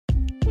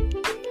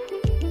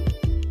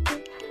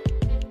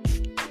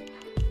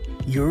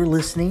You're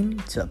listening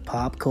to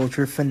Pop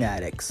Culture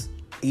Fanatics,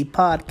 a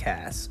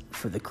podcast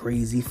for the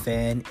crazy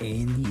fan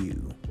in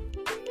you.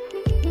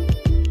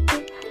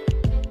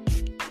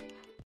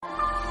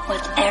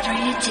 Whatever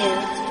you do,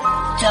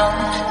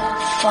 don't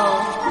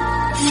fall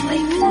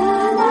asleep.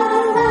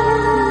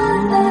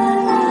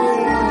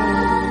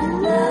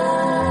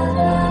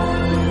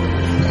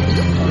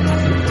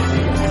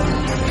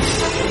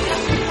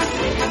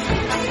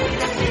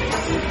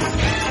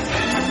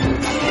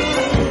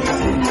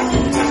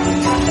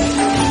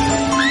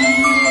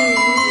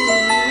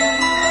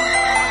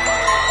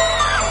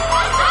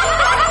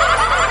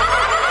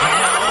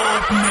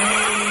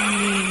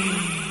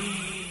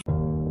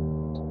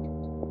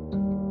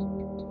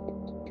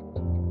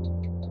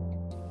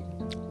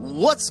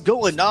 What's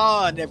going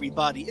on,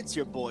 everybody? It's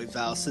your boy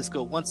Val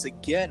Cisco once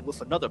again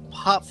with another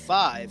Pop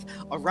 5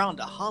 around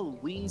the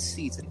Halloween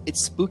season.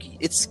 It's spooky,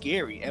 it's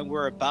scary, and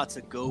we're about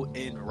to go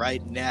in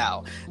right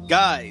now.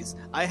 Guys,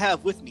 I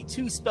have with me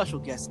two special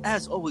guests,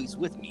 as always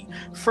with me.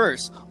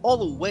 First, all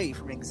the way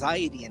from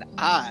Anxiety and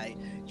I,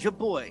 your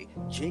boy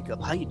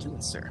Jacob. How you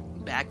doing, sir?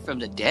 Back from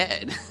the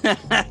dead.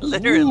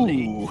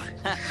 Literally. Ooh,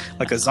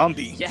 like a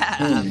zombie.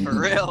 Yeah, for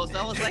real. So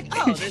I was like,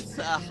 oh, this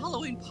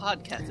Halloween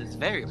podcast is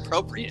very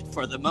appropriate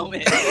for the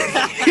moment.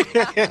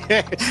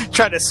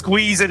 Try to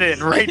squeeze it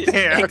in right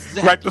there,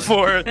 exactly. Right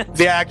before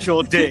the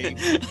actual day.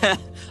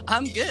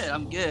 I'm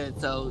good.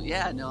 So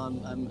yeah, no,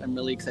 I'm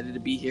really excited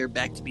to be here,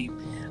 back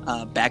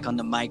back on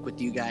the mic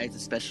with you guys,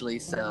 especially.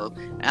 So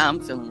I'm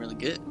feeling really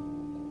good.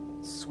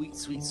 Sweet.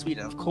 And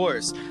of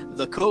course,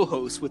 the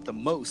co-host with the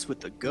most,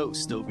 with the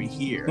ghost over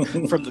here,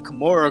 from the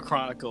Kimura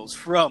Chronicles,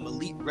 from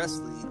Elite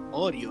Wrestling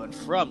Audio, and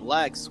from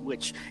Lag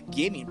Switch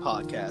Gaming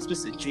Podcast,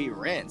 Mr. Jay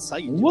Rance. How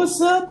you doing? What's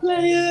up,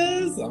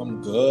 players?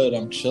 I'm good.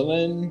 I'm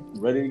chilling.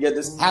 Ready to get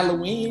this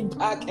Halloween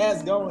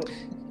podcast going.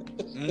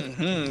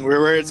 Mm-hmm.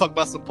 We're ready to talk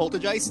about some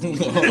poltergeist.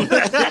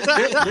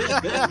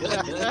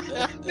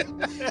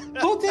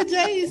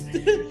 Poltergeist.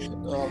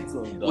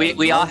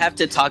 We all have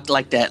to talk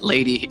like that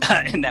lady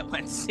in that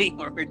one scene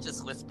where we're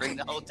just whispering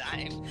the whole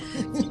time.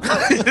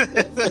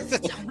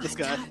 This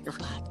guy.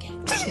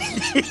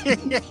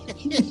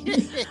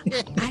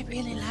 I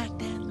really like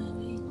that movie.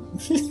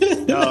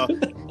 No,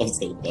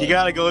 you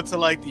gotta go to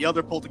like the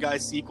other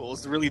Poltergeist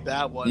sequels, the really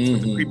bad ones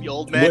with the creepy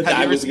old man. Have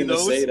you ever seen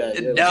those?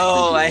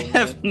 No, I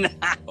have not.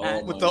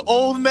 Oh, with the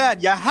old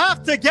man, you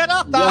have to get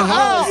out the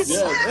house.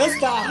 Yeah, it's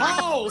the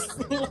house.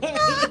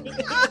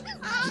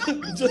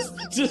 just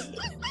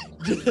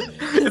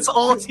it's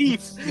all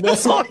teeth.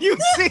 That's all you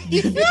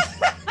see.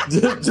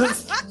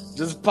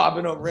 just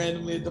popping up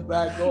randomly at the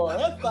back door.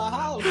 That's the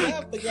house. You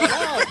have to get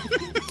out.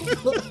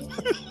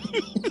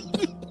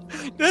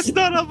 That's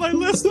not on my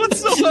list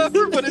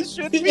whatsoever, but it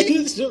should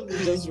be.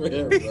 Just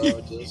rare,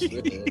 bro. Just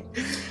rare.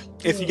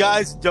 If you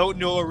guys don't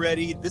know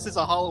already, this is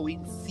a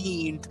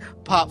Halloween-themed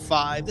Pop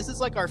 5. This is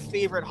like our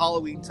favorite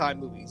Halloween time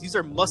movies. These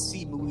are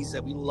must-see movies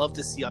that we love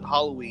to see on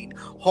Halloween.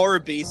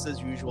 Horror-based as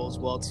usual as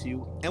well,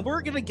 too. And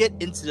we're going to get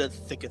into the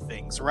thick of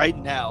things right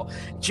now.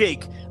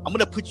 Jake, I'm going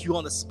to put you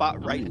on the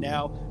spot right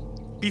now.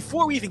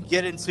 Before we even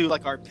get into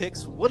like our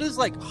picks, what does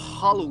like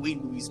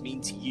Halloween movies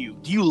mean to you?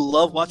 Do you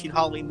love watching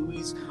Halloween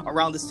movies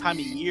around this time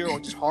of year, or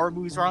just horror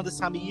movies around this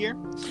time of year?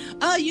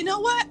 You know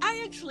what?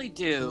 I actually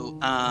do.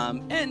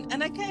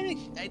 And I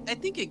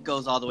think it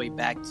goes all the way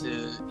back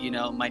to,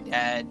 my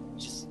dad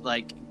just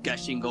like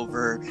gushing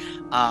over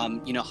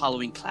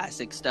Halloween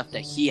classic stuff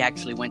that he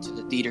actually went to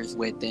the theaters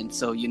with. And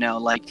so,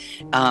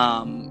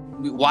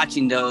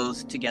 watching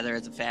those together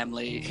as a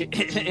family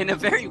in a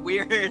very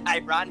weird,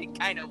 ironic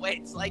kind of way.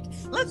 It's like,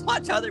 let's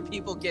watch other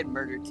people get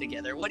murdered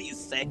together. What do you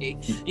say?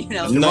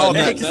 No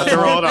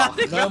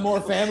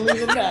more family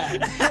than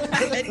that.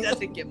 It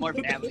doesn't get more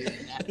family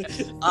than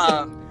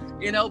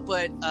that.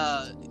 But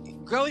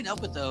growing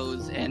up with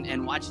those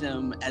and watching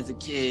them as a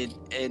kid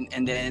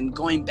and then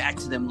going back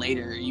to them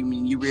later,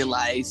 you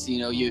realize,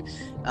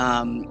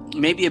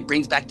 maybe it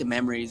brings back the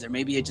memories, or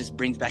maybe it just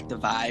brings back the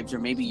vibes, or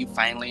maybe you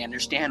finally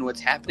understand what's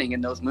happening in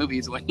those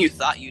movies when you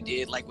thought you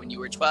did. Like when you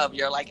were 12,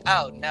 you're like,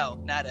 oh, no,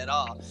 not at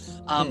all.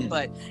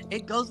 But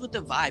it goes with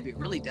the vibe. It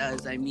really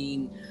does. I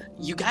mean,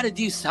 you got to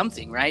do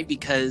something, right?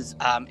 Because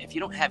if you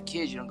don't have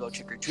kids, you don't go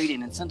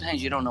trick-or-treating, and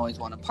sometimes you don't always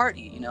want to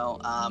party,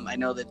 I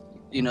know that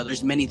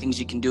there's many things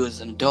you can do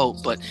as an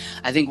adult, but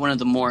I think one of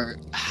the more,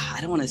 I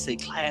don't want to say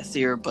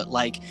classier, but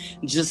like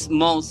just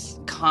most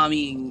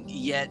calming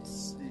yet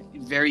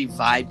very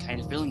vibe kind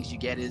of feelings you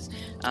get is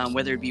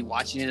whether it be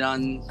watching it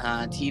on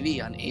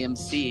TV, on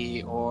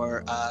AMC,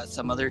 or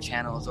some other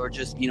channels, or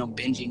just,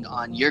 binging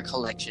on your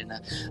collection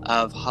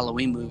of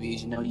Halloween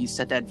movies. You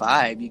set that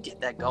vibe, you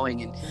get that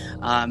going,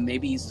 and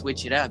maybe you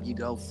switch it up. You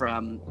go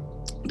from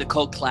the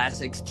cult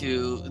classics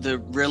to the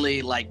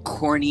really like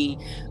corny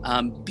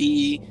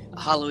B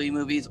Halloween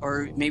movies,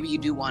 or maybe you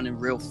do want a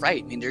real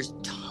fright. I mean, there's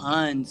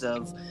tons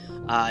of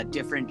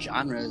different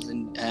genres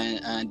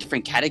and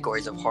different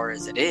categories of horror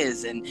as it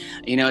is, and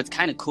it's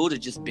kind of cool to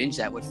just binge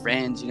that with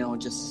friends,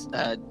 just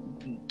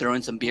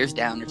throwing some beers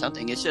down or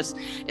something.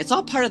 It's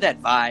all part of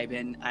that vibe.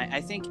 And I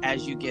think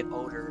as you get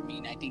older, I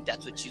mean, I think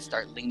that's what you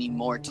start leaning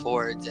more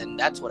towards, and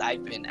that's what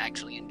I've been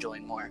actually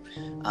enjoying more.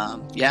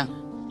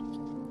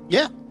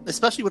 Yeah,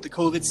 especially with the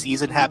COVID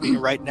season happening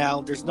right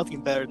now, there's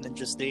nothing better than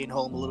just staying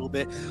home a little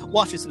bit,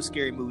 watching some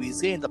scary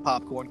movies, getting the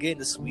popcorn, getting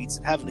the sweets,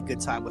 and having a good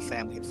time with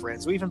family and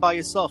friends, or even by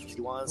yourself if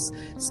you want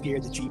to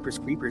scare the Jeepers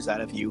Creepers out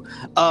of you.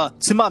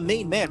 To my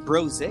main man,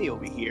 Brose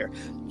over here,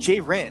 Jay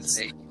Rance,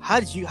 how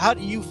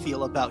do you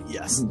feel about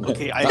yes?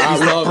 Okay, I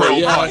love it.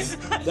 Yes,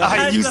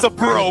 I use a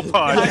pro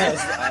pun.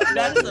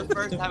 That is the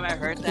first time I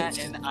heard that,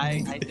 and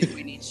I think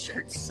we need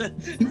shirts.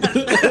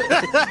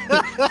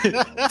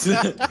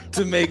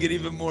 to make it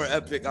even more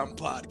epic, I'm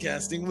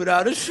podcasting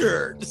without a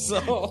shirt.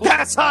 So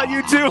that's how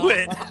you do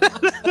it.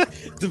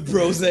 The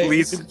Brose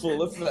Please. in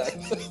full effect.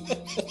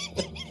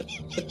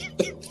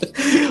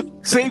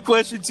 Same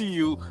question to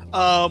you.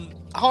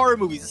 Horror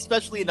movies,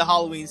 especially in the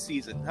Halloween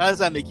season, how does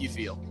that make you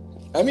feel?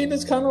 I mean,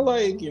 it's kind of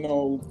like,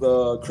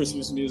 the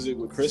Christmas music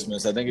with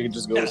Christmas. I think it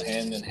just goes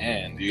hand in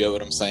hand. You get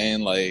what I'm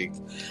saying? Like,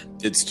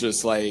 it's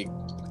just like,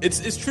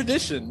 it's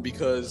tradition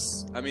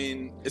because, I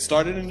mean, it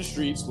started in the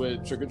streets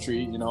with trick or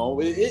treat,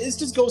 it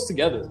just goes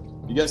together.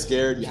 You get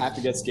scared, you have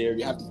to get scared,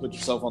 you have to put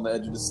yourself on the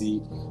edge of the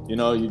seat,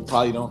 you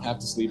probably don't have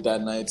to sleep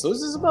that night. So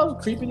it's just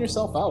about creeping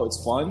yourself out. It's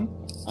fun.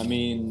 I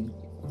mean,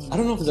 I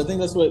don't know, because I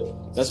think that's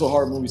what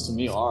horror movies to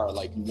me are.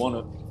 Like,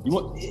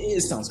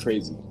 it sounds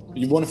crazy.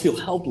 You want to feel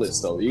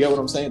helpless, though. You get what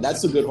I'm saying?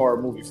 That's a good horror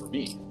movie for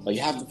me. Like,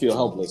 you have to feel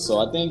helpless. So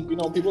I think,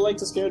 people like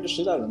to scare the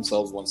shit out of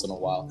themselves once in a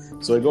while.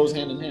 So it goes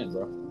hand in hand,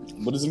 bro.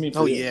 What does it mean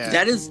for you? Yeah.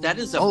 That is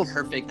a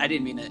perfect. I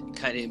didn't mean to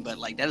cut in, but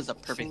like that is a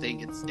perfect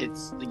thing.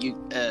 It's you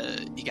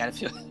gotta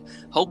feel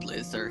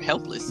hopeless or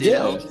helpless. You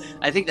know?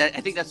 I think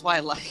that's why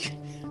like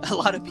a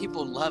lot of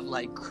people love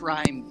like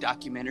crime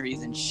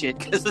documentaries and shit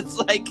because it's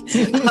like,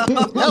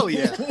 hell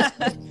yeah,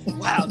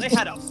 wow, they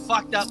had a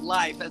fucked up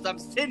life as I'm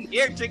sitting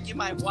here drinking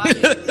my wine.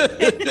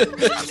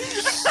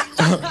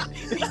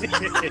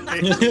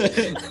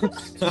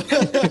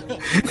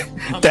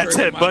 That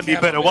Ted Bundy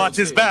better watch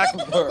his back.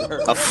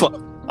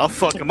 I'll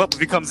fuck him up if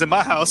he comes in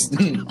my house.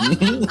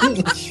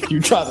 You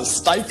try to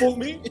stifle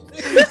me?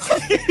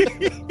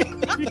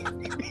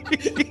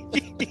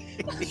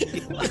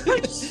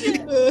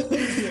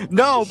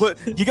 No, but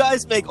you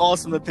guys make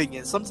awesome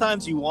opinions.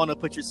 Sometimes you want to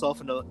put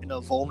yourself in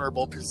a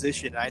vulnerable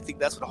position. And I think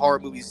that's what horror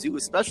movies do,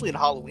 especially in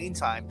Halloween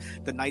time.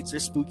 The nights are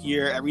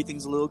spookier,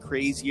 everything's a little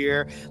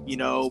crazier.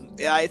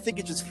 I think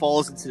it just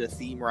falls into the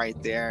theme right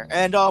there.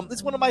 And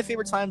it's one of my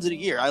favorite times of the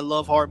year. I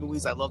love horror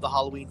movies. I love the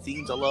Halloween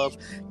themes. I love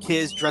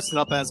kids dressing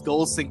up as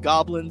ghosts and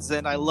goblins,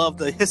 and I love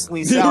the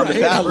hissing sound of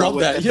that. I love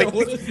that.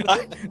 I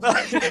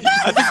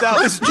think that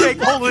was Jake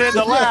holding it in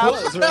the lab.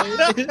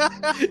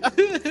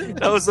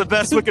 That was the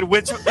best fucking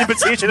witch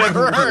imitation I've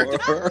ever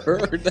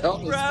heard. That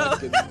was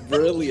fucking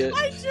brilliant.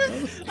 I'm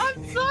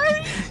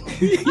sorry.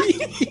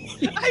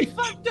 I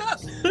fucked up.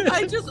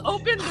 I just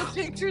opened the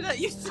picture that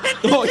you sent.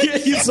 Oh yeah,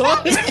 you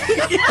saw it.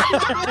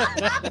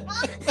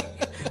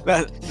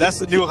 That's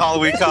the new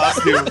Halloween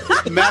costume.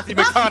 Matthew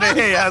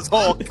McConaughey as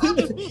Hulk.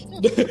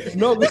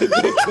 No, go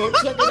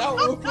check it out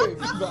real quick.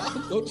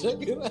 Go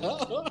check it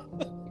out.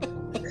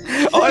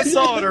 Oh, I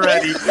saw it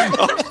already.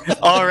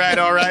 All right.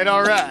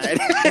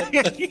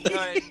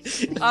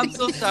 I'm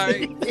so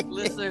sorry,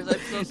 listeners. I'm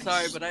so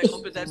sorry, but I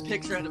opened that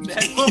picture at a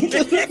bad moment.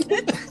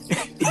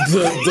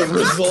 The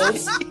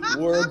results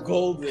were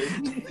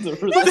golden.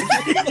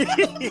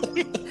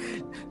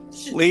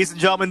 Ladies and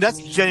gentlemen, that's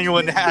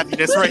genuine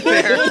happiness right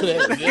there.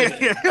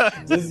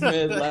 This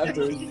man's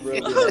laughter is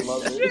brilliant. I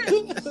love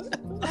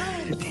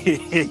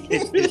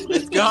it.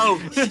 Let's go.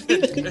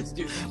 Let's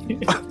do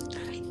it.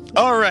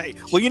 All right.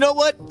 Well, you know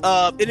what?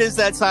 It is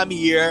that time of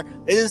year.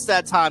 It is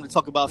that time to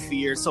talk about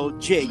fear. So,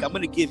 Jake, I'm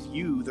going to give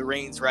you the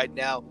reins right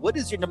now. What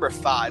is your number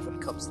 5 when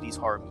it comes to these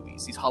horror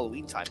movies, these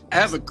Halloween time movies? I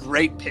have a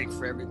great pick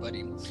for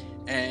everybody,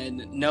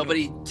 and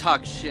nobody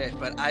talks shit,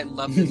 but I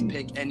love this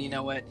pick. And you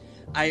know what?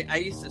 I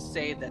used to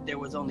say that there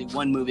was only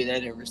one movie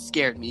that ever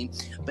scared me,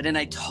 but then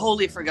I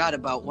totally forgot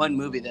about one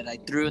movie that I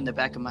threw in the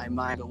back of my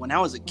mind. But when I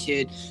was a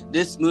kid,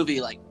 this movie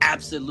like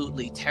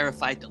absolutely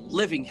terrified the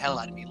living hell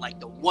out of me.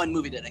 Like the one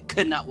movie that I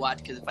could not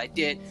watch because if I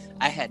did,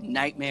 I had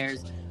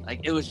nightmares.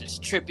 Like it was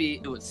just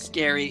trippy. It was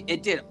scary.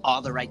 It did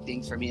all the right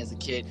things for me as a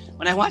kid.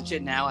 When I watch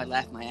it now, I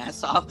laugh my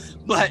ass off.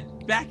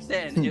 But back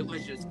then, it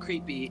was just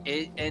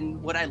creepy.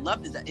 And what I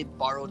loved is that it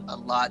borrowed a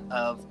lot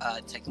of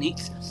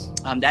techniques.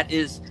 That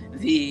is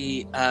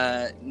the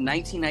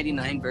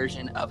 1999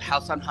 version of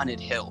House on Haunted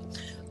Hill.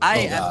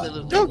 I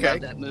absolutely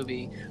love that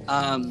movie.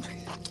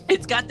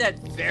 It's got that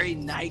very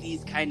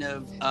 90s kind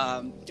of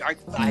dark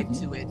vibe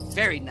to it.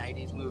 Very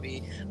 90s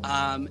movie.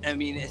 I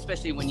mean,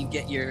 especially when you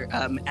get your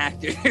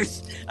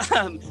actors.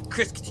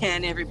 Chris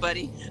Kattan,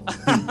 everybody.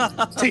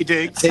 Tay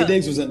Diggs. Tay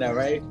Diggs was in that,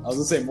 right? I was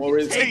going to say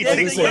Morris. Tay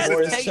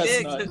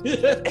Chestnut.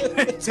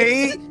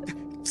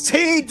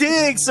 Tay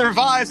Diggs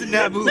survives in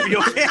that movie,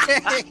 okay?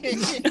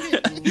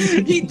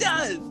 He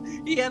does.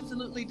 He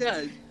absolutely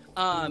does.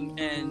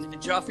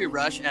 And Geoffrey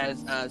Rush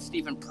as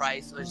Stephen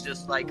Price was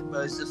just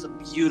a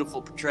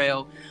beautiful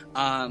portrayal.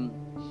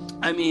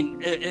 I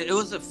mean, it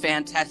was a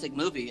fantastic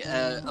movie.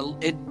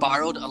 It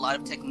borrowed a lot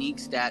of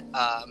techniques that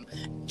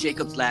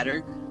Jacob's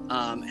Ladder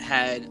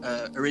had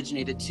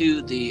originated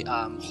to the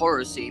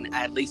horror scene,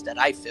 at least that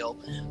I feel.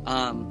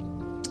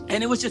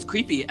 And it was just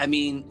creepy. I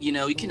mean, you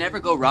know, you can never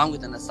go wrong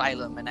with an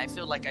asylum. And I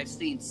feel like I've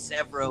seen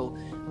several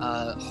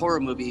horror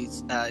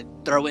movies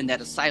throw in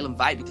that asylum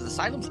vibe, because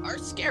asylums are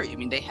scary. I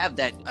mean, they have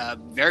that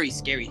very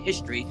scary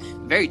history,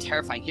 very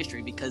terrifying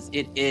history, because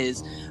it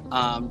is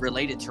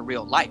related to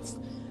real life.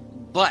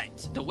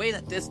 But the way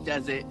that this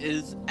does it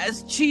is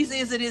as cheesy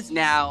as it is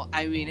now.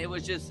 I mean, it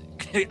was just,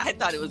 I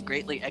thought it was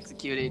greatly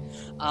executed.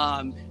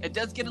 It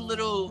does get a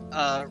little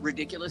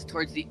ridiculous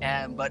towards the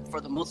end, but for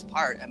the most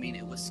part, I mean,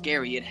 it was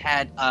scary. It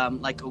had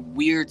like a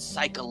weird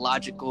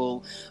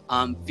psychological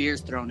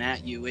fears thrown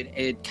at you.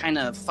 It kind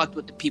of fucked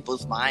with the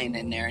people's mind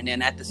in there. And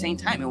then at the same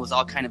time, it was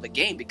all kind of a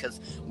game,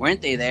 because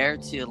weren't they there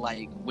to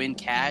like win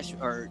cash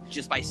or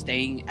just by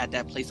staying at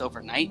that place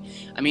overnight?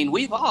 I mean,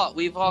 we've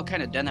all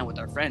kind of done that with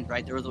our friends,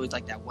 right? There was always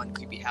like that one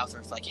creepy house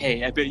where it's like,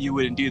 hey, I bet you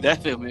wouldn't do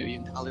that for $1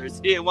 million.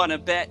 You want to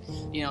bet,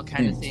 you know,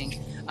 kind of thing.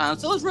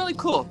 So it was really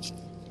cool.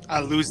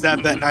 I lose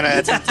that bet 9 out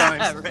of 10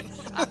 times. Right.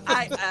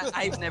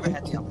 I've never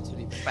had the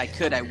opportunity. If I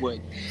could, I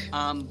would.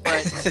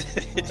 But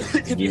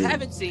if you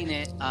haven't seen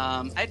it,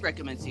 I'd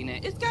recommend seeing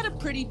it. It's got a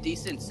pretty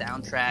decent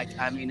soundtrack.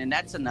 I mean, and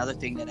that's another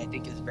thing that I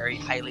think is very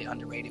highly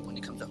underrated when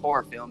it comes to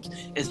horror films,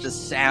 is the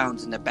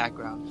sounds in the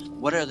background.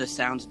 What are the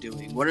sounds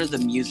doing? What are the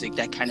music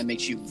that kind of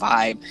makes you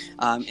vibe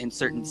in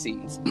certain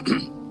scenes?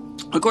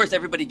 Of course,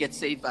 everybody gets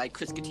saved by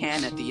Chris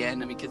Kattan at the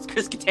end. I mean, because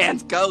Chris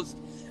Kattan's ghost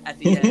at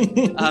the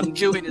end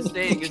doing his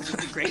thing is just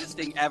the greatest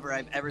thing ever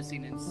I've ever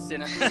seen in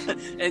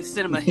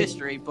cinema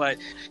history. But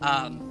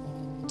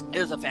it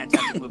was a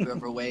fantastic movie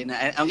overall, and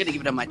I'm going to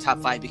give it on my top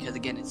 5 because,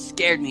 again, it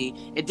scared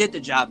me. It did the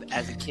job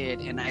as a kid,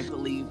 and I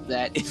believe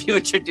that if you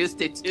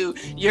introduced it to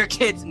your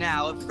kids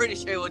now, I'm pretty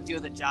sure it would do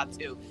the job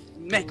too.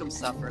 Make them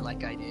suffer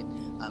like I did.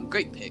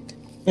 Great pick.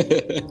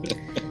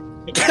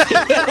 Great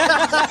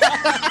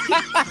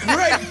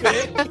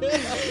pick.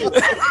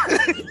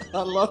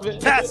 I love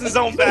it. Pats his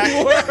own back.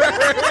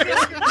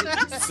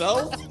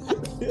 So,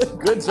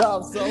 good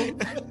job, so.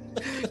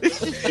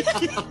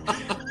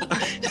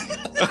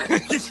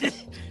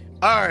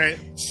 All right.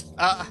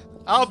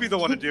 I'll be the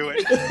one to do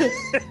it.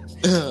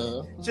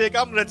 Jake,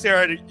 I'm going to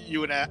tear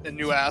you a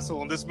new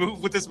asshole in this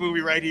with this movie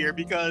right here,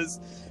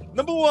 because,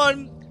 number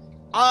one,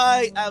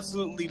 I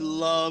absolutely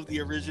love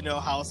the original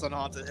House on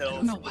Haunted Hill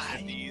from the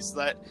 50s.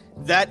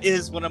 That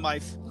is one of my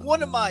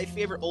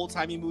favorite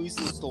old-timey movies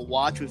to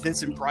watch with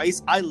Vincent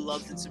Price. I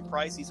love Vincent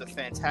Price. He's a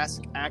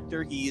fantastic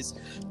actor. He's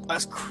a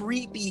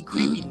creepy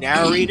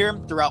narrator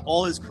throughout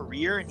all his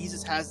career, and he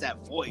just has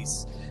that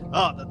voice.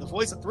 The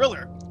voice of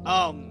Thriller.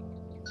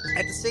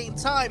 At the same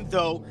time,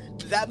 though,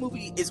 that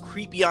movie is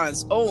creepy on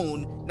its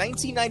own.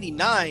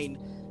 1999,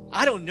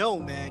 I don't know,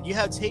 man. You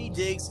have Taye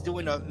Diggs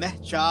doing a meh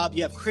job.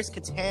 You have Chris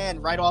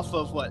Kattan right off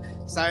of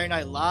Saturday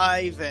Night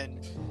Live,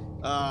 and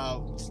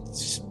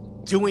just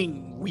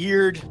doing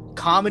weird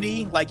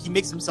comedy. Like, he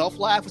makes himself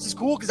laugh, which is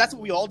cool because that's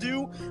what we all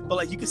do. But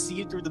like, you can see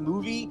it through the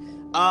movie.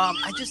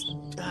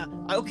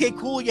 Okay,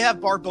 cool. You have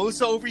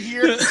Barbosa over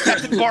here,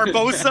 Captain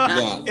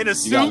Barbosa in a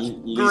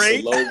suit.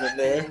 Great. In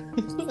there.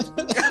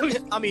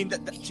 I mean,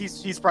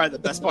 she's probably the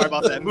best part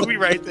about that movie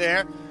right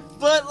there.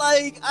 But,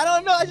 like, I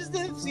don't know. I just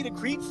didn't see the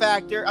creep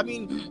factor. I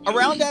mean,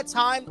 around that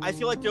time, I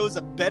feel like there was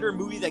a better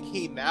movie that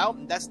came out,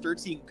 and that's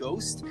 13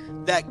 Ghosts,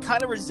 that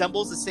kind of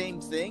resembles the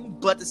same thing,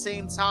 but at the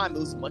same time, it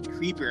was much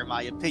creepier, in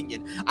my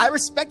opinion. I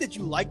respect that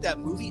you like that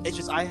movie. It's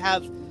just I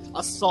have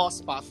a soft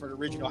spot for the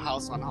original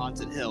House on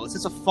Haunted Hill. It's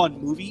just a fun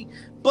movie,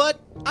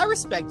 but I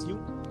respect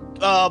you.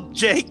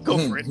 Jake, go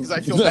for it, because I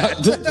feel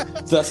bad.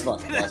 That's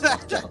fine.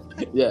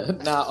 Yeah.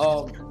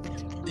 Now,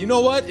 you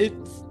know what?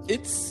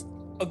 It's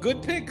a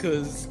good pick,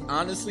 because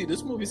honestly,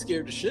 this movie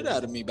scared the shit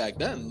out of me back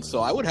then.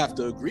 So I would have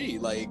to agree.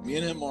 Like, me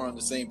and him are on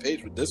the same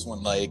page with this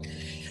one. Like,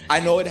 I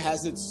know it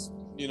has its,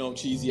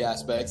 cheesy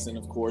aspects, and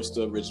of course,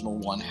 the original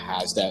one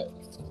has that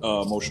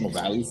emotional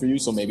value for you.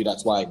 So maybe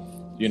that's why,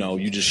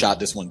 you just shot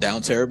this one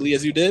down terribly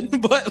as you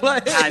did. But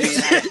like,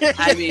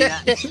 I mean,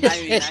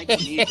 I can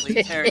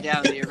easily tear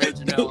down the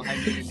original.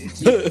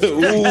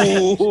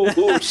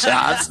 Ooh,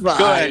 shots fired.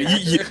 Go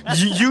ahead.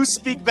 You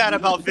speak bad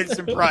about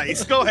Vincent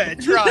Price. Go ahead,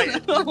 try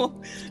it.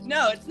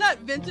 No, it's not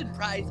Vincent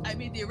Price. I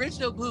mean, the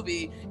original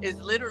movie is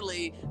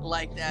literally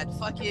like that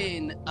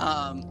fucking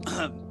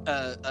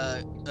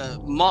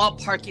mall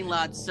parking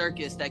lot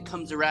circus that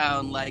comes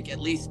around like at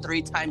least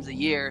 3 times a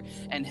year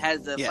and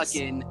has a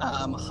fucking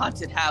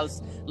haunted house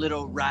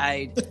little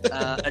ride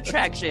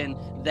attraction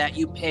that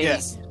you pay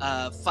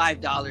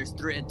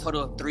 $5, a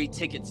total of 3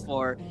 tickets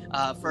for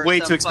way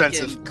some too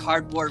expensive fucking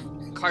cardboard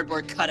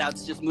cardboard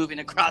cutouts just moving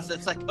across.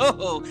 It's like,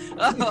 oh.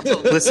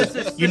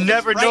 Listen, you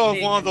never know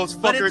if one of those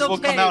But it's fuckers will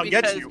come out and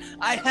get because you.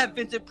 I have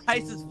Vincent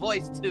Price's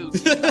voice to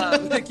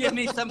give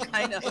me some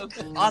kind of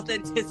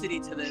authenticity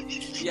to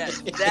this.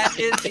 Yes, that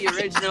is the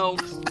original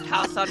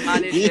House on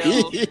Haunted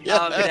Hill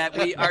that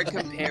we are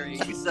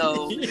comparing.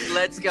 So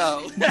let's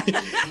go.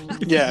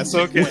 Yes,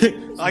 okay.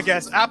 I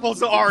guess apples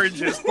to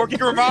oranges. Corky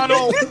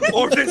Romano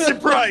or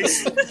Vincent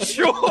Price.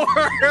 Sure.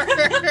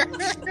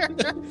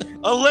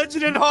 A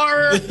legend in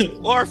horror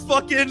or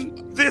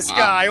fucking this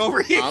guy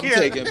over here. I'm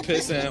taking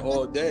pissant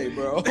all day,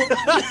 bro.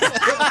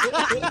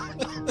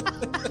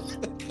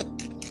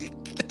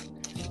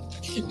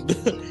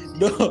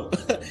 No,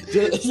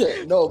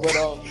 but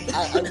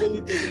I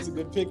really think it's a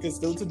good pick because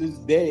still to this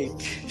day,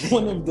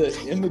 one of the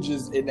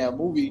images in that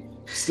movie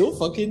still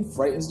fucking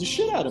frightens the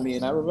shit out of me.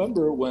 And I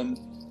remember when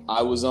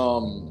I was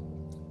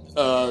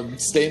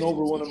staying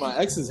over one of my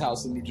ex's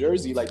house in New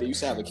Jersey, like they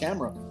used to have a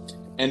camera,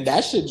 and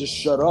that shit just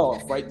shut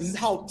off. Right, this is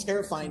how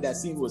terrifying that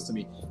scene was to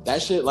me.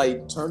 That shit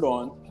like turned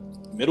on.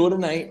 Middle of the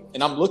night,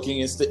 and I'm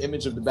looking, it's the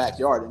image of the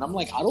backyard, and I'm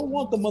like, I don't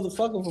want the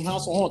motherfucker from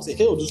House on Haunted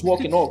Hill just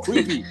walking all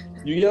creepy.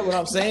 You get what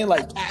I'm saying?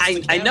 Like,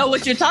 I know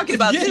what you're talking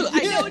about too. Yeah.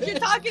 I know what you're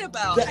talking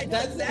about. I know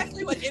That's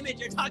exactly what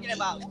image you're talking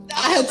about.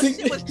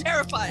 It was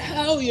terrifying.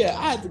 Hell yeah,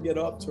 I had to get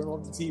up, turn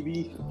off the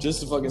TV just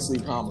to fucking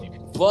sleep calmly.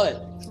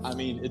 But I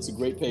mean, it's a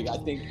great pick. I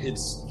think it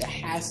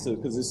has to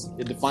because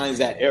it defines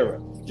that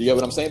era. You get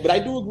what I'm saying? But I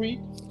do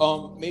agree,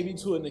 maybe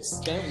to an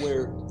extent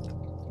where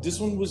this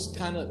one was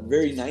kind of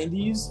very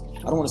 90s.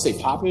 I don't want to say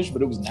popish,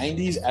 but it was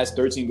 90s as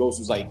 13 Ghosts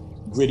was like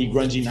gritty,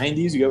 grungy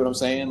 90s. You get what I'm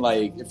saying?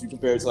 Like if you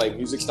compare it to like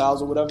music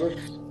styles or whatever.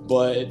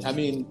 But I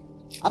mean,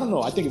 I don't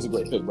know. I think it's a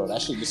great pick, bro. That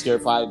shit just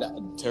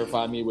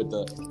terrified me with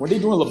weren't they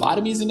doing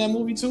lobotomies in that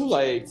movie too?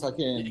 Like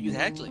fucking.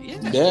 Exactly. Yeah.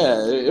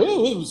 Yeah,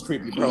 it was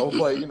creepy, bro.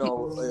 But you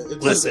know,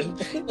 listen.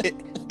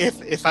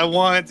 If I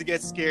wanted to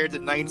get scared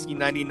in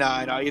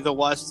 1999, I'll either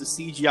watch the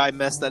CGI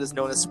mess that is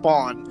known as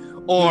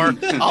Spawn, or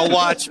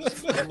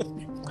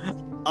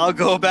I'll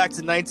go back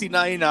to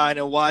 1999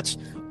 and watch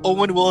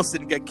Owen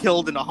Wilson get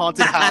killed in a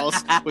haunted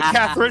house with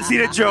Catherine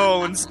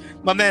Zeta-Jones.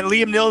 My man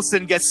Liam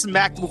Neeson gets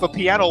smacked with a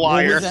piano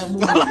wire. What was that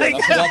movie? Like,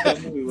 I forgot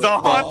that movie. The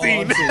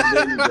Haunting.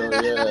 There you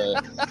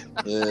go.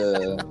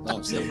 Yeah.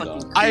 I'm saying,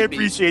 dog. I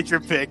appreciate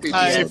your pick. Creepy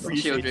I as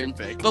appreciate children. your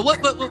pick. But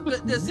what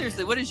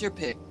seriously, what is your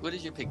pick? What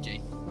is your pick,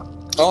 Jay?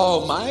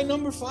 Oh, my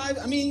number 5?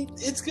 I mean,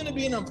 it's going to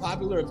be an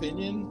unpopular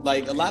opinion.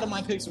 Like, a lot of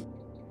my picks...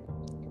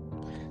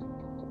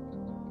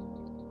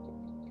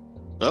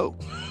 Oh.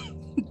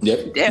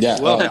 Yep. Yeah. Yeah.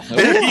 Well,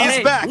 there he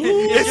is back.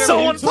 It's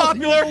so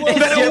unpopular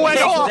that it went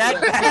off.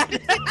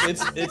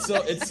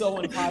 It's so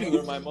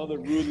unpopular. My mother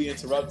rudely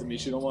interrupted me.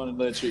 She don't want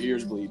to let your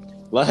ears bleed.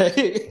 Like,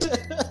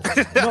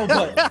 no,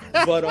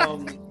 but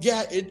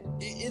yeah,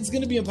 it's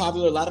gonna be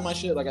unpopular. A lot of my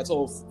shit, like I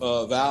told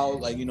Val,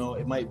 like you know,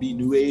 it might be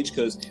new age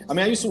because I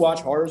mean, I used to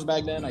watch horrors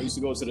back then. I used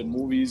to go to the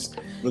movies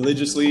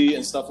religiously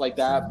and stuff like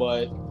that.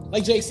 But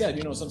like Jake said,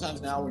 you know,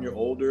 sometimes now when you're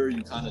older,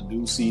 you kind of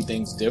do see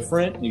things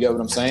different. You get what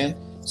I'm saying?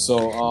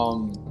 So,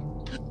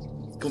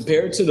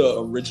 compared to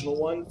the original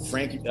one,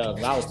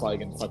 Val's probably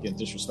gonna fucking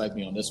disrespect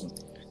me on this one.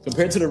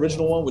 Compared to the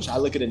original one, which I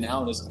look at it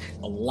now and is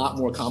a lot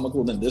more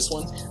comical than this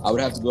one, I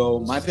would have to go.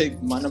 My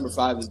number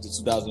 5 is the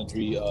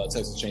 2003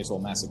 Texas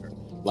Chainsaw Massacre.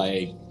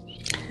 Like,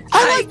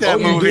 I like that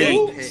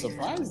movie.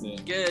 Surprising.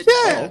 Good.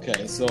 Yeah. Oh,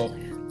 okay, so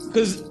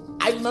because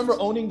I remember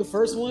owning the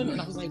first one,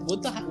 and I was like,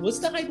 what's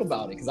the hype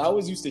about it? Because I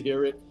always used to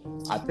hear it.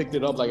 I picked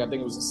it up, like, I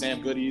think it was the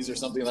Sam Goodies or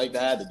something like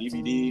that, the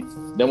DVD.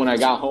 Then when I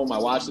got home, I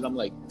watched it. I'm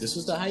like, this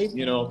was the hype?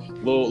 You know,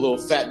 little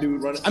fat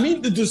dude running. I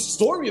mean, the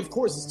story, of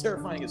course, is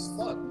terrifying as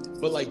fuck.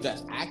 But, like, the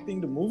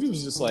acting, the movie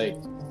was just like,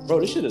 bro,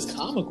 this shit is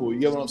comical. You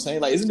get what I'm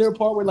saying? Like, isn't there a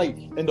part where, like,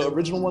 in the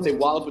original one, they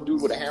wallop a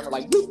dude with a hammer,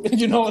 like, boop,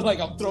 you know, and, like,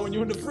 I'm throwing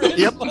you in the fridge?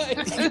 Yep. Like,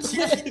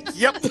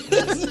 Yep.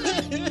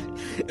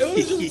 It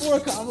was just more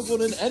comical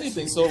than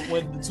anything. So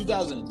when the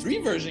 2003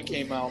 version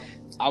came out,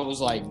 I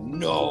was like,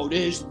 no,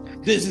 this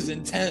is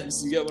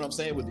intense. You get what I'm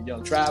saying? With the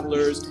young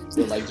travelers,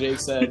 but like Jake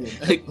said,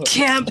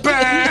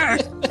 Camper.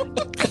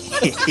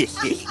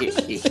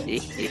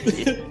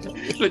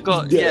 Go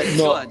on.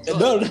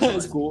 No,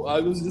 that's cool. I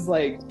was just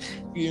like,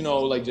 you know,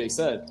 like Jake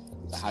said,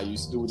 how you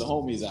used to do with the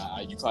homies.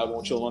 You probably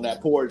won't chill on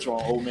that porch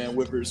or on Old Man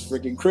Whipper's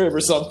freaking crib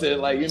or something.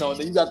 Like, you know, and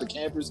then you got the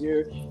campers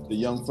here, the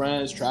young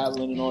friends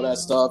traveling and all that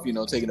stuff, you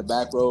know, taking the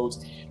back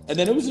roads. And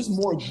then it was just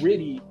more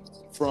gritty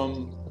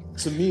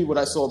to me, what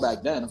I saw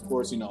back then. Of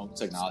course, you know,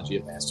 technology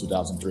advanced,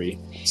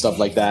 2003, stuff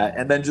like that.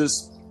 And then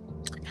just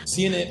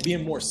seeing it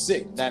being more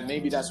sick, that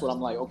maybe that's what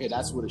I'm like, okay,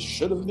 that's what it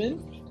should have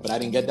been. but I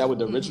didn't get that with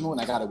the original,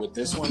 and I got it with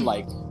this one.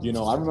 Like, you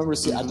know, I remember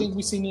I think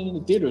we seen it in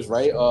the theaters,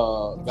 right?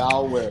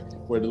 Val, where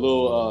the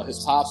little his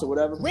pops or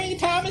whatever, ring it,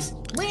 Thomas,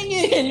 ring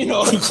it, and, you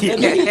know,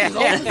 and then he just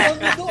opens up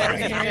the door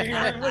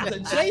with the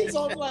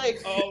chainsaw. I'm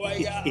like, oh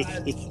my god,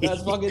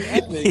 that's fucking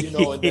epic, you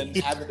know. And then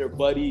having their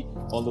buddy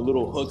on the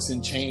little hooks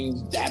and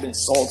chains, dabbing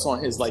salts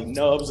on his like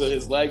nubs of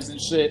his legs and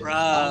shit.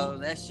 Bro,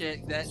 that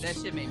shit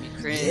made me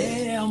cringe.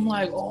 Yeah, I'm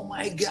like, oh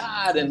my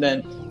god. And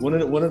then one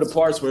of the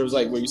parts where it was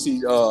like where you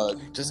see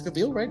Jessica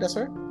Biel, right? That's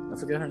her. I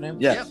forget her name.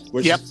 Yeah,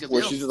 where she's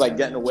just like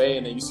getting away,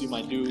 and then you see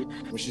my dude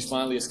when she's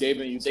finally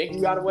escaping. You think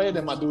you got away, and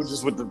then my dude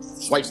just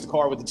swipes the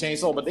car with the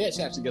chainsaw, but then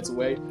she actually gets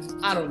away.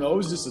 I don't know. It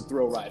was just a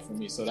thrill ride for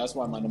me, so that's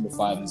why my number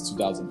 5 is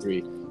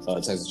 2003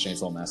 Texas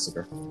Chainsaw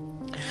Massacre.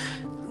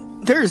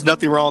 There is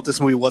nothing wrong with this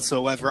movie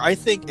whatsoever. I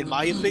think, in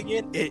my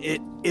opinion,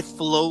 it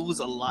flows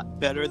a lot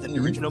better than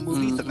the original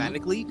movie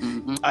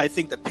thematically. I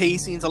think the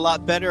pacing's a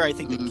lot better. I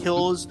think the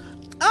kills,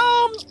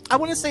 I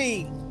want to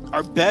say,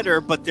 are better,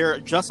 but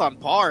they're just on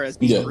par as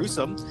being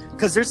gruesome,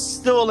 because there's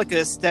still like an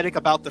aesthetic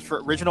about the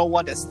original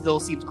one that still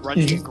seems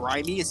grungy and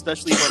grimy,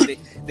 especially when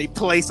they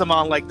place them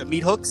on like the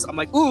meat hooks. I'm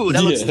like, ooh,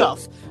 that looks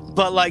tough.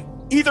 But like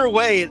either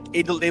way,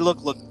 they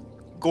look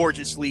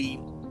gorgeously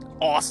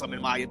awesome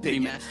in my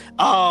opinion.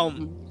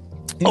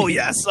 Oh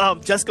yes,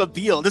 Jessica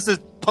Biel. This is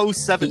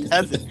post Seventh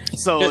Heaven,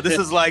 so this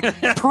is like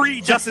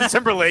pre Justin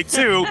Timberlake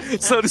too.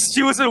 So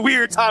she was in a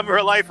weird time of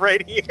her life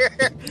right here.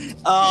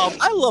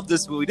 I love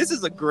this movie. This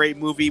is a great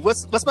movie.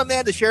 What's my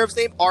man, the sheriff's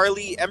name?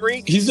 Arlie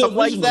Emery. He's something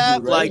like that.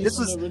 Movie, right? Like this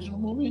was the original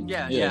movie.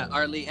 Yeah,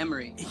 Arlie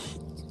Emery.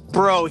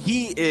 Bro,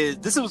 he is.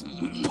 This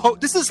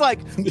is like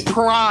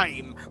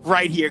prime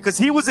right here, because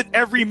he was in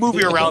every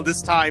movie around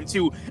this time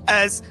too,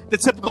 as the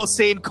typical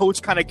same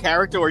coach kind of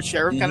character or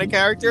sheriff kind of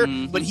character.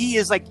 But he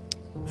is like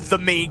the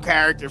main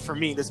character for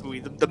me in this movie,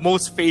 the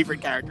most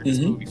favorite character in this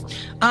movie for me.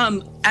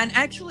 And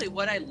actually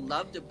what I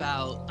loved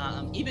about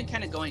even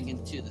kind of going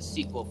into the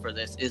sequel for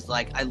this is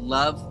like I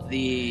love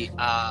the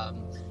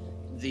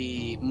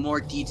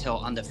more detail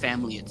on the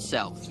family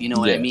itself, you know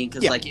what I mean?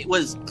 Because like it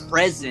was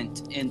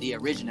present in the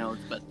original,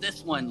 but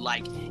this one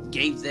like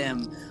gave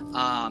them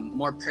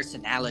more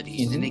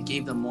personalities and it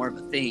gave them more of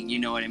a thing, you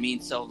know what I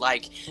mean? So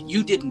like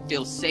you didn't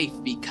feel safe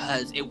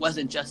because it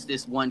wasn't just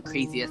this one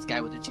crazy ass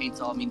guy with a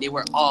chainsaw. I mean, they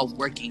were all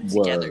working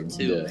together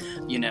too,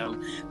 you know.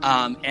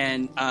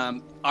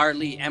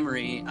 Arlie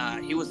Emery,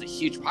 he was a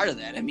huge part of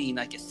that. I mean,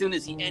 like as soon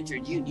as he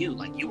entered, you knew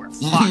like you were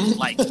fucked,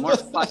 like more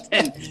fucked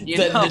than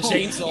the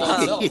chainsaw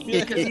itself.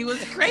 Because he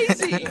was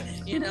crazy,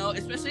 you know,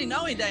 especially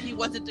knowing that he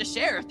wasn't the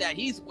sheriff, that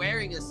he's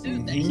wearing a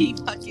suit that he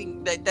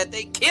fucking that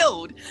they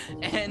killed,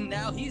 and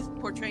now he's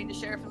portraying the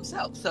sheriff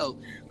himself. So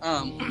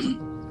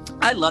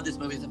I love this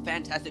movie. It's a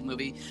fantastic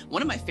movie.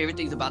 One of my favorite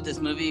things about this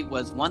movie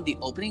was the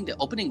opening. The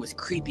opening was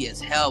creepy as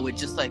hell with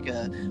just like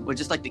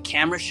the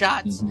camera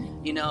shots.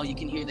 You know, you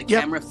can hear the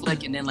camera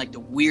flick and then like the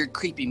weird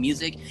creepy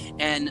music.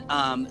 And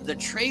the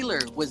trailer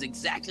was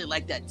exactly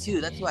like that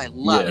too. That's what I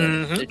love.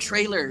 The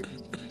trailer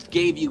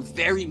gave you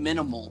very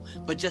minimal,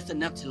 but just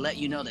enough to let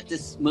you know that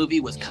this movie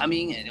was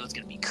coming and it was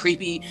going to be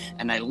creepy,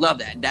 and I love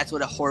that. And that's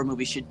what a horror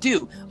movie should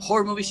do.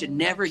 Horror movie should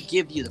never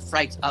give you the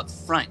frights up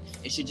front.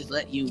 It should just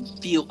let you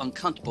feel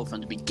uncomfortable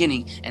from the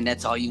beginning, and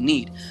that's all you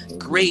need.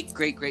 Great,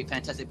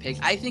 fantastic pick.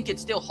 I think it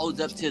still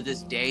holds up to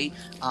this day.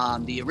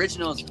 The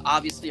originals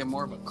obviously are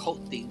more of a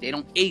cult thing. They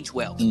don't age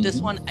well. But this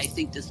one, I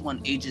think this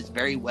one ages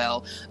very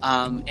well.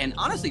 And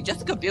honestly,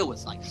 Jessica Biel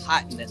was like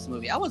hot in this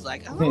movie. I was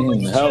like, oh,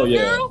 hell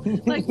yeah, girl.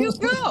 Like, you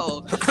go.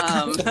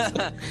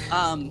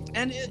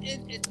 And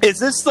is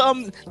this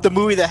the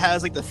movie that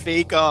has like the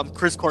fake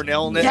Chris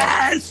Cornell in it?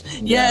 Yes,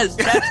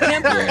 that's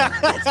Temper.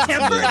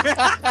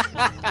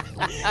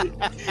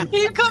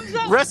 He comes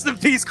up. Rest in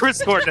peace,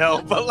 Chris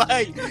Cornell. But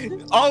like,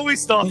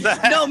 always thought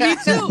that. No, me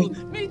too.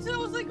 I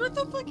was like, what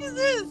the fuck is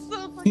this?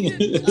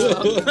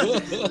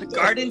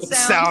 Garden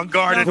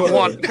Soundgarden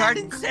one.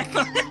 Garden Sound.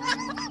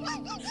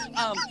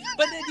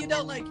 But then, you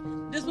know, like,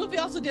 this movie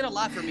also did a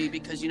lot for me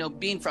because, you know,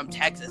 being from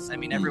Texas, I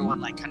mean, everyone,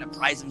 like, kind of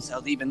prides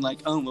themselves even, like,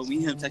 oh, well,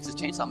 we have Texas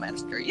Chainsaw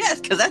Massacre. Yes,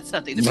 because that's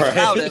something to be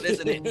proud of,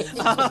 isn't it?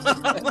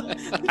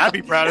 I'd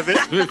be proud of it.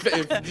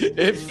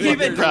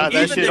 Even proud of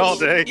that shit all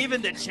day.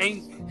 Even the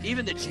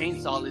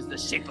chainsaw is the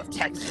shape of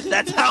Texas.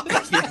 That's how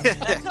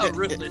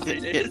ruthless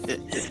it is.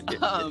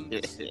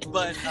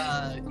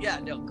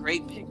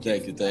 Great pick.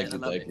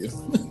 Thank you.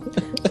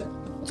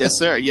 Yes,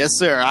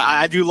 sir.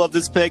 I do love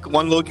this pick.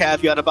 One little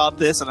caveat about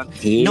this, and I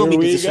know me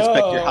to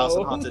disrespect your House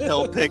on Haunted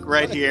Hill pick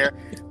right here,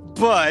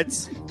 but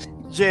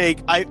Jake,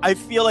 I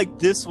feel like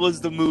this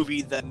was the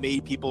movie that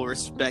made people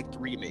respect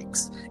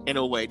remakes in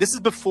a way. This is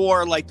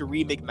before like the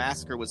remake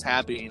massacre was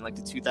happening, like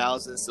the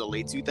 2000s to the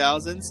late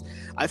 2000s.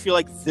 I feel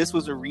like this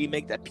was a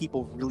remake that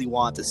people really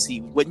wanted to see.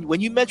 When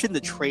you mentioned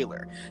the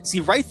trailer, see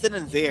right then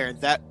and there,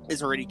 that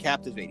is already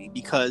captivating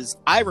because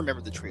I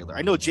remember the trailer.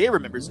 I know Jay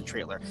remembers the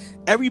trailer.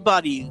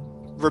 Everybody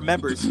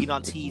remembers being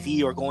on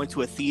TV or going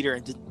to a theater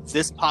and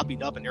this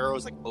popping up, and they're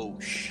always like, oh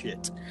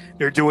shit,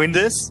 they're doing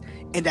this,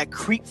 and that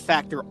creep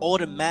factor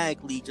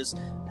automatically just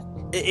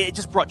it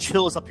just brought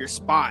chills up your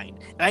spine.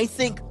 And I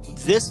think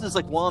this is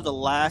like one of the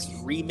last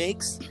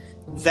remakes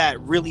that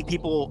really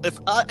people, if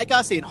I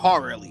gotta say in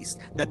horror at least,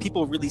 that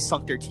people really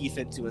sunk their teeth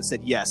into and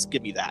said, yes,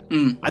 give me that.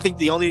 I think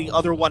the only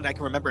other one I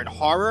can remember in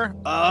horror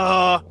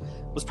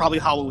was probably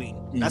Halloween.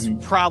 That's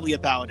probably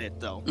about it,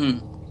 though.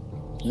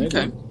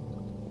 Okay.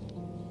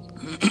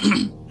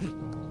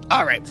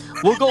 All right,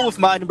 we'll go with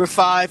my number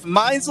 5.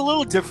 Mine's a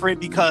little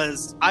different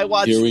because I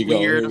watch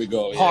weird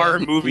horror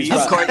movies.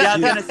 Of course, yeah, I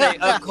was gonna say,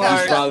 of course.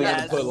 He's probably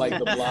gonna put like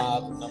The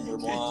Blob number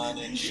 1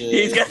 and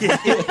shit.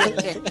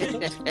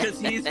 Because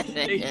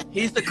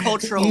he's the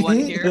cultural one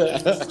here.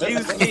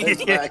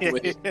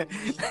 Exactly.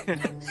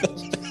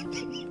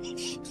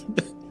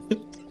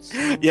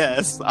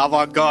 Yes,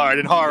 avant-garde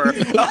and horror.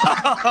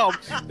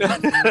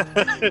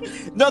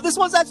 No, this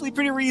one's actually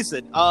pretty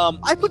recent.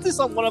 I put this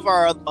on one of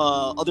our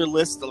other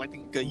lists, I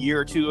think a year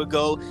or two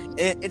ago.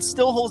 It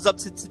still holds up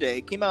to today.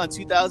 It came out in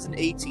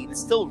 2018.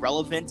 It's still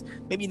relevant.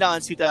 Maybe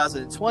not in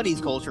 2020's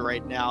culture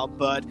right now,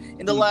 but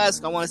in the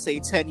last, I want to say,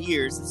 10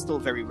 years, it's still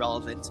very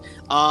relevant.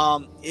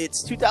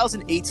 It's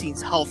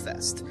 2018's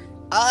Hellfest.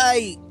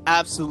 I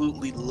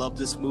absolutely love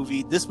this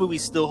movie. This movie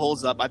still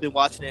holds up. I've been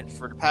watching it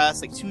for the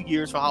past 2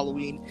 years for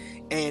Halloween,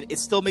 and it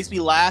still makes me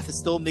laugh. It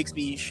still makes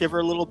me shiver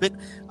a little bit.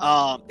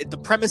 The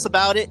premise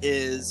about it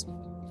is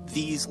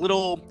these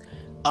little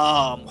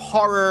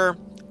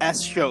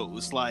horror-esque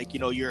shows, like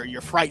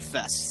your Fright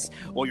Fests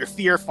or your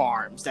Fear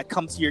Farms that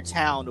come to your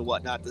town or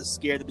whatnot to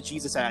scare the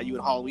bejesus out of you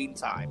at Halloween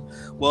time.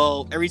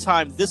 Well, every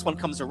time this one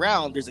comes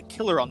around, there's a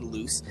killer on the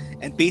loose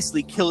and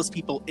basically kills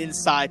people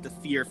inside the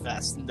Fear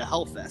Fest and the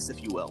Hell Fest,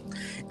 if you will.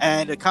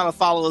 And it kind of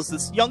follows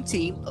this young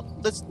team,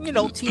 this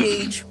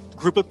teenage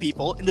group of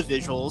people,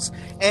 individuals,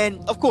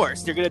 and of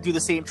course they're gonna do the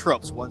same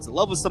tropes. One's in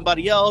love with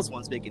somebody else,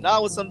 one's making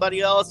out with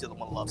somebody else, the other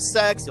one loves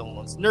sex, the other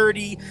one's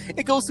nerdy.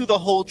 It goes through the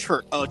whole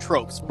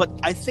tropes, but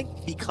I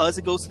think because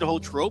it goes through the whole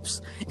tropes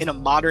in a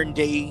modern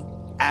day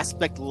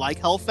aspect like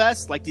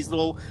Hellfest, like these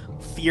little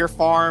Fear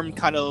Farm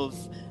kind of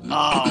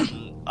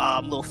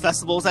little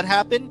festivals that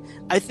happen,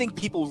 I think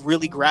people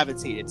really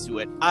gravitated to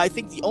it. I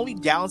think the only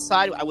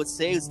downside I would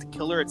say is the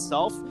killer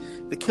itself.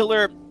 The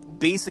killer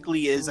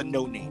basically is a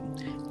no-name.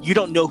 You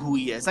don't know who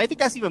he is. I think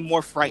that's even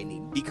more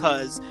frightening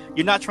because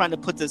you're not trying to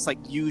put this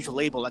huge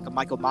label like a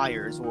Michael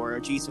Myers or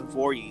a Jason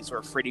Voorhees or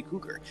a Freddy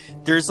Krueger.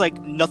 There's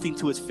nothing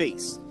to his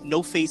face,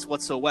 no face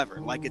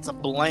whatsoever. It's a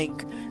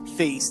blank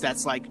face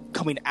that's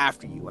coming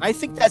after you, and I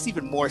think that's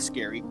even more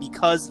scary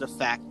because of the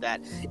fact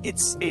that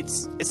it's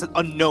an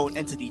unknown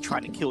entity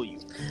trying to kill you.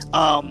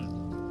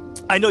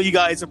 I know you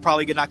guys are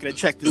probably not going to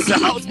check this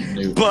out,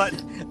 but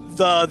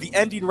the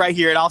ending right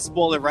here, and I'll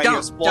spoil it right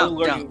here.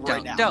 Spoiler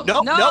right now.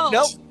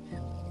 No.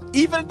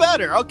 Even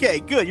better.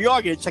 Okay, good. You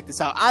are going to check this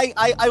out.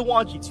 I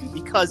want you to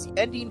because the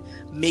ending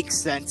makes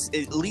sense.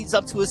 It leads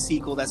up to a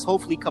sequel that's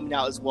hopefully coming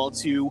out as well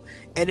too.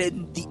 And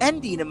the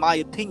ending, in my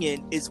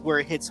opinion, is where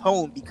it hits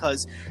home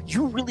because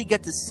you really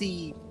get to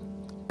see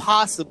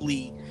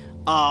possibly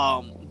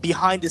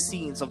behind the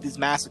scenes of these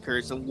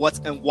massacres and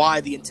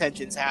why the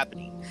intention's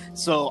happening.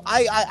 So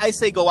I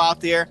say go out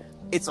there.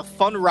 It's a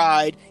fun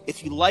ride.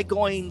 If you like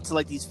going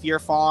to these Fear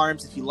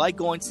Farms, if you like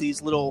going to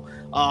these little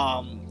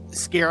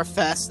scare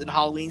fest in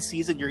Halloween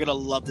season, you're gonna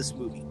love this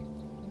movie.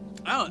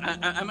 Oh,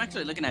 I'm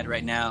actually looking at it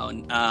right now,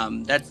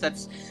 and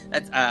that's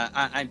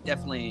I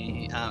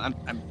definitely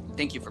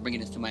thank you for bringing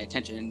this to my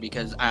attention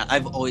because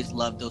I've always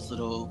loved those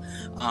little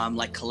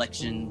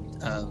collection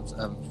of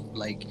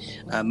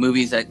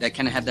movies that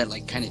kind of have that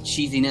kind of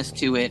cheesiness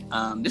to it.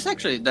 This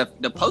actually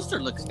the poster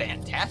looks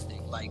fantastic.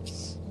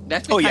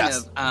 That's the kind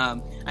of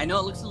I know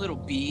it looks a little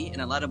B,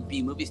 and a lot of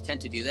B movies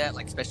tend to do that,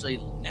 especially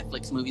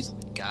Netflix movies. Oh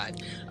my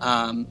God!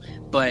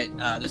 But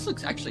this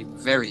looks actually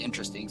very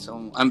interesting.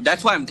 So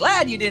that's why I'm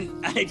glad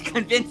I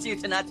convinced you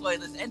to not spoil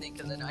this ending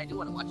because I do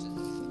want to watch this.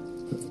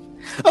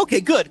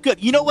 Okay, good.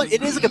 You know what?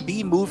 It is a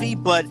B movie,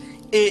 but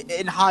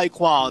in high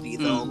quality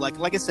though.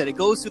 Like I said, it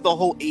goes through the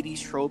whole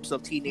 80s tropes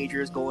of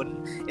teenagers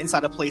going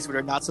inside a place where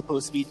they're not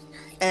supposed to be,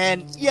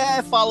 and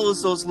it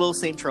follows those little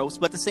same tropes,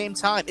 but at the same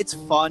time it's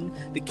fun.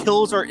 The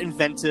kills are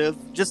inventive.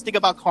 Just think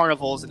about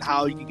carnivals and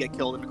how you can get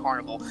killed in a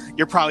carnival.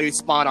 You're probably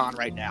spot on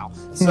right now.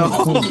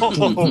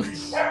 So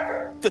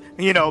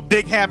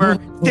big hammer,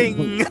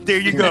 ding, there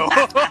you go.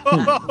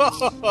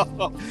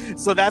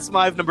 So that's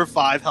my number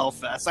 5,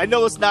 Hellfest. I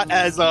know it's not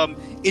as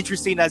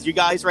interesting as you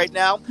guys right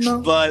now,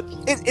 but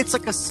it's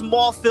a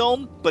small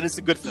film, but it's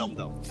a good film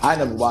though. I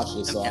never watched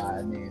it, so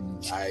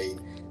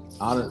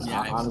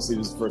honestly,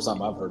 this is the first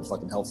time I've heard of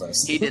fucking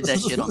Hellfest. He did that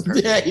shit on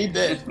purpose. Yeah, he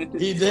did.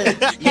 He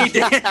did. You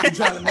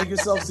trying to make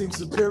yourself seem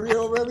superior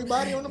over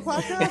everybody on the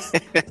podcast?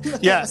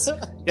 Yes.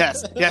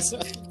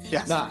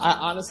 Nah, I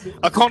honestly,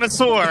 a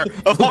connoisseur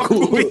of horror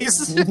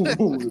movies.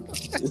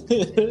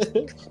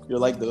 You're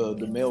like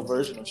the male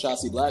version of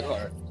Shotzi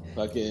Blackheart.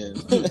 Fucking.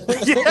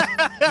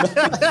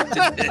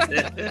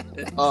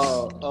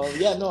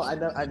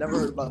 I never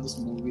heard about this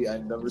movie.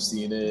 I've never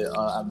seen it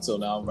until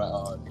now.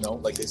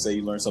 Like they say,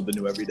 you learn something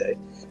new every day.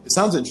 It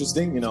sounds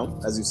interesting.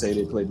 As you say,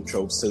 they play the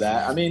tropes to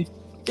that. I mean,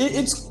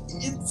 it's.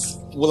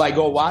 Will I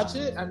go watch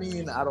it? I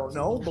mean, I don't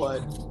know,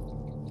 but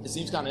it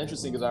seems kind of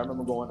interesting because I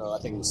remember going to, I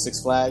think it was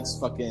Six Flags,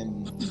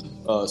 fucking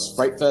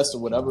Sprite Fest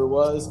or whatever it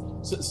was.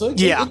 So it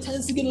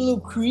tends to get a little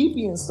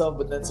creepy and stuff,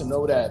 but then to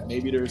know that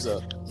maybe there's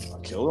a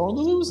killer on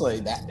the loose,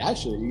 like that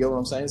shit, you get what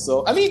I'm saying?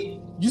 So, I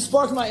mean, you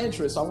sparked my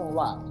interest, so I won't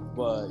lie.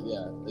 But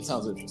yeah, it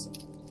sounds interesting.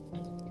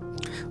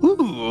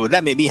 Ooh,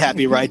 that made me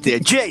happy right there.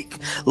 Jake,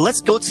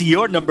 let's go to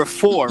your number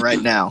 4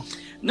 right now.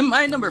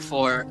 My number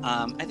 4,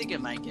 I think it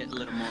might get a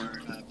little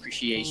more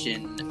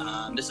appreciation.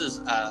 This is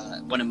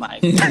one of my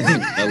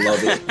I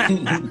love it.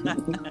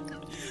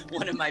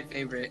 one of my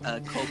favorite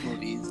cult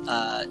movies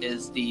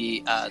is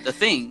the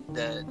Thing,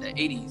 the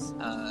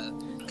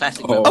 80s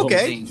classic movie.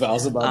 Okay.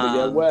 Val's about to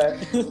get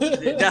wet.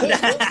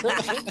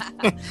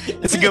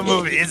 It's a good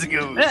movie. It's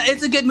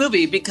a good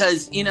movie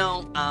because,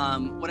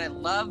 what I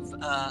love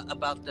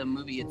about the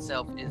movie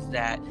itself is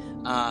that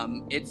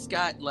it's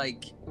got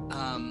like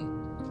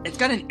it's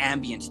got an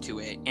ambience to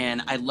it,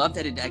 and I love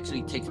that it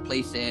actually takes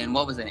place in,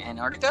 what was it,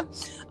 Antarctica?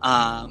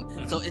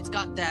 So it's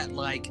got that,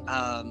 like,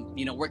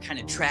 we're kind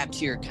of trapped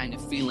here kind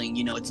of feeling,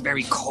 it's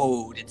very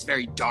cold, it's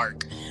very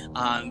dark.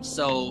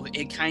 So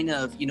it kind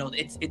of,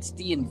 it's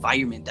the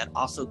environment that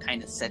also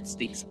kind of sets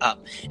things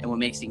up and what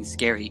makes things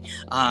scary.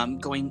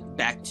 Going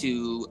back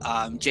to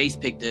Jay's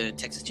pick, the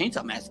Texas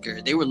Chainsaw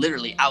Massacre, they were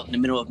literally out in the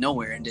middle of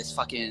nowhere in this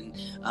fucking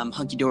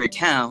hunky-dory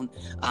town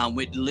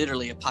with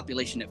literally a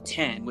population of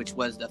 10, which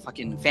was the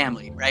fucking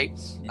family, right?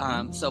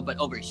 But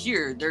over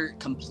here, they're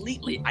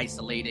completely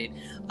isolated,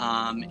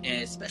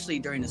 especially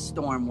during a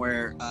storm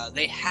where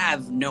they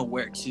have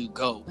nowhere to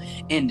go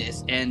in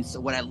this. And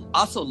so what I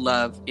also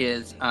love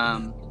is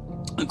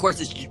of course,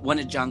 it's one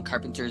of John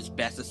Carpenter's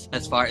best,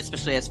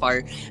 especially as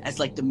far as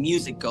like the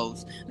music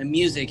goes. The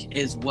music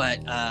is what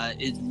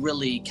it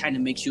really kind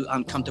of makes you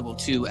uncomfortable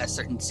too, as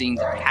certain scenes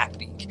are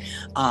happening.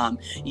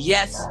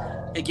 Yes,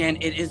 again,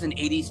 it is an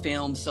 80s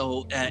film,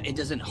 so it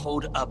doesn't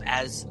hold up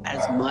as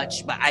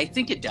much, but I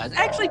think it does.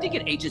 I actually think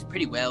it ages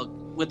pretty well,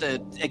 with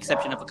the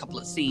exception of a couple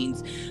of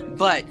scenes.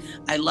 But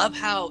I love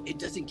how it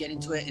doesn't get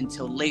into it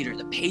until later.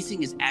 The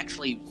pacing is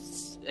actually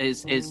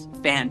is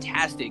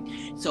fantastic.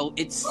 So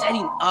it's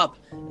setting up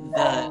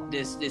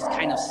this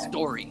kind of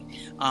story.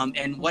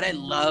 And what I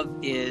love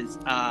is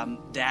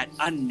that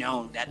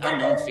unknown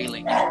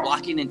feeling,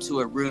 walking into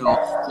a room,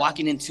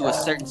 walking into a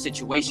certain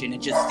situation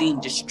and just seeing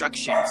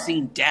destruction,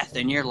 seeing death,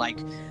 and you're like,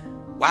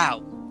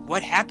 wow,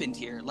 what happened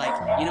here? Like,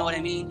 you know what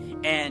I mean?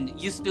 And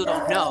you still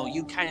don't know.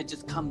 You kind of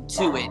just come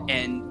to it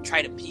and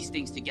try to piece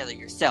things together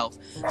yourself.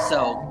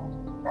 So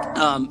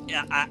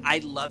I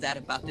love that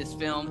about this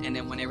film. And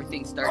then when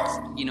everything starts,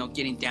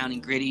 getting down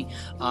and gritty,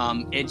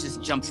 it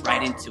just jumps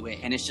right into it,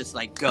 and it's just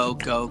like go,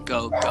 go,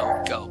 go,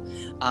 go, go.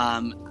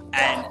 And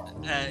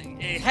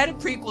it had a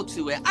prequel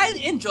to it. I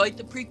enjoyed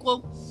the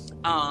prequel,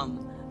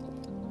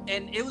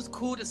 and it was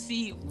cool to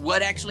see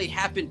what actually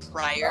happened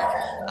prior.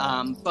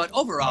 But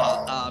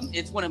overall,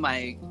 it's one of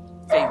my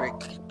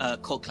favorite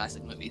cult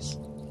classic movies.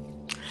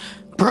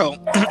 Bro,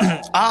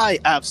 I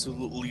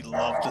absolutely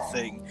love The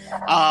Thing.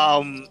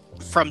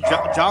 From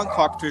John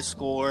Carpenter's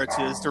score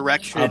to his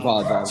direction to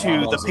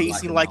the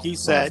pacing, like you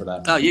said.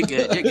 Oh, you're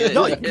good. You're good.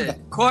 No, you're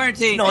good.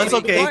 Quarantine. No, it's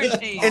okay.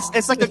 Quarantine.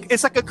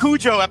 It's like a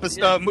Cujo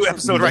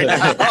episode right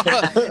now.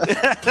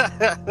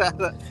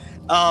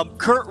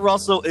 Kurt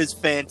Russell is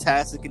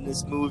fantastic in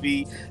this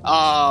movie.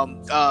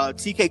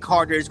 T.K.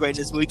 Carter is great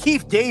in this movie.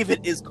 Keith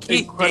David is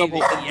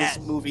incredible in this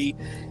movie.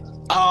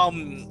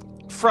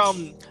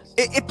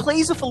 It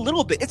plays with a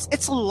little bit.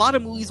 It's a lot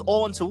of movies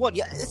all into one.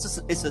 Yeah, it's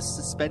a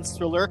suspense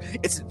thriller.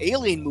 It's an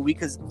alien movie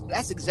because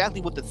that's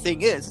exactly what The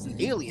Thing is. It's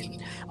an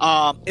alien.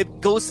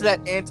 It goes to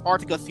that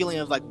Antarctica feeling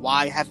of like,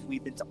 why haven't we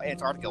been to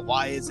Antarctica?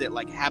 Why is it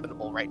like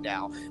habitable right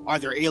now? Are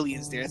there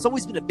aliens there? It's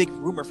always been a big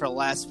rumor for the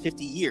last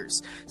 50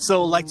 years.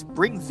 So like to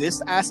bring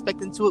this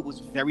aspect into it was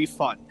very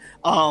fun.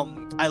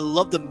 I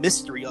love the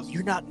mystery of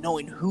you're not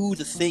knowing who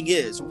the thing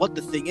is, what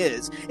the thing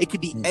is. It could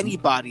be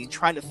anybody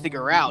trying to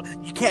figure out.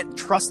 You can't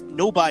trust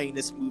nobody in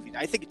this movie.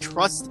 I think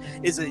trust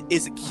is a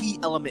key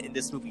element in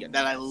this movie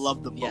that I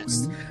love the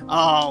most.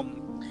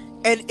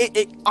 And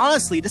it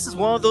honestly, this is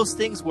one of those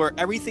things where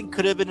everything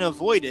could have been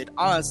avoided.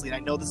 Honestly, and I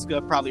know this is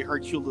gonna probably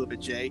hurt you a little bit,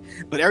 Jay,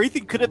 but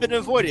everything could have been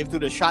avoided if they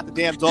would have shot the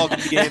damn dog at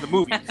the beginning of the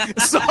movie.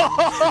 So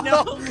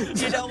no,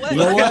 you know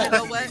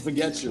what?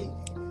 Forget you.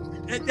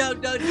 No,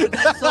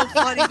 that's so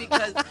funny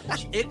because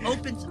it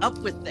opens up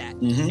with that,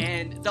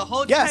 and the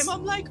whole time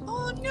I'm like,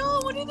 oh no,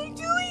 what are they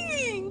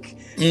doing?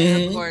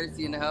 And of course,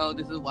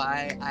 this is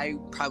why I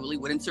probably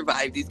wouldn't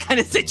survive these kind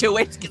of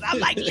situations because I'm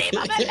like, leave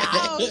them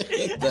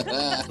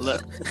alone.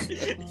 Look,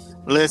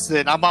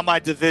 listen, I'm on my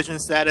Division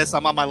status.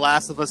 I'm on my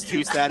Last of Us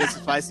 2 status.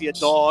 If I see a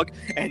dog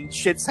and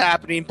shit's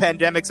happening,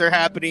 pandemics are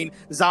happening,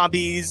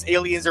 zombies,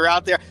 aliens are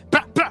out there,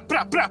 bah, bah,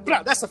 brah, brah,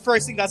 brah. That's the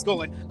first thing that's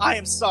going. I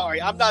am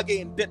sorry. I'm not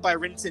getting bit by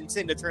Rin Tin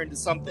Tin to turn into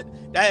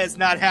something. That is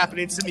not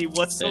happening to me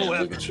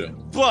whatsoever.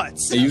 But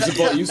you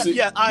supposed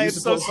I am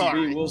so to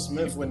sorry. be Will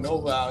Smith with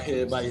Nova out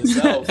here by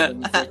yourself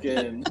and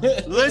fucking.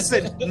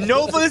 Listen,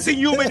 Nova is a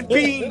human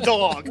being,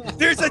 dog.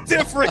 There's a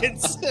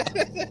difference.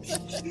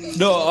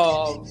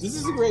 No, this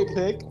is a great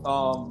pick.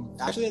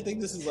 Actually, I think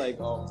this is like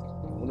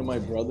one of my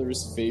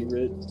brother's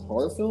favorite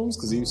horror films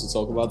because he used to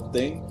talk about the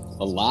thing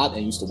a lot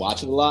and used to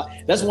watch it a lot.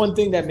 That's one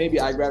thing that maybe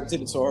I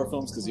gravitated to horror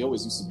films because he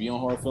always used to be on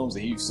horror films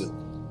and he used to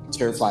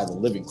terrify the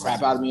living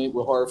crap out of me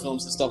with horror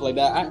films and stuff like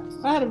that.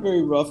 I had a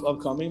very rough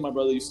upcoming. My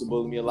brother used to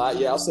bully me a lot.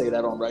 Yeah, I'll say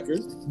that on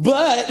record.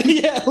 But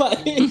yeah,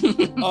 like,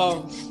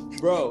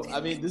 bro,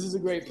 I mean, this is a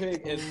great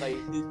pick and like.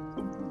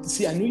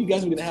 See, I knew you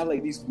guys were gonna have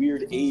like these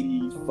weird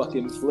 80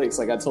 fucking flicks,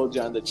 like I told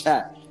you in the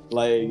chat,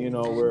 like, you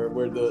know,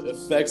 where the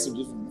effects are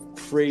just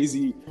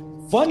crazy,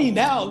 funny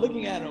now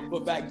looking at them,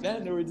 but back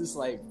then they were just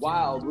like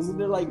wild. Wasn't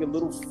there like a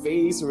little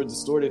face or a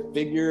distorted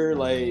figure?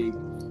 Like,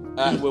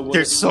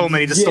 there's so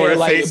many distorted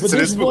faces in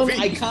this movie. But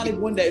there's one iconic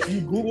one that if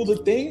you Google the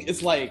thing,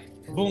 it's like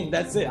boom,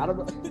 that's it. I don't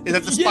know. Is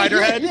that the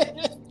spider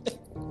head?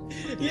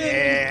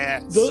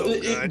 Yeah. So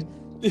good.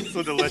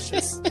 So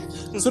delicious.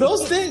 So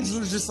those things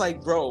was just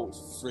like, bro,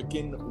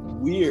 freaking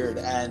weird,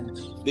 and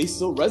they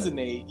still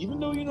resonate, even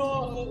though, you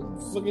know,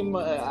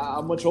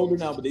 I'm much older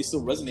now, but they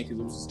still resonate because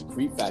it was just the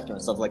creep factor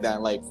and stuff like that.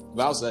 And like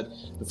Val said,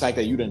 the fact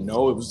that you didn't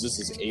know it was just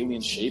this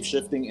alien shape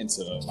shifting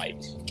into like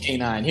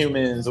canine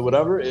humans or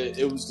whatever,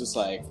 it was just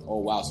like, oh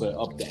wow, so it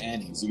upped the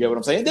antes. You get what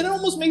I'm saying? And then it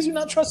almost makes you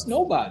not trust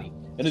nobody.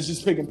 And it's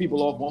just picking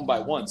people off one by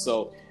one.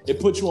 So it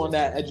puts you on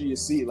that edge of your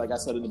seat, like I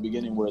said in the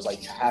beginning, where it's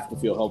like you have to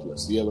feel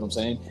helpless. You get what I'm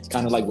saying?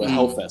 Kind of like with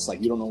Hellfest.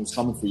 Like you don't know who's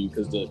coming for you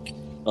because the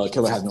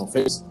killer has no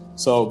face.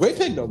 So great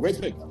pick, though. Great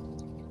pick.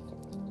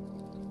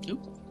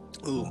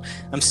 Ooh,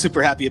 I'm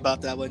super happy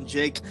about that one,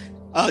 Jake.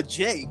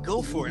 Jay,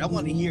 go for it. I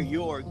want to hear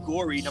your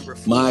gory number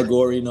 4. My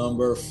gory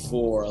number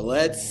 4.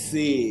 Let's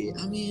see.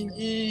 I mean,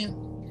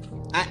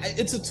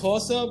 it's a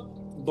toss-up,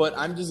 but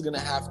I'm just going to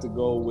have to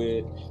go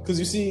with... Because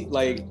you see,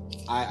 like...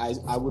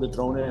 I would have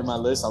thrown it in my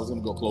list. I was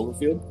going to go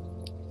Cloverfield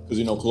because,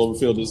 you know,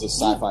 Cloverfield is a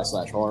sci-fi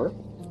 / horror.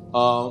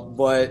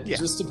 But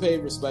just to pay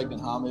respect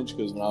and homage,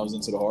 because when I was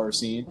into the horror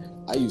scene,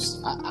 I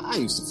used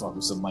to fuck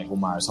with some Michael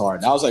Myers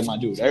hard. That was like my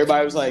dude.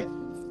 Everybody was like,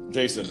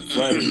 Jason,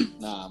 Freddy,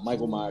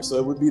 Michael Myers. So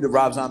it would be the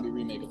Rob Zombie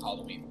remake of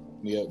Halloween.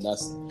 Yeah,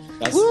 that's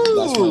my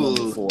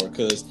number 4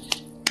 because.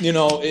 You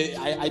know,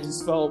 I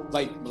just felt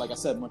like I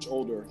said, much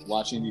older,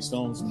 watching these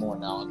films more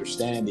now,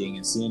 understanding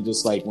and seeing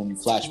just like when you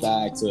flash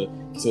back to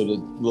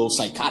the little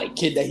psychotic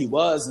kid that he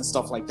was and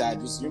stuff like that,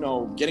 just, you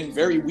know, getting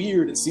very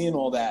weird and seeing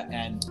all that.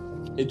 And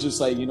it just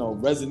like, you know,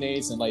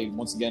 resonates. And like,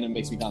 once again, it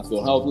makes me kind of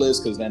feel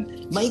helpless because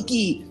then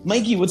Mikey,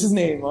 what's his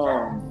name?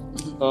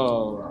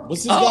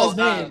 What's this guy's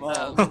name?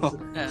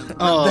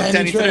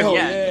 Danny Trejo.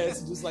 Yeah,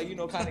 it's just like, you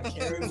know, kind of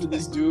caring for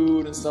this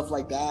dude and stuff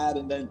like that,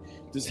 and then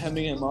just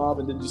hemming him up,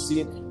 and then just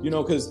seeing, you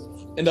know, because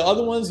in the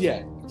other ones,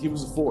 yeah, he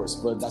was a force,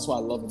 but that's what I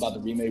love about the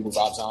remake with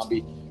Rob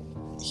Zombie.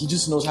 He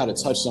just knows how to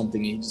touch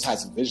something, and he just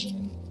has a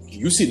vision. And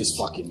you see this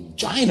fucking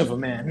giant of a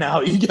man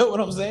now. You get what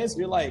I'm saying? So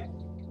you're like,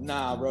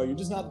 nah, bro, you're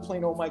just not the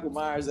plain old Michael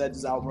Myers that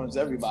just outruns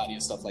everybody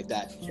and stuff like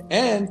that.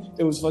 And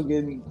it was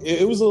fucking,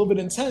 it was a little bit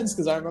intense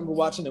because I remember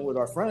watching it with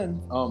our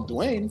friend,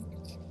 Dwayne.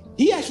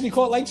 He actually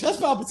caught like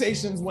chest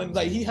palpitations when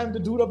like he hemmed the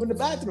dude up in the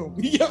bathroom.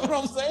 You get what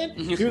I'm saying?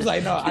 He was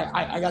like, no,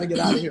 I got to get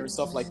out of here and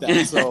stuff like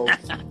that. So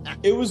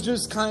it was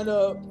just kind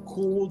of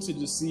cool to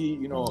just see,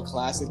 you know, a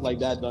classic like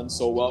that done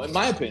so well, in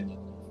my opinion.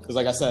 Because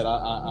like I said,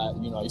 I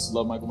used to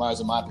love Michael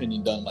Myers, in my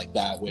opinion, done like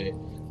that with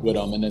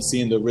and then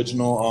seeing the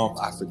original,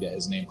 I forget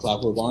his name,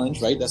 Clockwork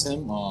Orange, right? That's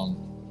him.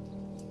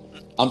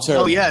 I'm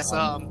terrible. Oh yes.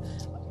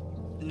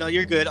 No,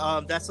 you're good.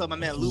 That's my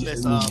man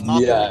Loomis.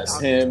 Yes,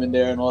 him and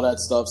there and all that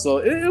stuff. So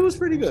it was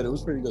pretty good. It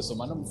was pretty good. So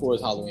my number 4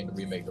 is Halloween, the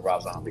remake, the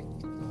Rob Zombie.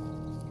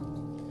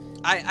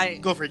 I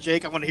go for it,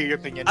 Jake. I want to hear your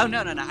opinion. Oh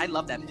no! I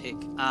love that pick.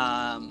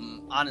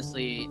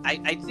 Honestly,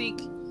 I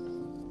think,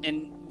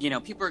 and you know,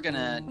 people are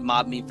gonna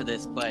mob me for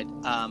this, but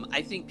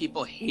I think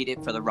people hate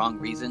it for the wrong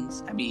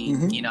reasons. I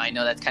mean, you know, I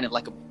know that's kind of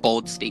like a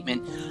bold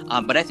statement,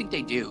 but I think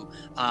they do.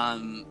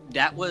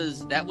 That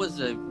was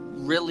a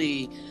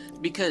really,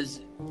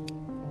 because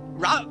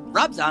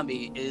Rob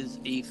Zombie is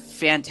a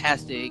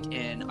fantastic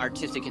and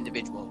artistic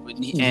individual,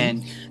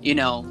 and you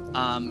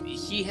know,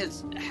 he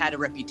has had a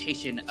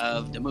reputation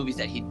of the movies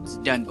that he's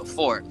done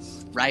before,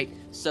 right?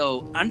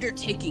 So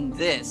undertaking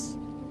this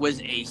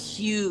was a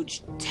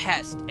huge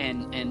test,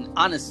 and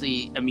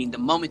honestly, I mean, the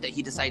moment that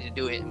he decided to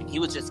do it, I mean, he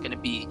was just going to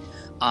be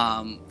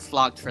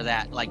flogged for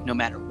that, like no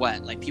matter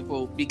what, like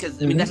people,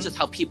 because I mean that's just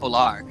how people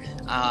are,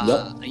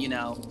 you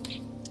know.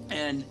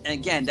 And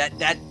again,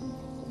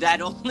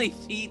 that only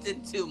feeds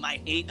into my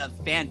hate of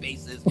fan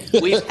bases.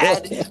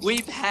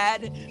 We've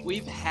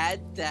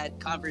had that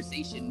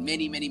conversation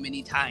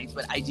many times,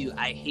 but I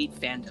hate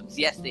fandoms.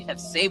 Yes, they have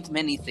saved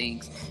many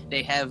things.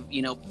 They have,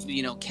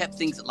 kept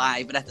things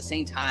alive, but at the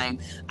same time,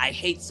 I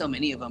hate so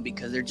many of them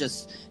because they're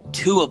just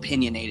too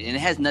opinionated. And it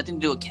has nothing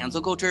to do with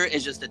cancel culture.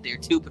 It's just that they're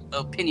too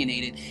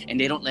opinionated and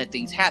they don't let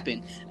things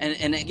happen.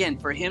 And again,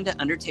 for him to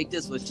undertake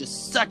this was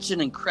just such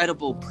an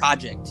incredible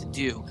project to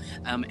do.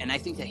 And I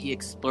think that he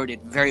explored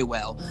it very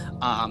well.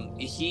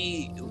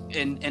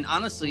 And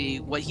honestly,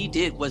 what he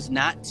did was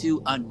not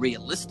too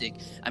unrealistic.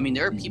 I mean,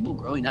 there are people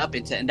growing up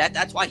into, and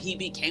that's why he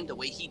became the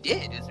way he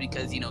did, is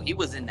because, he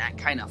was in that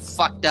kind of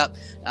fucked up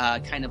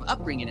kind of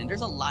upbringing. And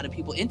there's a lot of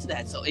people into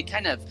that. So it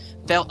kind of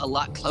felt a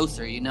lot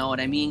closer, you know what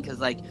I mean? Because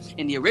like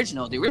in the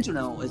original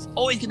is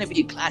always going to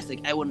be a classic.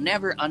 I will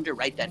never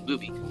underwrite that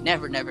movie.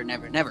 Never.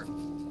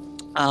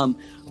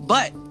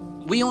 But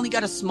we only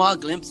got a small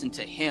glimpse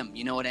into him,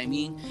 you know what I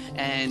mean?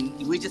 And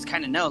we just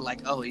kind of know, like,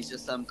 oh, he's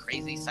just some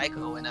crazy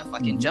psycho in a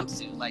fucking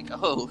jumpsuit, like,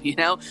 oh,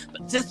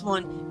 But this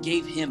one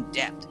gave him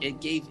depth. It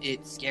gave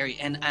it scary,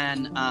 and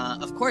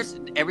of course,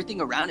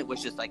 everything around it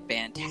was just like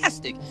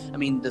fantastic. I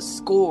mean, the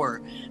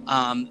score,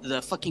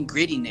 the fucking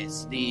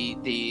grittiness,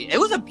 it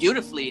was a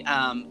beautifully,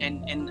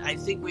 and I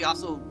think we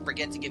also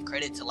forget to give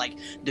credit to like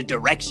the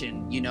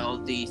direction,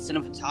 the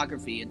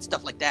cinematography and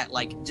stuff like that.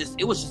 Like,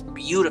 it was just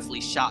beautifully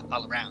shot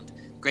all around.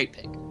 Great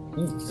pick.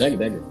 Thank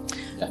you.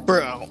 Yeah.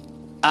 Bro,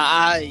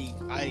 I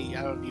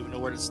don't even know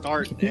where to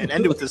start and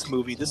end with this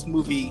movie. This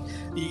movie,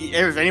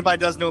 if anybody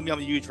does know me, I'm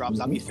a huge Rob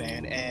Zombie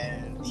fan,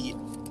 and the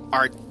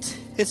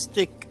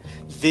artistic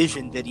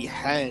vision that he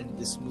had in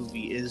this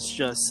movie is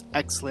just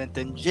excellent.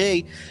 And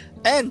Jay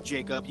and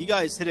Jacob, you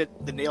guys hit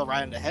the nail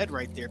right on the head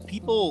right there.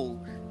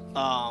 People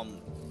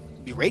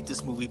berate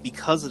this movie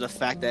because of the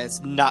fact that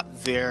it's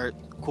not their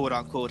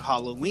quote-unquote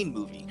Halloween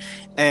movie.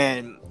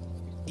 And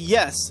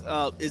yes,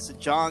 is a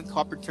John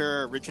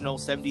Carpenter original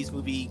 70s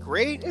movie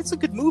great? It's a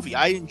good movie.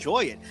 I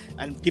enjoy it.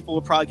 And people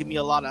will probably give me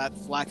a lot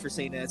of flack for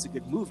saying that it's a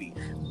good movie.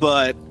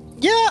 But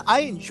yeah,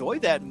 I enjoy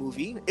that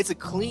movie. It's a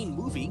clean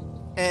movie.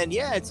 And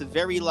yeah, it's a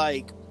very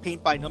like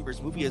paint by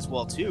numbers movie as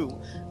well too.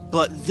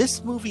 But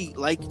this movie,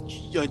 like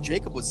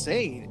Jacob was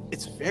saying,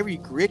 it's very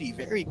gritty,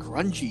 very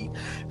grungy,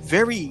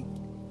 very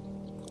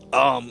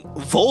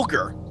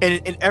vulgar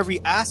in every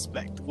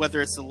aspect,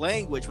 whether it's the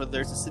language, whether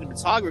it's the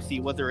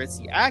cinematography, whether it's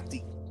the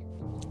acting.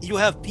 You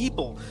have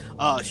people,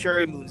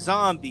 Sherry Moon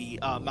Zombie,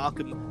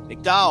 Malcolm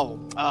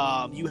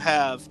McDowell. You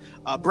have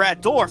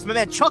Brad Dourif. My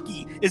man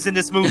Chucky is in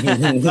this movie.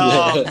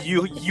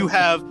 You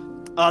have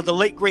the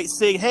late great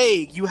Sig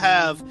Haig. You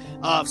have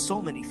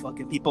so many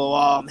fucking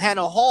people.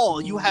 Hannah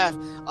Hall. You have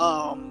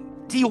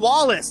Dee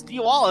Wallace. Dee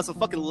Wallace, a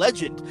fucking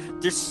legend.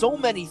 There's so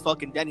many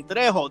fucking Danny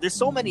Trejo. There's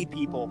so many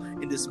people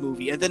in this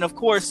movie. And then, of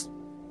course,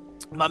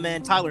 my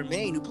man Tyler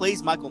Mane, who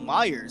plays Michael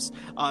Myers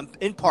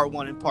in part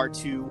 1 and part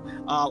 2,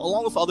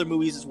 along with other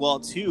movies as well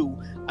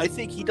too. I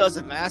think he does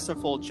a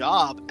masterful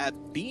job at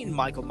being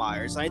Michael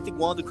Myers. And I think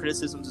one of the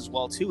criticisms as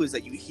well too is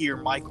that you hear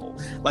Michael,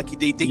 like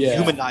they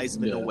humanize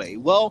him in a way.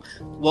 Well,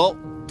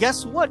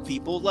 guess what,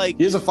 people? Like,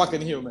 he's a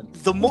fucking human.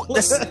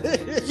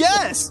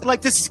 Yes,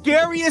 like the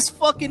scariest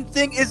fucking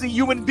thing is a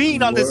human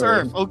being on this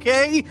earth.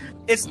 Okay,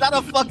 it's not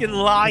a fucking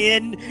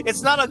lion.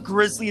 It's not a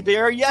grizzly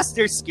bear. Yes,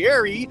 they're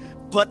scary.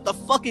 But the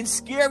fucking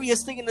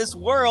scariest thing in this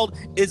world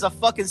is a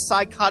fucking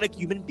psychotic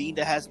human being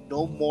that has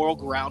no moral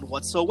ground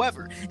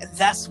whatsoever. And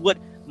that's what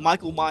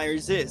Michael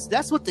Myers is.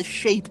 That's what The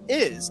Shape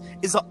is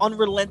an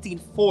unrelenting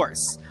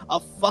force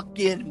of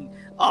fucking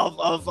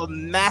of a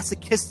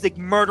masochistic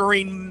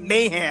murdering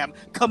mayhem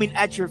coming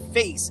at your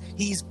face.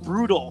 He's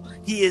brutal.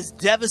 He is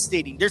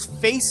devastating. There's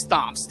face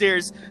stomps.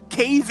 There's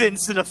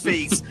cave-ins to the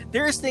face.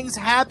 There's things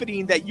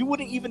happening that you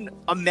wouldn't even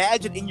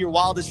imagine in your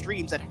wildest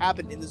dreams that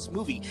happened in this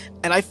movie.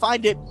 And I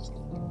find it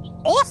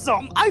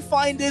awesome. I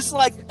find this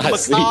like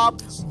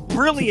macabre,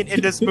 brilliant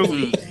in this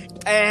movie.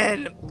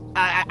 And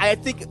I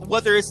think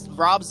whether it's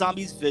Rob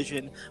Zombie's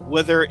vision,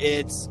 whether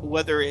it's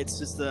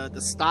just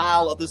the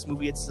style of this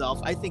movie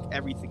itself, I think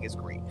everything is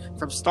great.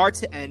 From start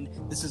to end,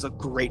 this is a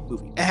great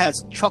movie. It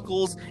has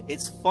chuckles,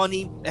 it's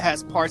funny, it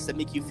has parts that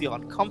make you feel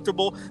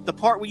uncomfortable. The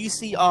part where you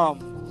see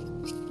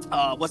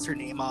what's her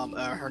name?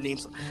 Her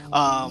name's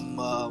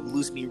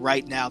lose me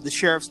right now. The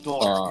sheriff's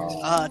daughter.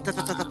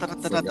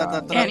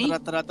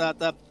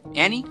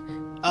 Annie?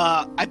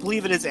 I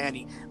believe it is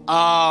Annie.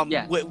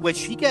 When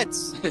she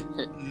gets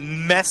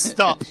messed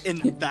up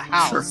in the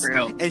house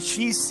and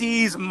she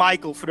sees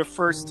Michael for the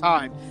first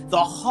time, the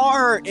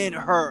horror in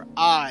her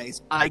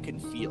eyes I can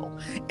feel,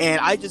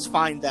 and I just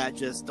find that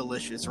just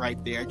delicious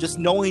right there. Just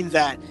knowing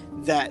that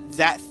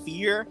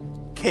fear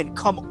can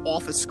come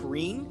off a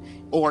screen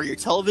or your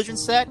television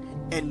set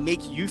and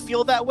make you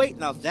feel that way,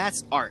 now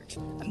that's art.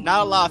 And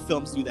not a lot of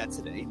films do that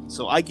today.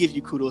 So I give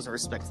you kudos and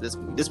respect to this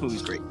movie. This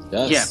movie's great.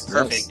 Yes, yeah,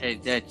 perfect.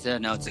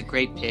 No, it's a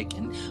great pick.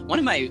 And one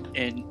of my,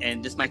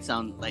 and this might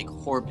sound like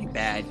horribly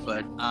bad,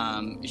 but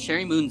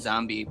Sherry Moon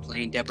Zombie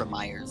playing Deborah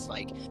Myers,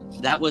 like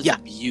that was a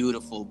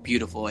beautiful,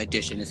 beautiful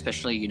addition,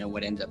 especially, you know,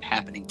 what ends up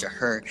happening to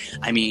her.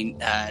 I mean,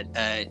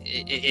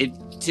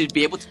 to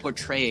be able to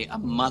portray a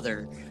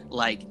mother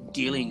like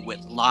dealing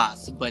with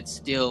loss, but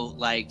still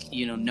like,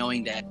 you know,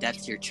 knowing that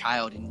that's your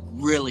child and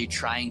really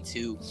trying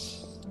to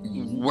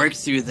work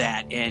through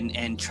that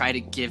and try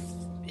to give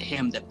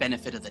him the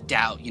benefit of the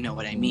doubt, you know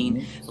what I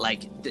mean?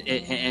 Like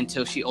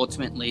until she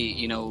ultimately,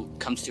 you know,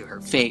 comes to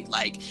her fate.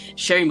 Like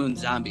Sherry Moon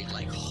Zombie,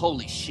 like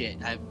holy shit,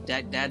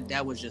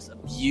 that was just a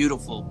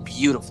beautiful,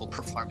 beautiful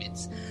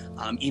performance.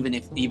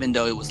 Even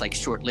though it was like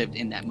short lived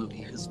in that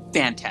movie, it was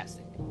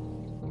fantastic.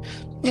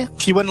 Yeah,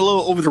 she went a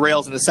little over the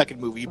rails in the second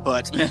movie,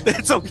 but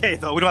it's okay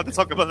though. We don't have to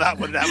talk about that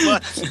one that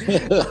much.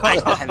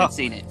 I haven't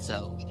seen it,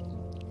 so.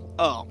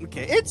 Oh,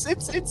 okay. It's there.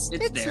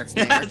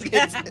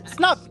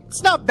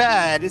 It's not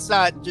bad. It's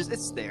not just.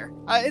 It's there.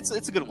 It's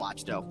a good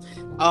watch though.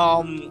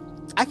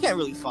 I can't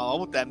really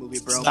follow up that movie,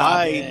 bro.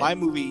 My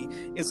movie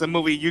is a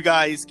movie you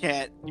guys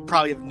can't. You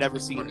probably have never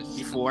seen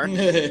before.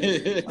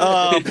 The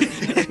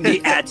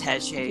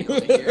attaché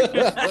over here.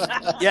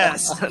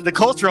 Yes, the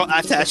cultural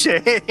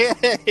attaché.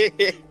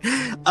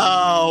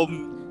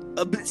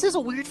 But this is a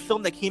weird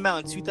film that came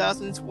out in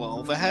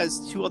 2012. It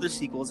has 2 other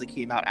sequels that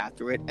came out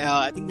after it.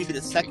 I think maybe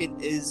the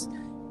second is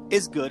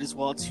good as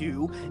well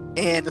too,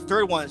 and the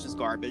third one is just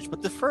garbage.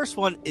 But the first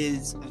one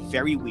is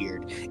very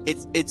weird.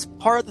 It's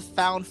part of the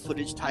found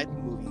footage type of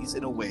movies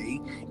in a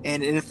way,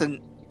 and it's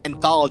an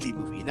anthology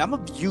movie. And I'm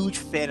a huge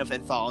fan of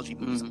anthology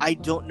movies. I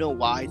don't know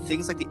why.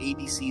 Things like the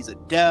ABCs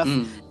of Death,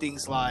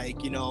 things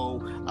like, you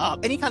know,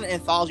 any kind of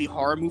anthology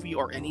horror movie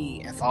or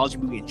any anthology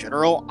movie in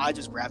general, I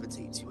just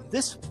gravitate to. And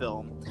this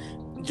film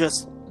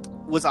just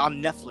was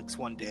on Netflix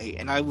one day,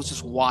 and I was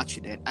just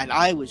watching it, and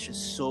I was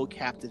just so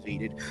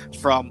captivated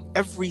from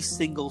every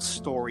single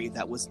story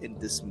that was in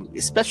this movie,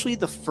 especially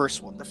the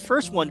first one. The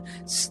first one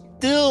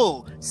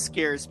still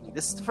scares me.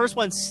 The first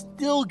one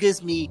still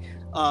gives me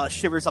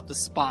shivers up the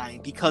spine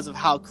because of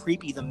how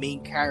creepy the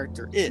main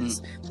character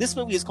is. This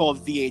movie is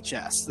called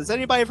VHS. Has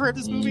anybody ever heard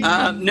of this movie?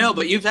 No,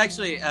 but you've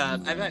actually,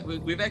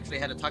 we've actually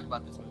had to talk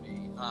about this movie.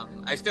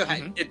 I still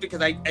had it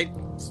because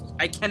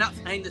I cannot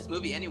find this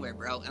movie anywhere,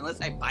 bro.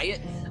 Unless I buy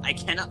it, I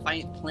cannot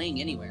find it playing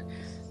anywhere.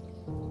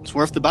 It's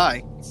worth the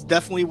buy. It's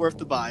definitely worth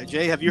the buy.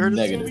 Jay, have you heard of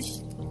this movie?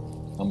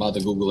 I'm about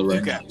to Google it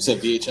right now. You said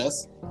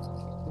VHS?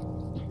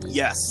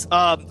 Yes.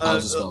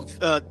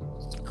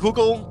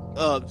 Google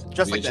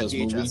just VHS like that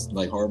VHS movie?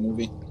 Like horror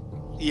movie?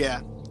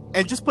 Yeah,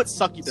 and just put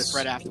Succubus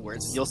right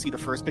afterwards, and you'll see the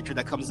first picture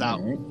that comes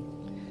out. Right.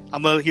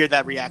 I'm gonna hear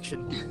that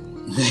reaction.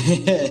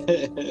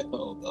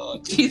 Hold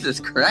on. Jesus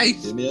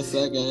Christ! Give me a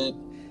second.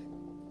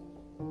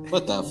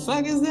 What the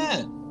fuck is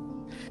that?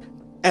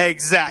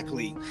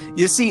 Exactly.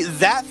 You see,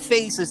 that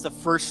face is the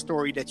first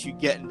story that you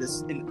get in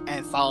this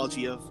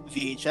anthology of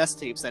VHS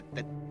tapes that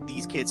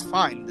these kids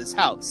find in this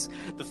house.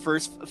 The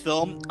first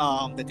film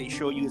that they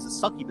show you is a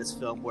Succubus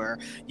film, where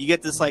you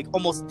get this like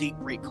almost date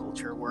rape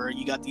culture, where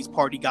you got these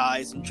party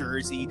guys in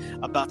Jersey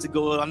about to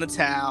go on the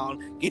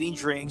town, getting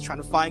drinks,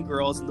 trying to find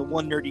girls, and the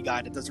one nerdy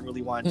guy that doesn't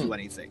really want to do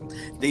anything.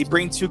 They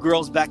bring 2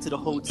 girls back to the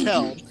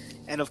hotel.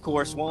 And of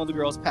course, one of the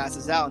girls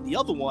passes out, and the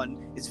other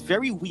one is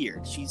very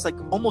weird. She's like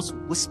almost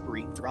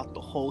whispering throughout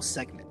the whole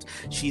segment.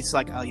 She's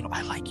like,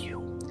 I like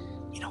you.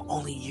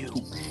 Only you.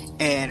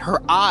 And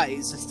her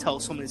eyes just tell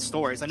so many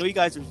stories. I know you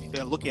guys are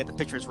looking at the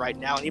pictures right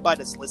now. Anybody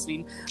that's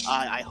listening,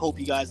 I hope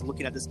you guys are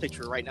looking at this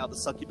picture right now, the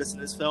Succubus in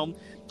this film.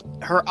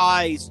 Her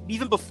eyes,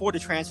 even before the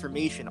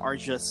transformation, are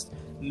just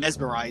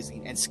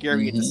mesmerizing and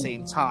scary at the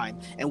same time.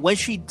 And when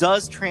she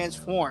does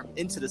transform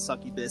into the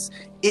Succubus,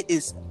 it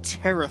is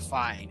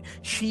terrifying.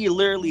 She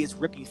literally is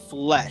ripping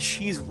flesh.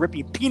 She's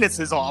ripping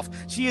penises off.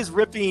 She is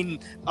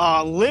ripping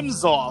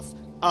limbs off.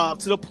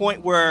 To the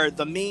point where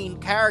the main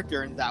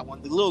character in that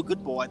one, the little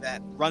good boy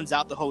that runs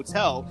out the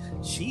hotel,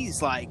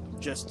 she's like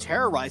just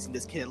terrorizing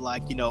this kid,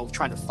 like,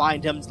 trying to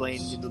find him, letting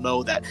him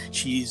know that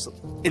she's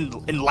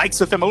in likes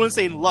with him. I wouldn't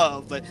say in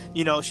love, but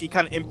she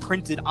kind of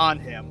imprinted on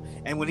him.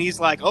 And when he's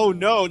like, oh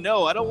no,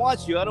 I don't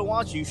want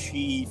you,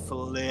 she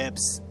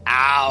flips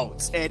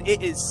out. And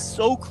it is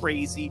so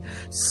crazy,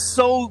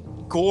 so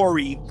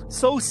gory,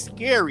 so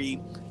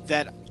scary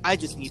that I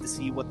just need to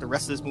see what the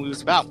rest of this movie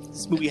was about.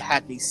 This movie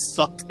had me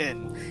sucked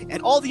in.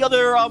 And all the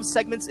other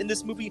segments in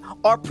this movie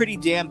are pretty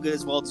damn good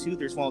as well, too.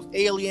 There's one with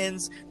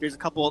aliens. There's a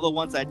couple other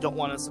ones that I don't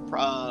want to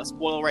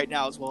spoil right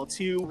now as well,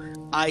 too.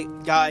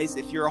 Guys,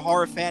 if you're a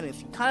horror fan,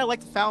 if you kind of like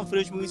the found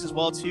footage movies as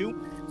well, too,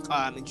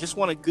 and just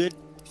want a good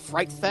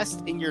fright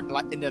fest in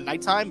the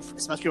nighttime,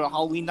 especially on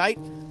Halloween night,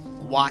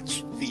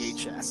 watch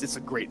VHS. It's a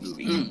great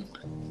movie.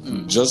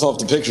 Just off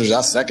the pictures,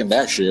 I second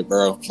that shit,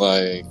 bro.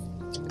 Like,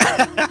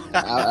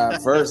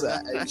 At first,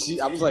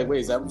 I was like,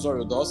 "Wait, is that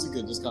Rosario Dawson?"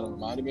 Because it just kind of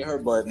reminded me of her.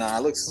 But nah,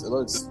 it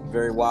looks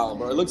very wild,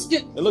 bro. It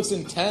looks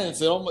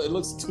intense. It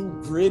looks too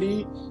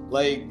gritty.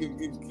 Like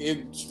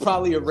it's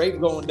probably a rape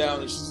going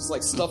down, and she's just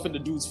like stuffing the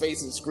dude's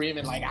face and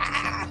screaming like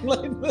ah.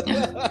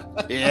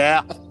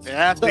 Yeah,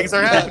 things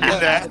are happening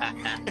there.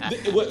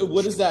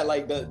 What is that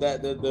like?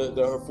 The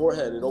her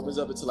forehead, it opens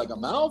up into like a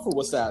mouth, or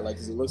what's that like?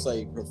 Because it looks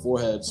like her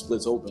forehead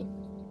splits open.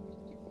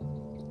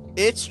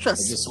 It's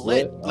just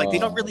split. Like they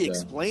don't really okay.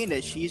 explain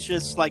it. She's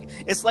just like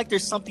it's like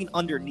there's something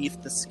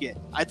underneath the skin.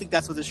 I think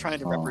that's what they're trying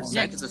to Yeah,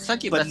 represent. because a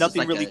succubus But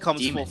nothing is like really a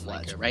comes demon,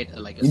 full-fledged. like, right?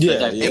 Like a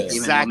Yeah, demon yeah. woman.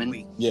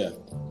 Exactly. Yeah.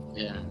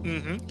 Yeah.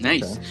 Mm-hmm.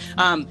 Nice.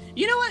 Okay.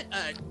 You know what?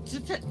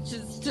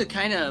 Just to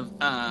kind of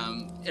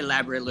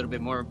elaborate a little bit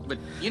more, but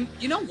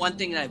you know one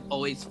thing that I've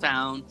always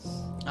found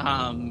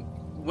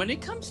when it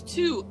comes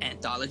to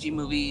anthology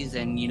movies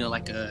and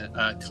like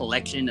a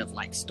collection of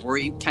like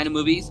story kind of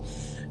movies,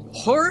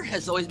 horror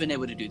has always been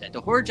able to do that.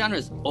 The horror genre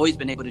has always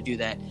been able to do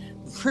that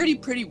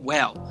pretty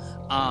well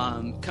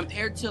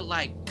compared to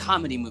like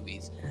comedy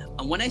movies.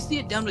 When I see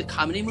it done with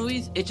comedy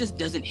movies, it just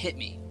doesn't hit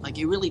me. Like,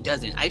 it really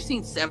doesn't. I've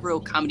seen several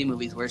comedy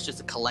movies where it's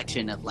just a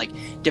collection of, like,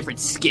 different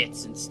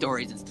skits and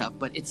stories and stuff,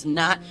 but it's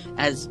not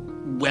as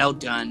well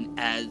done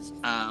as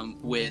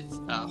with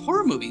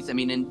horror movies. I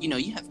mean, and,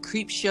 you have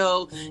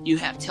Creepshow, you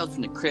have Tales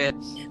from the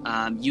Crypt,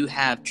 you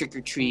have Trick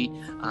or Treat,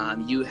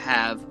 you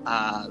have,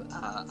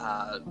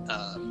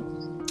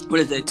 what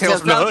is it?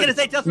 Tales from the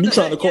Hood. You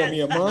trying to call me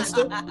a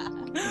monster?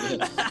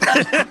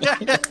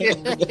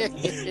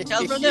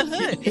 Tales from the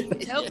Hood.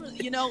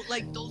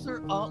 Like those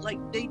are all like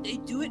they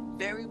do it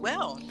very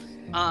well.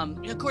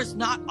 And of course,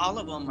 not all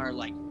of them are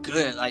like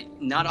good. Like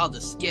not all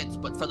the skits,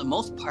 but for the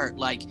most part,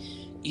 like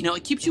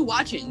it keeps you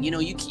watching.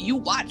 You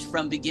watch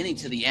from beginning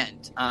to the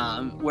end.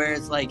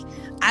 Whereas like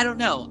I don't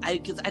know,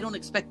 because I don't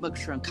expect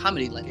much from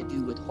comedy like I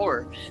do with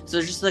horror. So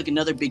there's just like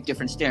another big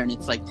difference there, and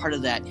it's like part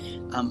of that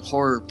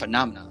horror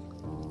phenomena,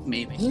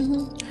 maybe.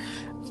 Mm-hmm.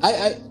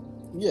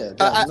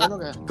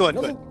 Go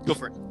ahead. Go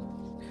for it.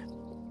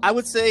 I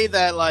would say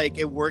that like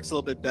it works a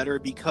little bit better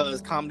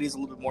because comedy is a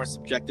little bit more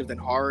subjective than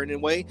horror in a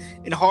way.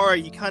 In horror,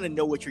 you kind of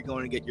know what you're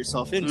going to get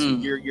yourself into.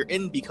 You're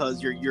in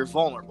because you're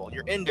vulnerable.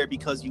 You're in there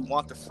because you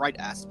want the fright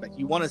aspect.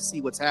 You want to see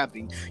what's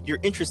happening. You're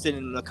interested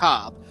in the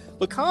macabre.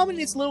 But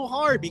comedy is a little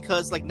hard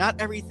because like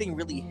not everything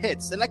really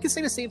hits. And I can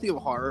say the same thing of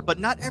horror, but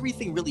not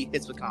everything really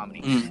hits with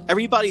comedy.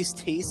 Everybody's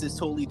taste is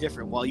totally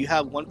different. While you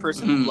have one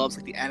person who loves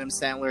like the Adam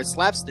Sandler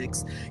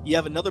slapsticks, you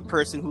have another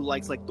person who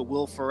likes like the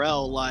Will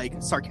Ferrell like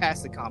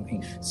sarcastic comedy.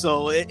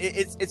 So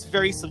it's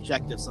very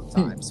subjective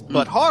sometimes.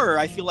 But horror,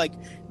 I feel like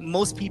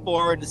most people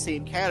are in the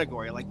same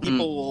category. Like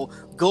people will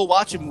go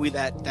watch a movie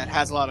that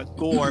has a lot of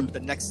gore, but the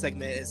next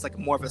segment is like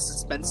more of a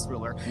suspense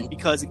thriller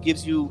because it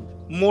gives you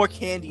more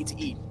candy to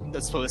eat.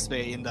 That's supposed to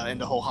be in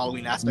the whole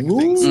Halloween aspect of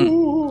things. I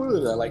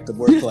like the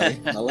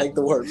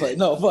wordplay.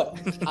 No, but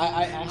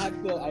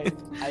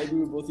I agree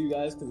with both of you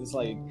guys because it's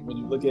like when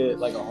you look at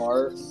like a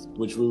horror,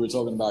 which we were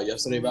talking about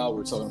yesterday we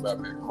were talking about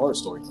American Horror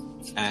Story,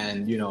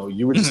 and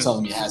you were just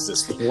telling me it has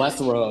this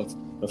plethora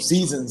of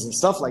seasons and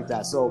stuff like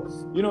that. So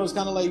it's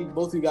kind of like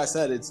both of you guys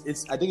said. It's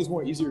I think it's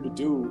more easier to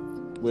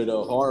do with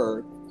a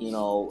horror,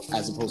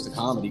 as opposed to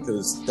comedy,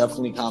 because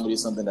definitely comedy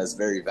is something that's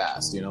very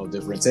vast.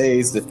 Different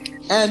tastes,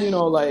 and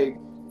like.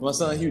 My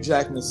son Hugh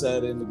Jackman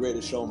said in The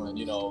Greatest Showman,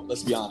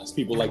 let's be honest,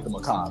 people like the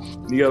macabre.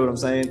 You get what I'm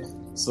saying?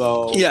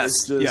 So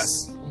yes,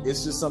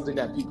 it's just something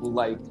that people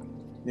like,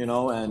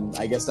 and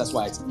I guess that's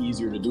why it's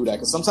easier to do that.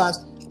 Because sometimes,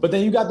 but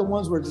then you got the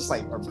ones where just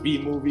like are B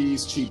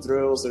movies, cheap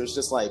thrills. There's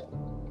just like,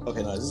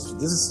 okay, no,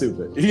 this is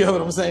stupid. You get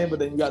what I'm saying? But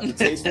then you got the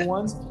tasteful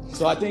ones.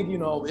 So I think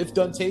if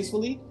done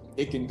tastefully,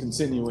 it can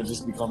continue and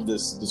just become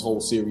this whole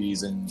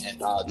series and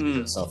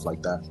stuff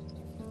like that.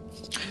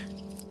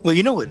 Well,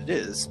 you know what it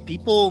is?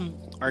 People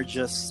are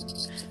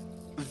just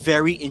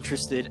very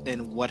interested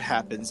in what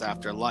happens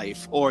after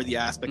life or the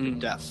aspect of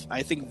death.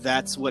 I think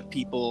that's what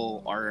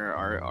people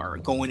are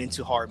going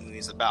into horror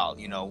movies about.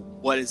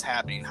 What is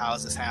happening? How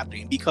is this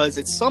happening? Because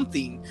it's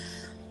something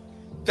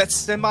that's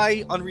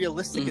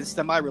semi-unrealistic and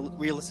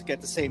semi-realistic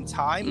at the same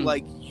time.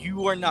 Like,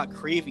 you are not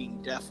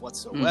craving death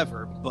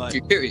whatsoever, but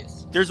you're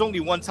curious. There's only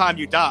one time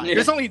you die. Yeah.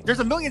 There's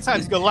a million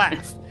times you can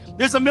laugh.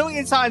 There's a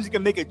million times you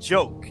can make a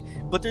joke.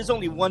 But there's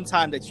only one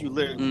time that you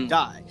literally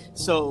die.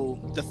 So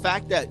the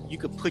fact that you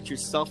could put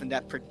yourself in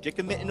that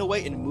predicament in a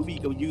way in a movie, you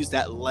can use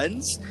that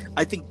lens.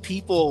 I think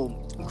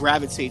people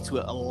gravitate to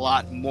it a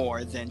lot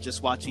more than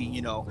just watching,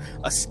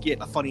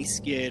 a funny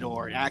skit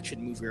or an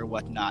action movie or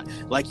whatnot.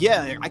 Like,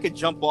 yeah, I could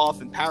jump off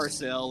and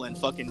parasail and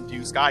fucking do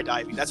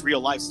skydiving. That's real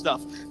life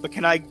stuff. But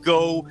can I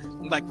go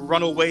like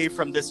run away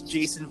from this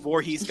Jason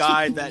Voorhees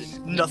guy that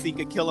nothing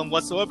could kill him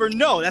whatsoever?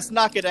 No, that's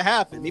not going to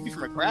happen. Maybe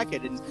from a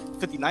crackhead in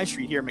 59th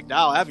Street here,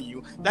 McDowell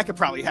Avenue, that could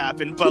probably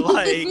happen. But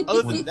like,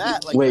 other than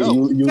that, like, wait,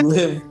 no. you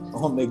live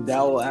on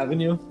McDowell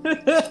Avenue?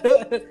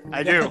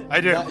 I do.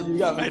 You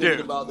got me thinking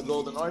about the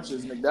Golden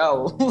Arches,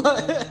 McDowell.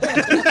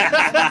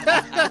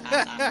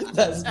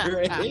 That's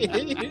great.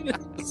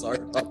 Sorry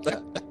about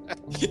that.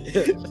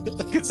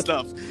 Good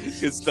stuff.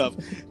 Good stuff.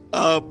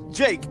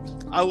 Jake,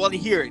 I want to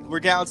hear it. We're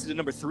down to the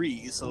number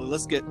 3, so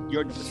let's get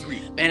your number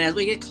 3. And as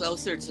we get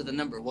closer to the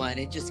number 1,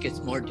 it just gets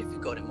more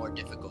difficult and more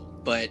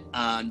difficult. But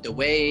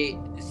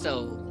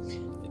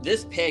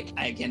this pick,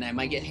 again, I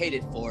might get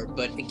hated for,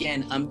 but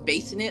again, I'm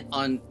basing it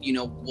on,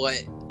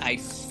 what I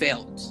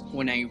felt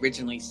when I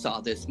originally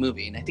saw this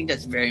movie. And I think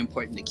that's very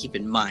important to keep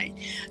in mind.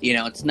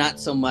 It's not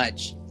so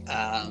much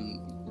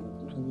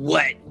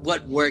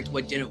what worked,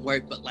 what didn't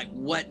work, but like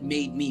what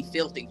made me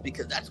feel things,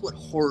 because that's what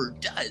horror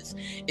does.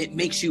 It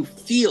makes you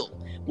feel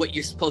what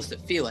you're supposed to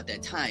feel at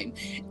that time.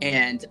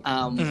 And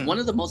one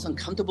of the most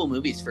uncomfortable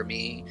movies for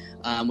me,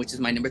 which is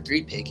my number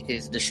 3 pick,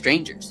 is The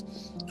Strangers.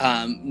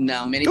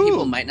 Now, many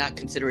people might not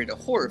consider it a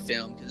horror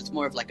film because it's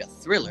more of like a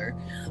thriller.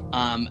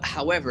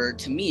 However,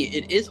 to me,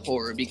 it is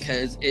horror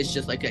because it's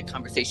just like a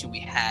conversation we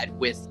had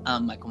with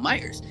Michael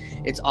Myers.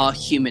 It's all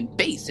human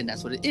based, and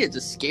that's what it is.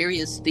 The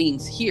scariest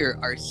things here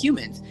are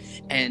humans.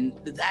 And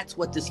that's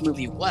what this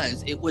movie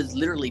was. It was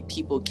literally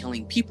people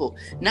killing people,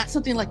 not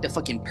something like The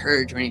fucking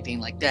Purge or anything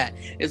like that.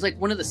 It's like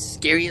one of the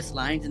scariest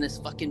lines in this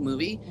fucking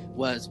movie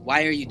was,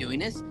 "Why are you doing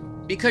this?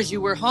 Because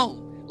you were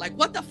home." Like,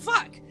 what the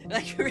fuck?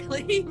 Like,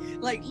 really?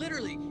 Like,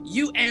 literally,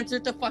 you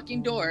answered the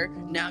fucking door,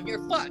 now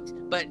you're fucked.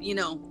 But,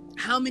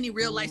 how many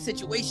real life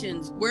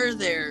situations were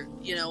there,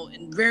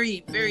 and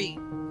very, very,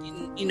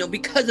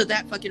 because of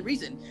that fucking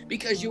reason?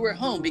 Because you were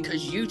home,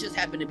 because you just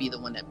happened to be the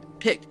one that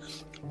picked.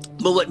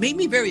 But what made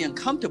me very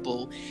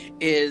uncomfortable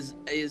is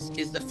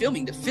the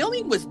filming. The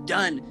filming was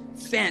done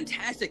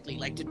fantastically.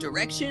 Like the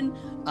direction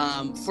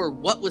for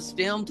what was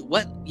filmed,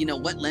 what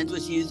lens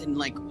was used, and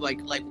like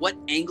what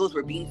angles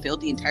were being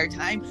filmed the entire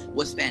time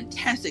was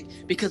fantastic.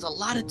 Because a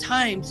lot of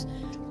times,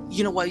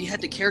 while you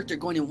had the character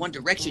going in one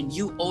direction,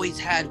 you always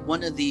had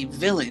one of the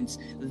villains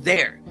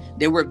there.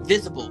 They were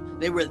visible.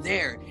 They were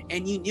there,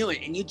 and you knew it.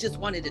 And you just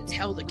wanted to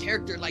tell the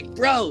character, like,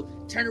 "Bro,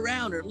 turn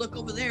around or look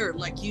over there."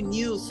 Like, you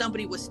knew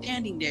somebody was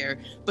standing there,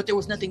 but there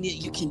was nothing that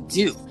you can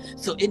do.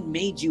 So it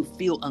made you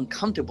feel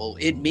uncomfortable.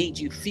 It made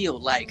you feel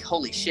like,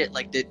 holy shit,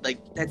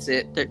 that's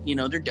it.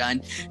 They're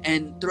done.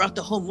 And throughout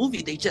the whole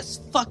movie, they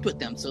just fucked with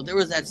them. So there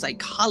was that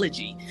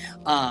psychology.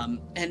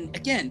 And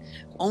again,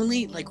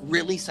 only like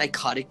really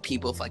psychotic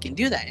people fucking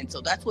do that. And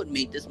so that's what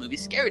made this movie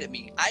scary to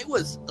me. I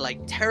was like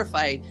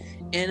terrified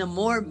in a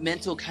more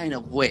mental kind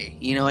of way,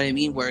 you know what I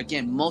mean? Where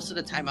again, most of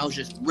the time I was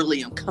just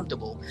really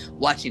uncomfortable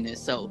watching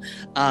this. So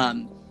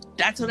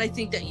that's what I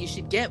think that you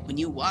should get when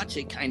you watch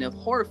a kind of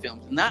horror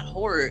film. Not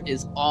horror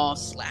is all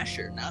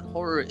slasher. Not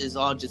horror is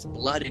all just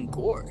blood and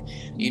gore.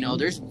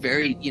 There's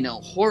very,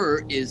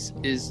 horror is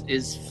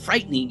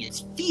frightening.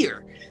 It's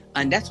fear.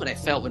 And that's what I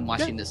felt when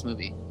watching this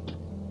movie.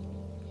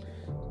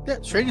 Yeah,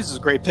 Strangers is a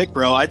great pick,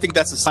 bro. I think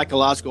that's a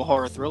psychological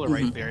horror thriller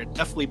right there. It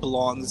definitely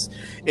belongs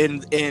in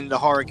the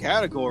horror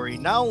category.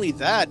 Not only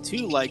that,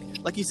 too, like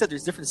you said,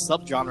 there's different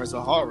subgenres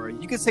of horror.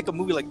 You can take a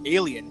movie like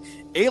Alien.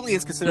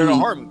 Alien's considered a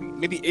horror movie.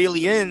 Maybe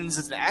Aliens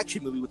is an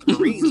action movie with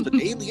Marines, but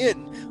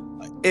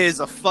Alien is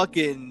a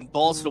fucking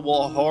balls to the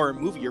wall horror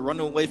movie. You're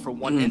running away from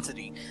one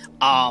entity.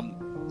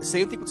 The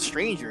same thing with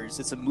Strangers.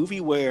 It's a movie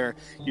where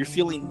you're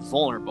feeling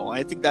vulnerable.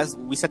 I think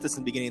we said this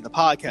in the beginning of the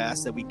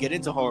podcast, that we get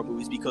into horror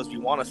movies because we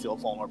want to feel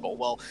vulnerable.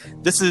 Well,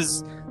 this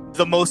is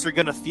the most you're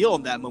going to feel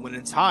in that moment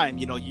in time.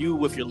 You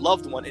with your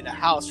loved one in a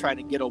house trying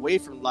to get away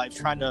from life,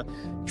 trying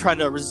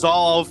to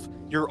resolve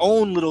your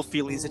own little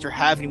feelings that you're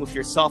having with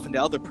yourself and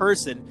the other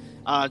person,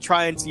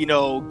 trying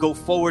to, go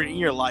forward in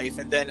your life,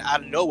 and then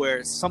out of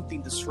nowhere,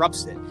 something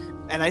disrupts it.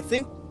 And I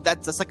think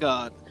that's like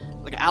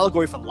an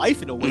allegory for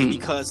life in a way,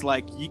 because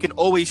like you can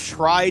always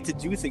try to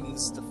do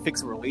things to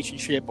fix a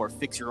relationship or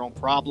fix your own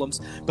problems,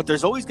 but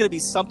there's always going to be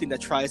something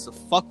that tries to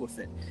fuck with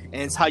it,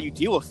 and it's how you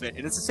deal with it.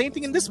 And it's the same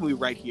thing in this movie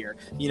right here.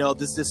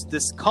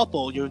 This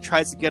couple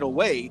tries to get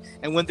away,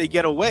 and when they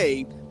get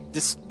away,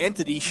 this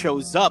entity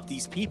shows up.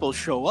 These people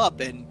show up,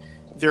 and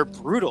they're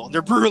brutal.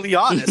 They're brutally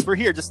honest. We're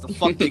here just to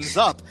fuck things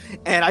up.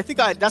 And I think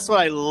that's what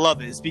I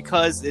love, is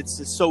because it's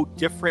just so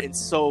different and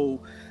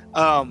so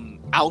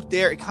out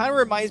there. It kind of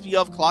reminds me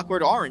of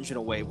Clockwork Orange in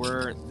a way,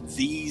 where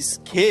these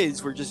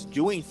kids were just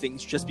doing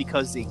things just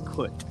because they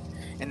could.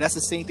 And that's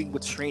the same thing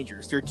with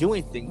Strangers. They're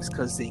doing things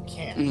because they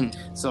can.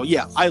 So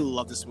yeah, I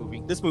love this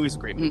movie. This movie's a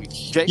great movie.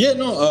 Jake? Yeah,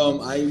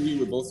 no, I agree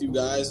with both you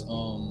guys.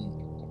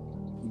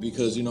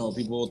 Because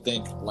people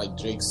think, like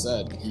Jake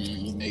said,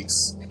 he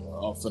makes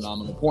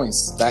phenomenal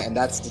points.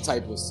 That's the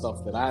type of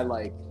stuff that I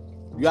like.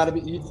 You gotta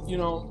be,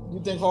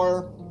 you think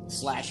horror,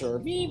 slasher,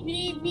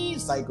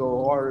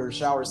 psycho, horror,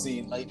 shower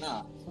scene, like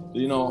nah.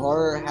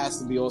 Horror has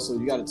to be also,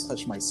 you gotta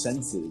touch my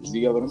senses.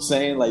 You get what I'm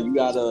saying? Like, you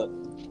gotta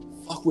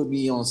fuck with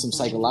me on some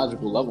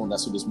psychological level, and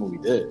that's what this movie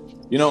did.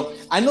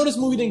 I know this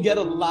movie didn't get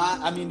a lot.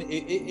 I mean,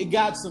 it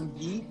got some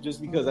heat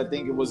just because I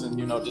think it wasn't,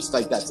 just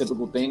like that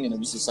typical thing, and it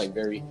was just like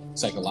very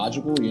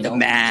psychological, The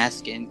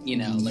mask and,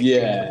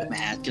 the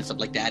mask and stuff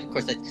like that. Of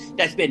course,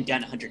 that's been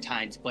done 100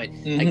 times, but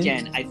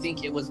again, I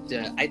think it was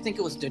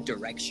the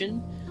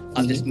direction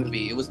of this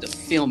movie. It was the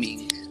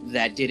filming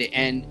that did it,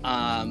 and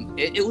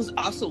it was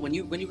also, when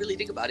you really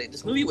think about it,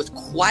 this movie was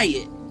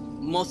quiet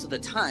most of the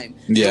time.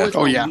 Yeah. There was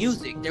Oh, no yeah.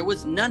 music. There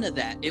was none of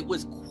that. It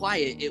was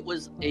quiet. It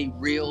was a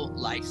real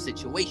life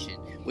situation,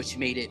 which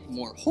made it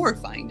more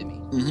horrifying to me.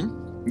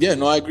 Mm-hmm. Yeah,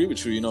 no, I agree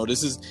with you. You know,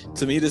 this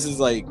is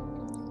like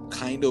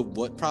kind of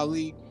what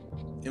probably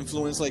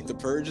influenced like The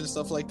Purge and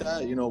stuff like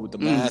that, you know, with the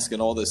mask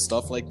and all this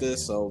stuff like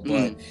this. So,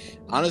 but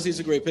honestly, it's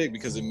a great pick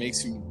because it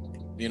makes you,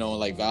 you know,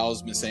 like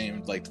Val's been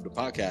saying like through the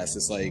podcast,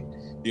 it's like,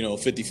 you know,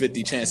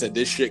 50-50 chance that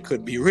this shit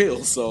could be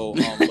real. So,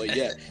 but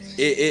yeah,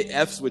 it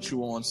F's with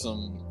you on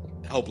some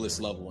helpless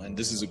level, and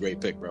this is a great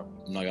pick, bro.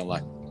 I'm not gonna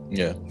lie.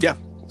 Yeah.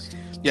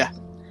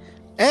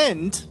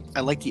 And I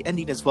like the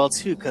ending as well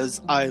too,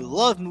 because I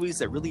love movies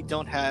that really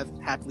don't have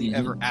happily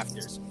ever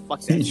afters.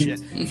 Fuck that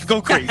shit.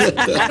 Go crazy.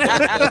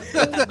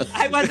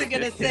 I wasn't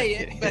gonna say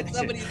it, but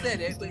somebody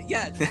said it. But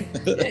yes,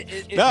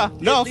 it No,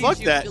 leaves fuck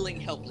you that. feeling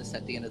helpless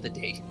at the end of the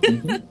day.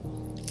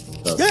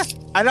 Yeah,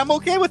 and I'm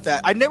okay with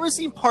that. I've never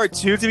seen part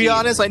 2, to be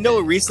honest. I know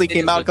it recently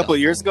came out a couple of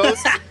years ago.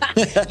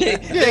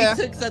 They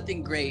took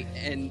something great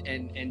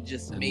and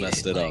just made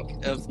messed it it like,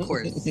 up. of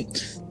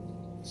course.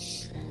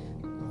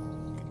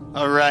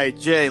 All right,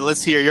 Jay,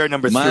 let's hear your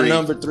number 3. My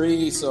number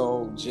 3,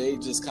 so Jay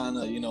just kind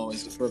of, you know,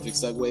 is the perfect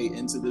segue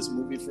into this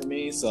movie for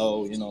me.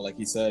 So, you know, like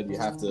he said, you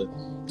have to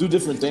do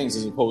different things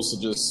as opposed to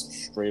just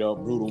straight up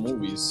brutal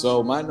movies.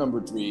 So my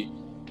number 3,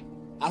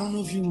 I don't know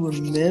if you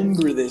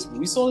remember this, but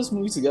we saw this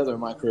movie together in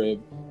my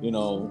crib, you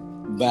know,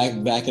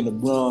 back in the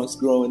Bronx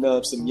growing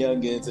up, some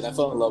youngins, and I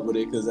fell in love with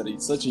it because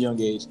at such a young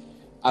age,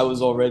 I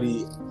was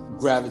already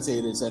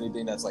gravitated to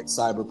anything that's like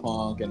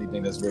cyberpunk,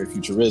 anything that's very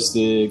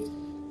futuristic,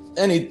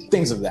 any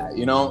things of that,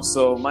 you know.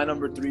 So my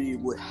number 3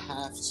 would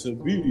have to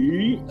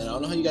be, and I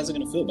don't know how you guys are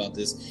gonna feel about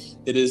this.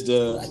 It is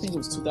I think it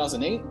was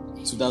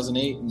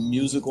 2008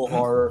 musical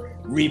horror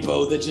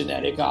Repo the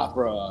Genetic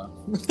Opera.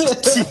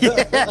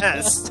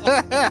 Yes.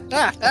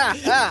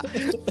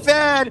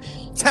 Fantastic.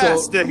 So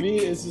for me,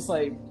 it's just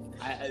like,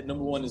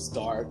 number 1 is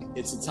dark.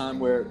 It's a time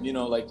where, you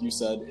know, like you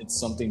said, it's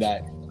something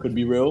that could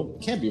be real,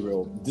 can't be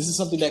real. This is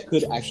something that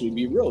could actually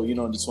be real. You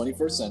know, in the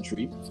 21st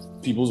century,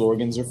 people's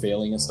organs are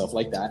failing and stuff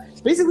like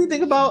that. Basically,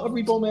 think about a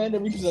repo man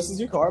that repossesses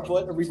your car,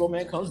 but a repo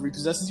man comes,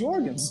 repossesses your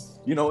organs.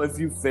 You know, if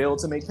you fail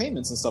to make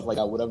payments and stuff like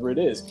that, whatever it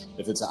is.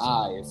 If it's an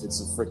eye, if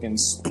it's a freaking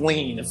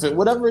spleen,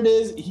 whatever it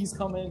is, he's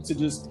coming to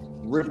just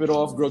rip it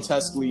off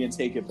grotesquely and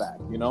take it back,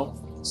 you know?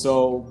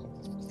 So,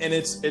 and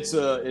it's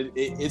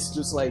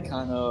just like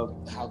kind of,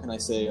 how can I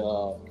say,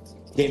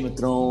 Game of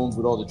Thrones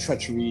with all the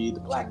treachery,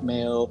 the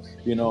blackmail,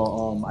 you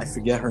know, I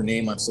forget her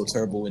name. I'm so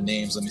terrible with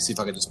names. Let me see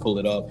if I can just pull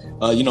it up.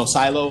 You know,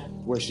 Silo,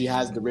 where she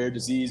has the rare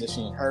disease that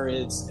she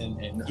inherits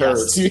and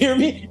hurts. You hear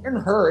me?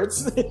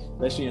 Inherits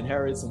that she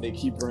inherits, and they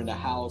keep her in the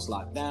house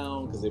locked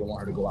down because they don't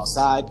want her to go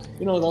outside.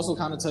 You know, it also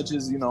kind of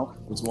touches, you know,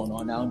 what's going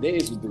on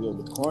nowadays with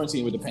the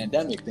quarantine, with the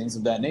pandemic, things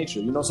of that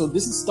nature. You know, so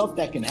this is stuff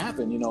that can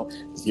happen. You know,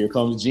 here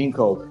comes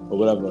Jinko or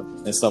whatever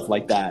and stuff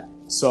like that.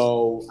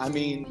 So, I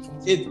mean,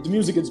 the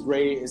music is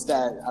great. It's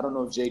that, I don't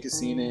know if Jake has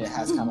seen it. It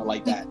has kind of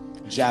like that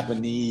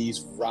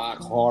Japanese rock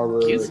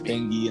horror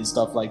thingy and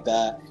stuff like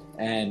that.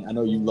 And I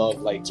know you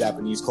love like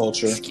Japanese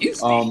culture.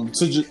 Excuse me.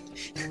 So just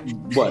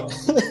what?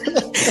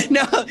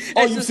 No.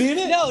 Oh, you've seen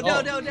it? No.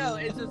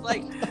 It's just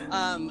like,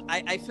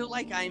 I feel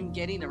like I'm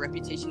getting a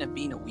reputation of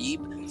being a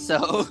weeb.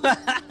 So. No,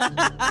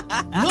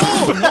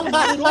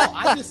 not at all.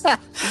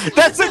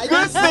 That's a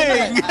good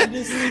thing.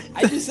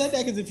 I just said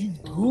that because if you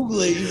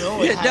Google it, you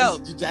know, it has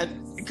that.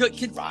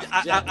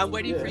 I'm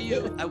waiting for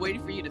you. I'm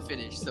waiting for you to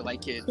finish so I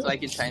can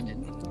chime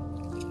in.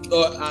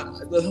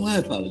 I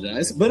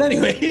apologize, but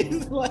anyway,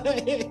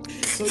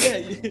 so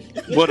yeah.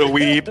 What a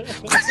weeb.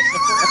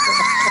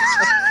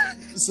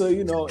 So,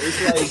 you know,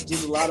 it's like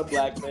there's a lot of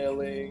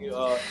blackmailing.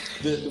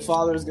 The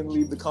father is going to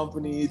leave the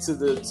company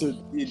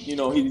you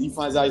know, he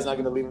finds out he's not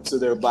going to leave him to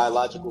their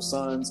biological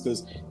sons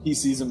because he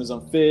sees him as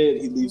unfit.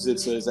 He leaves it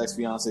to his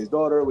ex-fiance's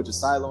daughter, which is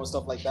Silo and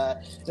stuff like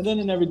that. And then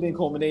in everything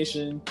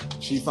culmination,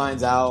 she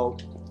finds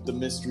out the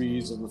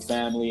mysteries of the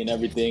family and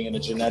everything, and a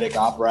genetic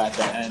opera at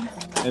the end,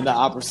 and the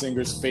opera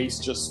singer's face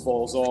just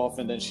falls off,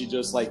 and then she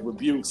just like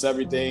rebukes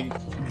everything,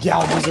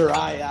 gouges her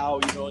eye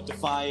out, you know, in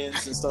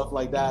defiance and stuff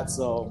like that.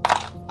 So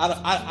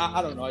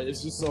I don't know,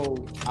 it's just so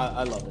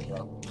I love it,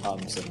 bro.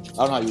 Honestly, I don't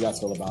know how you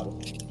guys feel about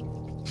it.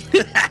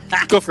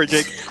 Go for it,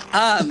 Jake.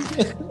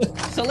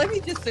 So let me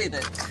just say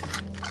that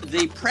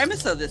the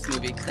premise of this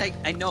movie, because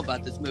I know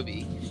about this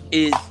movie,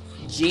 is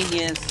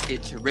genius.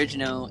 It's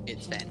original.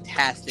 It's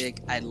fantastic.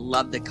 I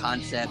love the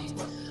concept.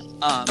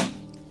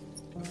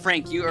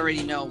 Frank, you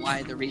already know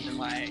the reason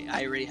why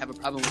I already have a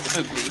problem with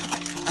the movie.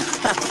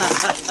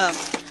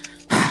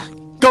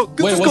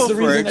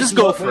 Just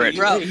go for it.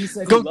 Bro.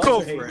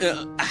 Go for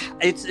it.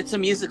 It's a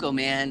musical,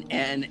 man,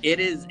 and it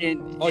is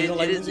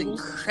musicals?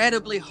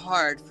 incredibly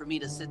hard for me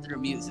to sit through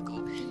a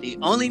musical. The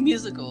only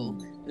musical,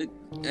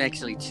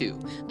 actually two,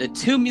 the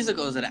two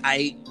musicals that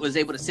I was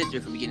able to sit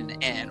through from beginning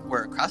to end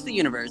were Across the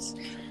Universe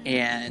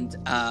and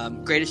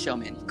Greatest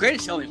Showman.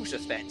 Greatest Showman was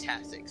just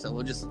fantastic, so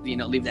we'll just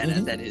leave that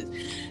as that is.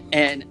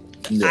 And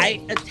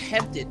I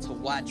attempted to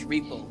watch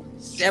Repo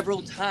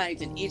several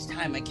times, and each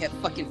time I kept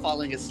fucking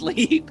falling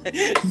asleep.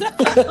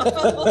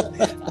 So,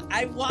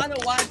 I want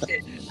to watch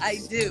it. I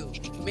do.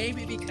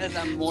 Maybe because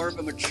I'm more of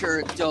a mature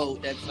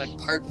adult that's like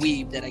part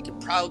weeb, that I can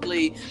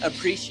probably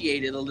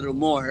appreciate it a little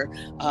more.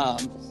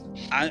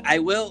 I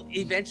will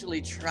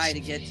eventually try to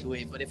get to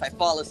it, but if I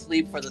fall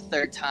asleep for the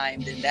third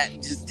time, then that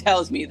just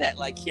tells me that,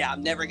 like, yeah,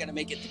 I'm never gonna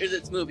make it through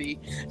this movie.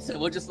 So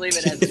we'll just leave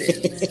it as it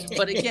is.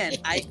 But again,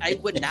 I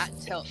would not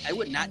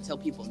tell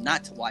people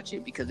not to watch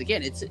it, because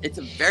again, it's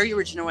a very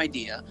original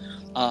idea,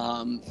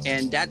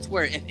 and that's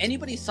where, if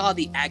anybody saw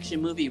the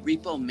action movie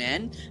Repo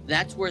Men,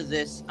 that's where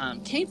this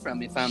came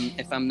from. If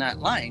I'm not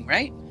lying,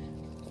 right?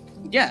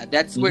 Yeah,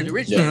 that's where it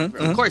originated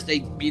from. Of course, they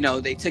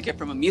took it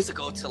from a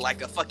musical to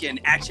like a fucking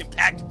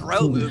action-packed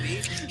bro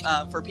movie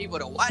for people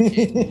to watch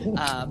it.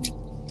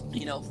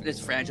 For this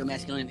fragile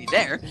masculinity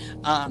there.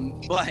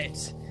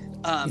 But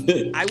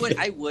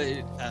I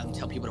would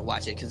tell people to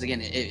watch it, because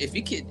again,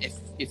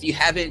 if you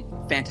haven't,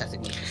 fantastic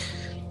movie.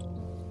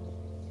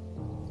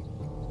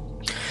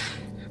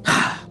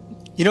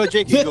 You know,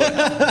 Jake, you go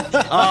ahead.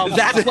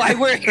 That's why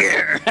we're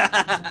here.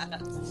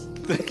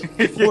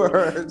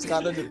 Words,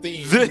 kind of the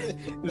theme.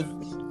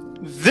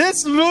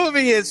 This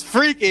movie is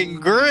freaking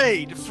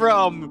great,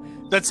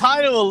 from the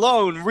title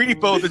alone,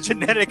 Repo, the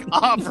genetic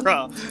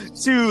opera,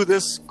 to the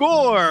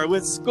score,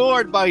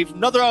 scored by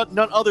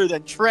none other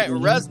than Trent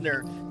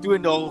Reznor,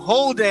 doing the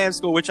whole damn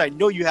score, which I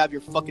know you have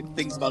your fucking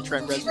things about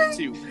Trent Reznor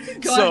too.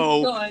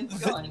 Go on.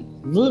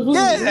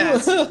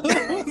 Yes.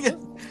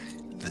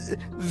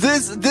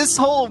 This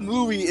whole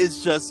movie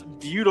is just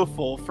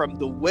beautiful, from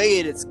the way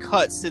it's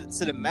cut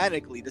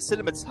cinematically. The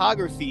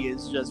cinematography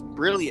is just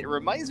brilliant. It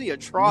reminds me of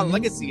Tron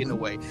Legacy in a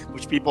way,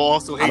 which people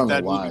also hate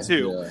that movie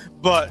too. Yeah.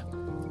 But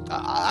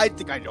I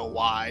think I know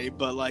why,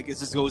 but like, it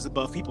just goes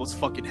above people's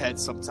fucking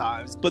heads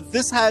sometimes. But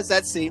this has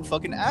that same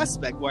fucking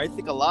aspect where I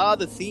think a lot of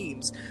the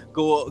themes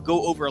go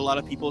over a lot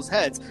of people's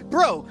heads.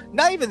 Bro,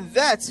 not even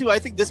that too. I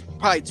think this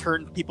probably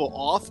turned people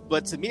off,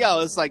 but to me, I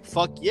was like,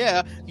 fuck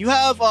yeah. You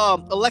have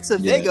Alexa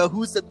Vega,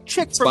 who's the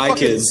chick from Spy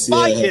fucking Kids,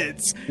 Spy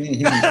Kids.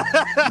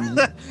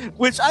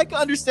 Which I can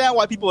understand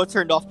why people are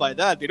turned off by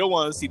that. They don't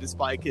want to see the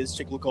Spy Kids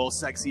chick look all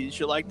sexy and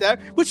shit like that,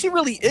 which she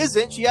really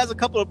isn't. She has a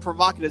couple of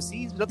provocative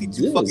scenes, nothing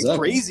too fucking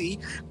crazy.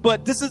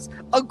 But this is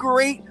a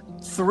great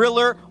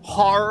thriller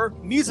horror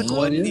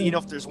musical. And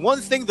if there's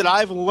one thing that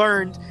I've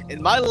learned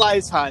in my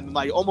lifetime, in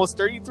my almost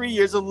 33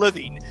 years of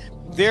living,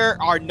 there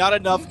are not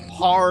enough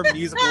horror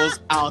musicals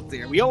out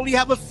there. We only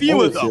have a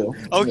few of them.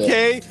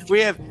 Okay? Yeah. We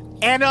have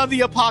Anna and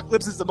the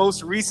Apocalypse is the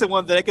most recent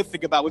one that I could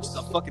think about, which is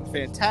a fucking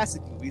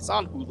fantastic movie. It's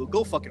on Hulu.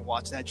 Go fucking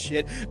watch that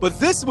shit. But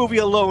this movie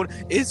alone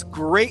is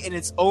great in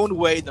its own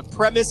way. The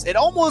premise, it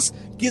almost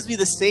gives me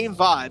the same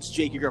vibes.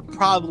 Jake, you're gonna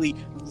probably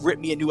rip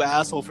me a new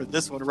asshole for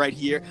this one right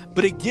here,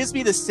 but it gives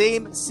me the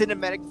same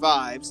cinematic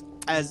vibes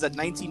as the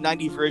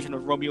 1990 version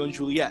of Romeo and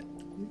Juliet.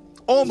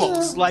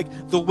 Almost like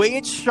the way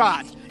it's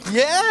shot.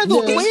 Yeah, the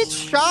way it's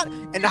shot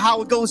and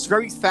how it goes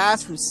very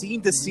fast from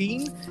scene to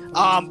scene.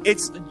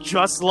 It's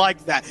just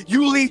like that.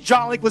 You leave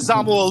John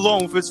Leguizamo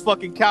alone for his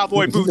fucking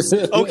cowboy boots,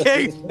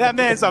 okay? That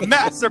man's a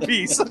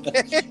masterpiece,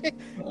 okay?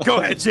 Go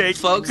ahead, Jake.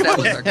 Folks, that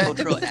was our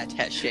cultural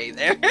attaché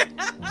there.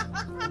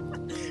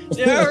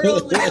 There are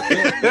only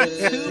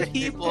two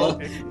people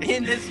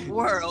in this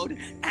world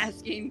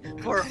asking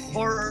for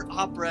horror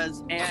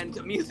operas and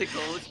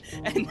musicals,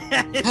 and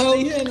that is hell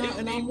yeah,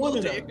 and I'm one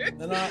of them.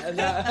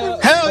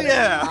 Hell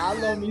yeah! I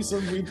love me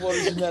some Repo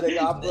the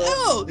Genetic Opera.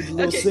 No, with the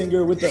little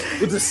singer with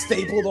the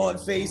stapled on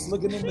face,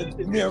 looking in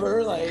the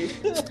mirror, like.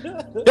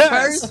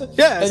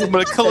 I'm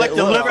gonna collect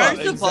the liver.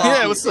 First of all,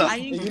 yeah, what's up? I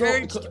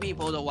encouraged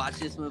people to watch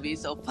this movie,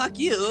 so fuck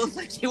you.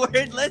 Like, you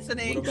weren't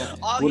listening.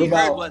 All you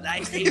heard was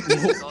I hate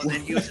musicals,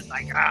 and you was just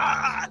like,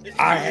 I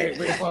hate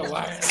Repo.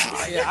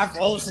 I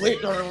fall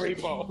asleep during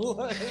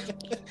Repo.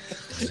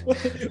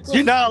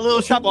 You're not a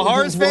Little Shop of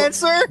Horrors fan,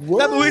 sir?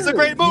 That movie's a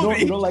great movie.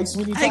 You don't like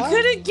Sweeney Todd? I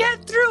couldn't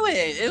get through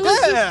it. It was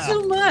just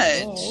too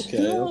much.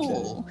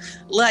 Oh, okay.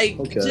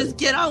 Like, just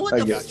get on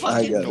with the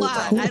fucking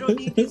plot. I don't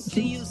need to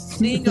see you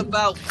sing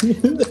about. No,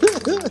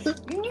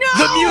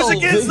 the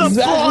music is the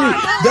plot.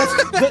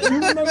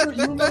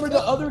 You remember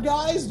the other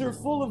guys? They're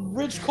full of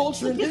rich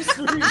culture and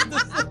history.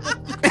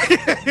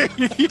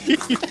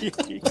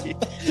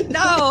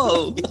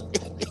 No.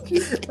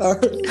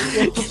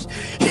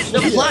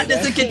 The plot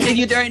doesn't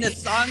continue during a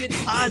song. It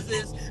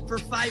pauses for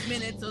 5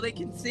 minutes so they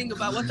can sing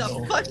about what the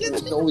fuck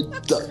is.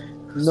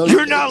 No,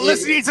 you're not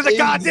listening to the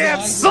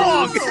goddamn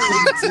song.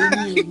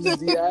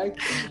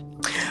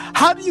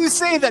 How do you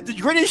say that the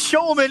Greatest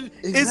Showman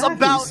is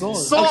about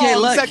songs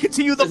that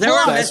continue the plot? There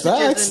are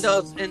messages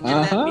in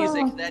that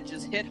music that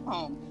just hit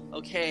home.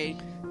 Okay.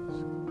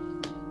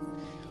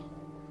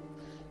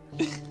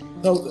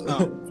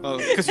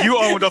 Because you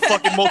owned a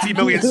fucking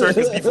multi-million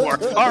circus before.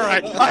 All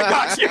right, I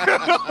got you.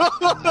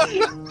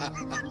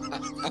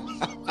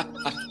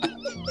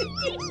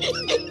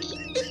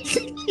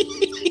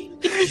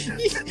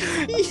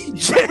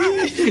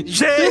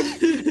 Jay,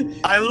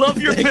 I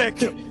love your pick.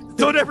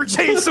 Don't ever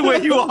change the way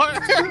you are.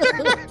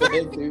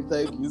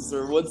 Thank you,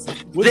 sir. What's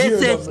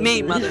This your is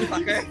me, number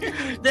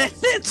motherfucker.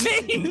 This is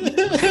me.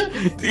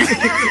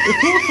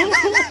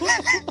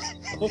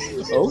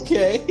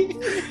 Okay.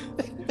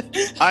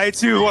 I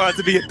too wanted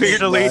to be a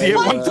bearded lady at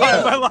one time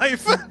in my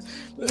life. I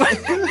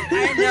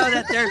know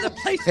that there's a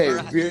place Hey, for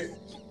us. beard.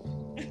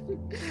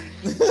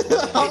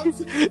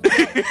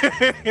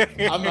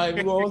 I'm not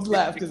even going to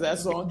laugh because that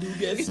song do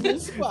get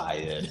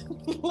inspired.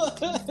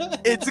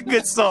 It's a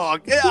good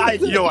song. Yeah, I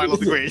love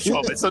The Greatest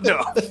Showman, so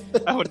no,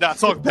 I would not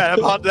talk bad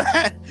about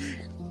that.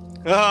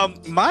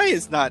 Mine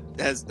is not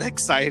as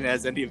exciting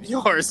as any of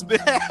yours,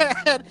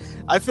 man.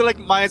 I feel like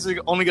mine's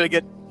only gonna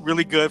get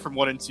really good from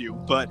 1 and 2,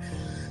 but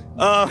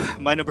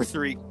my number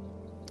 3.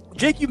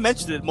 Jake, you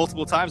mentioned it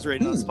multiple times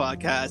already on this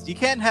podcast. You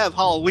can't have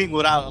Halloween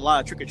without a lot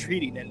of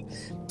trick-or-treating, and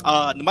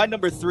my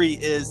number 3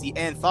 is the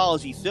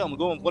anthology film. We're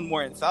going one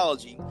more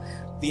anthology.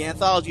 The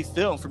anthology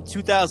film from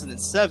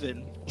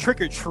 2007,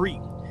 Trick or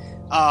Treat.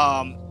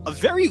 A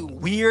very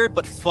weird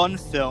but fun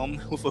film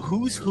with a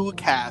who's who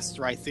cast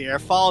right there.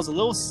 Follows a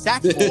little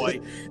sack boy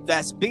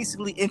that's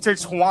basically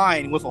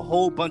intertwined with a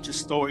whole bunch of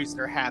stories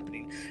that are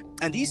happening.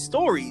 And these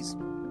stories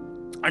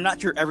are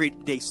not your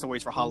everyday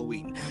stories for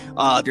Halloween.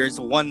 There's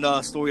one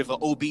story of an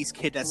obese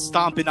kid that's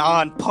stomping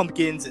on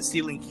pumpkins and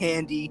stealing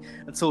candy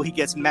until he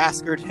gets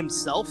massacred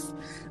himself.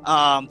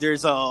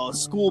 There's a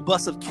school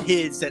bus of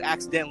kids that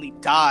accidentally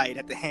died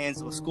at the hands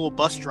of a school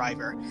bus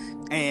driver,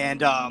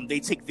 and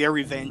they take their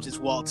revenge as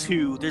well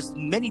too. There's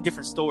many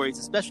different stories,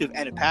 especially of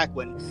Anna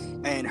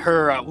Paquin and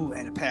her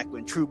Anna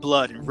Paquin, True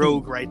Blood and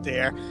Rogue right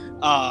there,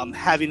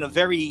 having a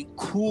very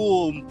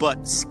cool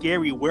but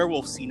scary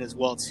werewolf scene as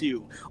well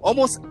too.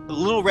 Almost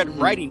Little Red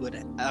Riding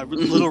Hood,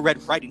 Little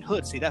Red Riding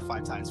Hood, say that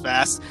 5 times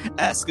fast,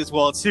 esque as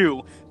well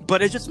too.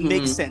 But it just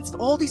makes sense.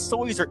 All these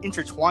stories are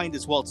intertwined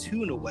as well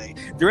too in a way.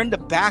 They're in the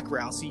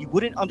background, so you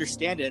wouldn't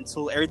understand it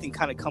until everything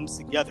kind of comes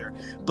together.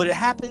 But it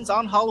happens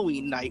on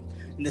Halloween night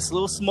in this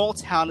little small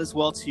town as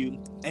well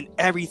too, and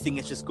everything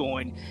is just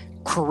going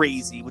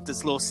crazy with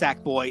this little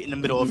sack boy in the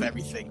middle of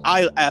everything.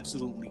 I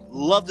absolutely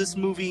love this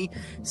movie.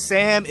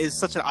 Sam is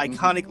such an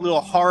iconic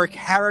little horror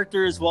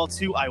character as well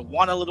too. I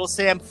want a little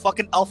Sam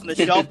fucking elf on the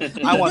shelf.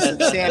 I want some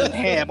Sam and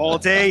ham all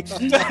day.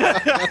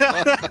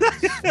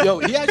 Yo,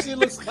 he actually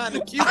looks kind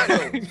of cute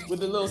though,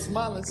 with the little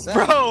smiling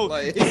sound. Bro,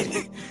 Like,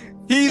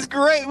 he's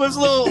great with his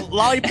little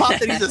lollipop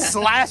that he just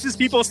slashes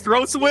people's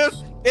throats with.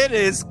 It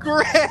is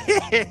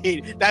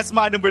great. That's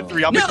my number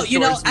 3. I'll make the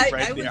story sweet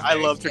right there. I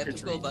love Trick or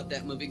Treat. about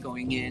that movie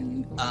going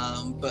in,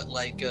 but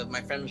like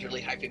my friend was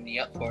really hyping me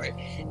up for it,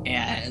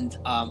 and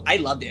I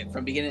loved it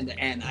from beginning to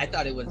end. I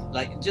thought it was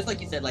like, just like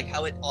you said, like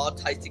how it all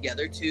ties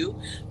together too,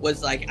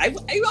 was like I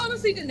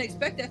honestly didn't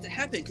expect that to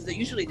happen, because it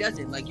usually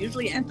doesn't. Like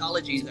usually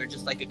anthologies are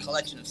just like a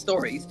collection of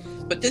stories,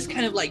 but this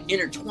kind of like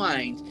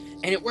intertwined,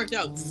 and it worked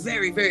out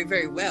very, very,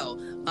 very well.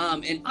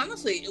 And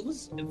honestly, it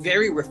was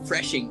very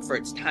refreshing for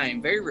its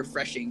time, very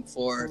refreshing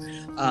for,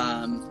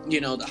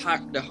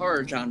 the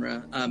horror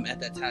genre at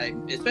that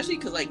time, especially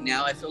because like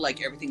now I feel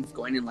like everything's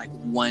going in like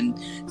one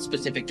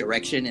specific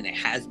direction, and it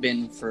has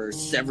been for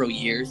several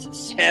years.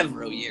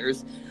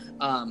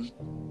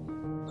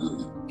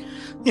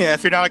 Yeah,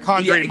 if you're not a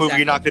Conjuring movie,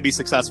 you're not going to be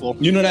successful.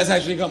 you know that's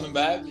actually coming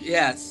back?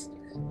 Yes.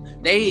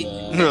 They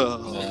and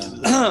we'll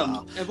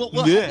have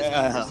this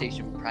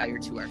conversation prior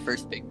to our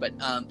first pick, but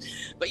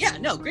yeah,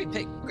 no, great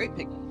pick.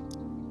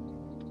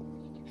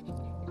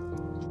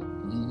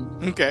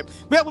 Okay,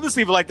 yeah, we'll just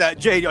leave it like that.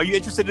 Jay, are you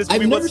interested in this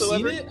movie I've never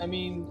whatsoever? seen it. I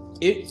mean,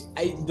 if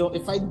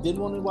I did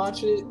want to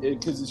watch it,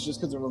 because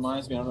it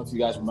reminds me. I don't know if you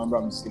guys remember.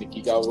 I'm just gonna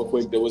geek out real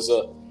quick. There was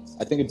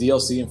I think a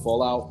DLC in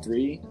Fallout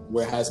 3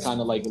 where it has kind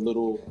of like a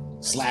little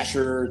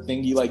slasher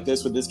thingy like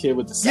this with this kid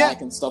with the sack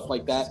and stuff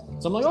like that.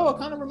 So I'm like, oh, it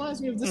kind of reminds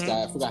me of this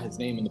guy. I forgot his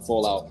name in the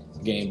Fallout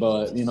game,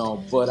 but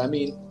I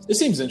mean, it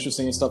seems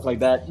interesting and stuff like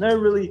that. Never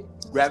really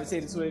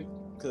gravitated to it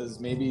because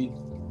maybe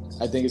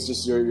I think it's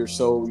just you're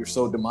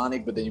so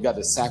demonic, but then you got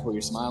the sack where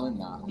you're smiling.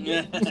 Nah.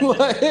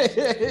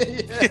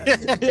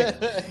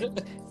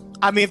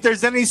 I mean, if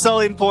there's any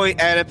selling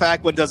point, Anna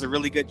Paquin does a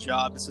really good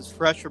job. This is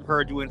fresh from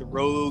her doing the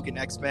Rogue and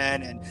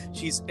X-Men, and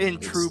she's in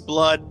True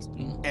Blood,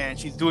 and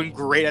she's doing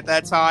great at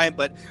that time.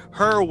 But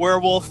her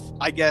werewolf,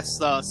 I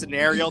guess,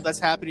 scenario that's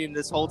happening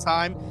this whole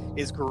time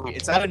is great.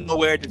 It's out of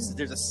nowhere.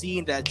 There's a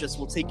scene that just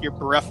will take your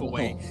breath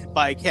away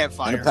by a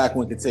campfire. Anna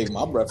Paquin can take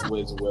my breath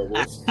away as a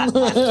werewolf.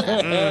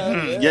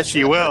 Yes,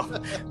 she will.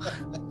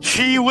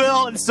 She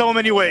will in so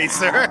many ways,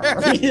 sir.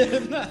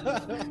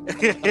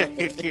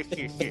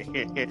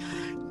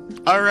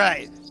 All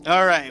right.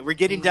 We're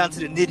getting down to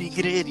the nitty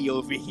gritty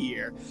over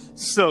here.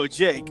 So,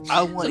 Jake,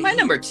 I want. So my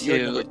number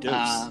 2,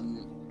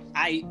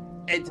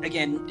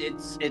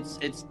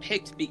 it's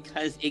picked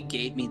because it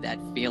gave me that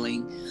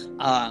feeling,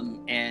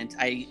 and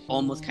I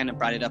almost kind of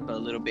brought it up a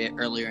little bit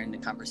earlier in the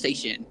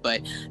conversation.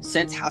 But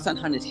since House on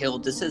Haunted Hill,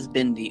 this has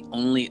been the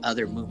only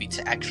other movie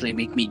to actually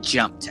make me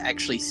jump, to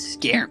actually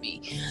scare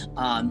me.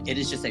 It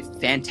is just a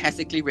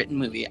fantastically written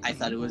movie. I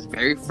thought it was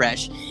very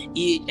fresh,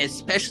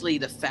 especially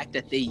the fact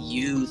that they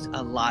used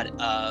a lot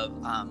of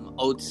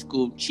old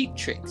school cheap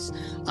tricks.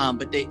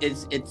 But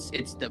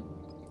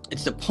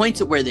it's the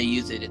points at where they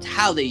use it, it's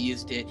how they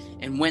used it,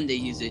 and when they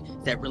use it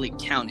that really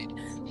counted.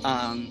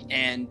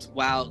 And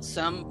while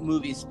some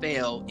movies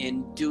fail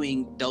in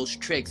doing those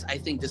tricks, I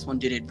think this one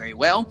did it very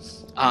well.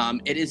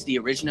 It is the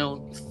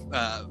original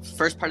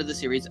first part of the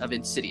series of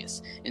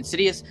Insidious.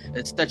 Insidious,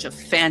 it's such a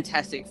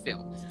fantastic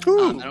film.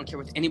 I don't care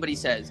what anybody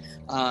says.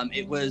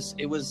 It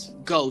was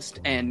Ghost,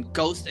 and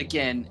Ghost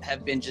again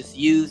have been just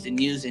used and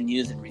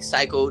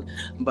recycled.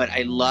 But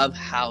I love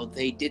how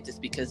they did this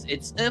because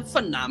it's a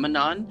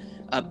phenomenon.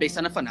 Based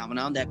on a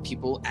phenomenon that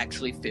people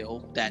actually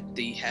feel that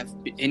they have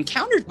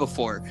encountered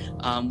before,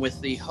 with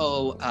the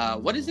whole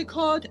what is it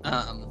called?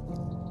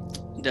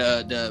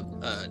 The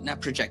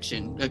not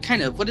projection,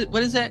 kind of what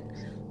is that?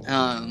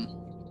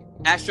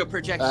 Astral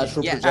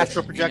projection.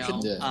 Astral projection.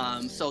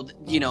 So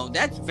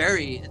that's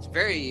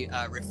very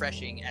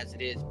refreshing as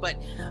it is, but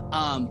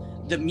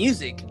the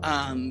music.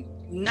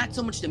 Not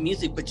so much the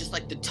music, but just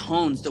like the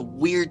tones, the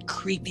weird,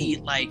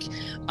 creepy, like,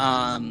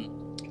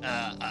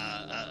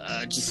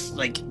 just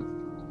like.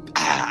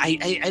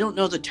 I don't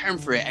know the term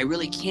for it. I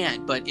really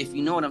can't. But if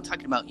you know what I'm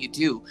talking about, you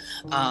do.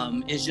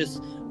 It's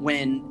just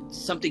when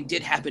something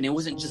did happen, it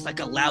wasn't just like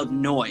a loud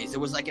noise. There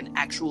was like an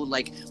actual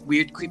like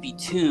weird, creepy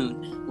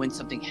tune when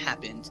something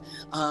happened.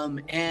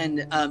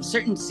 And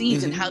certain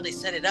scenes and how they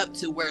set it up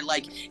to where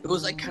like it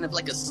was like kind of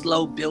like a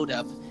slow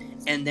build-up.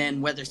 And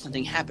then whether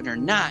something happened or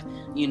not,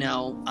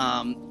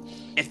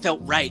 it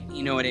felt right.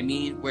 You know what I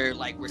mean? Where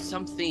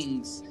some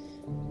things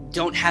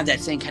don't have that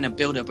same kind of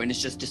build-up and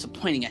it's just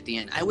disappointing at the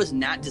end. I was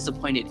not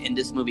disappointed in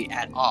this movie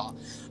at all.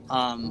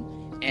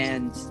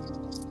 And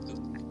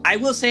I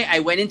will say I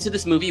went into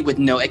this movie with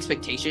no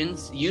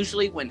expectations.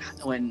 Usually when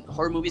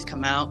horror movies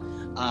come out,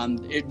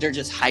 they're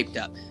just hyped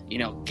up.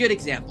 Good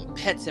example,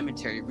 Pet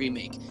Sematary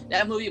remake.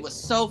 That movie was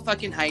so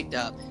fucking hyped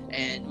up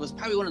and was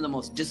probably one of the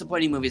most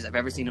disappointing movies I've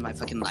ever seen in my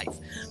fucking life.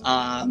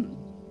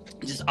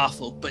 Just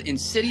awful. But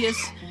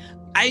Insidious,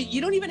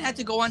 you don't even have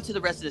to go on to the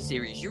rest of the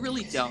series. You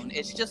really don't.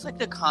 It's just like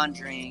The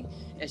Conjuring.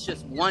 It's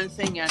just one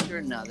thing after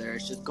another.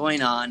 It's just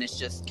going on. It's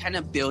just kind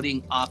of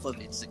building off of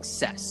its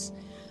success.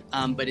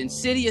 But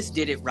Insidious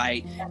did it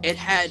right. It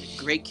had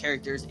great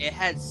characters. It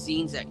had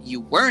scenes that you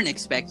weren't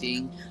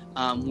expecting,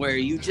 where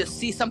you just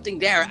see something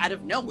there out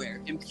of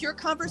nowhere in pure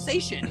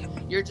conversation.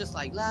 You're just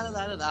like, la, la,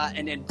 la, la, la,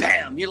 and then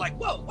bam, you're like,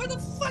 whoa, where the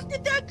fuck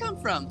did that come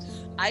from?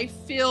 I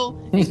feel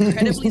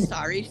incredibly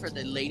sorry for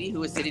the lady who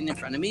was sitting in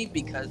front of me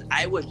because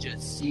I was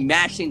just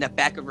smashing the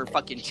back of her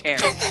fucking chair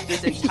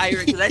this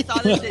entire, because I saw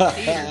this in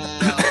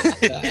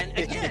theaters. And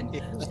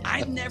again,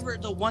 I'm never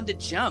the one to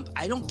jump.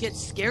 I don't get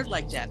scared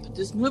like that. But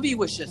this movie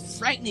was just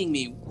frightening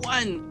me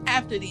one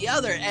after the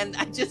other. And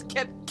I just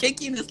kept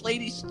kicking this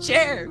lady's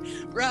chair.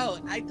 Bro,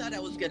 I thought I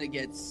was going to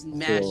get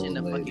smashed in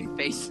the fucking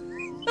face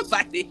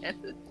by the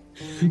end of it.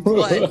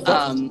 But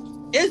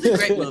it's a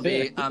great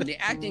movie. The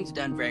acting's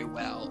done very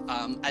well.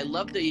 I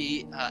love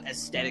the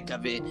aesthetic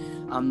of it.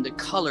 The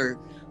color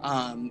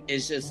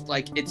is just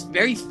like, it's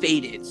very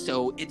faded,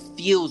 so it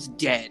feels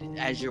dead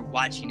as you're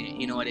watching it.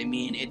 You know what I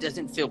mean? It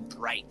doesn't feel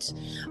bright.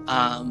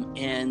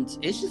 And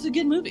it's just a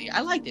good movie.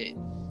 I liked it.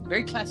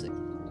 Very classic.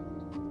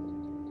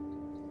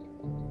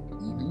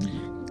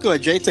 Go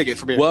ahead, Jay. Take it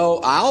from here. Well,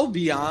 I'll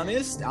be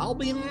honest.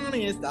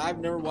 I've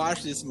never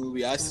watched this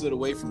movie. I stood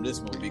away from this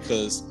movie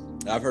because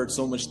I've heard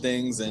so much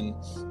things, and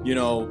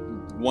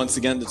once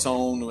again, the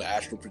tone,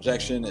 astral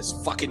projection is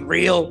fucking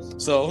real.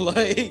 So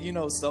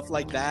stuff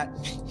like that.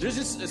 There's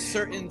just a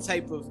certain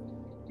type of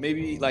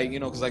maybe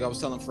because I was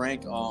telling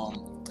Frank,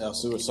 I'm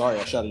super sorry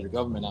I shouted your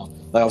government out.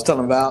 I was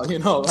telling about,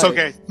 it's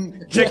okay.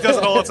 Jake does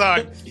it all the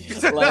time.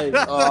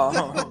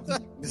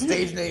 The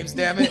stage names,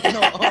 damn it.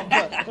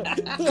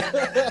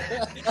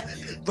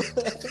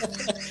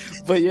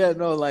 But yeah,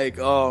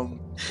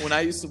 when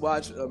I used to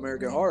watch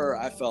American Horror,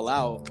 I fell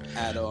out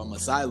at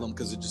Asylum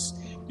because it just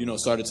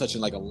started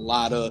touching like a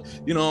lot of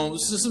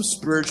some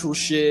spiritual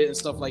shit and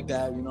stuff like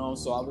that.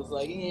 So I was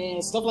like,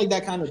 stuff like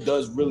that kind of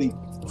does really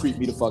creep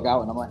me the fuck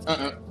out, and I'm like,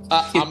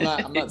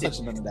 I'm not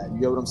touching none of that. You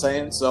get what I'm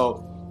saying? So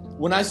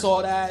when I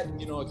saw that,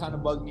 it kind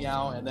of bugged me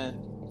out, and then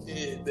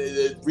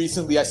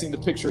recently I seen the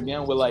picture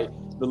again with like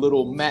the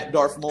little matte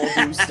Darth Maul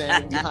dude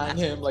standing behind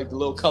him, like the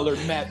little colored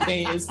matte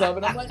paint and stuff.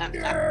 And I'm like,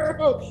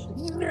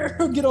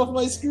 no, get off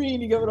my screen.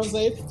 You get what I'm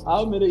saying?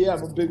 I'll admit it,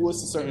 I'm a big wuss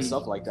to certain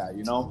stuff like that,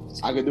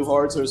 I can do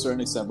horror to a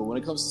certain extent, but when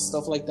it comes to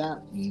stuff like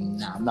that,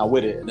 nah, I'm not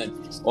with it. And then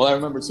all I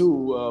remember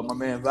too, my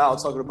man Val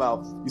talking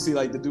about, you see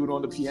like the dude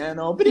on the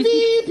piano,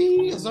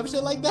 and some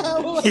shit like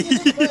that.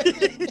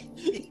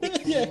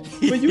 Yeah,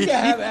 but you can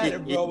have at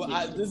it, bro.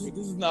 This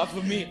is not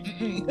for me.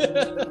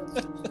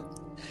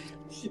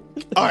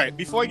 All right,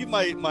 before I give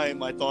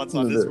my thoughts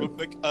on this real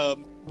quick,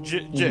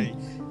 Jay,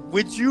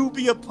 would you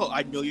be opposed?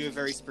 I know you're a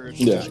very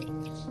spiritual guy.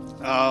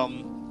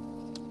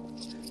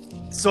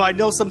 So I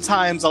know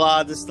sometimes a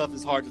lot of this stuff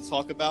is hard to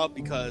talk about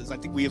because I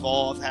think we've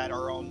all had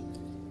our own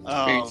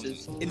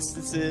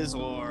instances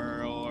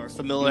or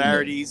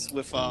familiarities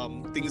with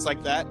things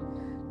like that.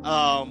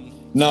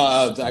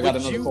 No, I got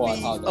another call. Would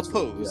you be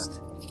opposed? Yeah.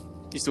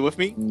 You still with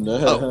me?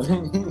 No.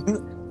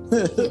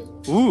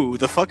 Oh. Ooh,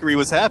 the fuckery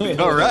was happening.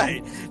 All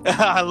right,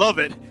 I love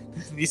it.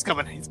 He's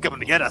coming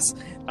to get us.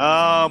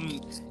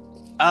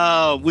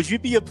 Would you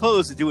be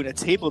opposed to doing a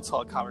table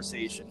talk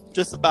conversation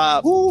just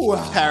about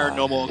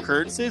paranormal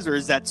occurrences, or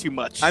is that too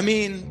much? I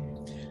mean,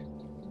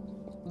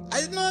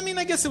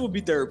 I guess it would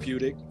be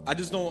therapeutic. I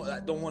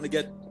don't want to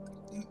get,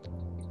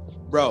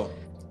 bro.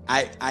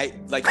 I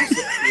like you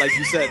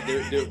said,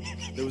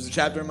 there was a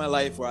chapter in my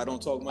life where I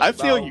don't talk much. I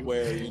feel about you.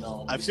 Where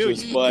I feel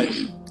you. But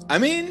I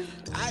mean,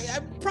 I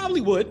probably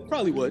would.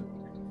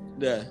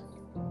 Yeah.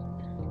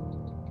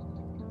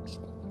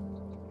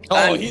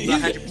 Oh, he's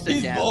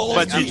 100% down. bold.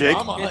 But you, Jake?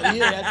 He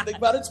had to think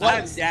about it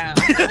I'm twice. down.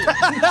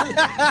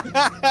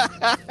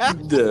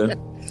 Yeah.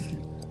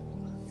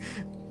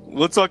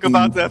 We'll talk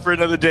about that for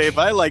another day,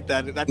 but I like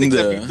that. And I think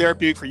that'd be Yeah.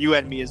 therapeutic for you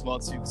and me as well,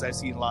 too, because I've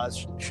seen a lot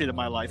of shit in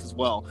my life as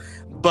well.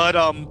 But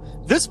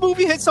this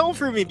movie hits home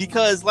for me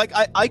because, like,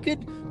 I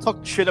could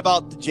talk shit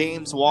about the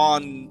James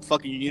Wan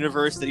fucking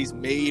universe that he's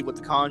made with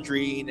The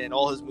Conjuring and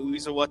all his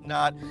movies or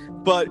whatnot,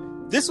 but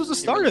this was the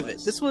start of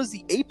it. This was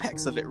the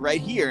apex of it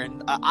right here,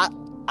 and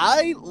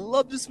I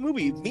love this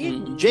movie. Me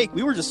and Jake,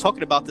 we were just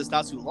talking about this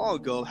not too long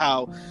ago,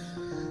 how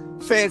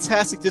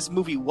fantastic this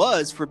movie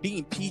was for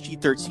being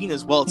PG-13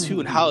 as well too,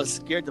 and how it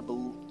scared the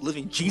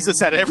living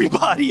Jesus out of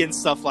everybody and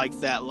stuff like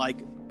that. Like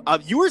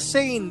you were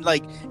saying,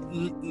 like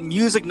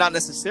music, not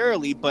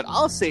necessarily, but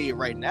I'll say it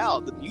right now: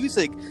 the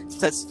music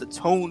sets the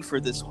tone for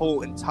this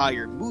whole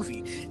entire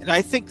movie, and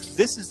I think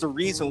this is the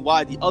reason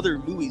why the other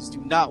movies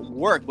do not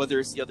work. Whether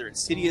it's the other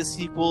Insidious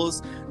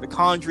sequels, the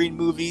Conjuring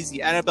movies,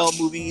 the Annabelle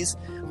movies,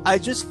 I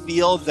just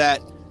feel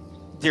that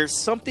there's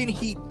something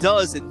he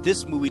does in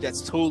this movie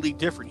that's totally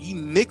different. He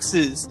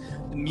mixes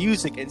the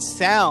music and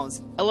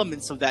sounds,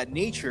 elements of that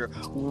nature,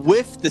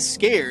 with the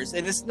scares,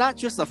 and it's not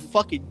just a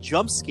fucking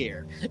jump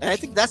scare. And I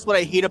think that's what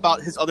I hate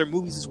about his other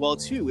movies as well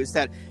too, is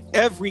that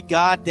every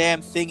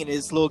goddamn thing in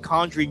his little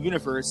Conjuring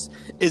universe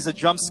is a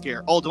jump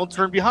scare. Oh, don't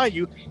turn behind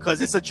you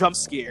because it's a jump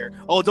scare.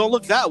 Oh, don't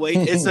look that way,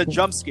 it's a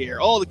jump scare.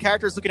 Oh, the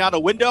character's looking out a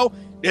window,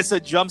 it's a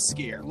jump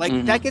scare.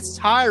 Like that gets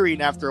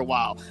tiring after a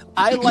while.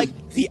 I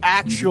like the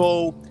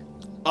actual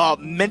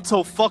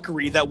mental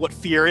fuckery that what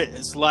fear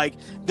is. Like,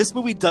 this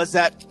movie does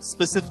that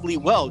specifically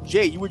well.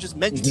 Jay, you were just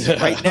mentioning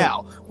it right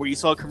now, where you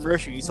saw a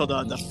commercial, you saw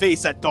the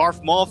face, that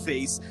Darth Maul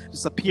face,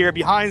 just appear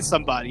behind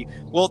somebody.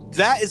 Well,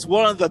 that is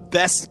one of the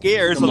best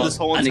scares of this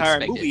whole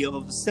entire movie,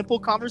 of a simple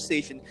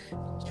conversation.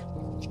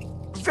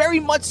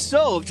 Very much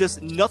so, of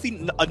just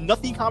nothing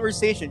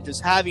conversation,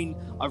 just having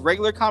a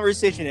regular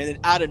conversation, and then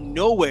out of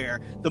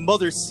nowhere, the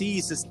mother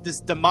sees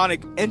this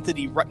demonic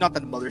entity. Not the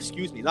mother,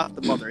 excuse me, not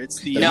the mother. It's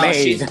the No,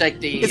 she's like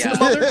the. Is it the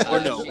mother or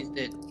no? She's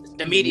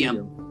the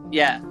medium.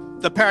 Yeah.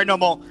 The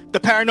paranormal,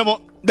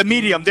 the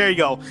medium. There you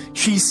go.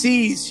 She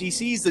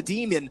sees the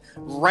demon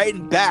right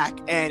in back,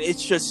 and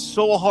it's just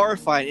so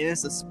horrifying. And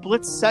it's a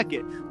split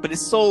second, but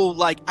it's so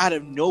like out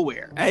of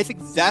nowhere. And I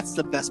think that's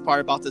the best part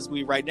about this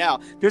movie right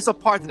now. There's a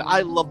part that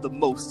I love the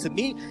most. To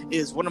me,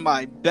 is one of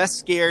my best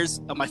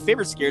scares, my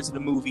favorite scares in the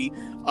movie.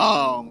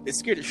 It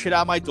scared the shit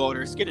out of my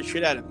daughter. It scared the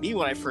shit out of me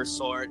when I first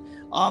saw it.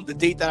 The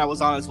date that I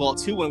was on as well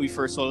too, when we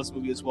first saw this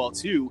movie as well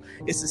too.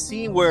 It's the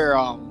scene where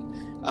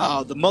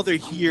the mother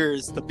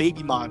hears the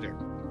baby monitor,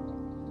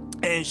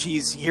 and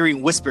she's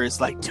hearing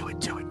whispers like, do it,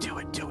 do it, do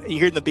it, do it. And you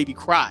hear the baby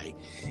cry,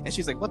 and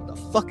she's like, what the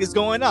fuck is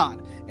going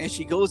on? And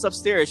she goes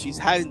upstairs. She's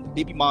having the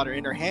baby monitor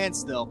in her hand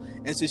still,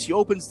 and so she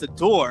opens the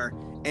door,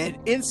 and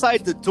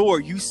inside the door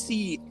you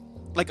see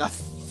like a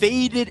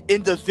faded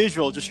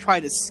individual just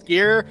trying to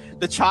scare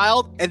the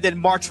child, and then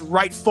march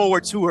right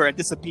forward to her and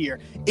disappear.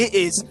 It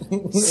is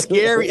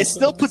scary. It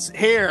still puts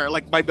hair,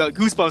 like my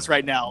goosebumps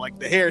right now, like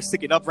the hair is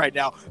sticking up right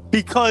now,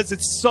 because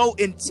it's so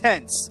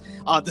intense.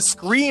 The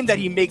scream that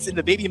he makes in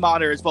the baby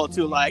monitor as well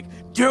too, like,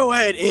 do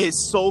it,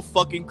 is so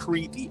fucking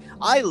creepy.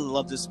 I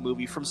love this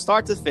movie from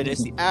start to finish.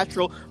 The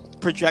actual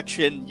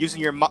projection, using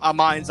your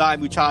mind's eye,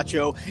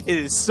 muchacho, it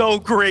is so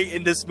great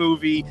in this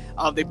movie.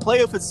 They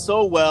play with it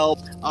so well.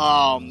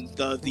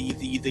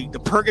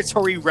 The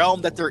purgatory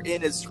realm that they're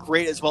in is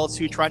great as well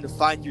too, trying to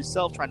find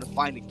yourself, trying to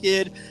find a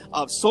kid.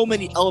 So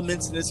many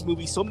elements in this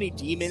movie, so many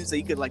demons that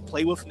you could like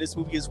play with in this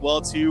movie as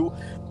well too.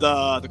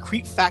 The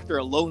creep factor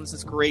alone is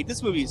just great.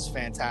 This movie is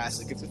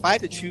fantastic. If I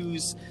had to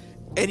choose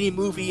any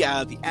movie,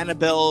 the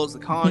Annabelles, the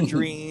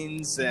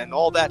Conjurings, and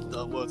all that,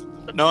 the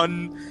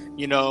Nun,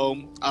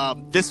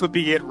 this would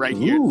be it right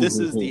here. Ooh. This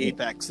is the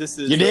apex. This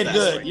is You the did best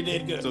good. right You here.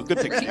 did good. So good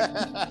picture.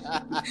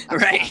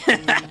 Right.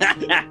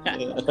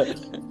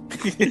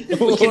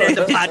 We can end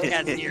the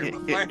podcast here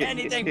before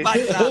anything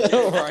bugs out.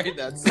 Right,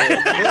 that's it.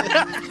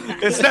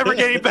 It's never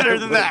getting better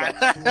than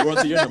that. We're on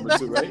to your number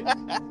 2, right?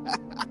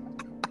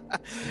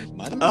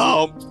 My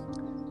number 2?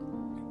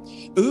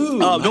 Ooh,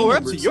 no, my we're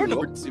up to number your 2.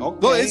 number 2. Okay.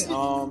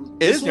 Well,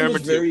 This is one your was number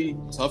 2. very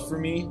tough for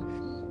me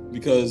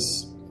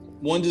because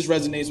one just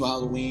resonates with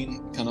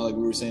Halloween, kind of like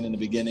we were saying in the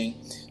beginning.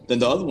 Then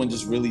the other one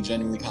just really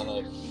genuinely kind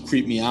of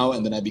creeped me out,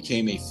 and then I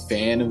became a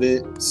fan of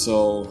it.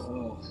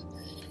 So,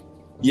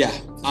 yeah,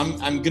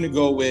 I'm gonna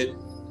go with.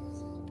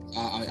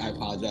 I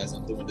apologize,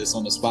 I'm doing this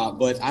on the spot,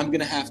 but I'm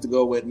gonna have to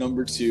go with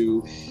number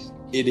 2.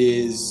 It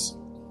is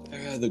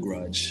The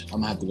Grudge.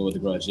 I'm gonna have to go with The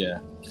Grudge. Yeah,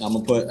 I'm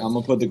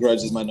gonna put The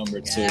Grudge as my number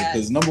 2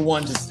 because number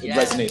 1 just it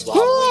resonates with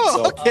Halloween.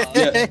 So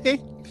yeah.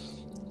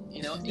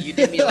 You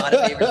did me a lot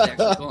of favors there.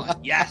 So go on.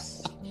 Yes.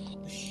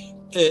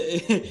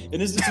 It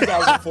is the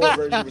 2004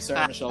 version with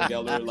Sarah Michelle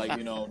Gellar,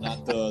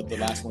 not the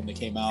last one that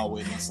came out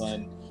with my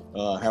son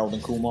Harold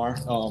and Kumar.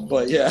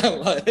 But yeah,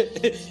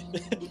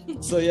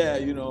 so yeah,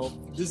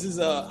 this is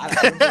I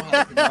don't know how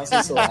to pronounce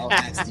it, so I'll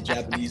ask the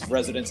Japanese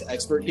residence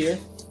expert here.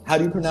 How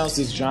do you pronounce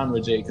this genre,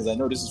 Jay? Because I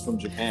know this is from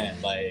Japan,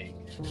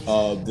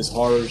 this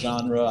horror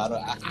genre.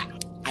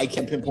 I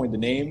can't pinpoint the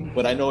name,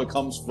 but I know it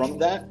comes from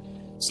that.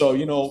 So,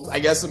 I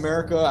guess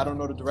America, I don't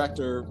know the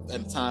director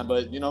at the time,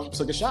 but,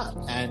 took a shot.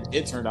 And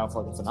it turned out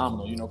fucking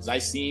phenomenal, because I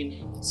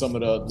seen some of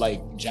the,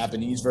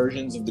 Japanese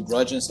versions of The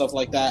Grudge and stuff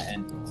like that,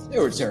 and they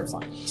were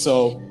terrifying.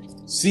 So,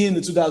 seeing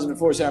the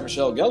 2004 Sarah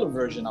Michelle Gellar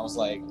version, I was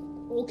like,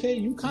 okay,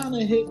 you kind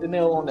of hit the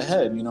nail on the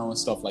head, and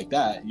stuff like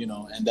that, and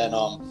then,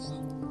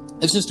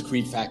 it's just the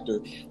creep factor.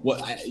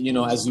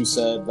 As you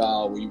said,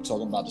 Val, where you were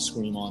talking about the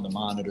scream on the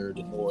monitor,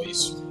 the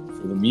noise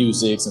for the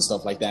music and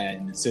stuff like that,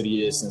 and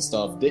Insidious and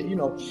stuff. That,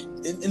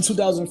 in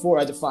 2004,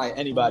 I defy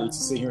anybody to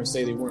sit here and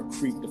say they weren't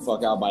creeped the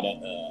fuck out by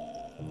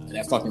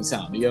that fucking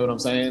sound. You get what I'm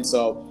saying?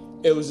 So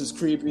it was just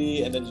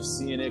creepy, and then just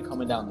seeing it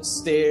coming down the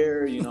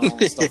stair,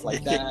 and stuff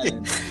like that,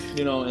 and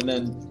and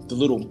then the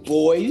little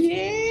boy,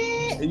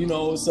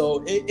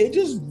 so it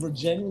just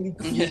genuinely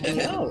creeped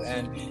me out,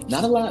 and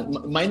not a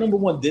lot. My number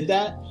 1 did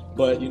that.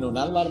 But,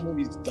 not a lot of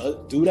movies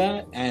do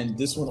that. And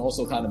this one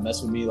also kind of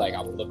messed with me. I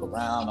would look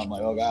around. I'm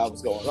like, oh, God,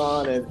 what's going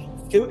on? And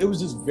it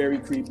was just very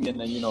creepy. And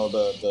then,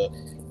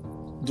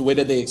 the way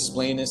that they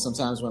explain it,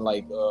 sometimes when,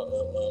 a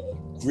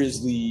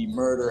grisly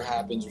murder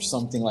happens or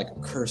something, like a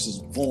curse is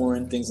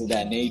born, things of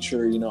that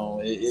nature,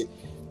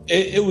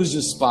 it was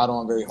just spot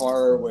on, very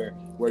horror, where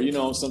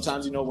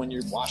sometimes, when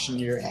you're washing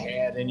your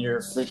head in your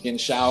freaking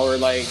shower,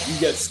 you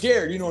get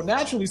scared.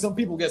 Naturally, some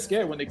people get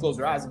scared when they close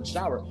their eyes in the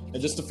shower. And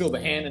just to feel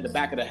the hand in the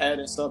back of the head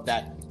and stuff,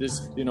 that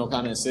this, kind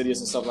of Insidious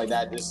and stuff like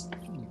that, this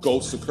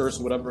ghost or curse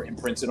or whatever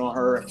imprinted on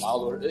her and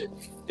followed her.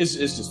 It's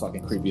just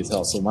fucking creepy as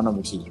hell. So my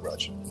number 2 is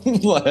Grudge.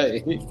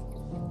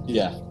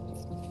 Yeah.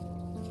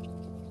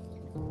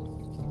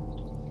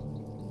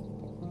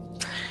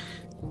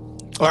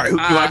 All right, you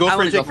want to go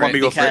for it? Go for it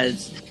Go for it.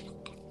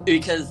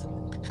 because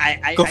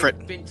Go for it.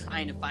 I've been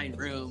trying to find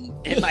room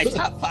in my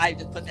top 5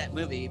 to put that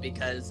movie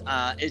because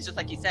it's just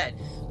like you said,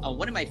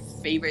 one of my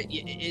favorite.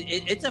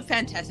 It's a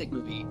fantastic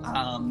movie.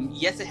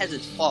 Yes, it has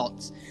its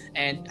faults,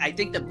 and I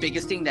think the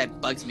biggest thing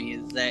that bugs me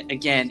is that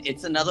again,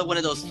 it's another one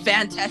of those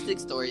fantastic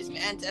stories,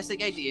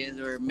 fantastic ideas,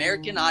 where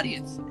American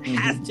audience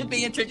has to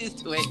be introduced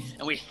to it,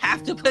 and we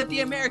have to put the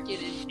American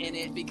in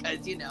it because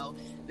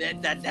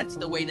that's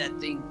the way that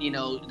thing,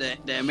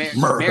 the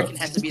American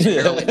has to be the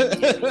heroine.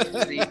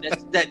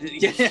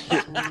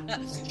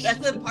 That's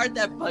the part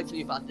that bugs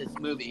me about this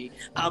movie.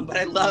 But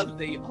I love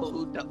the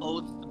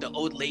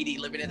old lady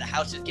living in the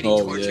house just getting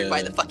tortured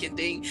by the fucking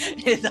thing.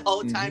 The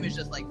whole time is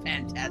just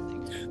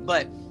fantastic.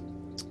 But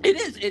it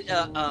is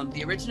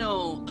the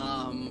original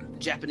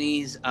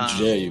Japanese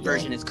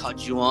version is called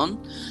Ju-on.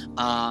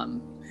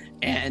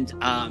 And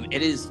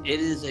it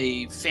is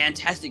a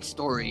fantastic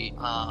story.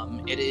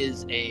 And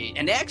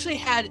it actually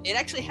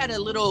had a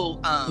little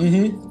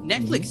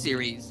Netflix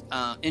series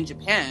in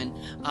Japan.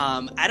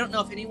 I don't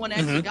know if anyone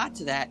actually got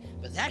to that,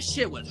 but that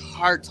shit was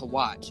hard to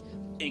watch.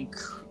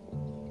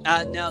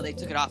 No, they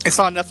took it off. It's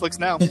on Netflix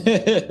now.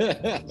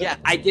 Yeah,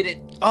 I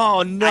didn't.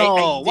 Oh no!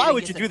 I Why didn't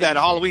would get you to do that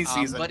finish Halloween it.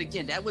 season? But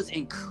again, that was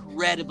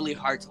incredibly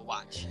hard to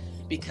watch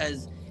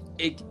because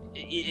it's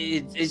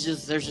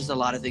just there's just a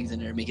lot of things in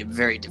there to make it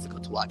very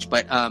difficult to watch.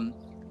 But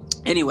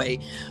anyway,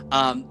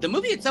 the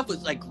movie itself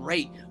was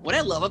great. What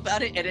I love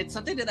about it, and it's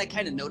something that I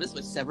kind of noticed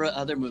with several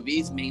other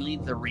movies, mainly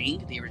The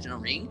Ring, the original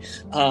Ring.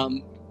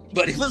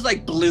 But it was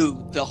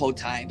blue the whole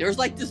time. There was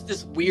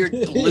this weird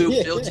blue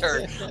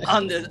filter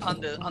on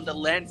the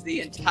lens the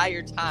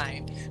entire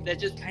time that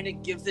just kind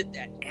of gives it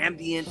that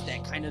ambience,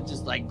 that kind of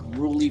just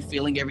gruely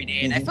feeling every day.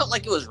 And I felt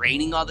like it was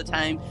raining all the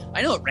time.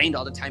 I know it rained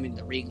all the time in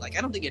The Ring.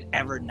 I don't think it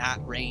ever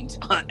not rained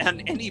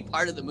on any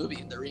part of the movie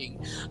in The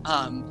Ring.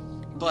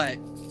 But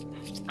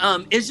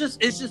It's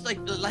just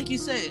like you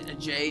said,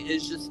 Jay.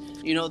 It's just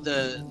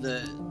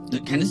the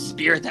kind of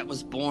spirit that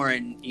was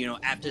born,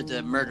 after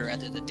the murder,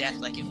 after the death.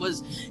 Like it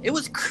was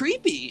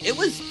creepy. It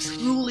was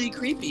truly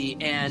creepy.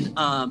 And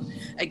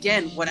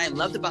again, what I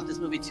loved about this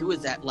movie too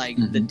is that like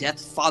the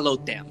death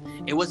followed them.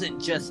 It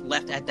wasn't just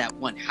left at that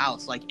one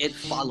house. Like it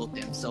followed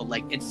them. So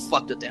like it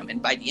fucked with them.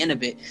 And by the end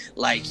of it,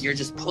 like you're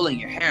just pulling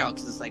your hair out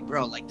because it's like,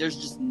 bro, like there's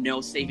just no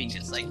saving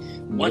this. Like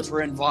once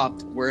we're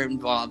involved,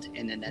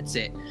 and then that's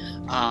it.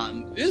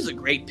 It was a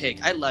great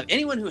pick. I love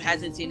anyone who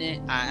hasn't seen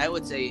it. I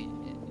would say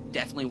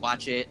definitely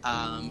watch it.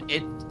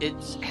 It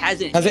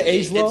hasn't. Has it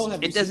aged well?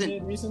 Have it you doesn't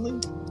seen it recently?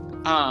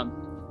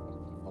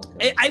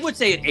 I would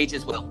say it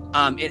ages well.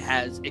 It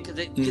has because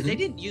they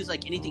didn't use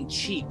like anything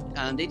cheap.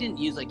 They didn't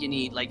use like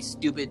any like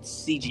stupid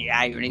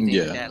CGI or anything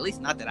like that. At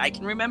least not that I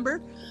can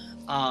remember.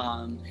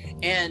 The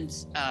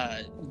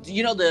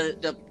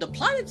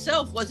plot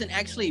itself wasn't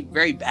actually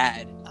very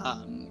bad.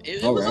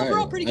 It was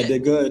overall pretty good.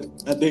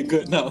 I did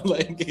good. No,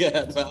 like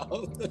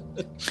no.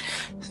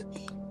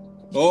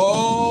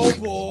 Oh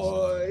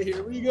boy,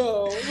 here we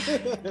go.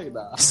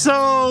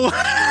 So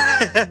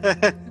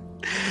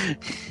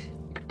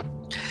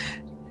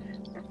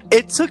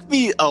it took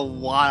me a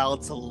while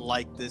to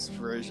like this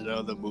version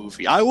of the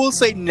movie. I will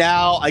say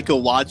now I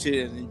could watch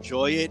it and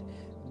enjoy it,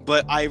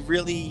 but I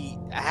really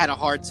had a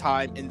hard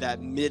time in that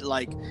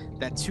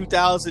that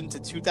 2000 to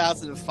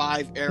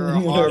 2005 era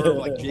horror,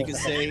 like Jake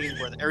is saying,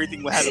 where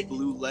everything had a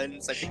blue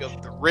lens. I think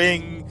of The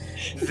Ring,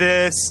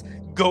 this,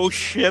 Ghost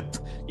Ship,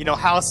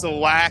 House of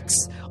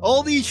Wax,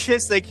 all these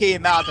shits that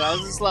came out, and I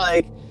was just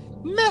like,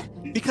 meh,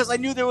 because I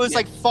knew there was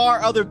like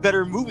far other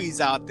better movies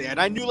out there, and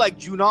I knew like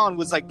Junon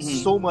was like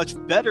so much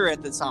better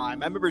at the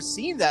time. I remember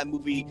seeing that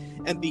movie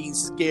and being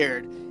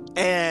scared,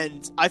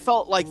 and I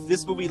felt like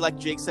this movie, like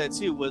Jake said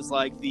too, was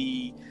like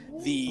the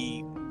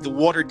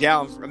watered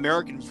down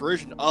American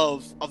version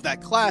of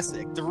that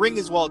classic. The Ring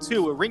as well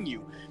too, a Ring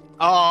You.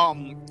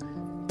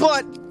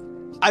 But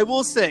I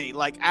will say,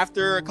 like,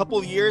 after a couple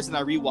of years and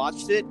I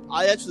rewatched it,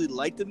 I actually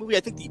liked the movie.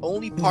 I think the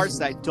only parts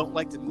that I don't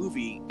like the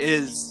movie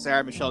is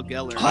Sarah Michelle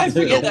Gellar. I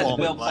forget that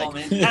Bill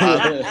Pullman.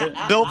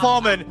 Bill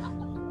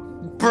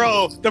Pullman,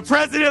 bro, the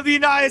President of the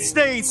United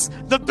States,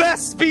 the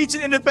best speech in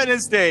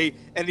Independence Day,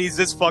 and he's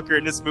this fucker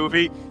in this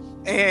movie.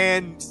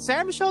 And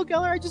Sarah Michelle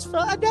Gellar, I just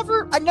felt I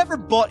never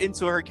bought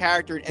into her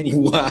character in any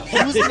way. Wow.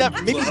 She was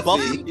maybe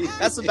Buffy,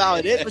 that's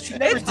about it, but she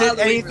never did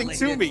anything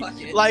to me.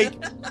 Like.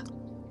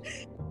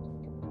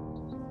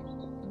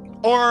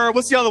 Or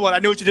what's the other one? I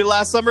Know What You Did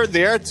Last Summer.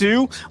 There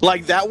too,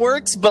 like that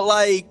works. But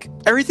like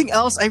everything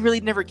else, I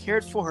really never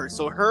cared for her.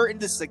 So her in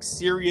this like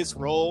serious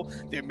role,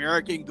 the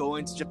American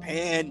going to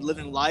Japan,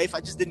 living life,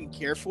 I just didn't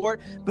care for it.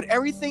 But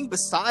everything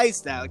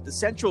besides that, like the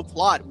central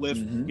plot with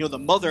the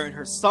mother and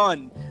her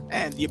son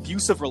and the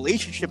abusive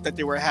relationship that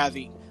they were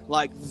having,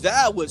 like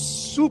that was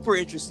super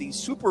interesting,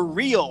 super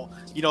real.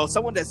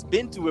 Someone that's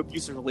been through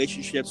abusive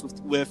relationships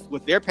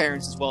with their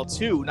parents as well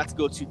too. Not to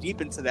go too deep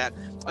into that,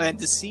 and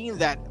to seeing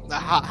that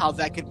how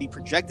that can be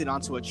projected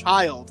onto a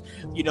child,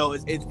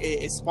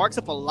 it sparks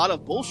up a lot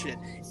of bullshit,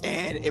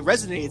 and it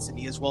resonates in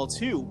me as well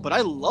too. But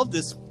I love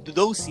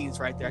those scenes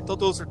right there. I thought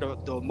those are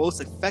the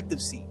most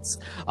effective scenes.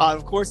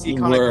 Of course, the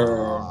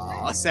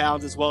iconic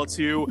sound as well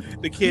too.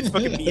 The kids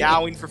fucking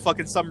meowing for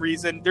fucking some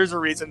reason. There's a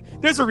reason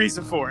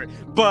for it,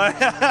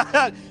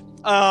 but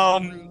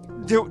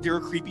there were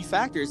creepy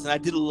factors, and I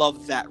did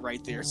love that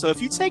right there. So if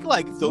you take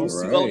like those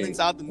two elements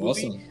out of the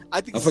movie, awesome.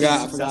 I think I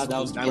forgot that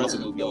was the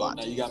movie a lot.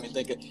 Now you got me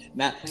thinking.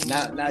 Now,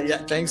 yeah.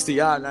 Thanks to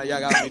y'all. Now y'all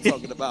got me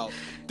thinking about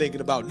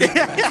Nukem.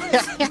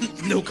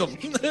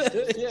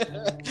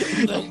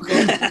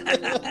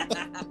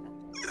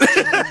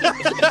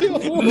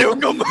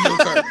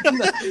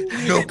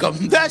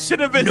 Nukem. That should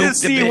have been his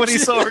scene when he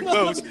saw her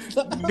ghost.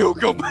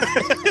 Nukem.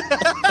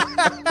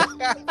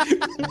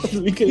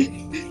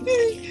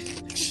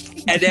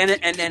 And then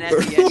at the end,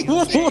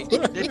 he'll say,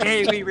 the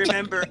day we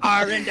remember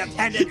our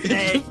Independence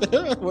Day.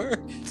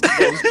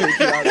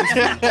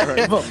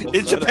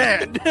 In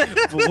Japan.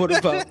 But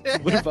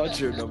what about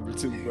your number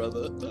 2,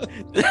 brother?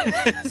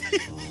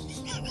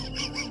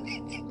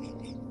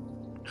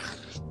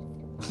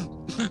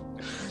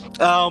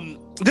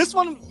 This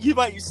one you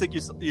might stick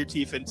your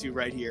teeth into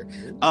right here.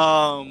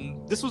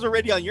 This was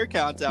already on your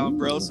countdown,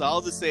 bro, so I'll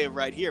just say it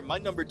right here. My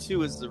number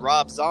 2 is the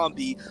Rob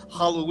Zombie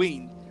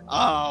Halloween.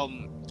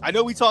 I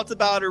know we talked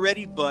about it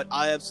already, but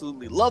I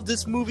absolutely love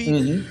this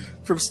movie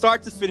from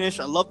start to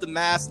finish. I love the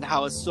mask and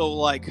how it's so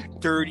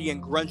like dirty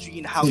and grungy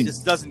and how he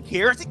just doesn't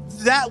care. I think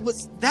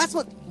that's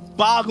what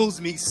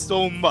boggles me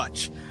so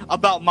much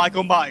about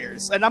Michael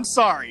Myers. And I'm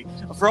sorry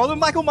for all the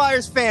Michael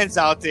Myers fans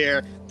out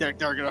there, they're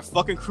gonna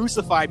fucking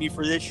crucify me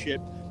for this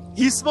shit.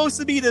 He's supposed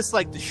to be this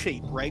like the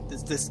Shape, right?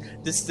 This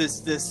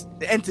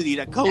entity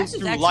that goes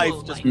through life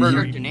just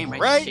murdering, name,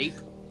 right? The Shape.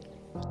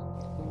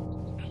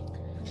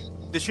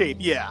 The Shape,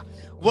 yeah.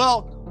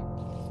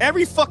 Well,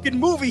 every fucking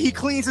movie he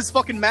cleans his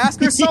fucking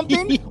mask or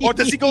something, or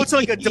does he go to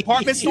like a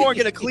department store and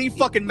get a clean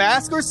fucking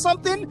mask or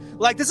something?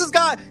 Like this is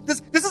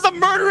a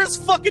murderous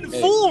fucking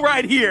fool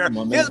right here.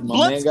 There's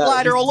blood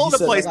splatter all over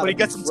the place, but he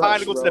gets some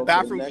time to go to the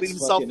bathroom and clean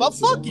himself up.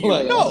 Fuck you,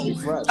 no.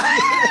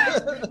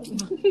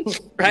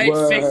 Right,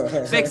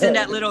 fixing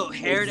that little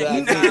hair that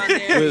he got on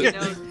there. You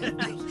know.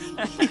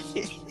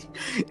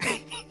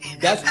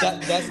 That's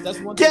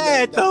one thing.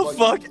 Get the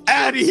fuck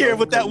out of here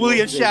with that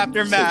William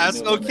Shatner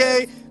mask,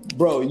 okay?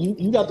 Bro,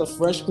 you got the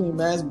fresh, clean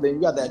mask, but then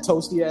you got that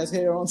toasty ass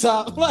hair on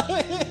top.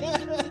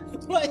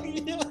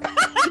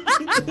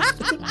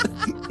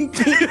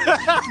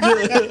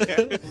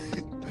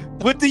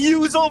 With the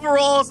used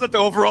overalls, not the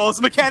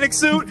overalls, mechanic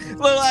suit,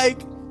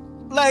 like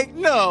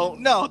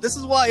no. This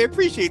is why I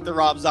appreciate the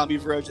Rob Zombie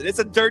version. It's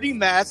a dirty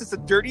mask, it's a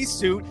dirty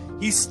suit.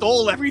 He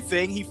stole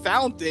everything. He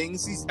found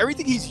things.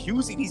 Everything he's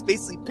using, he's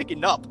basically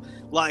picking up.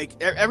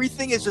 Like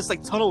everything is just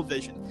like tunnel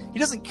vision. He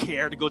doesn't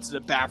care to go to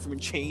the bathroom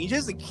and change. He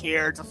doesn't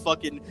care to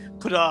fucking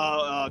clean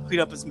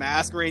up his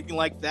mask or anything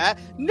like that.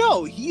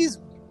 No, he's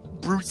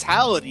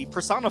brutality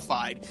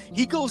personified.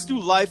 He goes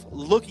through life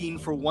looking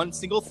for one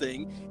single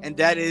thing, and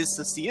that is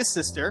to see his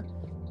sister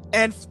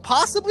and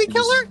possibly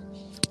kill her.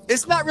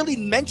 It's not really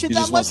mentioned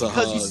that much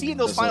because you see in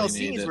those final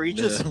scenes where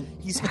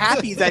he's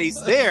happy that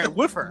he's there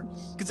with her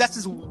because that's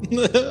his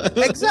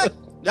exact.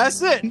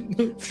 That's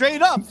it.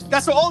 Straight up.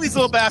 That's what all these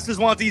little bastards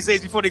want these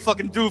days before they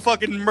fucking do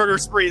fucking murder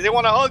sprees. They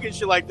want to hug and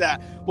shit like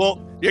that.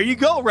 Well, there you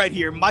go right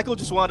here. Michael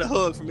just wanted a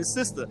hug from his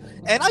sister.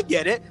 And I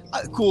get it.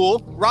 Cool.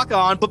 Rock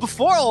on. But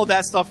before all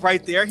that stuff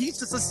right there, he's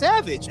just a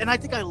savage. And I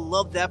think I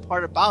love that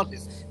part about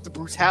him. The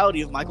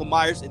brutality of Michael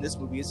Myers in this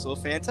movie is so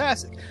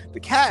fantastic. The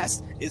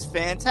cast is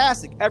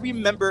fantastic. Every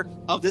member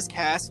of this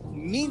cast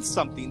means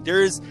something.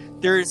 There's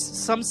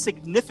some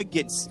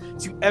significance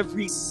to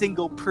every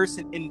single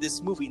person in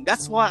this movie. And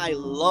that's why I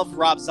love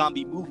Rob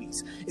Zombie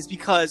movies, is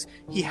because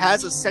he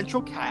has a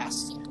central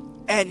cast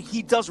and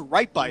he does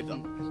right by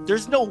them.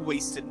 There's no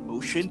wasted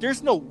motion.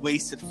 There's no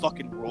wasted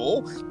fucking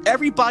role.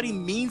 Everybody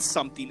means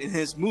something in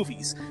his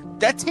movies.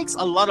 That takes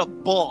a lot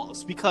of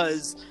balls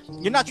because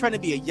you're not trying to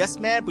be a yes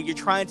man, but you're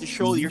trying to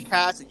show your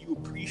cast that you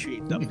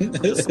appreciate them. From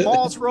the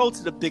smallest role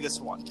to the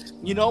biggest one.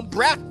 You know,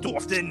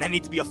 Bratdorf didn't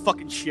need to be a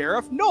fucking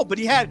sheriff. No, but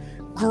he had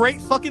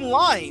great fucking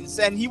lines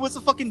and he was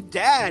a fucking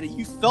dad. And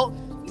you felt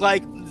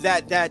like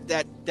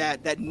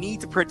that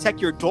need to protect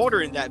your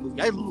daughter in that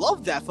movie. I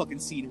love that fucking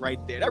scene right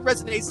there. That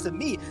resonates to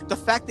me. The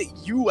fact that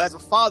you as a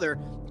father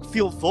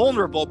feel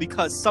vulnerable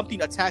because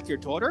something attacked your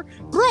daughter,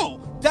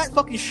 bro, that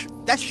fucking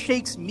that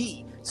shakes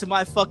me to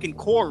my fucking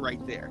core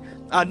right there.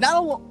 Not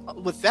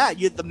only with that,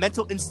 you have the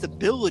mental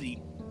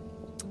instability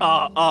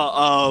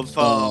of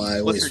I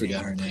always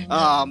forget her name.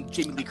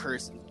 Jamie Lee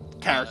Curtis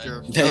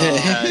character.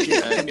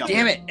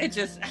 Damn it! It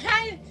just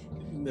I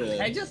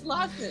just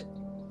lost it.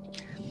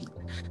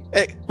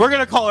 Hey, we're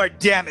gonna call her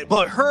damn it,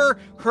 but her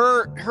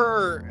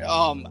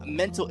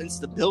mental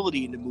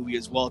instability in the movie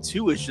as well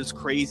too is just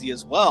crazy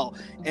as well.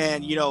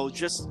 And you know,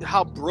 just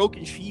how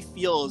broken she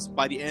feels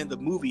by the end of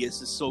the movie is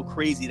just so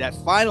crazy. That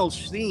final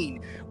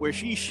scene where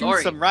she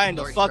shoots him right in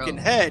the fucking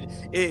head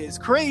is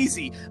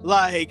crazy.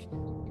 Like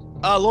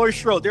Laurie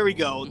Strode, there we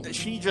go.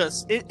 She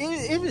just it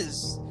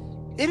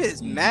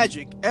is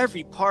magic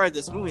every part of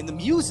this movie. And the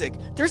music,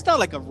 there's not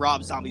like a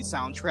Rob Zombie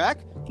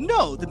soundtrack.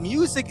 No, the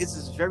music is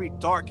this very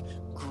dark,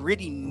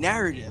 gritty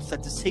narrative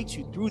that just takes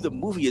you through the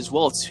movie as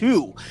well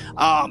too.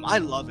 I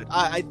love it.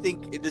 I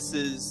think this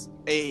is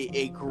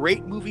a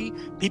great movie.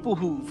 People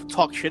who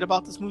talk shit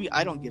about this movie,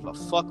 I don't give a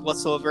fuck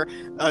whatsoever.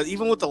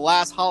 Even with the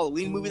last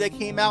Halloween movie that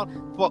came out,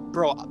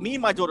 bro, me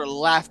and my daughter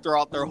laughed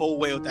throughout their whole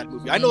way with that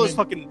movie. I know there's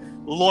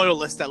fucking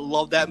loyalists that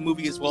love that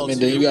movie as well. I mean,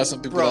 too. then you got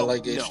some people that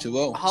like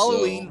H2O.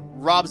 Halloween, so,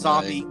 Rob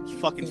Zombie,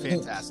 fucking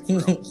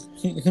fantastic, bro.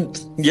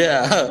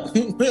 Yeah.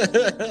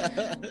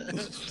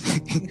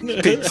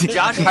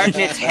 Josh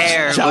Hartnett's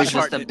hair was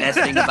just the best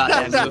thing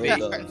about that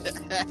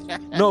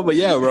movie. No, but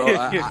yeah, bro.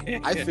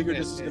 I figured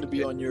this was going to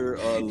be on your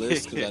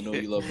list because I know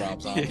you love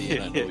Rob Zombie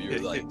and I know you're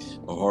like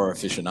a horror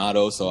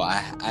aficionado. So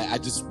I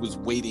just was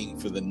waiting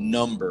for the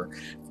number,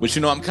 which,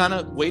 you know, I'm kind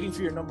of waiting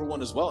for your number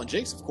one as well. And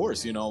Jake's, of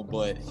course, you know,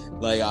 but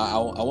like I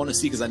want to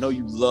see because I know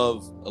you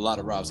love a lot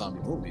of Rob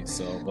Zombie movies.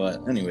 So,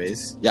 but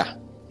anyways, yeah.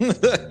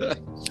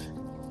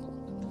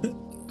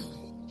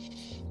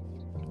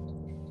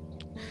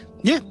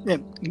 Yeah,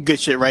 good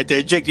shit right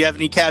there. Jake, do you have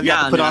any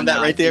caveat to put on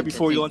that right there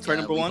before we go into our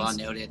number one?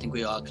 ones? I think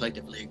we all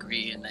collectively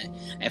agree, and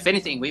if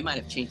anything, we might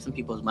have changed some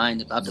people's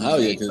minds about the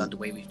movie, about the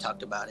way we've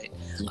talked about it.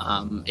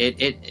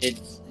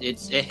 It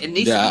needs to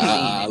be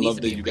I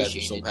love that you guys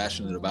are so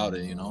passionate about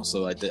it, you know.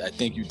 So I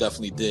think you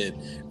definitely did,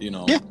 you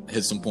know,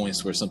 hit some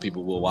points where some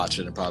people will watch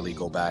it and probably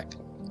go back.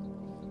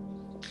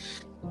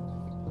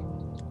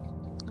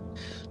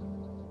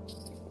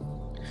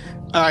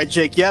 All right,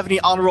 Jake, you have any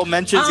honorable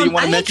mentions that you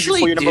want to mention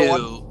before your number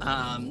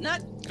one?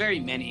 Not very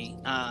many,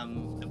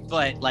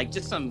 but like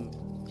just some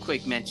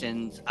quick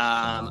mentions.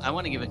 I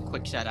want to give a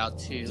quick shout out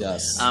to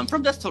Yes.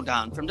 From Dusk Till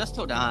Dawn. From Dusk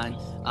Till Dawn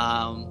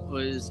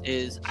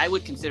is I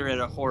would consider it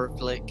a horror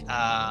flick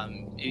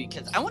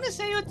because I want to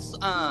say it's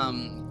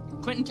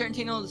Quentin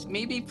Tarantino's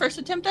maybe first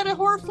attempt at a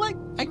horror flick.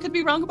 I could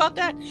be wrong about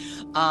that.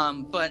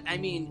 But I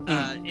mean,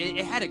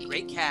 it had a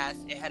great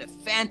cast. It had a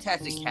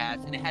fantastic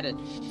cast, and it had a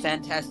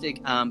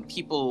fantastic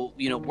people,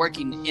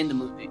 working in the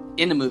movie.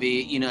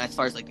 As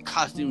far as like the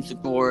costumes, the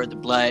gore, the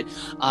blood.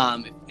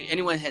 If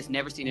anyone has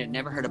never seen it,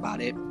 never heard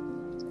about it.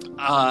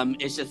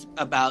 It's just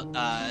about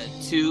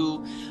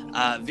two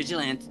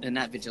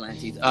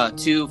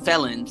two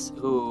felons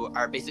who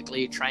are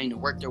basically trying to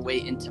work their way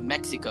into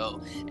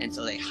Mexico, and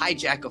so they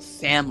hijack a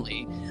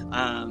family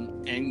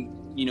and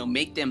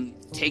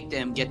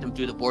get them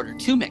through the border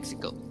to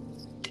Mexico.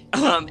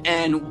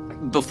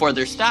 And before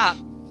their stop,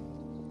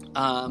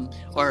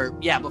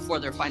 before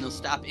their final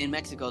stop in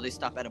Mexico, they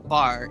stop at a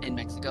bar in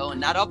Mexico, and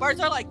not all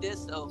bars are like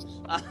this. So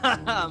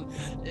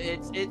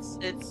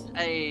it's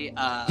a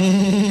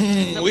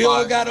we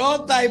all got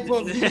all type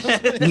of.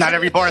 Not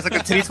every bar is like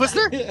a titty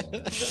twister.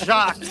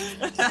 Shocked.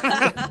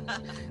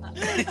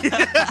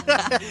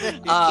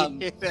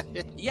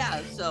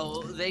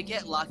 So they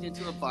get locked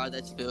into a bar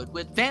that's filled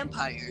with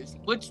vampires,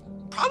 which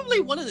probably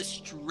one of the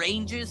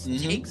strangest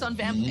takes on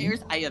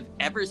vampires I have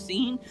ever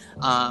seen.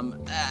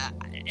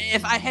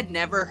 If I had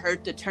never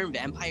heard the term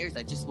vampires,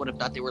 I just would have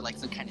thought they were like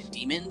some kind of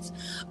demons.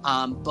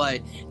 But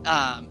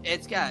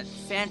it's got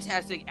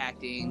fantastic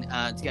acting.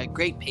 It's got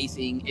great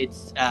pacing.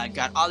 It's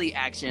got all the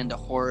action, the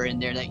horror in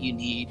there that you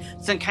need,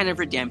 some kind of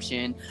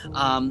redemption.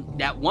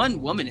 That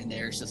one woman in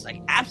there is just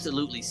like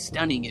absolutely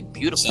stunning and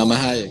beautiful. Salma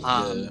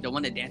Hayek, the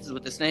one that dances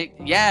with the snake.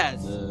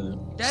 Yes.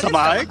 That is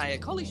Salma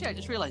Hayek. Holy shit, I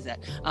just realized that.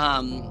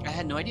 I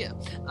had no idea.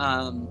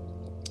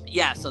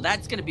 So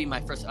that's going to be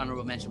my first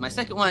honorable mention. My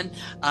second one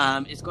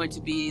is going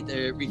to be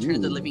the Return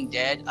of the Living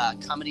Dead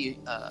comedy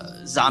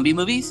zombie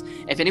movies.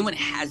 If anyone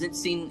hasn't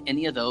seen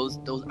any of those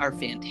are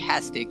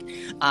fantastic,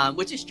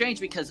 which is strange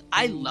because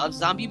I love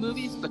zombie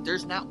movies, but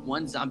there's not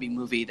one zombie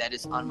movie that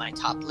is on my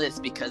top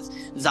list because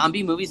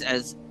zombie movies,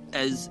 as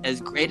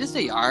great as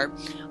they are,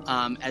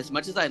 as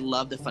much as I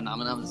love the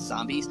phenomenon of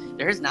zombies,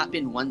 there has not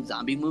been one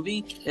zombie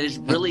movie that has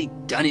really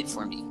done it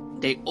for me.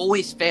 They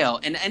always fail,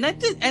 and I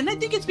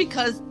think it's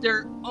because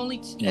they're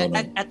only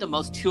at the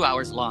most 2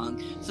 hours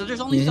long. So there's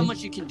only so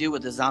much you can do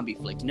with a zombie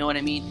flick. You know what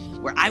I mean?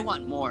 Where I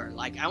want more.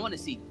 Like I want to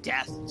see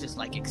death just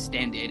like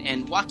extended.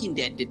 And Walking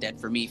Dead did that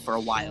for me for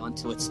a while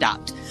until it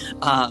stopped.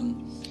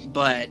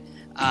 The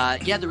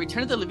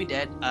Return of the Living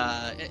Dead,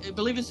 I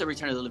believe it's the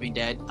Return of the Living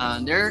Dead.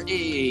 They're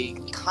a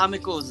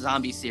comical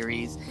zombie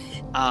series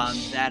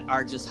that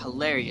are just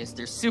hilarious.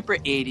 They're super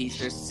 80s.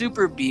 They're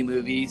super B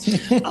movies.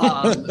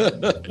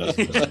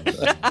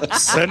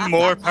 Send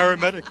more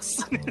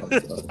paramedics.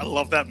 I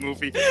love that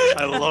movie.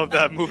 I love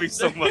that movie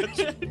so much.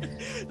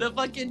 The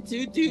fucking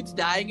two dudes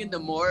dying in the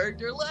morgue.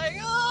 They're like,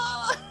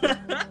 oh!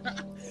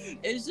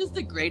 It's just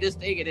the greatest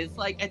thing, and it's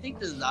like I think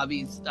the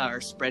zombies are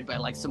spread by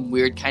like some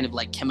weird kind of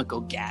like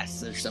chemical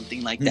gas or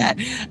something like that.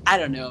 I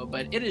don't know,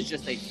 but it is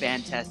just a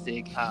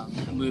fantastic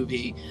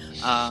movie.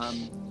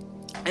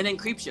 And then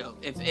Creepshow.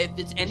 If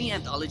it's any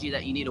anthology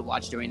that you need to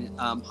watch during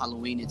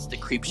Halloween, it's the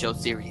Creepshow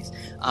series.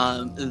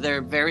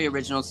 They're very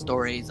original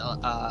stories.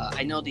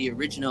 I know the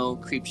original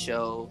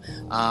Creepshow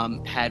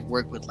had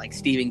worked with like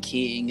Stephen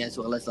King as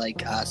well as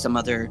like some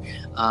other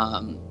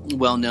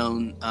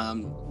well-known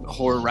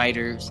horror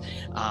writers.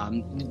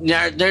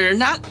 They're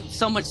not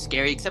so much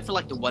scary except for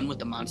like the one with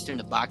the monster in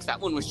the box.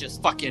 That one was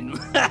just fucking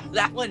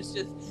that one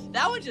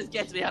just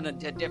gets me on a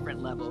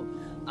different level.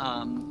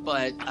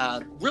 But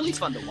really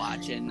fun to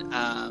watch. And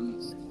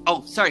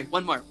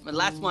one more. My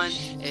last one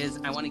is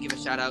I want to give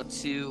a shout out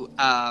to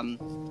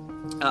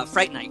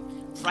Fright Night.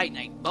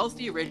 Both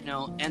the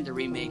original and the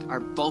remake are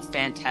both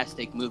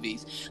fantastic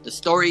movies. The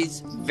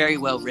story's very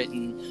well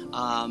written.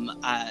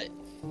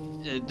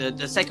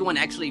 The second one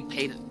actually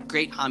paid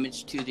great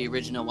homage to the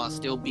original while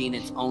still being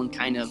its own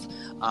kind of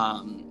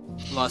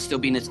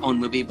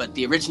movie. But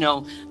the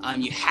original,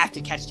 you have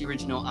to catch the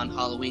original on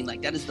Halloween.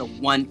 Like that is the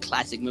one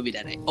classic movie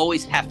that I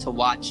always have to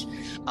watch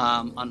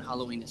on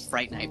Halloween is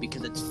Fright Night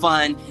because it's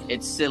fun,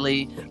 it's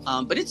silly,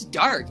 but it's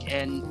dark,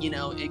 and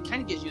it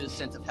kind of gives you a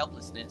sense of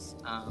helplessness,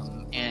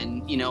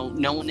 and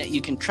knowing that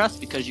you can trust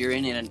because you're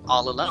in it and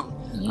all alone.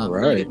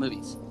 Really good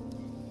movies.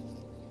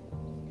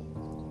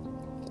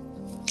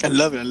 I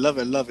love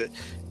it.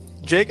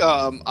 Jake,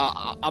 I'm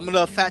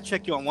gonna fact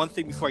check you on one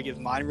thing before I give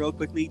mine real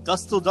quickly.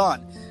 Dusk Till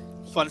Dawn.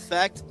 Fun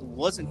fact,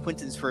 wasn't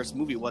Quentin's first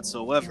movie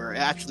whatsoever.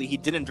 Actually, he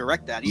didn't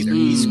direct that either.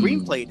 He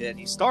screenplayed it,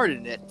 he starred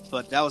in it,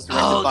 but that was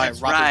directed by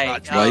Robert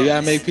Rodriguez. Well, you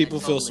gotta make people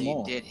feel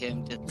small. Did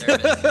him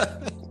deserve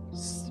it.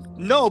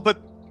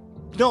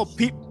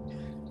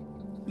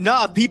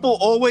 People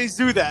always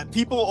do that.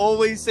 People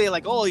always say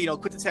like, "Oh,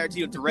 Quentin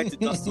Tarantino directed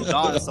Dusk Till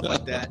Dawn" and stuff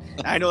like that.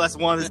 And I know that's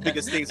one of his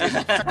biggest things. Like,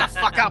 shut the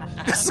fuck up.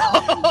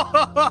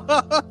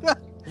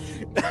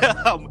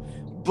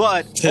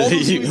 But all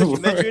those movies that you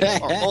mentioned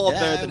are all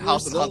better than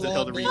House of Haunted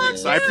Hill the remake.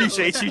 So I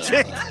appreciate you,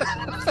 Jake.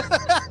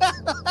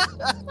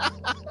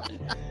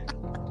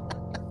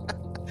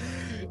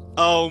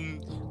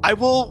 I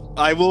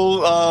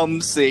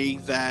will say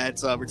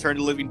that Return of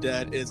the Living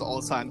Dead is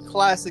all-time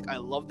classic. I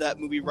love that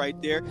movie right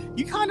there.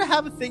 You kind of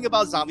have a thing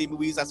about zombie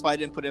movies. That's why I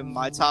didn't put it in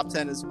my top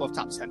 10 as well,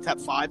 top 10, top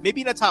 5.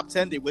 Maybe in a top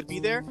 10 they would be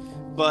there.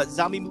 But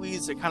zombie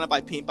movies are kind of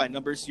by paint by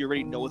numbers, so you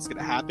already know what's going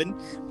to happen.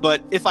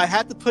 But if I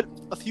had to put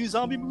a few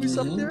zombie movies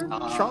up there,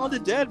 Shaun of the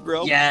Dead,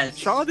 bro. Yes.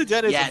 Shaun of the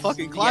Dead is a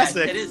fucking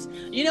classic. Yes, it is.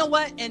 You know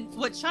what? And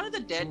what Shaun of the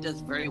Dead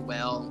does very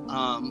well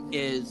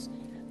is,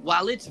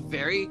 while it's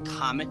very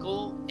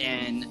comical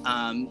and,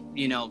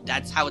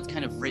 that's how it's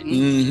kind of written,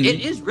 it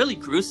is really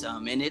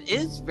gruesome, and it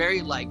is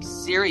very, like,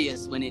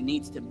 serious when it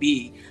needs to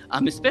be,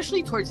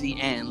 especially towards the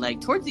end.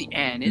 Like, towards the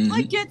end, it,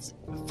 like, gets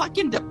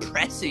fucking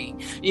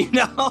depressing, you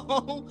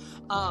know?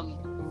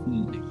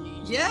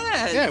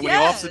 Yeah, when he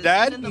lost the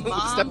dad, and the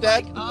mom,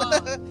 stepdad.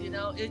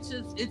 Like, it's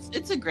just,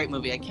 it's a great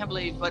movie. I can't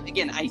believe, but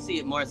again, I see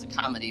it more as a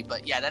comedy,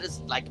 but yeah, that is,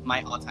 like,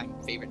 my all-time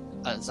favorite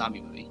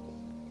zombie movie.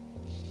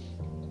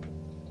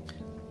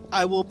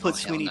 I will put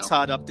Sweeney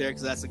Todd up there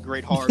because that's a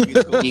great horror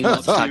musical. You love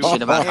to talk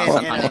shit about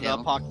and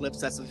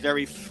Apocalypse. That's a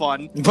very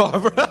fun.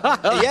 Barbara.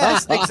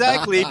 Yes,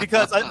 exactly.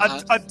 Because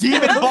a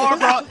demon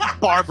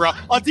Barbara,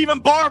 a demon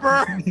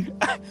barber,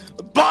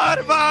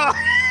 a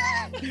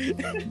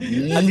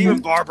demon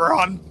barber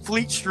on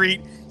Fleet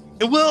Street.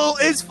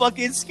 Is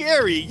fucking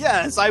scary.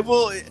 Yes, I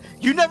will.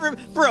 You never,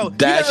 bro.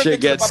 That shit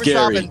gets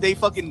scary. And they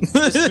fucking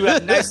just do a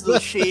nice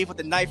little shave with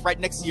the knife right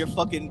next to your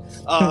fucking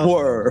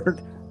word.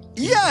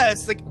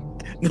 Yes, like.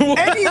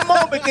 Any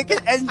moment they can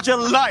end your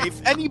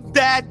life. Any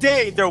bad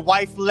day, their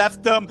wife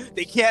left them.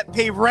 They can't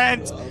pay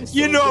rent.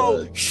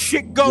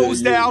 Shit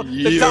goes down.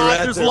 The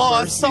Dodgers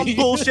lost. Some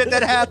bullshit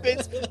that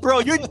happens. Bro,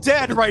 you're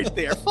dead right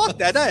there. Fuck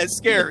that. That is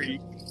scary.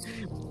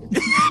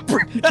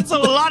 That's a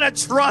lot of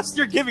trust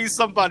you're giving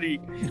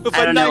somebody.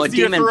 I don't know. A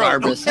demon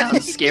barber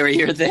sounds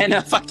scarier than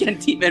a fucking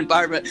demon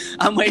barber.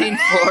 I'm waiting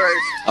for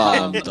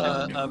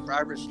a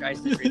Barbra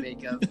Streisand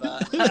remake of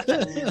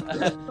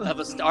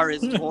A Star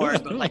Is Born,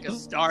 but like A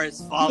Star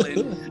Is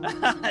Fallen.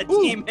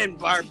 Demon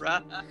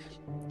Barbara.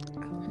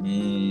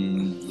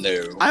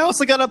 No. I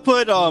also gotta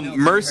put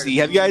Mercy.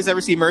 Have you guys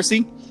ever seen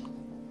Mercy?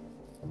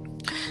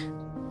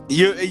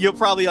 You'll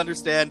probably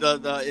understand.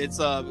 It's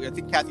I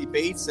think Kathy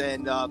Bates,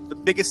 and the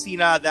biggest scene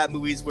out of that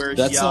movie is where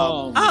she takes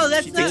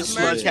a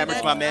sledgehammer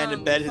to my man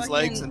in bed, his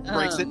legs, and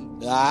breaks it.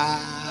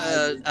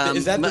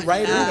 Is that the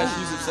writer that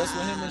she's obsessed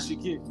with him and she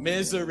keeps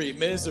misery,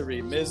 fool.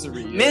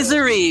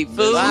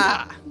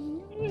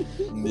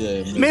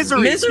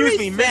 Misery. Excuse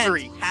me,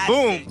 misery.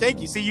 Boom.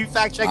 Thank you. See, you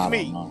fact checked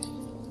me.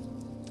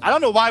 I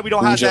don't know why we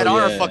don't have that on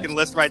our fucking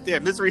list right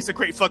there. Misery's a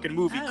great fucking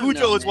movie.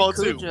 Cujo as well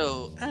too.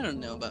 I don't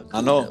know about Cujo.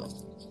 I know.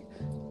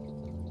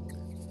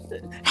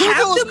 Half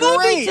the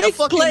movie takes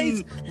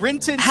place. Rin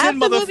Tin Tin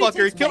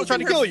motherfucker trying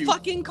to kill you.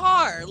 Fucking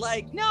car,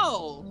 like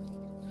no.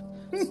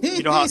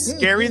 You know how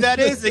scary that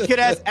is? The kid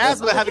has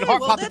asthma, having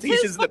heart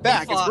palpitations in the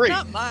back. It's great.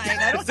 Not mine.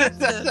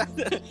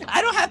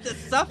 I don't have to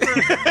suffer.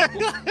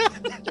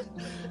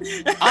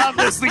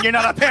 Obviously, you're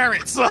not a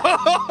parent, so.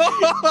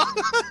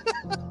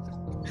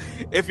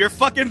 If your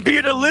fucking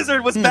bearded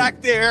lizard was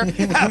back there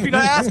having an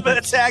asthma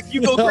attack,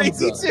 you go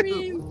crazy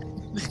too.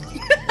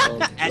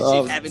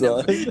 Having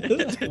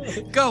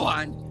go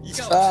on.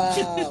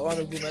 One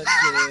of the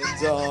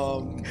mentions.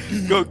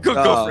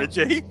 Go for it,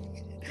 Jay.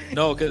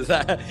 No, because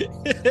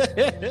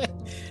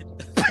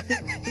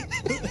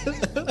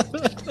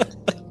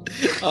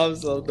I'm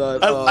so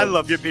done. I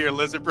love your bearded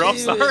lizard, bro. I'm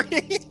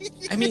sorry.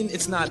 I mean,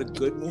 it's not a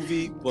good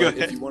movie, but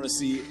if you want to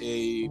see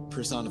a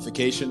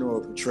personification or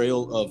a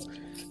portrayal of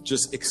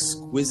just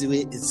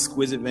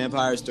exquisite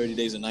vampires, 30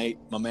 Days a Night,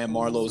 my man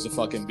Marlowe is a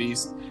fucking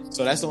beast.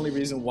 So that's the only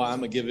reason why I'm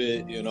gonna give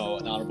it, an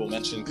honorable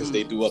mention, because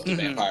they do up the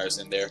vampires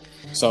in there.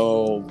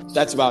 So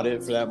that's about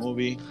it for that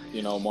movie.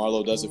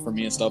 Marlowe does it for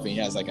me and stuff, and he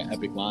has like an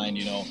epic line.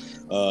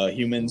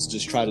 Humans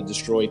just try to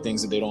destroy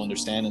things that they don't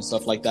understand and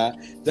stuff like that.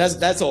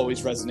 That's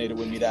always resonated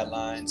with me, that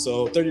line.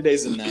 So 30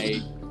 Days a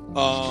Night.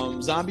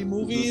 Zombie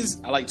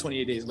movies, I like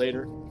 28 Days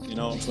Later.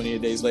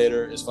 28 Days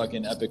Later is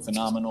fucking epic,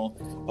 phenomenal.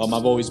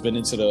 I've always been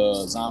into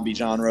the zombie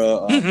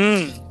genre.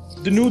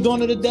 The new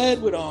Dawn of the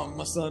Dead with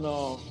my son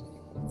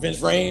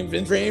Vince Rain,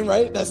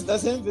 right?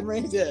 That's him, Vin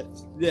Rain. Yeah.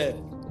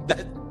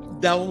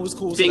 That one was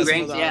cool. So that's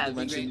another honorable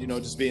mention.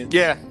 Just being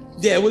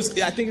it was.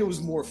 I think it was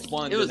more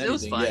fun than anything. It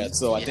was fun. Yeah,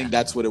 so I think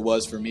that's what it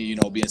was for me.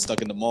 Being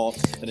stuck in the mall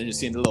and then just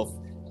seeing the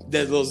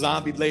little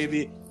zombie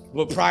lady.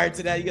 But prior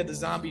to that, you got the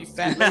zombie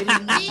fat lady.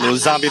 Little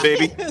zombie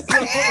baby. Bro,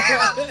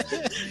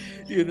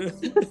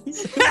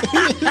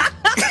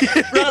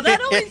 that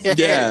always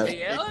scared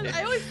me.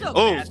 I always felt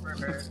bad for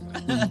her.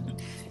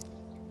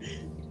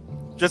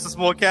 Just a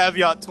small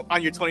caveat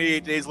on your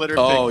 28 Days Later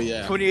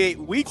thing. 28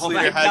 Weeks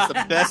Later has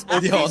the best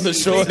on the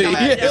shorty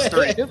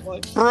history.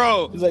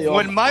 Bro, like,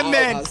 when my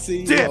man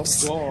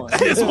dips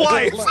his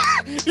wife.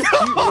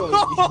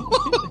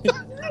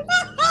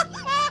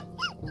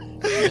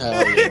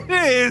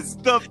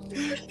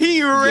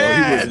 He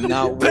ran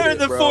better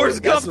than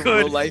Forrest Gump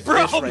could.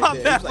 Bro, my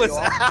man was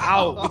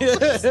out.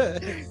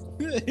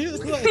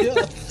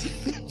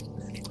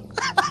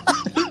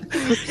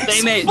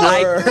 They made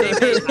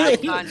eye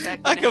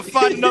contact. I can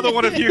find another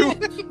one of you.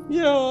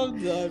 Yo,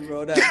 I'm done,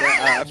 bro.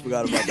 I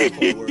forgot about that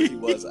part where he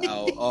was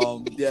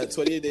out. Yeah,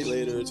 28 days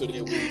later,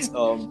 28 weeks,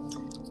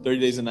 30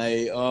 days a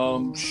night.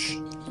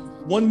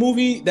 One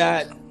movie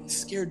that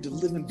scared the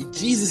living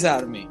bejesus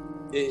out of me.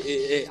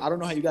 I don't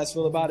know how you guys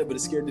feel about it, but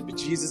it scared the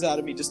bejesus out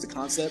of me, just the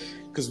concept,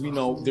 because we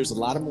know there's a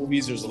lot of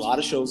movies, there's a lot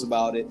of shows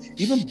about it.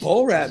 Even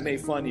Borat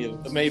made fun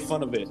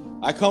of it.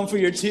 I come for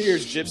your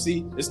tears,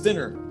 Gypsy. It's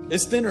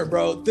thinner,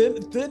 bro.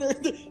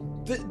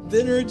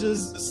 Thinner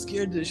just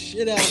scared the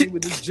shit out of me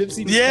with this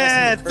Gypsy.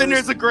 Yeah,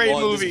 Thinner's a great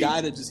movie. This guy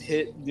that just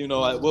hit, who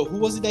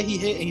was it that he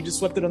hit and he just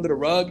swept it under the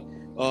rug?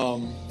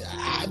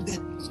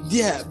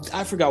 Yeah,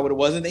 I forgot what it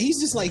was, and he's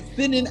just like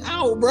thinning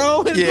out,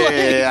 bro. And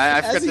yeah,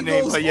 I forgot the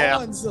name, but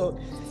yeah. So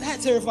that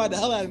terrified the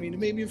hell out of me, and it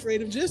made me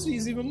afraid of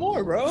Gypsies even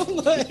more, bro.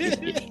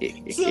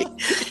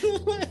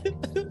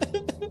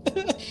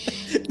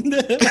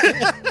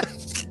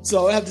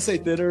 So I have to say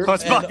Thinner.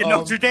 Fucking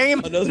Notre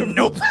Dame. Another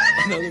movie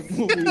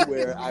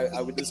where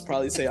I would just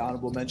probably say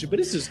honorable mention,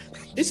 but it's just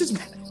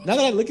now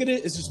that I look at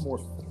it, it's just more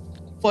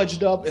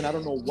fudged up, and I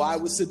don't know why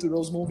we sit through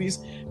those movies.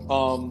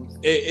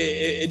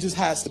 It just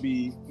has to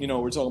be,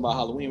 we're talking about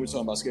Halloween, we're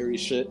talking about scary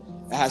shit.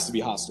 It has to be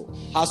Hostel.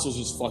 Hostel's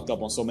just fucked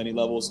up on so many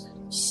levels.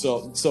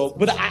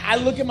 But I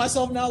look at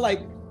myself now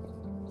like,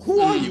 who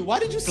are you? Why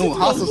did you sit through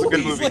those movies? A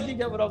good movie. Like, you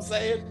get what I'm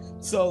saying?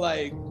 So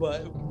like,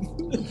 but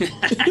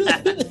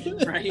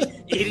right,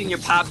 eating your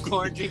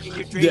popcorn, drinking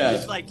your drink, yeah.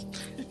 It's like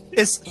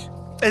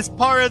it's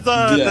part of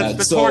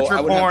the torture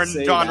porn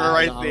genre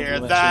right there.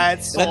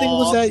 That's and I think it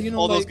was that,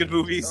 all those good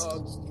movies.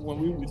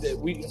 When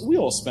we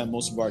all spent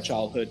most of our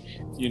childhood,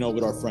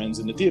 with our friends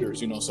in the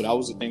theaters, so that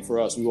was the thing for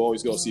us. We would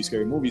always go see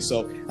scary movies.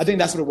 So I think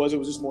that's what it was. It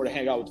was just more to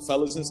hang out with the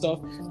fellas and stuff.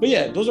 But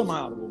yeah, those are my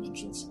honorable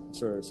mentions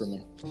for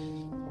me.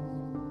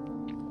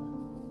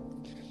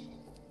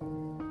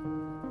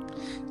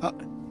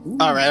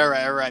 All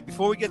right.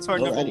 Before we get to our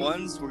number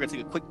ones, we're gonna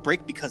take a quick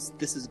break because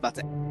this is about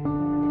to.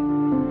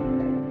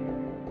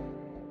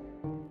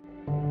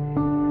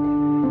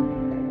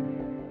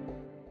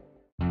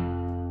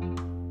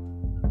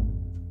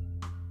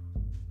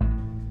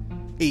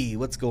 Hey,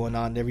 what's going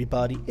on,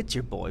 everybody? It's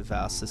your boy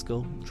Val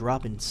Cisco,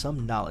 dropping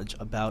some knowledge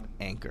about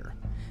Anchor.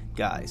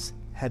 Guys,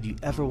 have you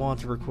ever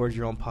wanted to record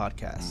your own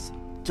podcast?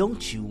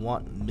 Don't you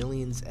want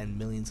millions and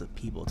millions of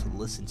people to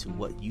listen to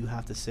what you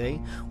have to say?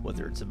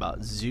 Whether it's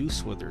about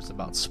Zeus, whether it's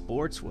about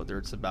sports, whether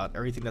it's about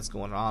everything that's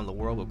going on in the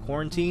world with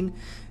quarantine?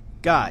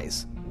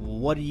 Guys,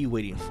 what are you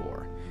waiting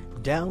for?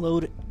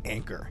 Download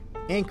Anchor.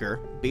 Anchor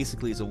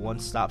basically is a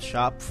one-stop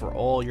shop for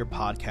all your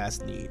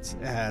podcast needs.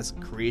 It has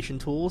creation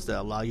tools that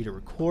allow you to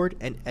record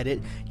and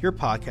edit your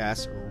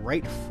podcast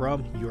right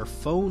from your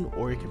phone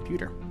or your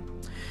computer.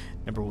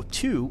 Number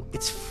 2,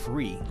 it's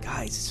free.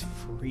 Guys, it's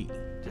free.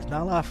 There's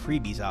not a lot of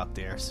freebies out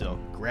there, so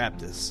grab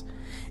this.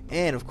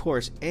 And of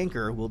course,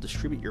 Anchor will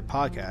distribute your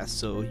podcast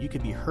so you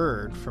can be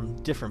heard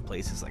from different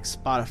places like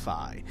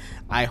Spotify,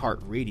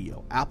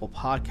 iHeartRadio, Apple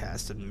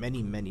Podcasts, and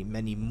many, many,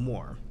 many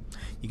more.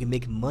 You can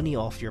make money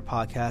off your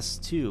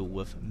podcasts too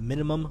with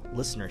minimum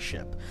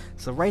listenership.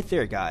 So right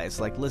there, guys,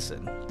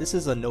 listen, this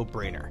is a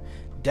no-brainer.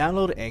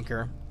 Download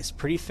Anchor. It's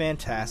pretty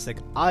fantastic.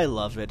 I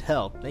love it.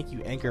 Hell, thank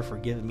you, Anchor, for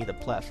giving me the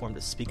platform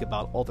to speak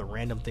about all the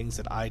random things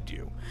that I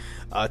do.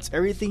 It's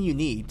everything you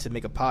need to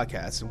make a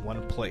podcast in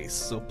one place.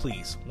 So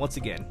please, once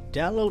again,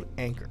 download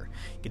Anchor.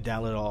 You can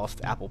download it off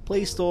the Apple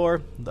Play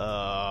Store,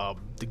 the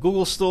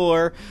Google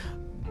Store.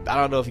 I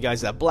don't know if you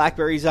guys have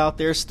Blackberries out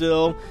there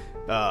still.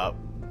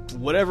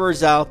 Whatever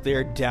is out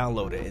there,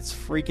 download it. It's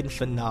freaking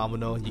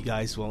phenomenal. You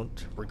guys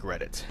won't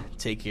regret it.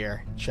 Take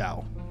care.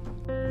 Ciao.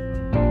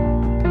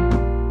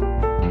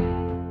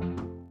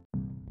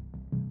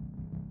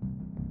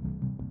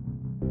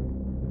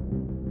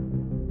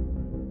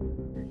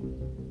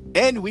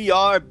 And we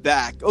are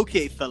back.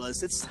 Okay,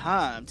 fellas, it's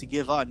time to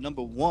give our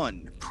number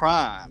 1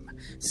 prime.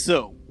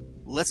 So,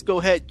 let's go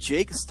ahead,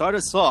 Jake. Start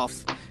us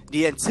off.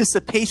 The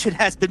anticipation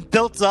has been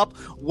built up.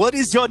 What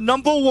is your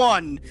number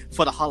 1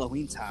 for the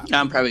Halloween time?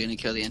 I'm probably going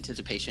to kill the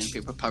anticipation.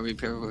 People are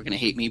going to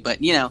hate me, but,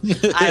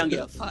 I don't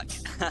give a fuck.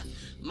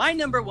 My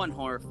number 1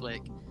 horror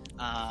flick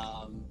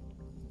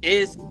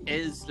is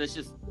let's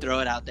just throw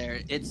it out there.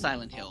 It's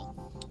Silent Hill.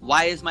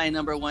 Why is my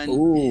number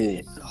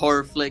 1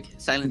 horror flick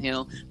Silent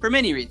Hill? For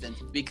many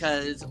reasons.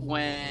 Because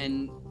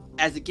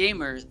as a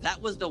gamer, that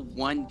was the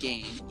one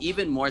game,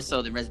 even more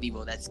so than Resident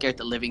Evil, that scared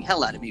the living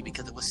hell out of me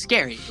because it was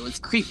scary, it was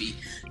creepy,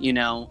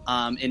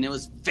 and it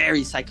was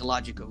very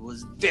psychological, it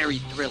was very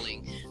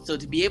thrilling. So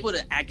to be able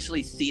to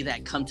actually see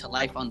that come to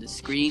life on the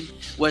screen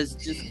was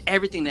just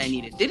everything that I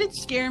needed. Did it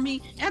scare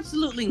me?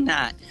 Absolutely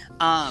not.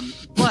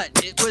 But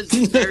it was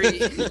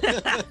very...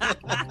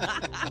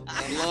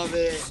 I love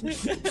it.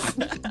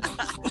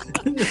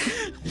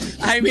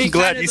 I mean,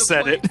 glad you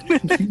said it.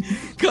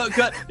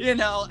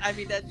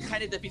 That's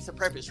kind of defeats the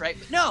purpose, right?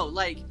 But no,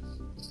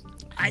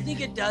 I think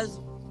it does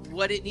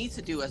what it needs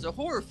to do as a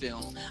horror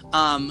film.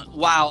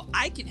 While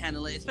I can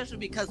handle it, especially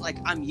because like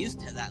I'm used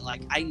to that.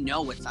 Like I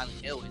know what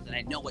Silent Hill is and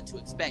I know what to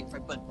expect.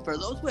 But for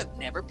those who have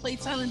never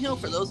played Silent Hill,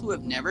 for those who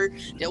have never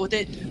dealt with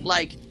it,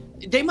 like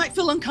they might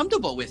feel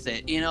uncomfortable with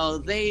it. You know,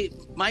 they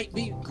might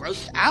be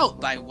grossed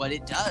out by what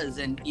it does.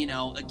 And, you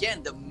know,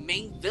 again, the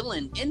main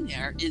villain in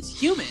there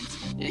is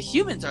humans. The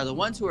humans are the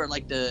ones who are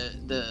like the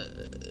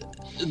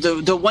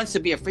ones to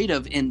be afraid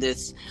of in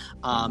this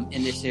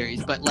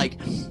series. But like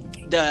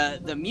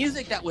the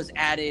music that was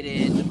added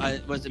in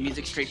was the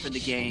music straight from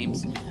the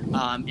games,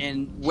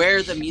 and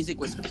where the music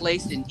was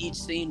placed in each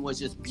scene was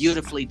just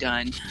beautifully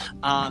done.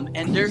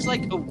 And there's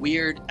like a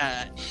weird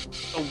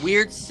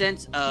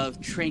sense of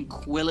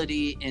tranquility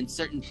in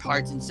certain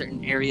parts, in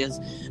certain areas,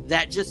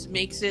 that just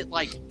makes it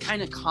like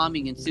kind of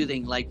calming and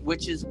soothing, like,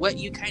 which is what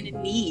you kind of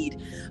need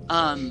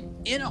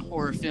in a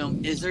horror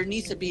film. Is there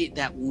needs to be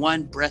that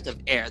one breath of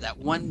air, that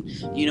one,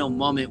 you know,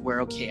 moment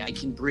where, okay, I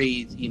can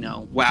breathe, you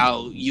know,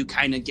 while you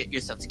kind of get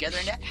yourself together.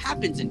 And that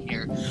happens in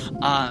here.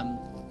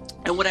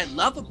 And what I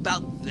love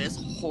about this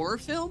horror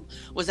film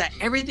was that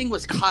everything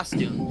was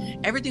costume,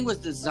 everything was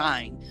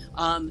design.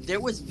 There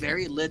was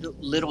very little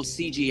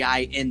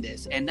CGI in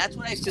this, and that's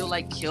what I feel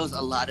like kills a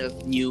lot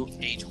of new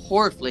age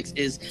horror flicks.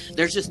 Is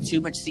there's just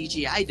too much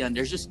CGI done.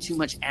 There's just too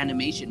much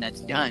animation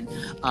that's done.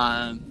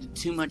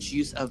 Too much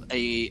use of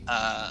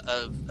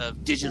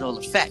of digital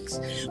effects.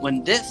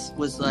 When this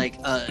was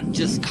like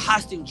just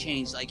costume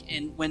change, like,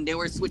 and when they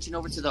were switching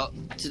over to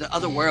the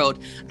other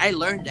world, I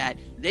learned that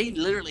they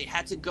literally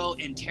had to go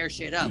and tear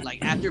shit up.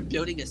 Like after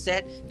building a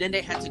set, then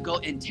they had to go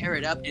and tear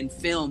it up and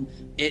film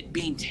it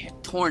being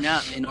torn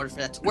up in order for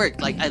that to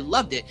work. Like I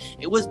loved it.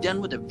 It was done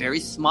with a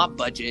very small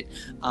budget,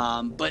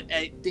 but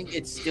I think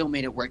it still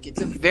made it work.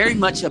 It's very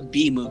much a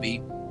B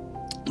movie.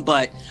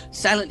 But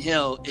Silent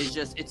Hill is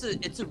just,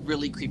 it's a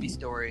really creepy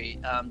story.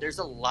 There's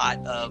a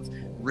lot of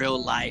real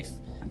life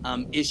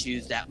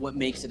issues that what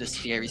makes it a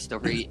scary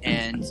story,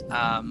 and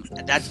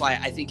that's why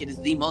I think it is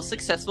the most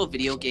successful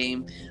video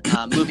game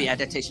movie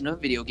adaptation of a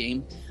video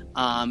game,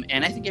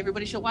 and I think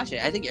everybody should watch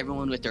it. I think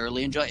everyone would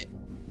thoroughly enjoy it.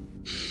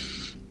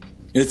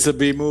 It's a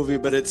B movie,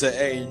 but it's an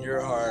A in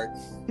your heart.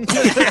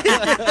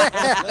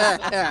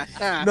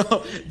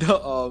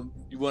 No.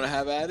 You want to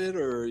have at it,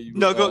 or you,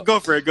 no? Go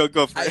for it.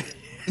 Go for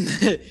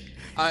it.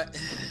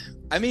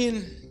 I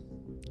mean,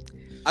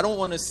 I don't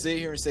want to sit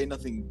here and say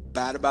nothing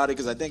bad about it,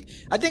 because I think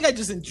I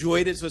just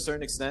enjoyed it to a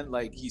certain extent.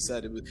 Like he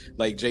said, it was,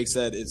 like Jake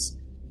said, it's,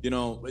 you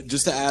know,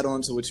 just to add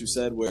on to what you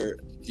said, where,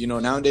 you know,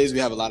 nowadays we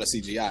have a lot of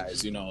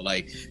CGIs, you know,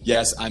 like,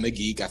 yes, I'm a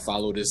geek. I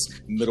follow this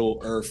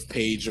Middle Earth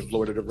page of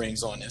Lord of the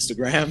Rings on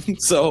Instagram.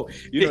 So,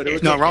 you know,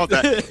 nothing wrong with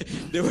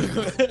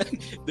that.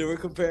 they were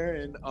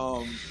comparing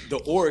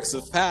the orcs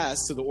of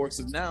past to the orcs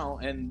of now,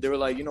 and they were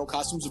like, you know,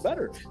 costumes are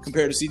better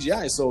compared to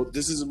CGI. So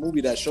this is a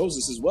movie that shows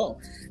this as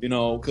well, you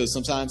know, because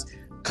sometimes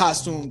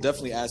costume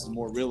definitely adds to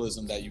more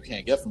realism that you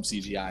can't get from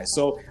CGI.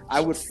 So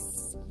I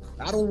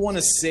don't want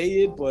to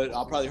say it, but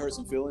I'll probably hurt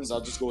some feelings. I'll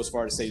just go as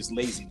far to say it's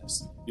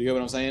laziness. You get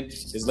what I'm saying?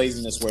 It's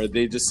laziness, where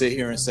they just sit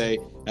here and say,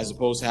 as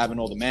opposed to having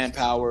all the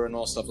manpower and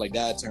all stuff like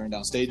that, tearing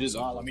down stages,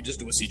 oh, let me just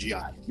do a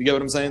CGI. You get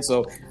what I'm saying?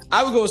 So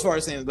I would go as far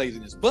as saying it's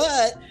laziness.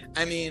 But,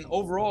 I mean,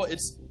 overall,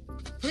 it's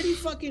pretty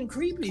fucking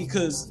creepy,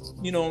 because,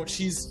 you know,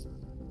 she's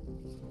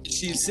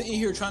sitting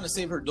here trying to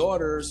save her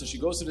daughter, so she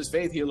goes to this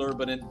faith healer,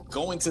 but in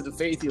going to the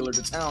faith healer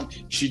to town,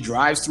 she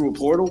drives through a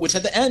portal, which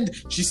at the end,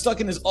 she's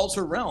stuck in this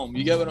alter realm.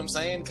 You get what I'm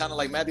saying? Kind of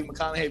like Matthew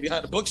McConaughey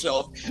behind the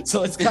bookshelf.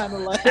 So it's kind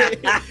of like,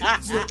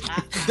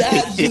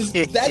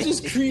 that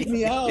just creeped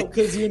me out,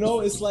 because, you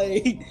know, it's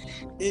like,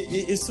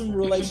 it's some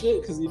real life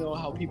shit, because, you know,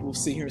 how people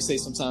sit here and say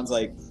sometimes,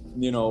 like,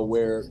 you know,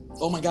 where,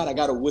 oh my God, I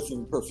got a whiff of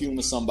a perfume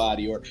of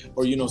somebody, or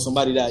you know,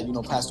 somebody that, you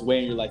know, passed away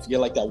in your life, you get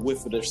like that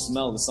whiff of their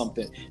smell or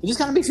something. It just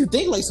kind of makes you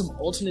think like some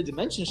alternate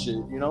dimension shit,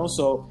 you know?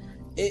 So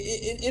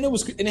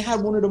it had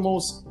one of the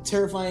most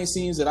terrifying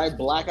scenes that I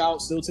black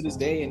out still to this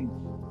day. And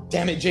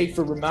damn it, Jake,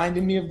 for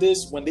reminding me of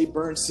this, when they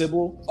burned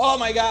Sybil. Oh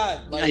my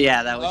God! Like,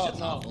 yeah, that was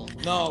just awful.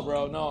 No,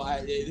 bro, no.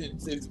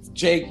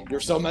 Jake, you're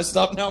so messed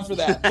up now for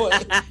that.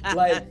 But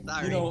like,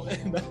 you know,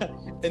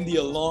 and the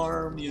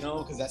alarm, you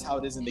know, because that's how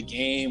it is in the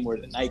game, where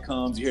the night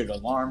comes, you hear the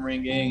alarm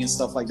ringing and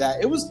stuff like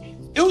that. It was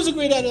a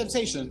great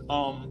adaptation.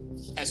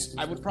 As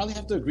I would probably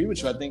have to agree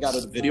with you. I think out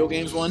of the video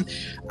games one,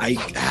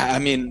 I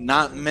mean,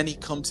 not many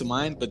come to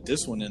mind, but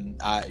this one,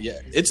 and yeah,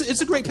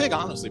 it's a great pick,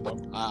 honestly, bro.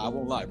 I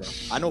won't lie, bro.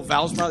 I know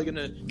Val's probably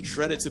gonna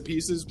shred it to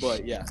pieces,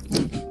 but yeah.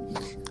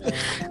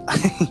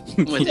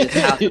 With his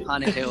house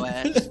upon a hill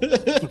ass.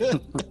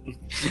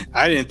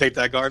 I didn't pick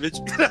that garbage.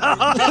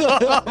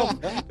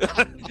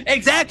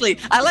 Exactly.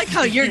 I like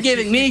how you're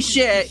giving me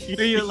shit.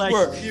 You're like,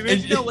 the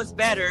original was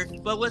better,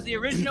 but was the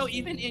original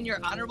even in your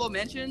honorable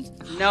mentions?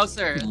 No,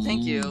 sir.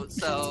 Thank you.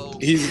 So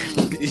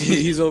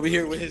he's over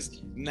here with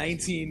his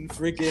 19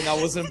 freaking I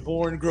wasn't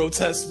born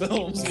grotesque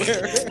films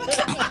where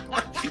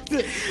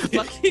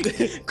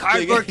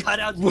cardboard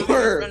cutouts in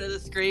front of the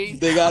screen.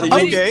 They gotta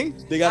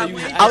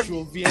use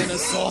actual Vienna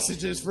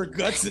sausages for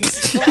guts and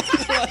stuff.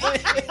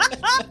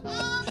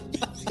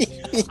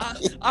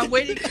 I'm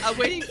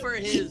waiting for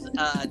his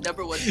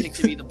number one pick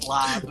to be the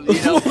Blob.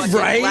 You know,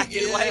 Right? black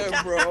and white.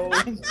 Yeah, bro.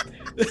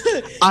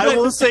 I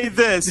will say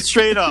this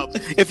straight up: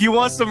 if you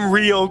want some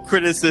real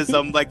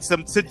criticism, like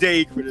some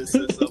today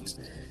criticism,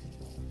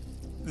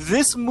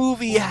 this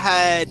movie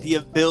had the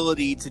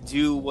ability to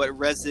do what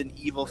Resident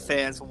Evil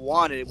fans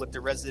wanted with the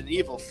Resident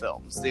Evil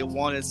films. They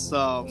wanted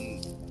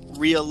some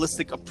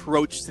realistic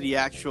approach to the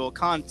actual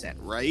content,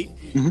 right?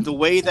 Mhm. The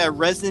way that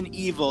Resident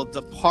Evil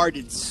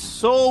departed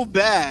so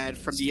bad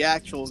from the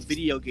actual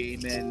video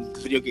game and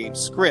video game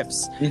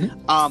scripts,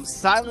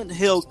 Silent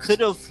Hill could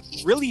have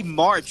really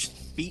marched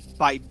beat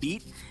by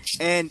beat,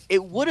 and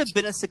it would have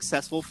been a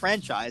successful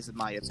franchise, in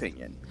my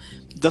opinion.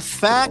 The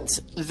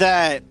fact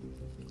that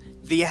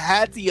they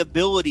had the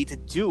ability to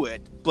do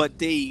it, but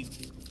they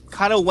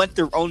kind of went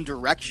their own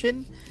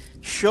direction,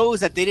 shows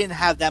that they didn't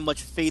have that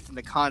much faith in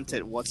the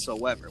content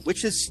whatsoever,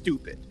 which is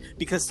stupid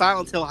because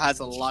Silent Hill has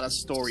a lot of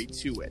story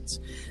to it.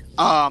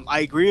 I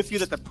agree with you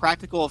that the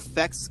practical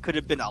effects could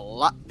have been a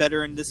lot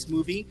better in this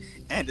movie,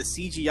 and the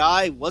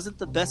CGI wasn't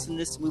the best in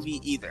this movie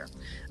either.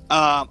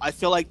 I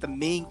feel like the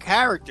main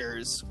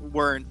characters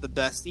weren't the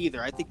best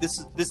either. I think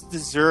this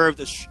deserved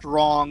a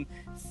strong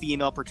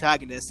female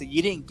protagonist, and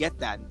you didn't get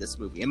that in this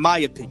movie, in my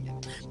opinion.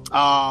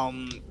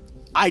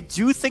 I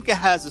do think it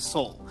has a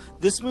soul.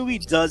 This movie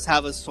does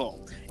have a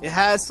soul. It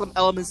has some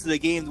elements of the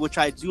game which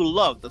I do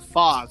love. The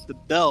fog, the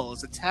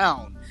bells, the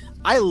town.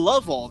 I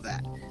love all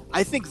that.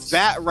 I think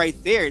that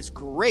right there is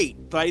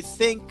great, but I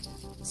think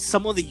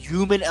some of the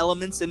human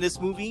elements in this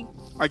movie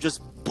are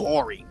just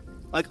boring.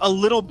 Like, a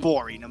little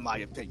boring, in my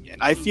opinion.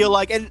 I feel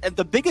like, and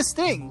the biggest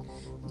thing,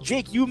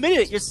 Jake, you admitted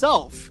it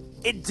yourself,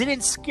 it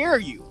didn't scare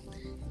you.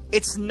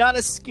 It's not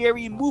a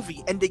scary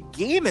movie, and the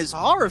game is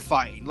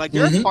horrifying. Like,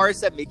 there are parts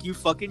that make you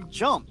fucking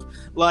jump.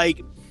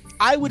 Like,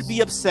 I would be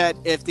upset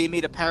if they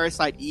made a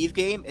Parasite Eve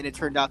game and it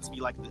turned out to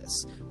be like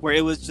this, where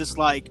it was just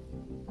like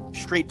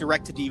straight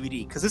direct to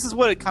DVD. Because this is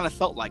what it kind of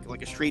felt like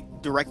a straight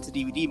direct to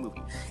DVD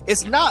movie.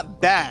 It's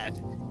not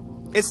bad.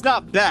 It's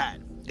not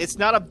bad. It's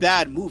not a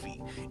bad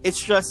movie. It's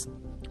just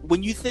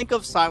when you think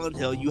of Silent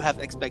Hill, you have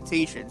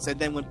expectations, and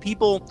then when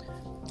people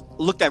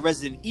looked at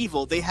Resident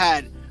Evil, they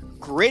had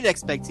great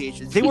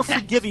expectations. They were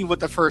forgiving with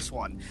the first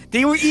one.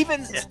 They were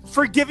even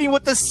forgiving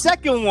with the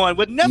second one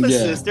with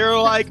Nemesis. Yeah. They were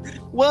like,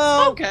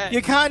 well, Okay.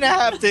 you kind of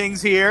have things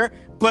here.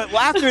 But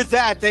after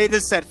that, they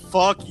just said,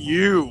 fuck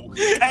you.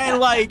 And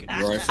like,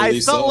 Rightfully I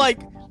felt so. like,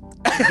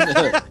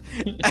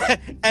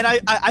 and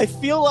I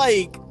feel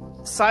like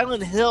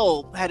Silent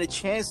Hill had a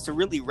chance to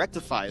really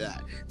rectify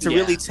that, to Yeah.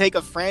 really take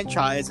a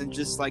franchise and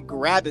just like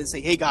grab it and say,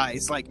 hey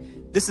guys, like,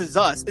 this is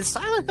us. And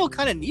Silent Hill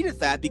kind of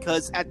needed that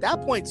because at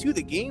that point too,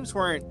 the games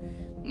weren't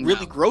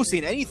really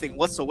grossing anything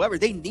whatsoever.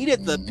 They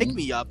needed the pick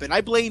me up, and I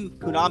blame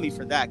Konami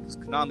for that because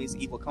Konami's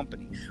an evil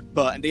company.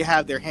 And they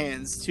have their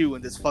hands too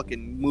in this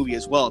fucking movie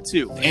as well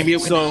too. Yeah,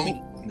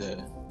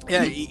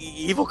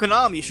 evil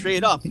Konami,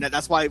 straight up. And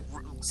that's why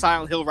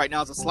Silent Hill right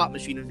now is a slot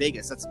machine in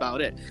Vegas. That's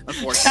about it,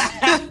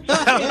 unfortunately.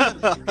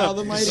 How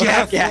the mighty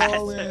have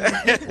fallen.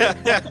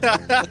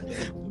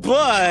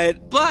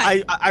 But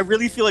But I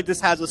really feel like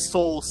this has a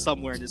soul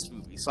somewhere in this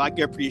movie, so I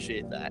can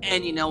appreciate that.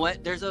 and you know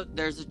what? There's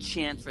a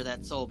chance for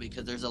that soul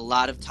because there's a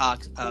lot of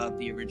talks of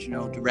the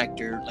original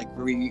director like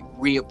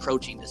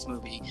reapproaching this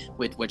movie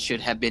with what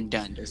should have been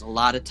done. There's a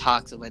lot of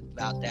talks about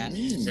that.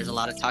 There's a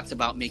lot of talks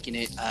about making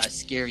it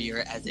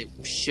scarier as it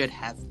should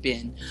have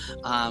been.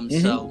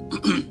 So.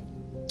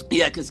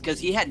 Yeah, because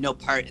he had no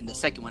part in the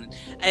second one,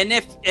 and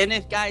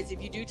if guys,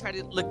 if you do try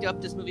to look up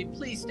this movie,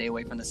 please stay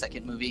away from the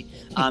second movie.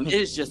 It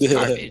is just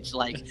garbage.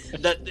 Like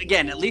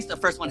again, at least the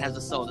first one has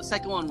a soul. The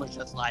second one was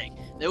just like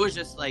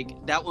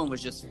that one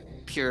was just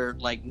pure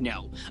like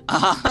no.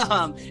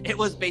 It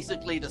was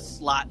basically the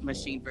slot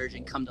machine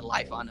version come to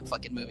life on a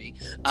fucking movie.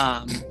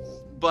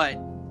 But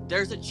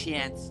there's a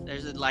chance,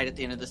 there's a light at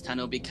the end of this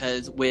tunnel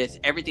because with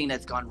everything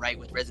that's gone right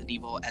with Resident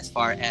Evil as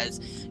far as,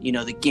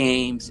 the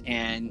games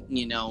and,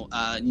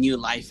 new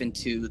life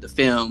into the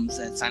films,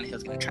 that Silent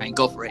Hill's going to try and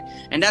go for it.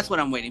 And that's what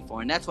I'm waiting for.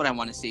 And that's what I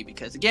want to see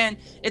because, again,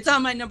 it's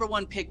on my number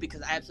one pick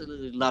because I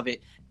absolutely love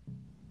it.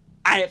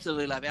 I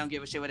absolutely love it. I don't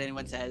give a shit what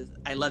anyone says.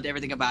 I loved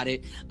everything about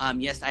it.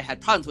 Yes, I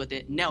had problems with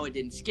it. No, it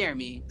didn't scare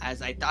me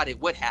as I thought it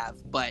would have,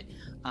 but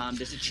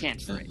there's a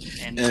chance for it.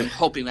 And I'm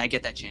hoping I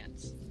get that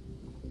chance.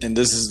 And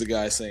this is the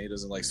guy saying he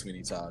doesn't like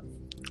Sweeney Todd,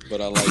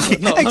 but I like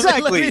it. No,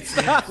 Exactly.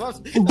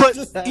 But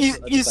you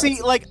just see,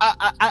 like,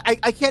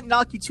 I can't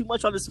knock you too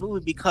much on this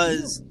movie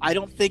because I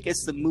don't think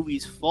it's the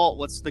movie's fault.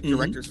 What's the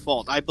director's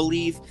fault? I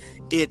believe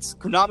it's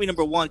Konami,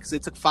 number one, because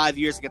it took 5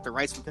 years to get the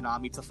rights from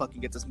Konami to fucking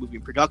get this movie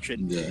in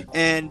production. Yeah.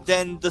 And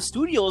then the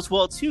studio as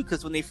well, too,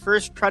 because when they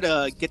first tried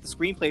to get the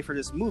screenplay for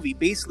this movie,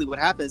 basically what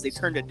happened is they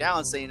turned it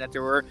down saying that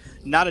there were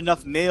not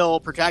enough male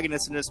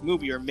protagonists in this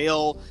movie or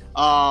male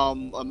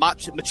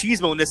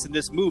machismo-ness in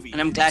this movie. And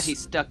I'm glad he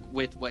stuck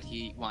with what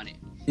he wanted.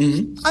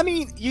 I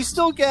mean, you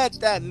still get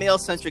that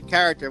male-centric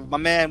character. My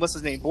man, what's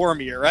his name?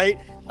 Boromir, right?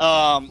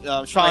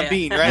 Sean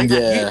Bean, right?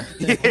 Yeah.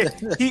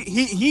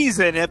 He's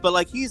in it, but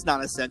like he's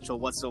not essential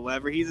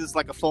whatsoever. He's just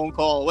like a phone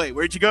call away.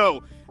 Where'd you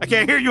go? I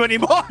can't hear you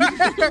anymore.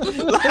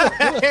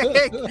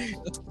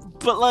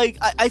 But like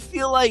I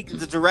feel like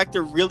the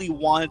director really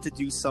wanted to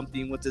do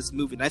something with this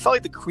movie, and I felt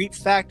like the creep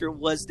factor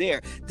was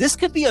there. This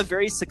could be a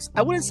very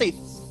I wouldn't say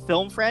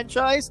film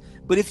franchise,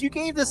 but if you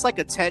gave this like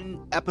a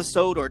 10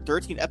 episode or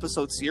 13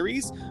 episode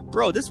series,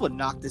 bro, this would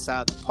knock this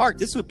out of the park.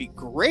 This would be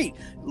great,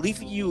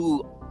 leaving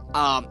you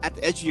at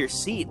the edge of your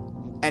seat,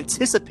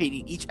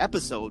 anticipating each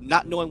episode,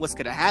 not knowing what's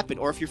going to happen.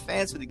 Or if you're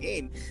fans of the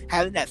game,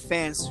 having that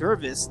fan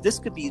service, this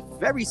could be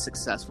very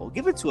successful.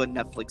 Give it to a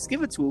Netflix,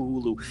 give it to a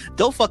Hulu.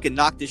 They'll fucking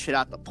knock this shit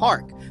out the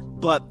park.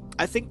 But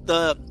I think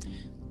the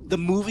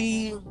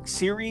movie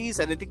series,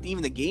 and I think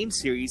even the game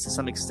series to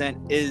some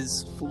extent,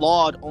 is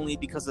flawed only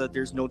because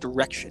there's no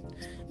direction.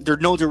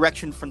 There's no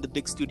direction from the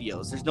big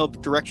studios. There's no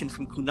direction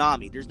from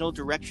Konami. There's no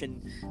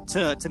direction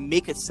to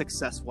make it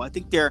successful. I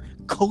think they're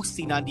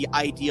coasting on the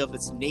idea of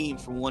its name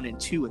from 1 and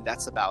 2, and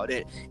that's about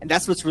it. And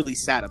that's what's really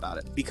sad about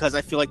it, because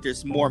I feel like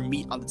there's more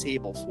meat on the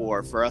table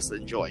for us to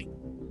enjoy.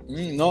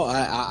 No,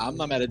 I'm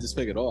not mad at this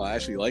pick at all. I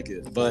actually like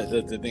it. But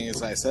the thing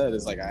is, I said,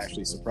 is like I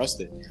actually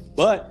suppressed it.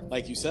 But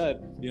like you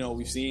said, you know,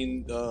 we've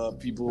seen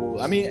people.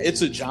 I mean,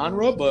 it's a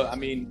genre, but I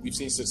mean, we've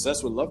seen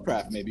success with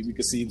Lovecraft. Maybe we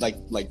could see,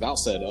 like Val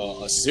said,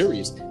 a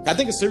series. I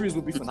think a series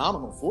would be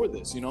phenomenal for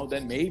this. You know,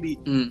 then maybe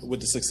with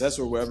the success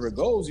or wherever it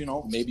goes, you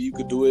know, maybe you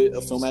could do it a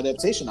film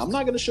adaptation. I'm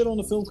not gonna shit on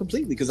the film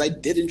completely because I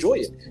did enjoy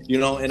it. You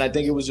know, and I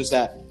think it was just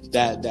that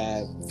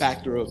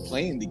factor of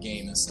playing the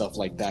game and stuff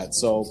like that.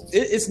 So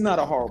it's not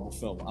a horrible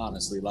film,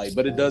 honestly. Like,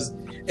 but it does,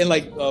 and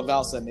like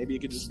Val said, maybe it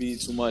could just be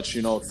too much.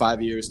 You know,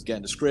 5 years to get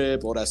in the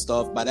script, all that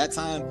stuff. By that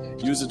time,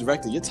 you as a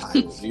director, you're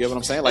tired. You get what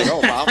I'm saying? Like,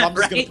 oh, I'm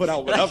just gonna put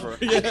out whatever.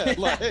 Yeah,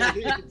 like,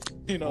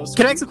 you know. So,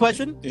 can I ask a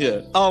question?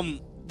 Yeah.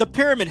 The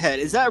Pyramid Head,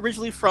 is that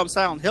originally from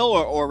Silent Hill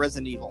or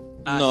Resident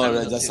Evil?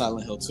 No, that's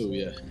Silent Hill 2.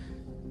 Yeah.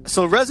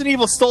 So Resident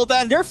Evil stole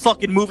that in their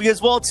fucking movie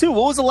as well too.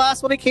 What was the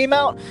last one that came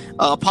out?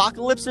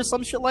 Apocalypse or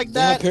some shit like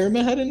that. They had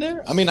Pyramid Head in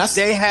there. I mean,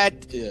 they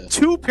had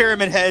two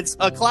Pyramid Heads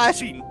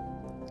clashing.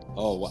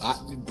 Oh,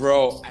 well,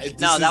 bro!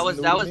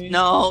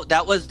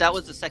 That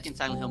was the second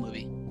Silent Hill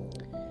movie.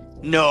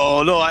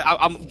 No,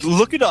 I'm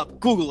look it up,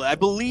 Google it. I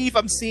believe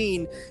I'm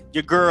seeing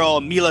your girl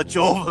Mila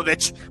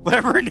Jovovich,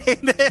 whatever her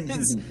name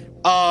is,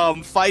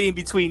 fighting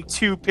between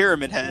two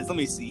Pyramid Heads. Let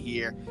me see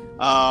here.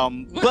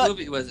 What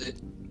movie was it?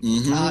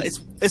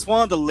 It's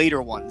one of the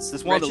later ones.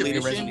 It's one of the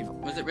later Resident Evil.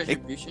 Was it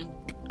Retribution?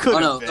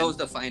 Could no, that was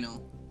the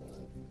final.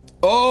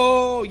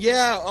 Oh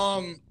yeah.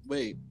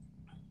 Wait.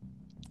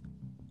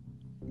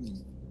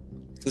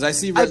 Because I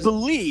see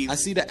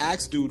the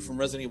axe dude from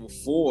Resident Evil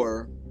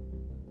 4,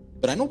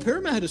 but I know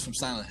Pyramid Head is from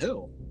Silent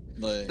Hill.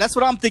 Like, that's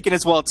what I'm thinking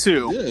as well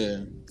too.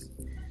 Yeah.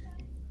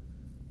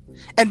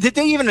 And did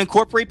they even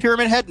incorporate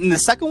Pyramid Head in the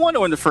second one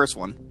or in the first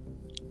one?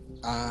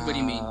 What do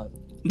you mean?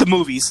 The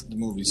movies. The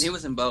movies. He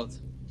was in both.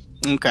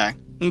 Okay.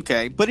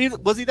 But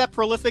was he that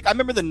prolific? I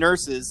remember the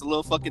nurses, the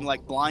little fucking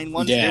like blind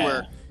ones.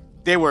 Yeah.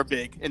 They were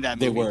big in that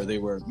movie. They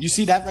were. You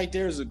see, that right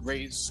there is a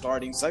great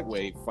starting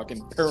segue.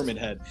 Fucking Pyramid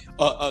Head,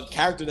 a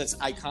character that's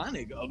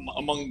iconic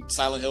among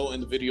Silent Hill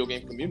and the video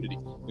game community.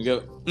 We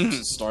go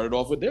started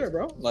off with there,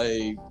 bro.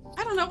 Like,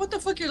 I don't know what the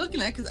fuck you're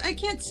looking at because I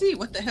can't see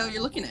what the hell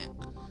you're looking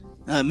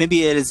at.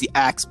 Maybe it is the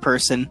axe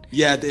person.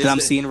 Yeah, that I'm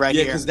seeing right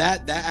here. Yeah, because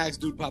that axe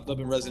dude popped up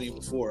in Resident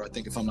Evil 4. I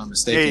think, if I'm not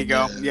mistaken. There you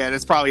go. Yeah,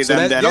 that's probably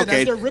them. Okay,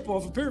 that's their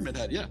ripoff of Pyramid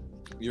Head. Yeah.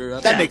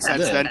 That makes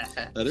sense then.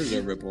 That is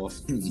a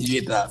ripoff.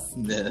 You get that.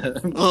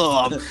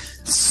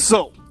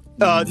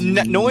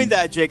 Knowing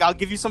that, Jake, I'll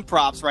give you some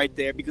props right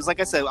there because, like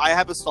I said, I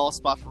have a soft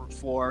spot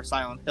for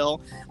Silent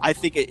Hill. I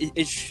think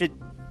it should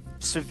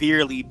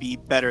severely be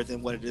better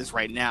than what it is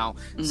right now.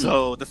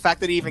 So the fact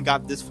that it even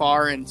got this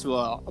far into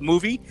a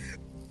movie,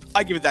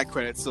 I give it that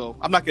credit. So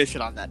I'm not gonna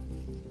shit on that.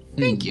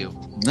 Thank you.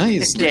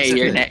 Nice. Yeah,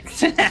 you're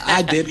next.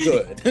 I did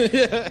good. Good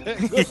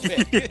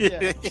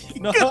pick.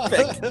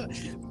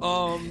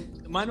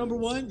 My number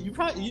one,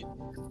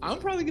 I'm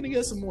probably gonna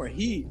get some more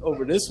heat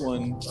over this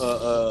one.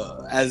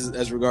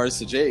 As regards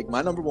to Jake,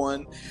 my number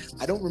one,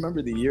 I don't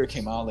remember the year it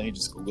came out. Let me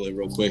just Google it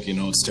real quick. You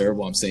know, it's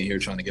terrible. I'm sitting here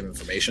trying to give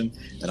information,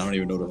 and I don't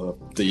even know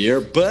the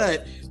year.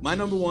 But my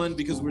number one,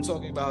 because we're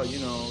talking about, you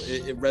know,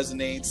 it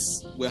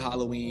resonates with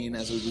Halloween,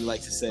 as we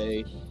like to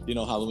say. You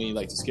know, Halloween, you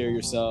like to scare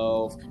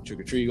yourself.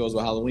 Trick or treat goes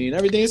with Halloween.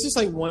 Everything. It's just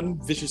like one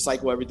vicious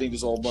cycle. Everything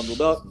just all bundled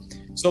up.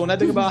 So when I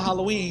think about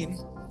Halloween,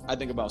 I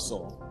think about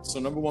Saw. So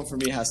number one for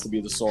me has to be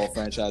the Saw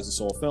franchise, the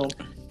Saw film.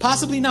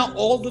 Possibly not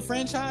all the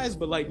franchise,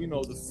 but like, you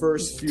know, the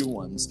first few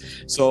ones.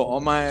 So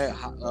on my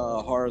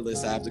horror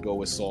list, I have to go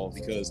with Saw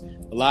because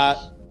I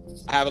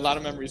have a lot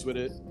of memories with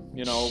it.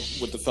 you know,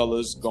 with the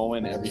fellas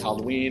going every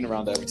Halloween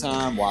around every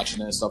time,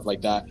 watching it and stuff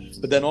like that.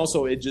 But then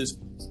also it just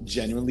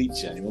genuinely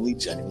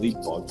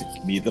bugged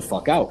me the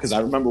fuck out, because I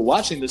remember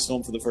watching this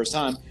film for the first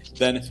time,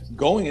 then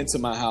going into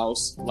my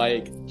house,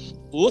 like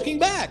looking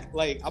back,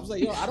 like I was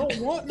like, yo, I don't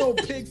want no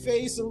pig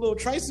face and little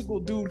tricycle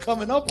dude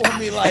coming up on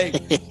me, like,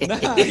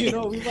 nah, you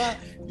know,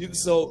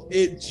 so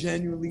it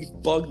genuinely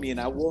bugged me, and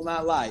I will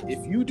not lie,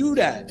 if you do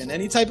that in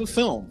any type of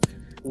film,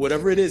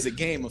 whatever it is, a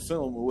game, a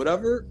film, or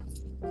whatever,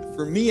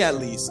 for me at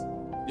least,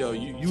 yo,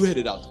 you hit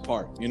it out the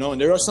park, you know. And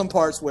there are some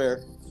parts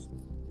where,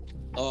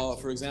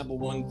 for example,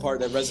 one part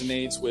that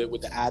resonates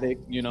with the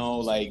addict, you know,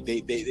 like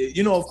they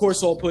you know, of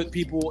course, all put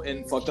people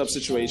in fucked up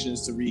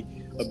situations to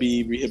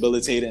be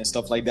rehabilitated and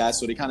stuff like that.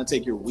 So they kind of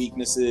take your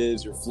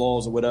weaknesses, your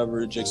flaws, or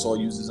whatever. Jigsaw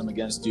uses them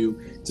against you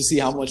to see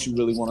how much you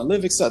really want to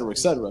live, etc.,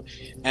 etc.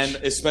 And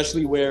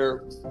especially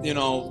where, you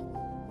know,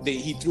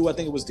 he threw, I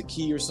think it was the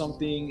key or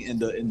something, in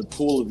the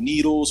pool of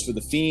needles for the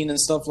fiend and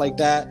stuff like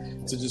that,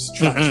 to just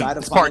try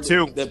to find part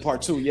two. That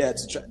part two, yeah.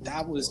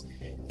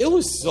 It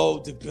was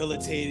so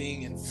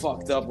debilitating and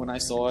fucked up when I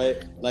saw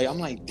it. Like, I'm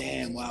like,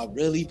 damn, wow,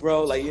 really,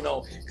 bro? Like, you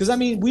know, because I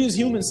mean, we as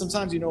humans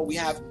sometimes, you know, we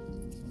have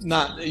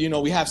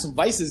some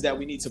vices that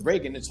we need to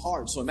break, and it's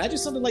hard. So imagine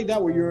something like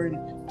that where you're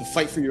in the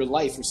fight for your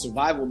life or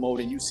survival mode,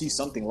 and you see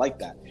something like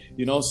that,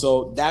 you know.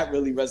 So that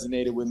really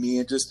resonated with me.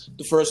 And just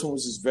the first one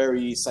was just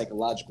very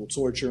psychological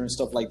torture and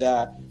stuff like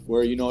that,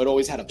 where, you know, it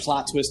always had a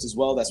plot twist as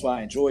well. That's why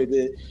I enjoyed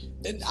it.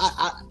 And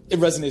it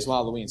resonates with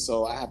Halloween,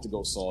 so I have to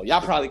go Saw.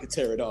 Y'all probably could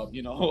tear it up,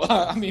 you know.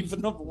 I mean, for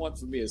number one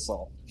for me is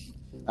Saw.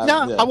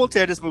 No, I won't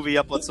tear this movie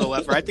up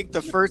whatsoever. I think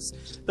the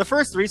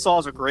first three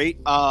Saws are great.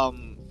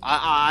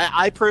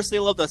 I personally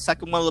love the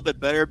second one a little bit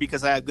better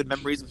because I have good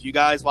memories with you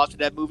guys watching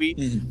that movie.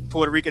 Mm-hmm.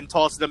 Puerto Rican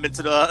tossing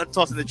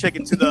the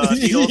chicken to the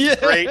needles, yeah.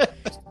 Great.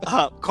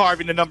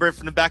 Carving the number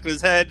from the back of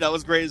his head, that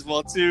was great as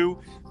well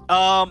too.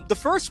 The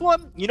first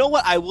one, you know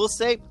what, I will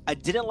say, I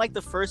didn't like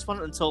the first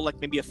one until like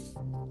maybe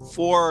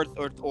 4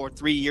 or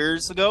 3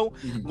 years ago,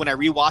 mm-hmm. when I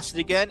rewatched it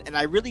again, and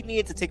I really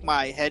needed to take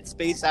my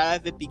headspace out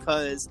of it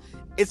because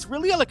it's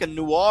really like a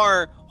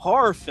noir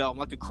horror film,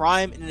 like a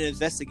crime and an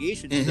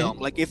investigation mm-hmm. film.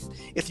 Like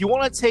if you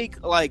want to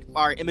take, like,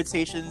 our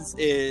imitations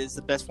is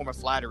the best form of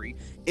flattery,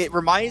 it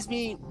reminds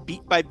me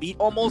beat by beat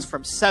almost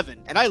from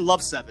Seven, and I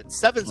love Seven.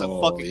 Seven's a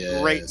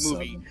fucking great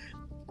movie.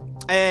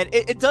 And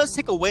it does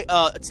take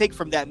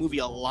from that movie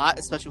a lot,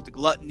 especially with the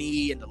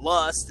gluttony and the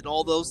lust and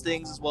all those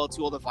things as well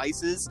too, all the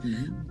vices.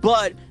 Mm-hmm.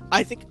 But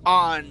I think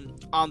on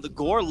the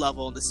gore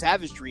level and the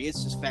savagery,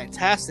 it's just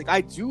fantastic.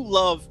 I do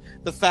love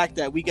the fact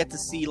that we get to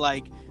see,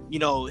 like, you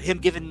know, him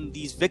giving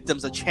these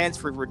victims a chance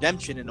for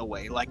redemption in a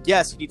way. Like,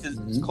 yes, you need to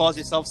mm-hmm. cause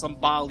yourself some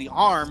bodily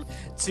harm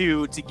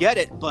to get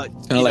it, but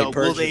you know,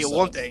 will they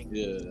one thing?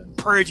 Yeah.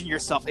 Purging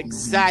yourself,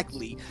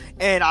 exactly. Mm-hmm.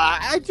 And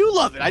I do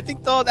love it. I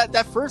think though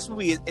that first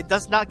movie, it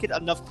does not get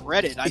enough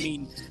credit. I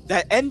mean,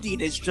 that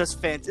ending is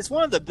just fantastic. It's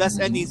one of the best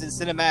mm-hmm. endings in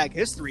cinematic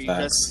history.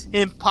 Just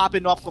him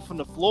popping off from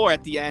the floor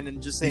at the end and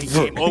just saying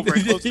game over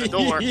and closing the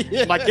door.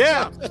 Yeah. Like,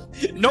 yeah,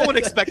 no one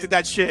expected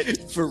that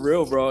shit. For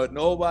real, bro.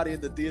 Nobody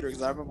in the theater,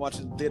 because I remember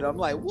watching the theater. I'm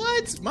like,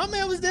 what? My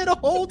man was there the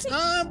whole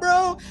time,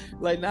 bro.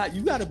 Like, nah,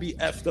 you gotta be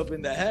effed up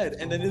in the head.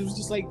 And then it was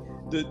just like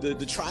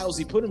the trials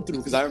he put him through,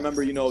 because I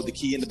remember, you know, the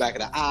key in the back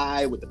of the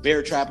eye with the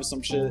bear trap or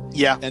some shit.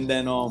 Yeah. And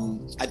then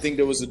I think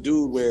there was a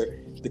dude where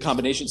the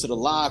combination to the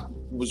lock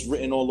was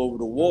written all over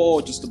the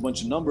wall, just a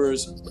bunch of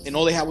numbers, and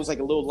all they had was like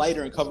a little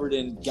lighter and covered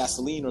in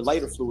gasoline or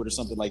lighter fluid or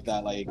something like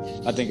that, like,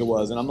 I think it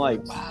was. And I'm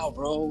like, wow,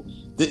 bro,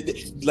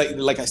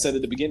 like I said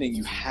at the beginning,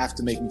 you have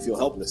to make me feel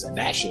helpless, and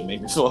that shit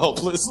made me feel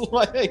helpless.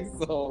 Like,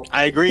 so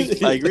I agree.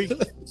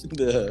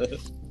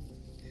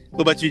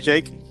 What about you,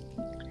 Jake?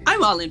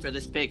 I'm all in for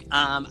this pick.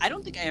 I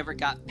don't think I ever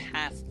got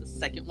past the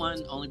second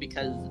one, only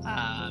because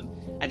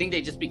I think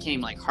they just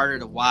became like harder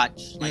to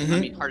watch, like mm-hmm. I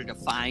mean harder to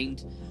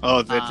find.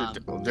 Oh,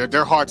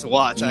 they're hard to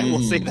watch. I will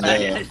say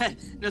that.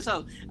 No,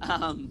 so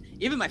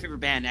even my favorite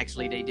band,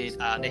 actually,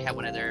 they had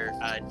one of their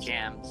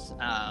jams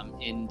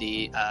in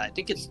the I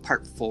think it's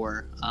part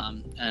 4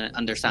 on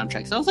their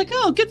soundtrack. So I was like,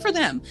 oh, good for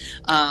them.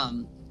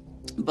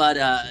 But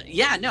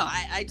yeah, no,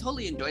 I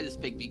totally enjoy this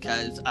pick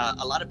because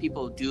a lot of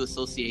people do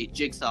associate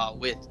Jigsaw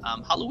with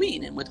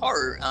Halloween and with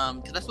horror,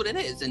 because that's what it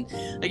is. And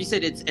like you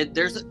said,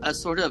 there's a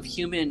sort of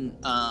human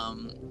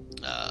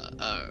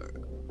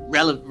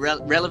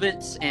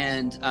relevance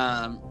and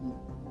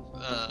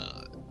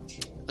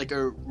like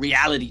a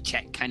reality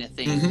check kind of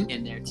thing mm-hmm.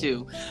 in there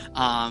too.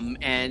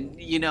 And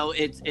you know,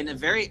 it's in a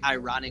very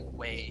ironic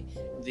way.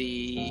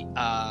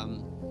 I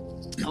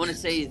want to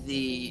say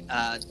the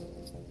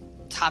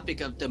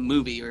topic of the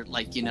movie, or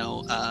like, you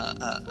know,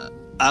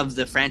 of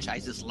the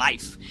franchise's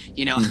life,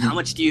 you know, mm-hmm. how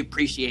much do you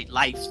appreciate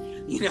life,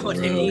 you know what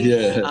I mean?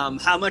 Yeah.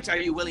 How much are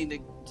you willing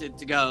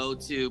to go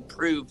to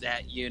prove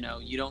that you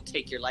don't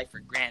take your life for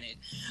granted,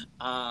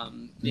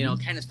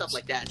 kind of stuff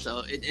like that.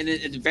 So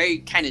it's a very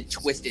kind of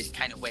twisted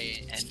kind of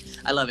way, and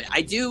I love it.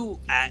 I do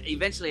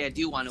eventually I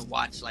do want to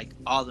watch like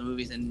all the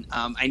movies, and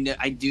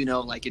I do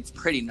know like it's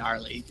pretty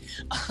gnarly.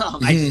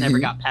 I just never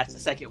got past the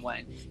second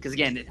one because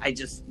again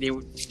they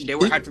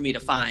were hard for me to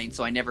find,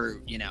 so I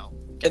never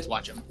get to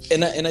watch them.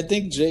 And I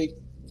think Jake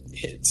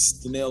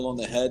hits the nail on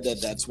the head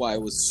that's why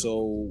it was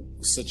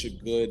such a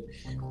good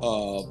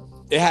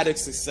it had a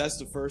success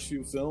the first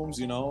few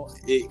films,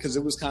 because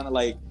it was kind of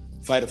like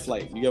fight or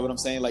flight. You get what I'm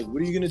saying? Like,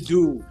 what are you gonna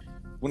do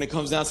when it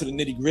comes down to the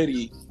nitty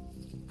gritty?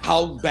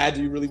 How bad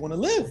do you really want to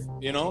live?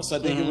 So I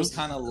think it was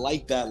kind of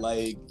like that,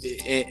 like,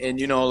 and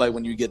like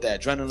when you get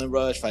that adrenaline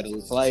rush, fight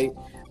or flight,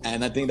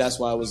 and I think that's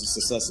why it was a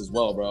success as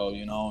well, bro.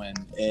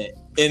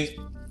 And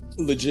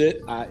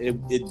legit,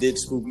 it did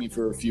spook me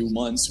for a few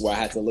months where I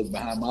had to look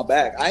behind my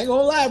back. I ain't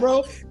gonna lie,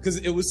 bro, because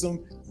it was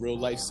some real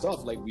life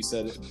stuff, like we've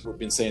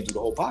been saying through the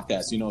whole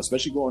podcast.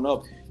 Especially growing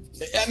up.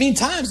 I mean,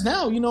 times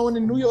now,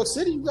 in New York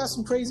City, you got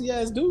some crazy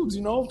ass dudes,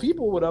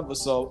 people, whatever.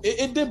 So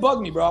it did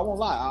bug me, bro. I won't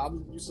lie. I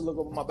used to look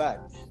over my back.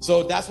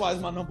 So that's why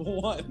it's my number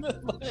one.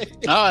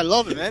 I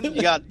love it, man.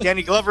 You got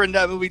Danny Glover in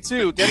that movie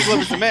too. Danny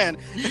Glover's the man.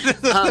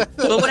 But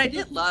what I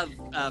did love,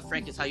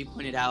 Frank, is how you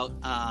pointed out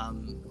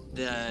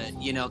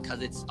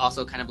because it's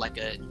also kind of like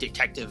a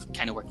detective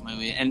kind of work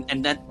movie,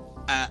 and that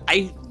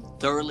I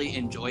thoroughly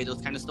enjoy those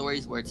kind of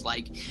stories where it's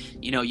like,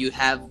 you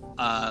have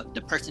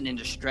the person in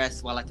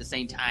distress while at the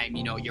same time,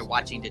 you're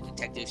watching the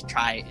detectives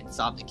try and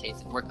solve the case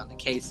and work on the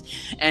case.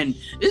 And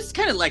this is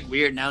kind of like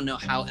weird. I don't know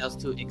how else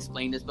to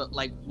explain this, but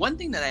like one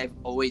thing that I've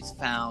always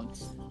found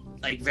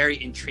like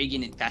very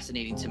intriguing and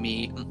fascinating to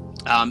me,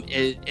 and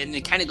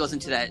it kind of goes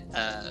into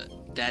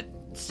that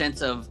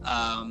sense of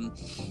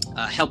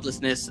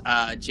helplessness,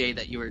 Jay,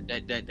 that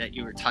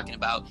you were talking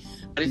about.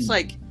 But it's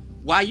like,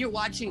 while you're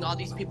watching all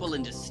these people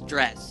in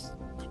distress,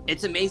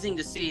 it's amazing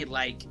to see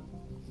like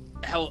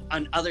how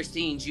on other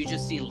scenes you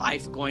just see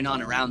life going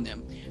on around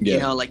them.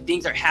 Like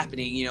things are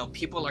happening,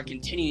 people are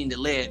continuing to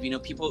live,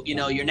 people,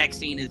 your next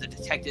scene is the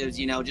detectives,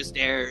 just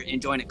there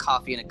enjoying a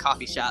coffee in a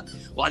coffee shop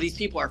while these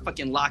people are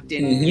fucking locked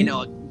in,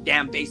 a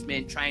damn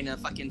basement trying to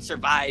fucking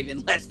survive in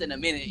less than a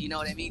minute. You know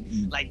what I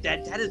mean? Like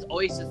that is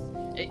always just,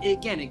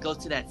 again, it goes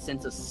to that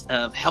sense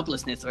of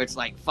helplessness where it's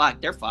like,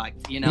 fuck, they're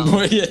fucked,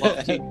 Well,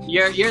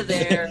 you're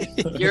there,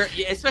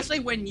 especially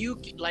when you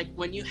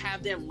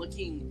have them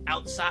looking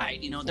outside,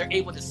 they're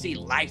able to see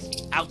life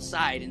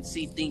outside and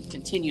see things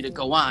continue to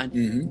go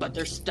on, but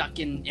they're stuck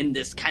in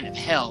this kind of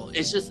hell.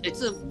 It's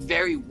a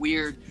very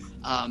weird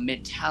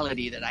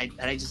mentality that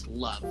I just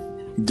love.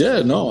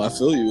 Yeah, no, I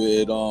feel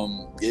you.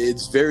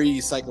 It's very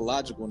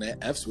psychological and that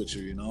F's with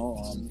you,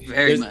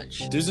 Very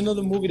much. There's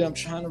another movie that I'm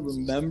trying to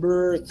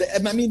remember.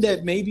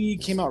 That maybe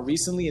came out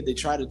recently and they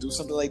tried to do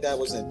something like that.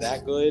 Wasn't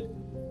that good?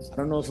 I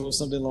don't know if it was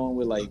something along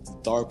with like the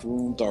dark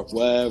room, dark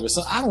web, or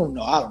something. I don't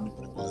know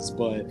what it was,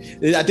 but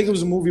I think it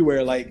was a movie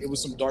where like it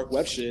was some dark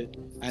web shit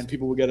and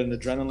people would get an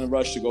adrenaline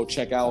rush to go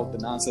check out the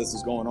nonsense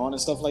that's going on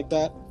and stuff like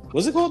that.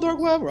 Was it called Dark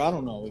Web? Or I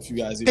don't know if you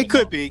guys even It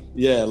could know. be.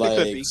 Yeah, It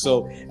could be.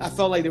 so I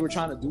felt like they were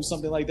trying to do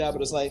something like that,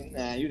 but it's like,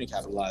 nah, you didn't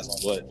capitalize on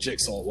what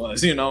Jigsaw was,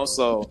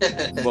 so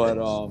but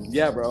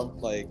yeah, bro,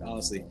 like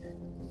honestly,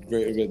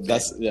 great.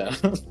 That's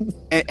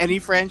Any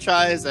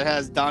franchise that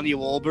has Donnie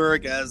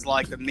Wahlberg as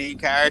like the main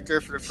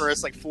character for the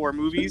first like 4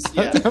 movies,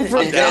 yeah,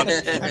 I'm down.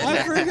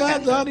 I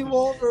forgot Donnie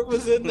Wahlberg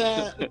was in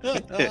that.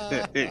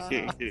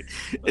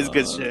 It's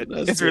good shit.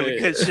 That's It's really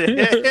great. good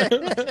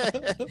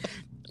shit.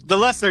 The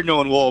lesser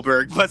known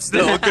Wahlberg, but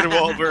still a good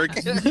Wahlberg.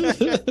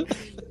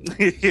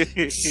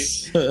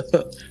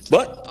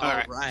 But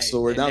All right.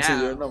 so we're down now,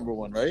 to your number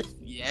one, right?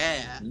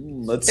 Yeah.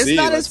 Let's It's see.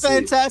 not let's as see.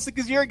 fantastic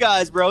as your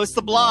guys, bro. It's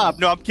the Blob.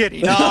 No, I'm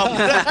kidding.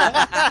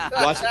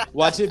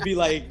 Watch it be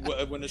like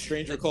when a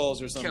stranger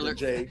calls or something, Killer-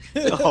 Jake.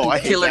 Oh, I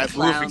hate Killer that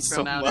clown movie so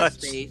from outer much.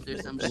 space or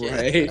some shit.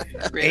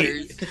 Right?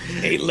 Critters.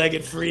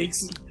 Eight-legged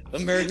freaks.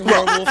 American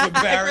Werewolf in I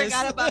Paris.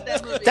 forgot about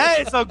that movie.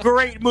 That is a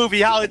great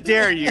movie. How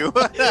dare you?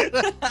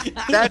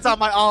 That's on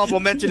my honorable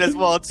mention as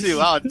well too.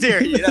 How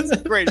dare you? That's a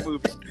great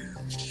movie.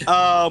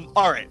 All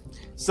right.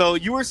 So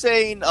you were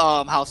saying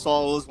how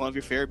Saw was one of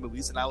your favorite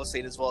movies, and I was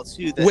saying as well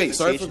too. That Wait,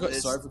 sorry for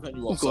Imitation cutting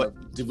you off. Go Sorry.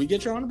 Did we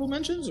get your honorable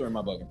mentions, or am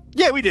I bugging?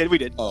 Yeah, we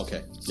did. Oh,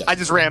 okay. Yeah. I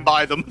just ran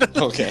by them.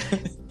 Okay.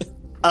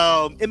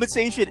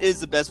 Imitation is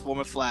the best form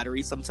of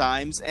flattery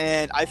sometimes,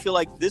 and I feel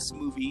like this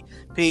movie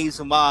pays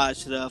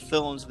homage to the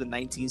films of the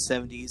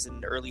 1970s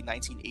and early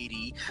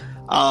 1980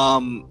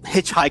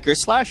 hitchhiker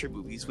slasher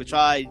movies, which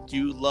I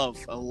do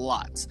love a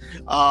lot.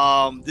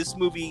 This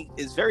movie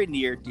is very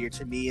near and dear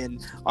to me,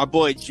 and our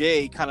boy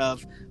Jay kind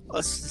of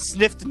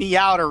sniffed me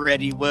out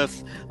already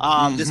with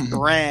this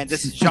brand,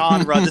 this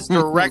genre, this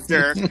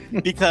director,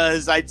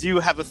 because I do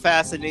have a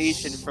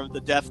fascination for the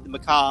death, the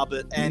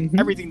macabre, and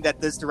everything that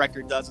this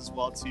director does as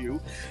well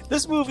too.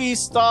 This movie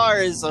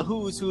stars a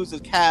who's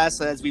of cast,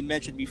 as we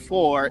mentioned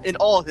before, in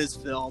all his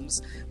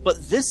films,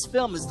 but this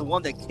film is the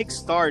one that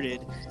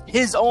kickstarted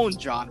his own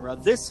genre.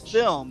 This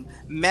film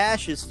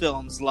mashes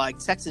films like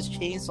Texas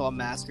Chainsaw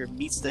Massacre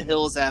meets The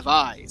Hills Have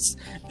Eyes.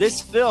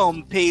 This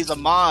film pays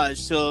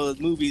homage to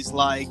movies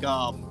like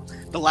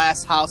The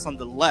Last House on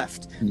the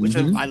Left, which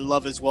I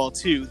love as well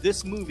too.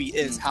 This movie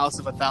is House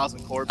of a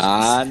Thousand Corpses.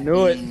 I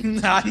knew it.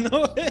 I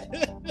knew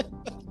it.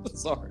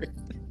 Sorry.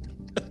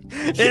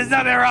 There's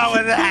nothing wrong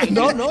with that.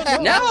 No.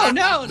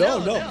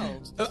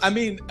 I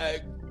mean,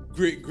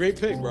 great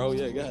pick, bro.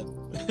 Yeah, go ahead.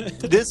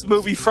 This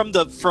movie, from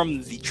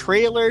the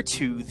trailer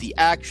to the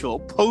actual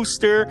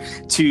poster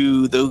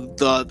to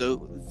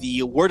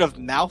the word of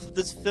mouth of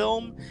this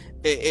film,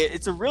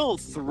 it's a real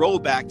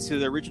throwback to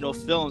the original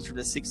films from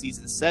the 60s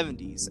and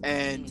 70s,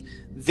 and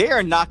they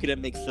are not going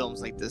to make films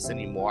like this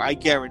anymore. I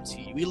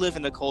guarantee you. We live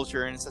in a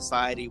culture and a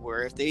society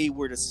where if they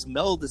were to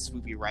smell this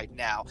movie right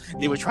now,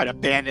 they would try to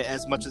ban it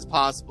as much as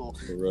possible.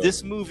 Right.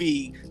 This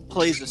movie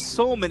plays with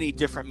so many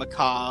different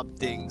macabre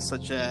things,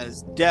 such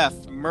as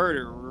death,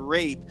 murder,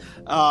 rape,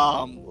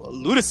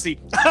 lunacy.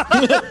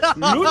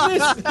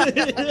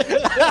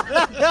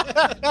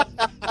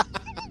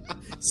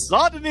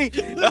 Sodomy.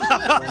 Sorry.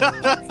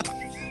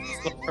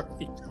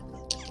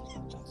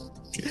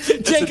 That's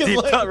a deep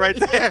cut right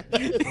there.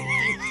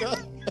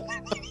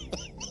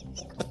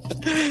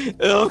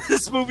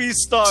 This movie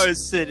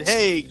stars Sid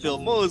Haig, Bill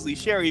Moseley,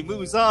 Sherry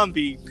Moo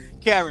Zombie,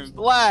 Karen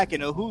Black,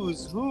 and a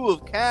who's who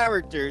of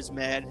characters,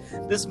 man.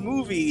 This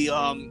movie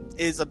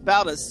is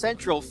about a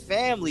central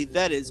family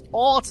that is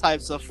all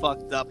types of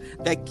fucked up,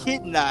 that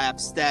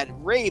kidnaps, that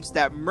rapes,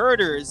 that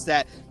murders,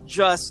 that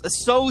just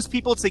sews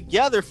people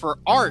together for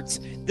art.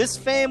 This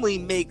family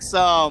makes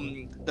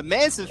the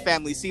Manson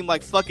family seem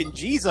like fucking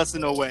Jesus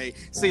in a way.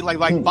 See,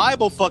 like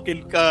Bible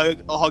fucking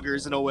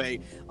huggers in a way.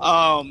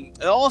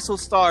 It also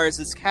stars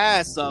this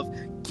cast of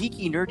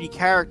geeky, nerdy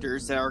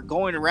characters that are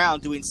going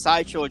around doing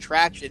sideshow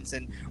attractions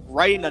and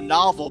writing a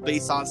novel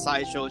based on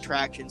sideshow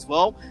attractions.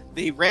 Well,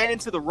 they ran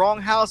into the wrong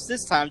house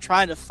this time,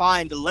 trying to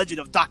find the legend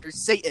of Dr.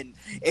 Satan,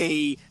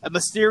 a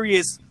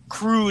mysterious,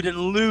 crude and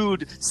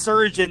lewd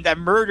surgeon that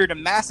murdered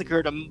and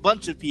massacred a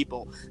bunch of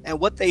people. And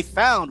what they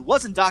found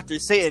wasn't Dr.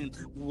 Satan,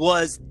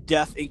 was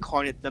death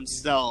incarnate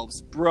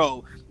themselves.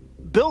 Bro,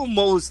 Bill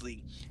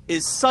Moseley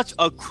is such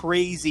a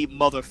crazy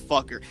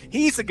motherfucker.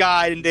 He's a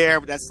guy in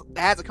there that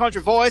has a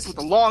country voice with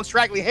the long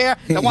straggly hair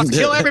that wants to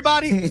kill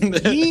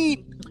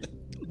everybody.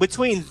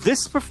 Between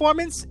this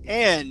performance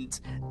and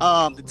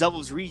The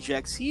Devil's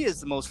Rejects, he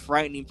is the most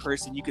frightening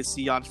person you could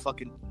see on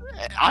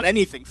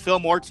anything,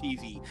 film or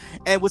TV.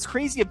 And what's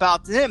crazy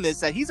about him is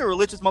that he's a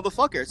religious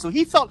motherfucker, so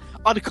he felt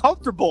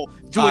uncomfortable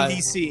doing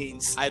these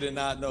scenes. I did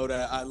not know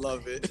that. I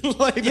love it.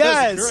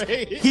 Yes, that's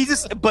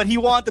great. But he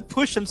wanted to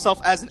push himself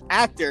as an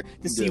actor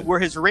to see where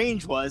his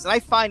range was, and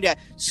I find that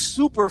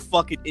super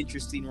fucking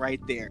interesting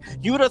right there.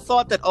 You would have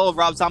thought that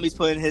Rob Zombie's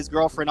putting his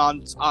girlfriend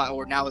on,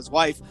 or now his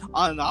wife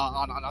on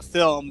a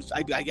film.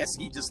 I guess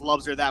he just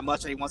loves her that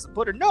much and he wants to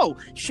put her. No,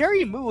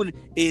 Sherry Moon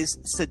is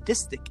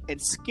sadistic and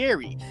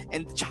scary,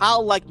 and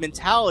childlike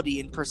mentality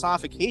and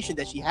personification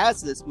that she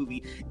has in this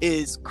movie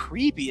is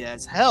creepy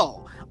as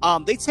hell.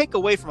 They take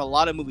away from a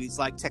lot of movies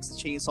like Texas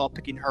Chainsaw,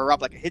 picking her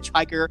up like a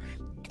hitchhiker,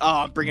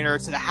 bringing her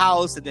to the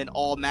house, and then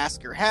all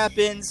massacre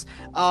happens.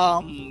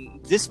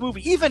 This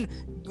movie even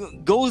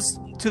goes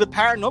to the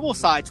paranormal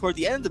side toward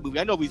the end of the movie.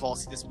 I know we've all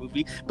seen this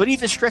movie, but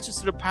even stretches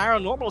to the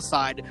paranormal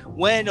side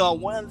when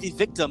one of the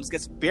victims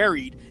gets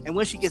buried, and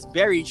when she gets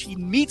buried, she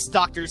meets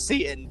Dr.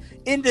 Satan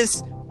in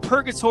this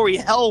purgatory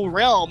hell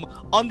realm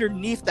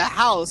underneath the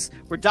house,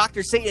 where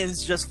Dr.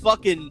 Satan's just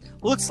fucking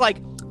looks like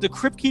the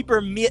Crypt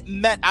Keeper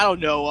met I don't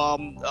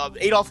know,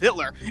 Adolf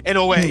Hitler in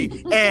a way,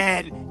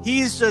 and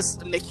he's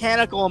just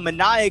mechanical and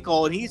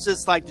maniacal, and he's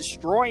just like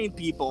destroying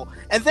people.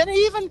 And then it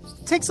even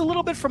takes a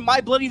little bit from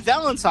My Bloody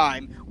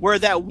Valentine, where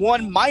that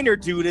one minor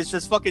dude is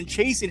just fucking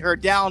chasing her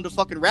down the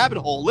fucking rabbit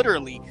hole,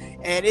 literally.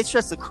 And it's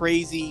just a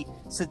crazy,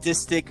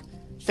 sadistic,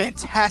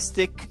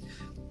 fantastic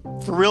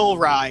thrill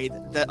ride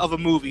of a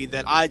movie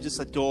that I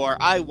just adore.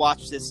 I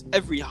watch this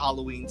every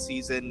Halloween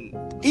season.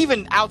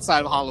 Even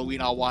outside of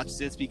Halloween, I'll watch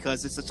this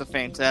because it's such a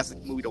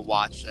fantastic movie to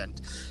watch. And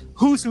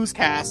who's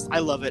cast, I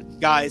love it.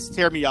 Guys,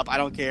 tear me up. I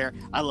don't care.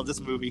 I love this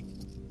movie.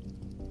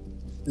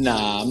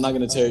 Nah, I'm not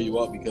gonna tear you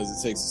up because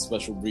it takes a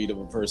special breed of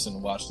a person to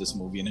watch this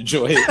movie and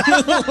enjoy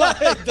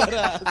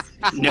it.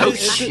 No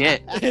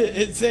shit.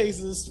 It takes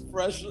a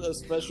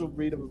special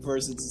breed of a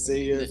person to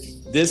say here,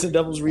 this and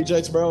Devil's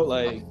Rejects, bro.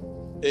 Like,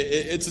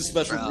 it's a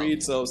special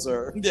breed, so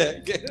sir.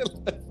 Yeah.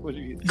 What do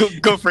you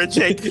go for it,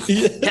 Jake.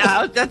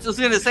 Yeah, that's what I was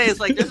gonna say.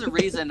 It's like there's a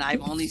reason I've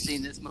only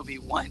seen this movie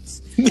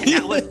once, and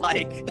that was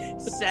like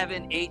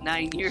 7, 8,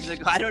 9 years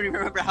ago. I don't even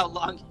remember how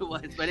long it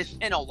was, but it's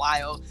been a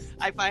while.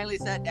 I finally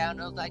sat down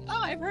and I was like,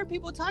 "Oh, I've heard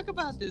people talk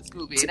about this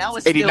movie," and I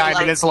was 89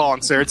 minutes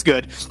long, sir. It's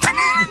good.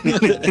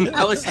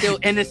 I was still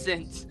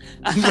innocent.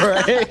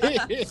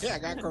 Right? I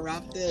got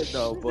corrupted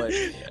though, but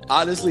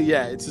honestly,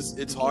 yeah,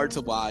 it's hard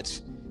to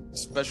watch.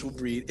 Special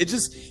breed.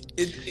 It's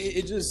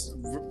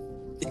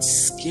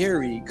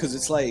scary because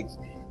it's like,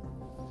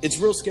 it's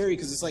real scary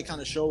because it's like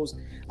kind of shows.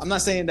 I'm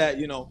not saying that,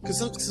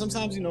 because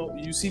sometimes,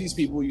 you see these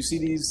people, you see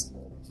these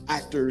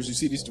actors, you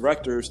see these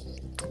directors,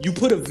 you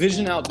put a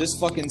vision out this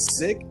fucking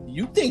sick,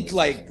 you think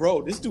like,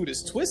 bro, this dude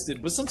is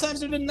twisted, but sometimes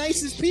they're the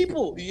nicest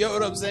people. You know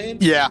what I'm saying?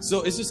 Yeah.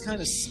 So it's just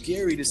kind of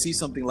scary to see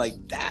something like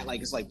that.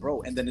 Like, it's like,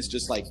 bro, and then it's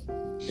just like,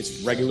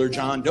 it's regular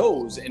John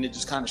Doe's, and it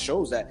just kind of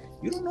shows that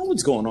you don't know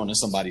what's going on in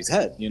somebody's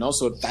head, you know?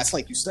 So that's,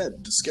 like you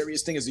said, the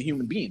scariest thing is a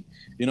human being,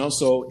 you know?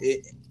 So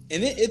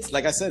it's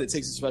like I said, it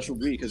takes a special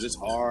breed because it's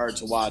hard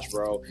to watch,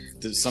 bro.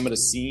 Some of the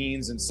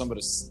scenes and some of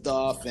the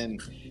stuff,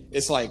 and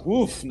it's like,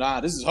 woof,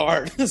 nah, this is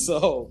hard.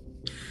 So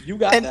you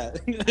got that.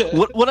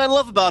 what I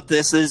love about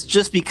this is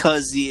just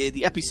because the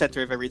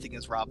epicenter of everything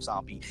is Rob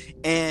Zombie,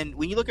 and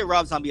when you look at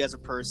Rob Zombie as a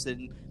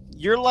person,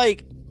 you're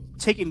like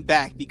taken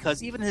back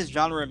because even his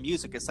genre of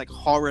music, it's like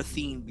horror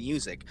themed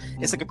music.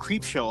 It's like a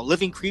creep show, a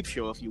living creep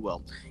show, if you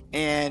will.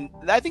 And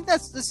I think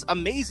that's just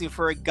amazing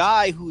for a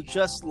guy who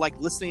just like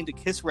listening to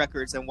Kiss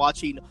records and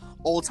watching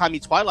old-timey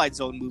Twilight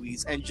Zone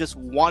movies and just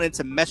wanted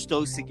to mesh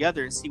those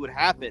together and see what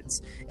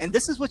happens. And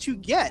this is what you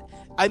get.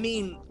 I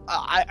mean,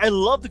 I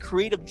love the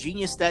creative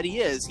genius that he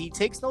is. He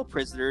takes no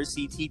prisoners.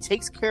 He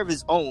takes care of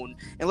his own.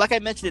 And like I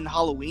mentioned in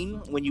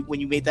Halloween, when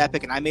you made that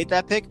pick and I made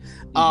that pick,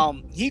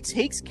 he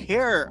takes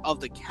care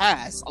of the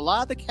cast. A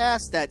lot of the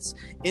cast that's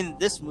in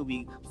this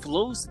movie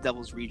flows to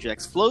Devil's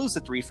Rejects, flows to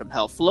Three from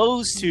Hell,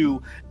 flows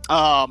to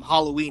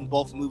Halloween,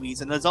 both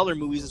movies, and there's other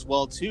movies as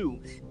well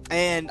too.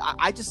 And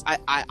I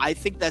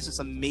think that's just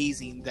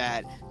amazing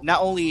that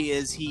not only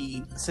is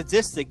he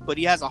sadistic, but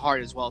he has a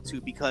heart as well too,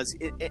 because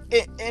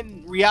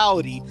in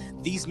reality,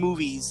 these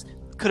movies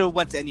could have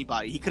went to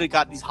anybody. He could have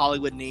got these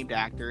Hollywood named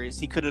actors.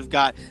 He could have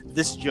got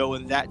this Joe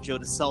and that Joe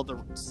to sell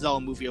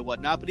a movie or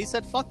whatnot. But he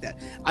said, fuck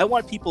that. I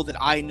want people that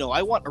I know.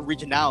 I want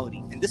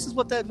originality. And this is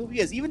what that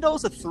movie is. Even though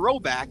it's a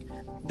throwback,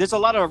 there's a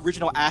lot of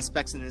original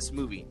aspects in this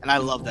movie, and I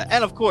love that.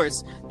 And of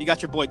course, you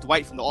got your boy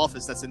Dwight from The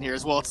Office that's in here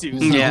as well too.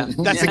 So Yeah,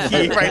 that's a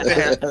key right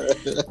there.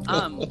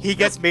 He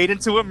gets made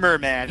into a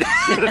merman.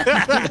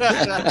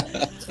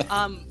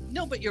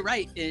 No, but you're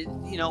right.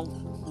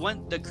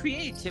 The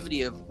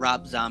creativity of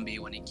Rob Zombie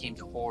when it came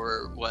to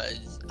horror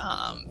was,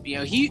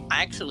 he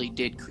actually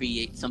did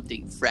create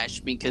something fresh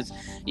because,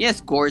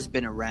 yes, gore's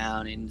been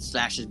around and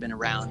slash has been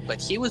around,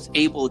 but he was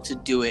able to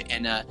do it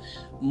in a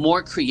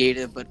more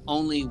creative, but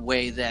only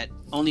way that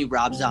only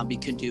Rob Zombie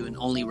could do and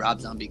only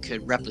Rob Zombie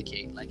could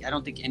replicate. Like, I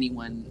don't think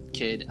anyone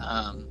could,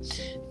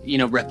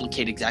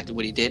 replicate exactly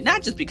what he did.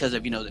 Not just because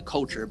of, the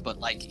culture, but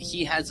like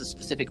he has a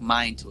specific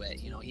mind to it.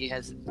 He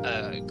has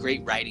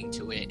great writing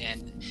to it,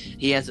 and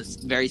he has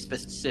a very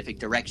specific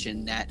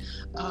direction that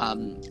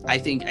I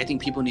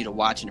think people need to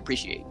watch and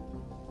appreciate.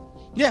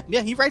 Yeah,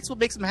 he writes what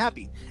makes him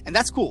happy, and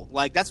that's cool.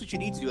 Like, that's what you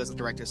need to do as a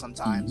director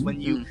sometimes.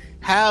 When you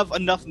have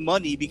enough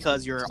money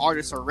because you're an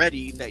artist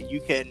already that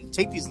you can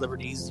take these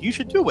liberties, you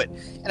should do it.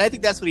 And I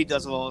think that's what he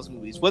does with all his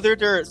movies. Whether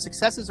they're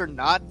successes or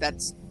not,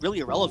 that's really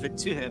irrelevant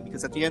to him,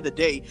 because at the end of the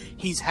day,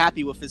 he's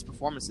happy with his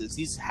performances.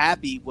 He's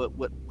happy with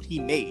what he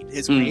made,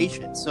 his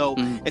creation. So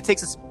it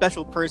takes a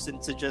special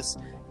person to just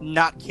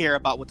not care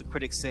about what the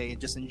critics say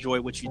and just enjoy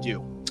what you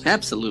do.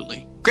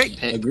 Absolutely. Great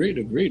pick.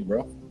 Agreed,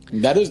 bro.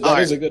 That is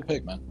a good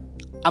pick, man.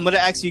 I'm going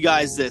to ask you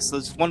guys this. So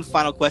there's one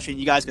final question.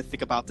 You guys can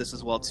think about this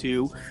as well,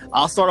 too.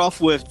 I'll start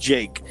off with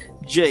Jake.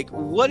 Jake,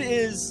 what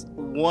is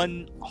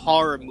one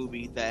horror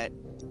movie that,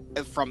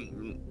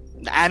 from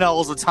the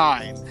annals of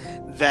time,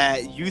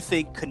 that you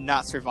think could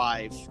not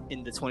survive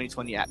in the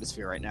 2020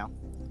 atmosphere right now?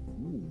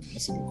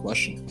 That's a good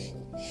question.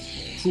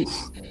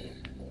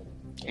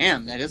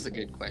 Damn, that is a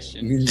good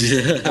question.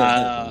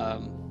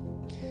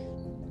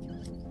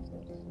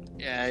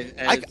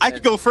 I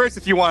could go first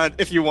if you want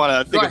to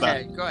think about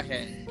it. Go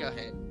ahead.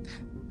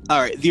 All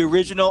right, the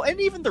original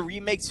and even the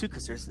remake too,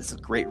 because it's a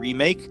great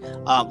remake.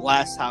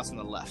 Last House on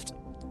the Left.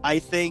 I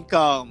think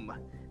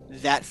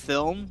that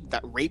film,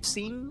 that rape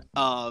scene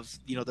of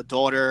the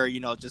daughter,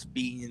 just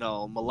being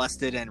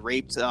molested and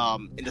raped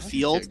in the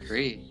field. I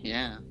agree.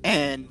 Yeah.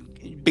 And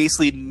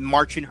basically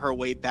marching her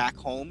way back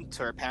home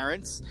to her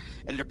parents,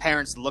 and her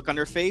parents' look on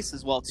her face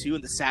as well too,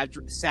 and the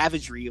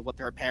savagery of what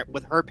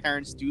her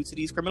parents do to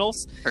these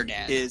criminals. Her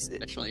dad is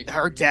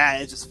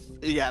just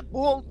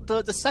Well,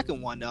 the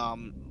second one,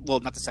 well,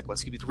 not the second one,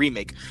 excuse me, the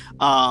remake. It's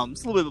a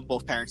little bit of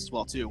both parents as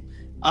well too.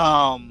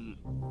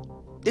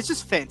 It's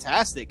just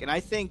fantastic, and I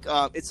think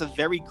it's a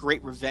very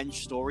great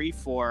revenge story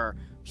for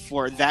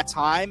that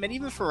time, and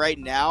even for right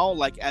now.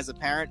 Like, as a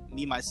parent,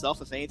 me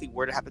myself, if anything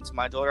were to happen to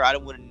my daughter, I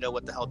wouldn't know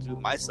what the hell to do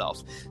with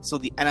myself. So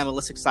the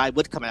animalistic side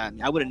would come at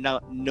me. I wouldn't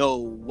know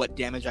what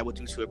damage I would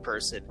do to a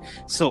person.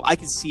 So I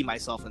can see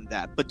myself in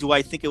that. But do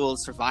I think it will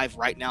survive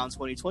right now in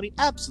 2020?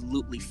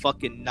 Absolutely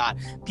fucking not.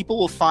 People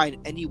will find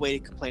any way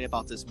to complain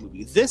about this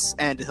movie. This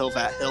and Hills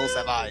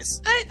Have Eyes.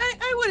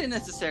 I wouldn't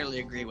necessarily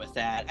agree with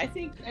that. I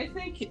think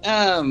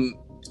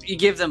you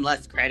give them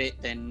less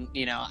credit than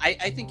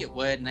I think it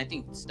would, and I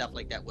think stuff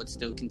like that would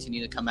still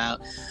continue to come out.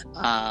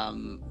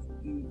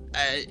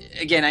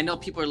 again, I know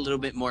people are a little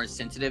bit more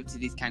sensitive to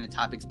these kind of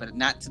topics, but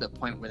not to the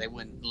point where they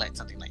wouldn't let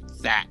something like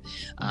that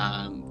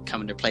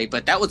come into play.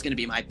 But that was going to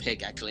be my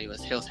pick, actually,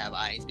 was Hills Have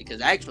Eyes,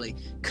 because I actually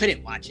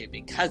couldn't watch it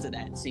because of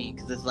that scene.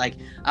 Because it's like,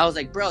 I was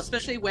like, bro,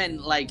 especially when,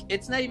 like,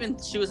 it's not even,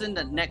 she was in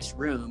the next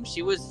room.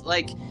 She was,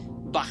 like,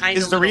 behind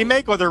Is the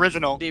remake or the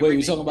original? Wait,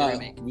 we talking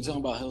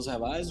about Hills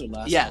Have Eyes or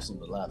Last House on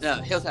the Left? No,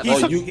 Hills Have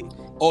He's Eyes.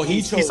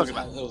 He's talking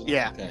about Hills.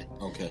 Yeah.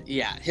 Okay.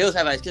 Yeah, Hills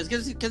Have Eyes,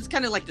 because it's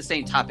kind of like the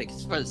same topic.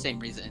 It's for the same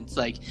reason. It's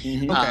like,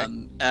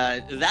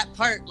 that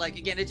part, like,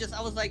 again, it just,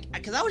 I was like,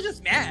 because I was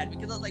just mad,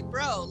 because I was like,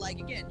 bro, like,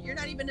 again, you're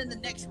not even in the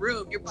next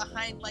room. You're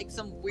behind, like,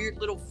 some weird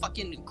little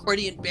fucking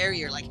accordion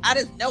barrier. Like, how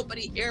does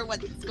nobody hear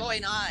what's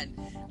going on?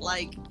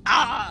 Like,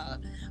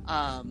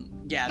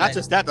 yeah. Not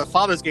just that, the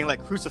father's getting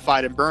like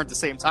crucified and burned at the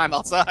same time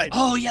outside.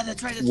 Oh yeah,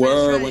 that's right.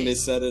 When they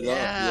set it up.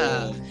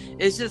 Yeah.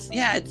 It's just,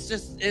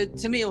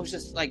 to me, it was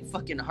just like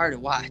fucking hard to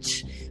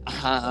watch.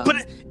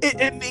 But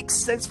it makes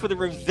sense for the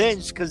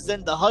revenge, because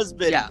then the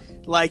husband,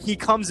 like, he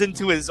comes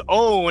into his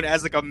own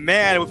as like a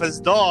man with his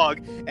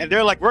dog, and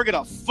they're like, we're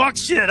gonna fuck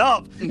shit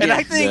up. And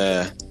I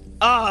think,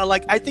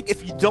 I think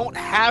if you don't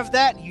have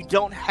that, you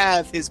don't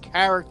have his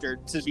character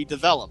to be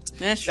developed.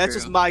 That's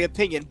just my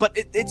opinion. But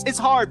it's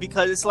hard,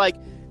 because it's like,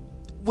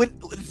 when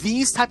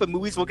these type of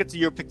movies, we'll get to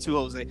your pick too,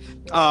 Jose.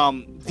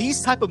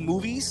 These type of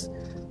movies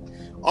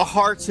are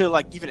hard to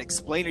like even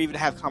explain or even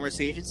have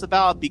conversations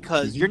about,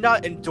 because you're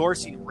not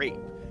endorsing rape,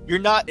 you're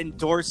not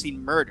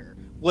endorsing murder.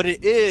 What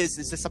it is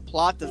just a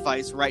plot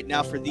device right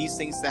now for these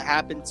things to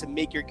happen to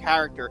make your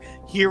character,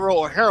 hero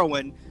or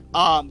heroine,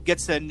 get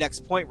to the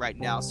next point right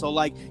now. So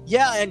like,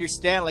 yeah, I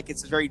understand, like,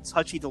 it's very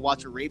touchy to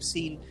watch a rape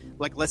scene,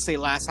 like let's say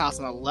Last House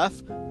on the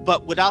Left,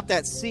 but without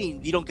that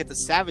scene, you don't get the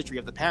savagery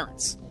of the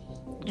parents.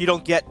 You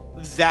don't get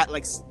that,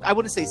 like, I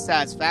wouldn't say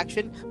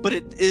satisfaction, but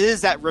it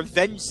is that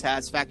revenge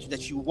satisfaction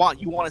that you want.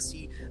 You want to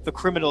see the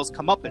criminals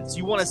come up in. So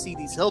you want to see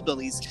these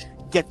hillbillies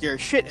get their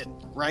shit in,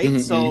 right?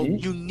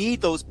 You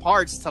need those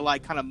parts to,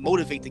 like, kind of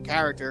motivate the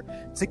character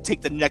to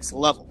take the next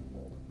level.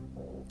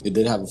 It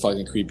did have a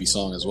fucking creepy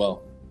song as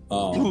well.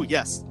 Ooh,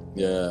 yes.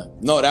 Yeah.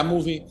 No, that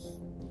movie,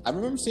 I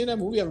remember seeing that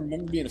movie. I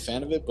remember being a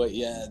fan of it, but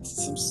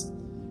some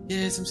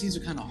scenes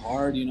are kind of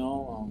hard, you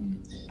know?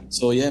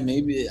 So yeah,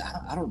 maybe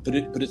I don't. But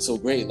it's so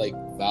great. Like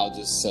Val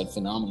just said,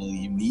 phenomenally.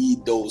 You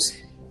need those,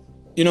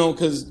 you know,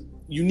 because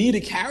you need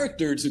a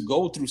character to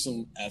go through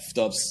some effed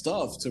up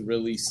stuff to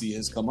really see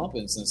his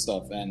comeuppance and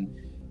stuff. And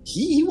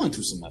he went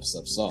through some effed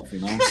up stuff, you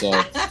know. So,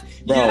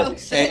 bro,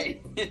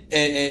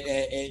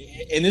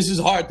 and this is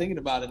hard thinking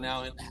about it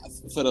now. And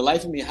for the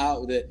life of me,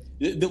 how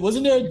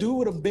wasn't there a dude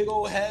with a big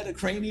old head, a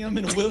cranium,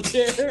 in a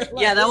wheelchair? Like,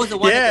 yeah, that was the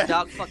one that the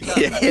dog fucked up.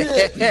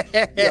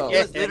 It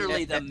was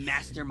literally the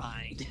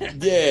mastermind.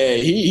 Yeah,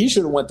 he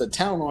should have went to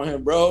town on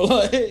him, bro.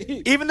 Like,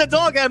 even the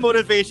dog had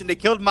motivation. They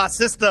killed my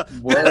sister.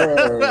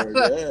 Word,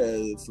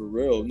 yeah, for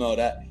real. No,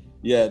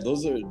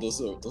 those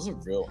are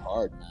real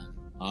hard, man.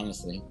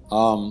 Honestly,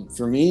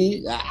 for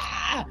me,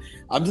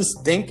 I'm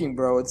just thinking,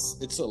 bro.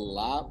 It's a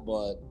lot,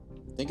 but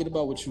thinking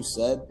about what you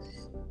said,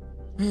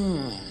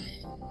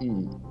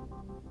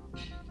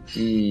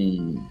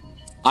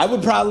 I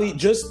would probably,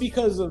 just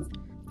because of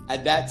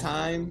at that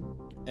time,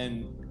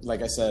 and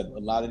like I said, a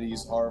lot of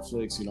these horror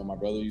flicks, you know, my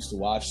brother used to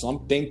watch. So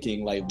I'm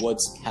thinking, like,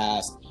 what's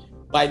past?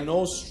 By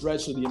no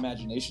stretch of the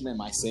imagination am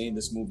I saying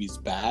this movie's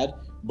bad,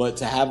 but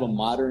to have a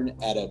modern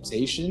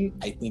adaptation,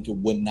 I think it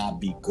would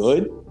not be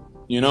good.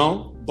 You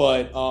know,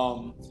 but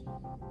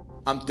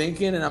I'm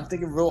thinking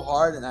real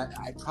hard, and I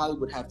probably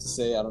would have to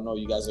say, I don't know,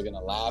 you guys are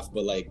gonna laugh,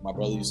 but like my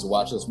brother used to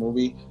watch this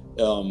movie,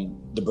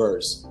 The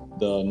Birds,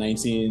 the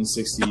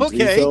 1963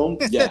 film.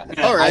 Yeah,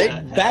 all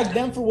right. Back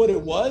then, for what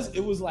it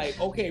was like,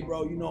 okay,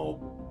 bro, you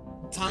know,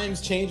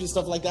 times change and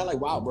stuff like that. Like,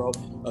 wow, bro,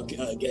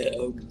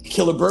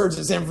 killer birds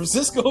in San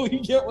Francisco. You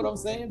get what I'm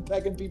saying?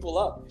 Pecking people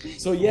up.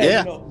 So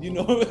yeah. you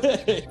know,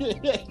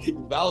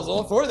 Val's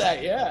all for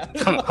that. Yeah,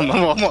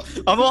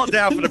 I'm all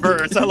down for the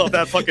birds. I love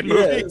that fucking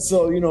movie. Yeah,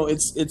 so you know,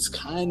 it's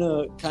kind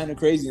of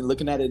crazy. And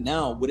looking at it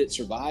now, would it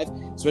survive?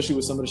 Especially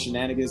with some of the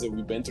shenanigans that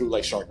we've been through,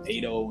 like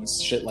Sharknado and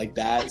shit like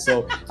that.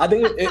 So I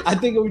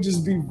think it would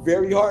just be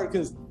very hard,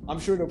 because I'm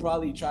sure they'll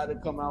probably try to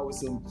come out with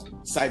some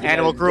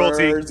animal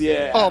cruelty. Birds.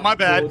 Yeah. Oh, my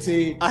bad.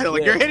 Cruelty. I don't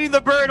like, you're hitting the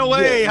bird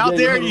away. How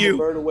dare you? The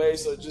bird away.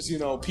 So just, you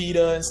know,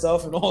 PETA and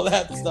stuff and all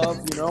that stuff,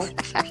 you know.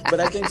 But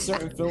I think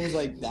certain films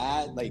like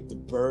that, like The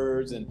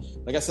Birds, and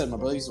like I said, my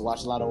brother used to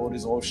watch a lot of all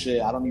this old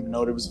shit. I don't even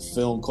know there was a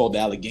film called The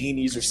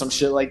Alleghenies or some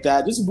shit like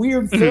that. Just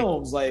weird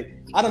films. Like,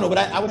 I don't know, but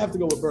I would have to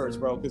go with Birds,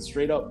 bro, because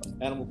straight up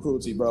animal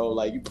cruelty, bro.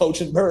 Like, you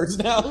poaching birds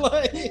now.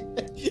 Like,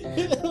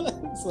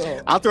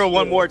 so, I'll throw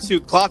one more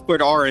too.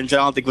 Clockwork Orange, I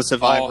don't think would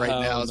survive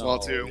now as well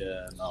too.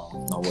 Yeah,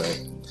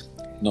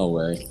 no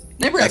way.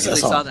 Never actually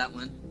saw that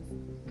one.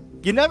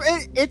 You never.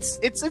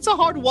 It's a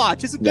hard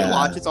watch. It's a good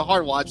watch. It's a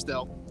hard watch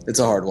though. It's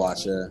a hard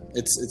watch. Yeah,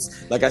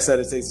 it's like I said,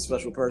 it takes a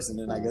special person,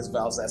 and I guess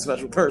Val's that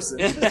special person.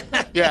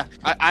 Yeah,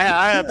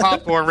 I have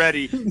popcorn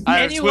ready. I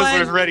have Anyone-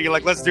 Twizzlers ready.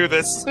 Like, let's do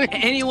this.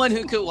 Anyone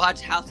who could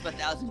watch House of a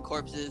Thousand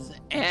Corpses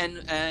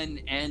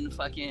and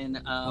fucking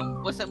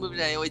what's that movie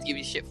that I always give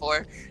you shit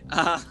for?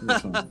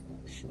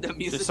 The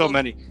musical. There's so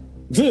many.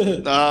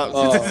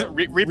 Repo?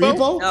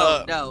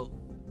 Repo? No,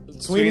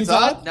 Sweeney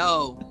Todd?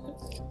 no.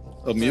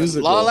 A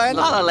musical. La La Land?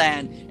 La La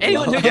Land.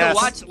 Anyone who Yes. can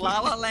watch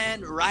La La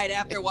Land right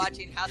after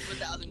watching House of a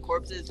Thousand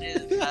Corpses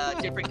is a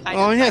different kind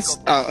Oh of yes,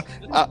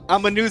 psychopath.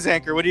 I'm a news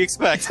anchor. What do you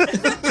expect?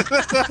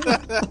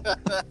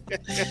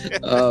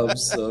 I'm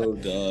so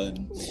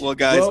done. Well,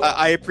 guys, Well-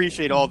 I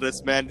appreciate all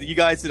this, man. You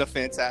guys did a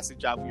fantastic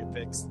job with your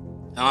picks.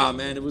 Man,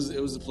 it was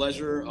a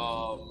pleasure.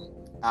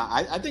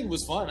 I think it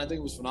was fun. I think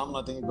it was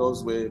phenomenal. I think it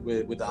goes with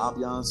the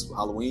ambiance,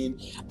 Halloween.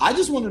 I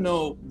just want to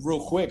know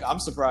real quick. I'm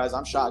surprised.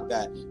 I'm shocked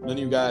that none of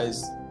you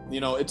guys.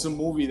 It's a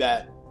movie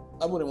that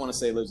I wouldn't want to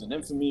say lives in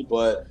infamy,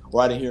 or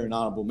I didn't hear an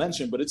honorable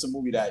mention. But it's a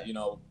movie that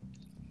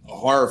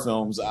horror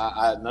films.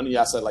 None of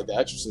y'all said like The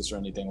Exorcist or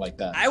anything like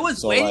that. I was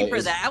So, waiting like, for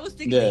it's- that. I was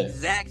thinking the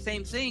exact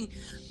same thing.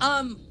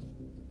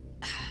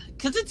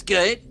 Because it's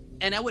good,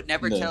 and I would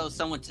never Yeah. tell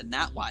someone to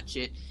not watch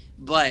it.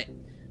 But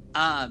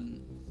I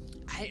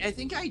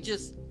think I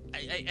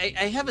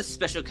have a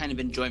special kind of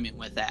enjoyment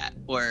with that,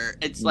 where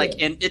it's like,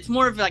 Yeah. and it's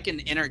more of like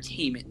an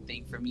entertainment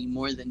thing for me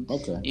more than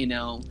Okay.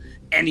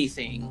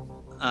 anything.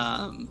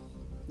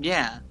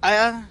 Yeah.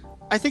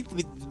 I think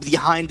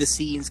behind the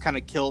scenes kind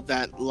of killed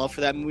that love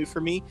for that movie for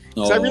me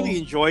because I really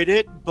enjoyed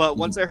it. But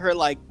once I heard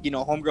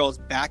Homegirl's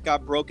back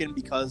got broken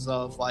because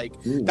of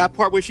Ooh. that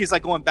part where she's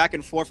like going back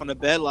and forth on the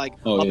bed, up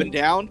yeah. and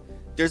down.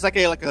 There's like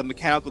a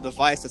mechanical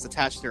device that's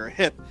attached to her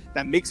hip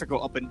that makes her go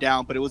up and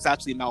down, but it was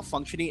actually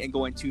malfunctioning and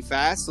going too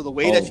fast. So the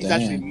way that she's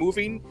actually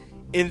moving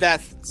in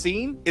that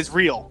scene is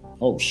real.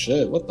 Oh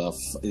shit! What the?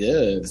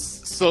 Yeah.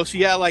 So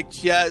she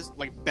has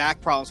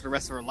back problems for the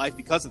rest of her life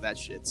because of that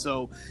shit.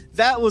 So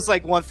that was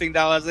like one thing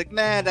that I was like,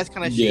 man, that's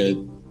kind of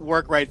shitty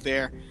work right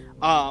there.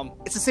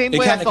 It's the same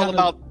way I felt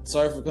about.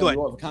 Sorry for cutting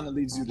you off. It kind of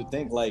leads you to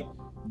think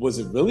was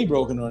it really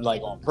broken or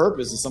on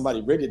purpose? Did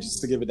somebody rig it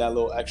just to give it that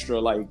little extra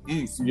oomph?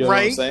 You know what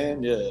I'm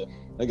saying? Yeah,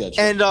 I got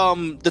you.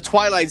 And the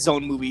Twilight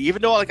Zone movie,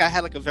 even though I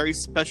had a very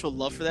special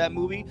love for that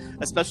movie,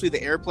 especially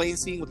the airplane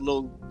scene with the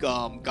little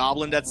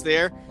goblin that's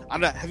there.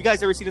 Have you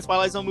guys ever seen the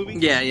Twilight Zone movie?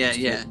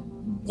 Yeah.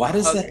 Why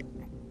does that?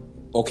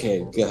 Okay,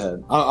 go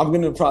ahead. I'm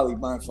gonna probably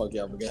mind fuck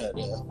y'all, but go ahead.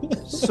 Yeah.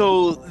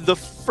 So the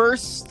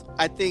first,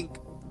 I think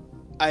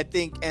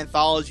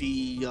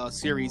anthology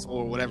series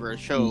or whatever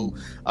show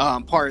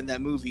part in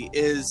that movie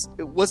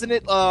wasn't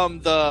it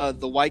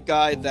the white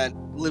guy that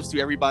lives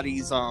through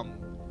everybody's all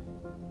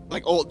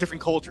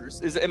different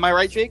cultures? Am I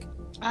right, Jake?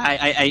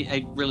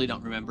 I really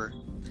don't remember.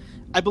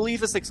 I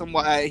believe it's some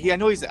white. I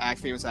know he's a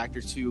famous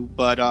actor too,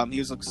 but he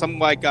was some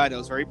white guy that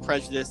was very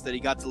prejudiced that he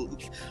got to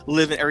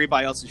live in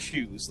everybody else's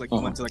shoes. He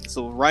went to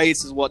civil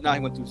rights and whatnot.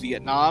 He went through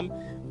Vietnam.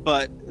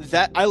 But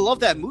I love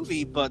that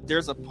movie. But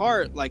there's a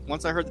part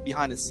once I heard the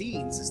behind the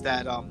scenes is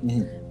that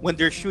when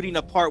they're shooting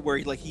a part where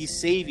he's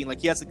saving,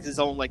 he has his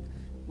own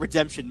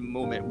redemption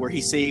moment where he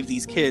saved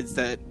these kids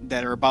that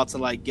are about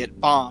to get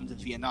bombed in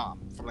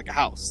Vietnam from a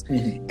house,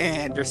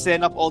 and they're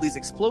setting up all these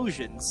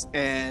explosions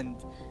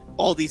and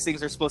all these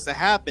things are supposed to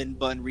happen.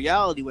 But in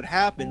reality, what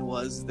happened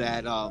was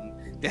that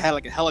they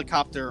had a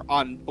helicopter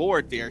on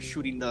board there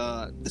shooting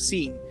the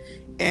scene.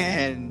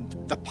 And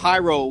the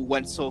pyro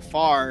went so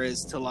far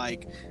as to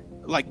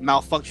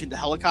malfunction the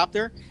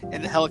helicopter,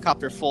 and the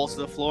helicopter falls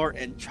to the floor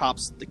and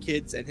chops the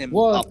kids and him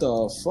What up.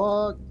 the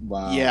fuck?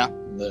 Wow. Yeah.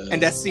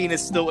 And that scene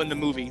is still in the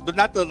movie, but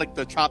not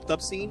the chopped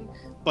up scene,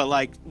 but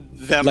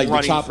them the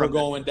running chopper from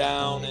going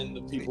down and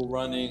the people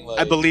running.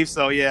 I believe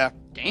so. Yeah.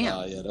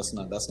 Damn. Yeah, that's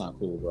not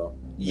cool, bro.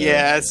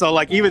 Yeah,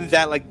 so even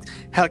that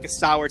had a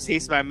sour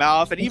taste in my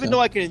mouth, and even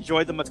though I can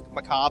enjoy the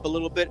macabre a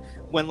little bit,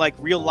 when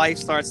real life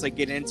starts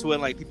getting into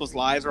it, people's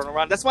lives run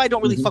around. That's why I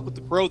don't really fuck with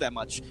The Crow that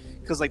much,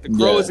 because The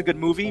Crow is a good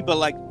movie,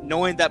 but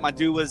knowing that my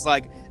dude was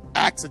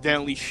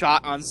accidentally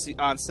shot on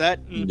set,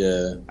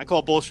 I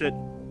call bullshit.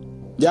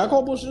 Yeah, I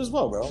call bullshit as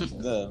well, bro.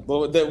 Yeah,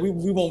 but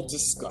we won't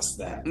discuss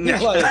that.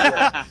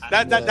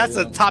 That's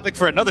a topic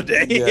for another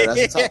day. Yeah,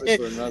 that's a topic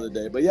for another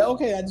day. But yeah,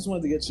 okay. I just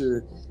wanted to get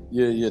your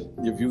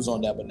views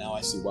on that, but now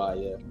I see why.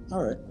 Yeah,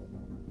 all right.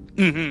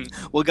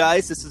 Well,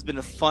 guys, this has been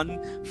a fun,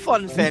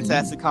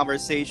 fantastic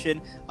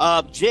conversation.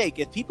 Jake,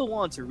 if people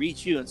wanted to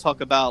reach you and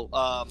talk about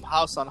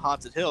House on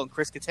Haunted Hill and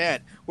Chris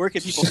Kattan, where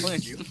can people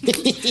find you?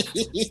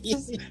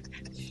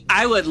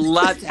 I would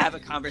love to have a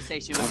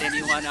conversation with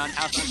anyone on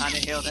House on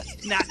Haunted Hill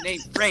that's not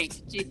named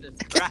Frank. Jesus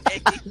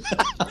Christ.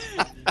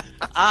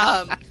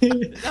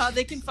 No,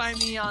 they can find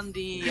me on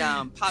the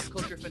Pop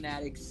Culture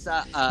Fanatics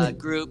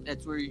group.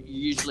 That's where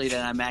usually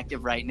that I'm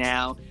active right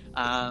now.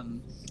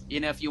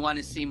 If you want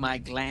to see my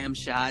glam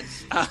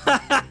shots.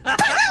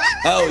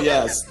 Hell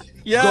yes.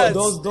 Yes.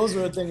 Those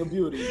are a thing of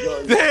beauty.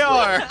 They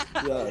are.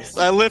 Yes.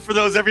 I live for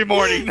those every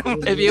morning.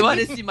 If you want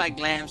to see my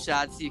glam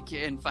shots, you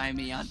can find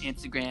me on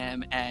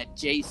Instagram at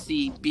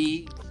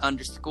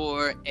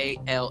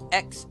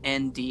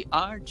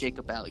JCB_ALXNDR,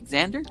 Jacob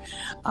Alexander.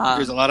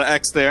 There's a lot of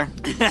X there.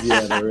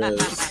 Yeah, there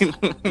is.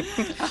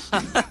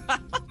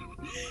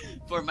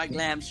 For my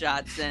glam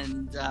shots,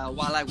 and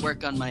while I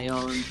work on my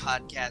own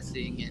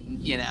podcasting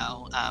and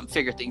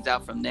figure things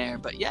out from there.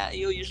 But yeah,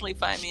 you'll usually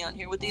find me on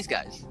here with these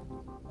guys.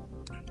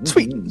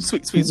 Sweet.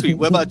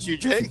 What about you,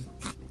 Jay?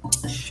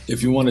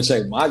 If you want to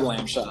check my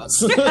glam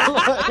shots,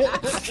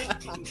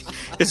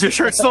 Is your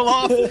shirt still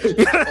off?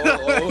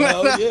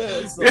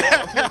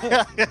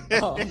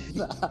 hell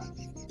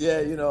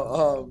yeah.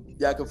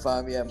 Y'all can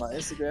find me at my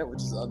Instagram,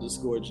 which is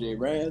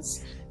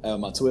 _JRants.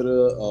 My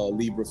Twitter,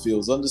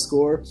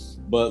 LibraFeels_.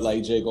 But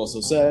like Jake also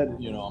said,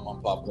 I'm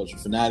on Pop Culture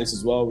Fanatics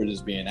as well. We're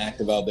just being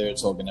active out there,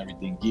 talking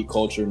everything geek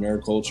culture,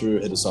 nerd culture.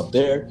 Hit us up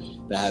there.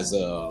 That has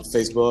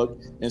Facebook,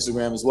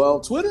 Instagram as well,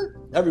 Twitter,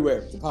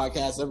 everywhere. The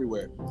podcast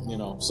everywhere.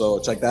 So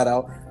check that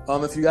out.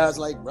 If you guys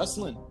like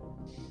wrestling,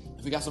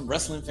 if we got some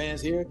wrestling fans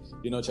here,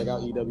 check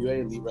out EWA,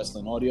 Elite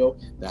Wrestling Audio.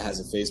 That has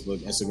a Facebook,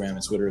 Instagram,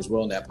 and Twitter as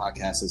well. And that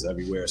podcast is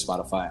everywhere: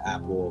 Spotify,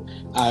 Apple,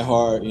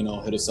 iHeart.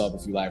 Hit us up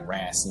if you like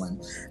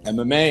wrestling.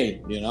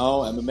 MMA,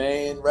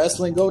 MMA and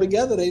wrestling go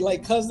together. They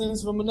like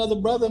cousins from another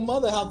brother and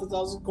mother, House of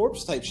Thousand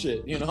Corpse type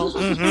shit,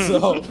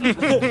 So,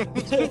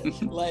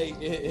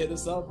 hit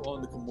us up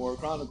on the Kimura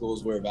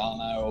Chronicles, where Val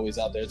and I are always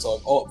out there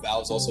talking. Oh,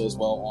 Val's also as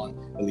well on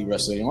Elite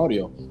Wrestling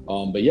Audio.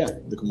 But yeah,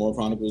 the Kimura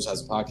Chronicles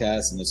has a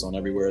podcast, and it's on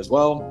everywhere as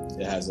well.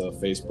 It has a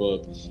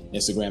Facebook,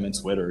 Instagram, and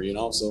Twitter,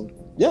 So,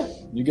 yeah,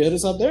 you can hit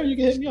us up there. You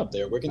can hit me up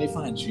there. Where can they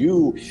find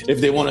you if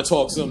they want to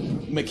talk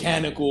some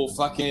mechanical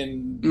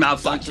fucking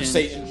malfunction,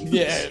 Satan,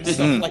 and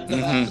stuff like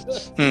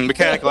that?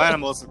 Mechanical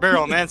Animals,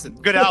 Beryl Manson.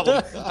 Good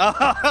album.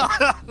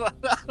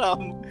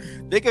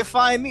 They can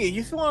find me.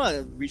 If you want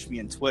to reach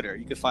me on Twitter,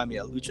 you can find me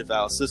at Lucha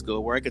Val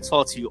Cisco, where I can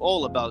talk to you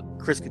all about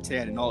Chris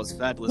Kattan and all his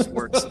fabulous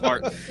works of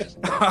art.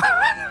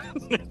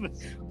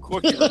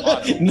 Corky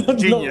Romano,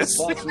 genius.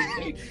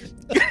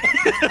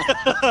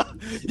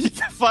 You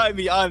can find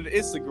me on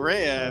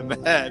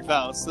Instagram at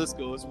Val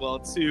Cisco as well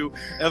too.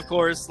 And of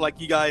course, like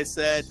you guys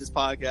said, this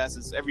podcast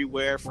is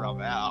everywhere from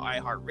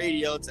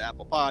iHeartRadio to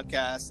Apple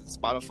Podcasts and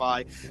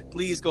Spotify.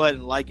 Please go ahead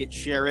and like it,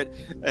 share it,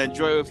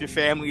 enjoy it with your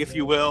family if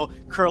you will.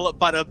 Curl up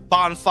by the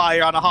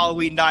bonfire on a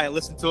Halloween night and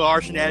listen to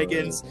our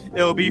shenanigans.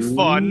 It'll be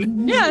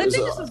fun. Yeah, I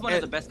think this is one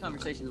of the best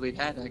conversations we've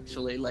had,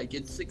 actually. Like,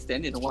 it's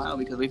extended a while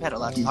because we've had a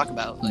lot to talk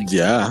about.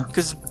 Yeah.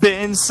 Because it's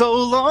been so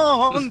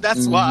long.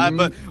 That's why.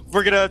 But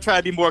we're going to try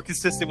to be more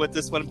consistent with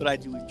this one. But I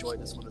do enjoy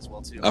this one as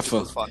well, too. I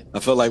feel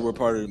like we're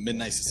part of the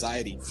Midnight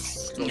Society.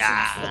 Nah.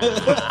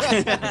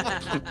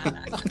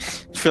 I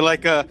feel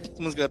like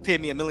someone's going to pay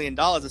me $1 million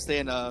to stay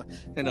in a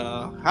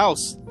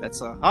house that's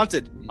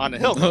haunted on a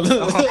hill.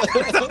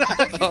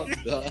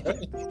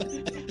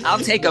 I'll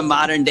take a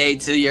modern day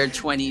to your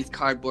 20s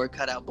cardboard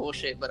cutout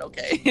bullshit, but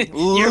okay.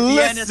 Your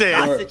Vienna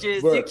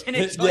sausages, you can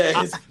enjoy.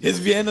 Yeah, his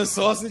Vienna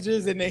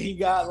sausages, and then he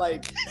got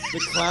like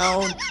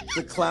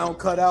the clown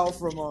cutout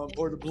from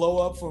or the blow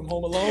up from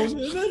Home Alone. And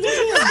they're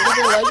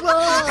like,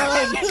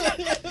 run!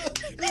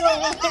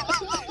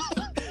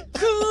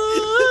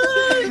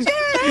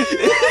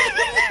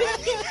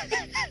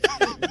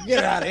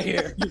 Get out of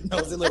here, you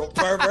nosy little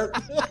pervert.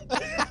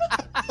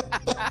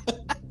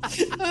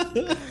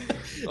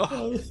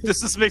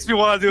 This just makes me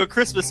want to do a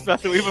Christmas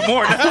special even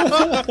more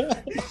now.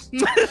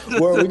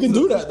 Well, we can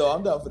do that though.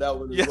 I'm down for that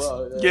one as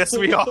well. Yeah. Yes,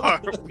 we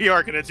are. We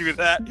are going to do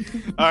that.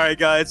 All right,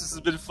 guys, this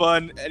has been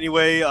fun.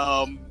 Anyway,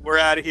 we're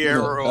out of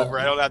here. We're over.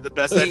 I don't have the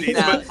best endings,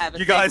 but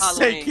you guys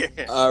take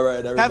care. All right,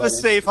 everybody. Have a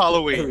safe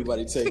Halloween.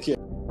 Everybody take care.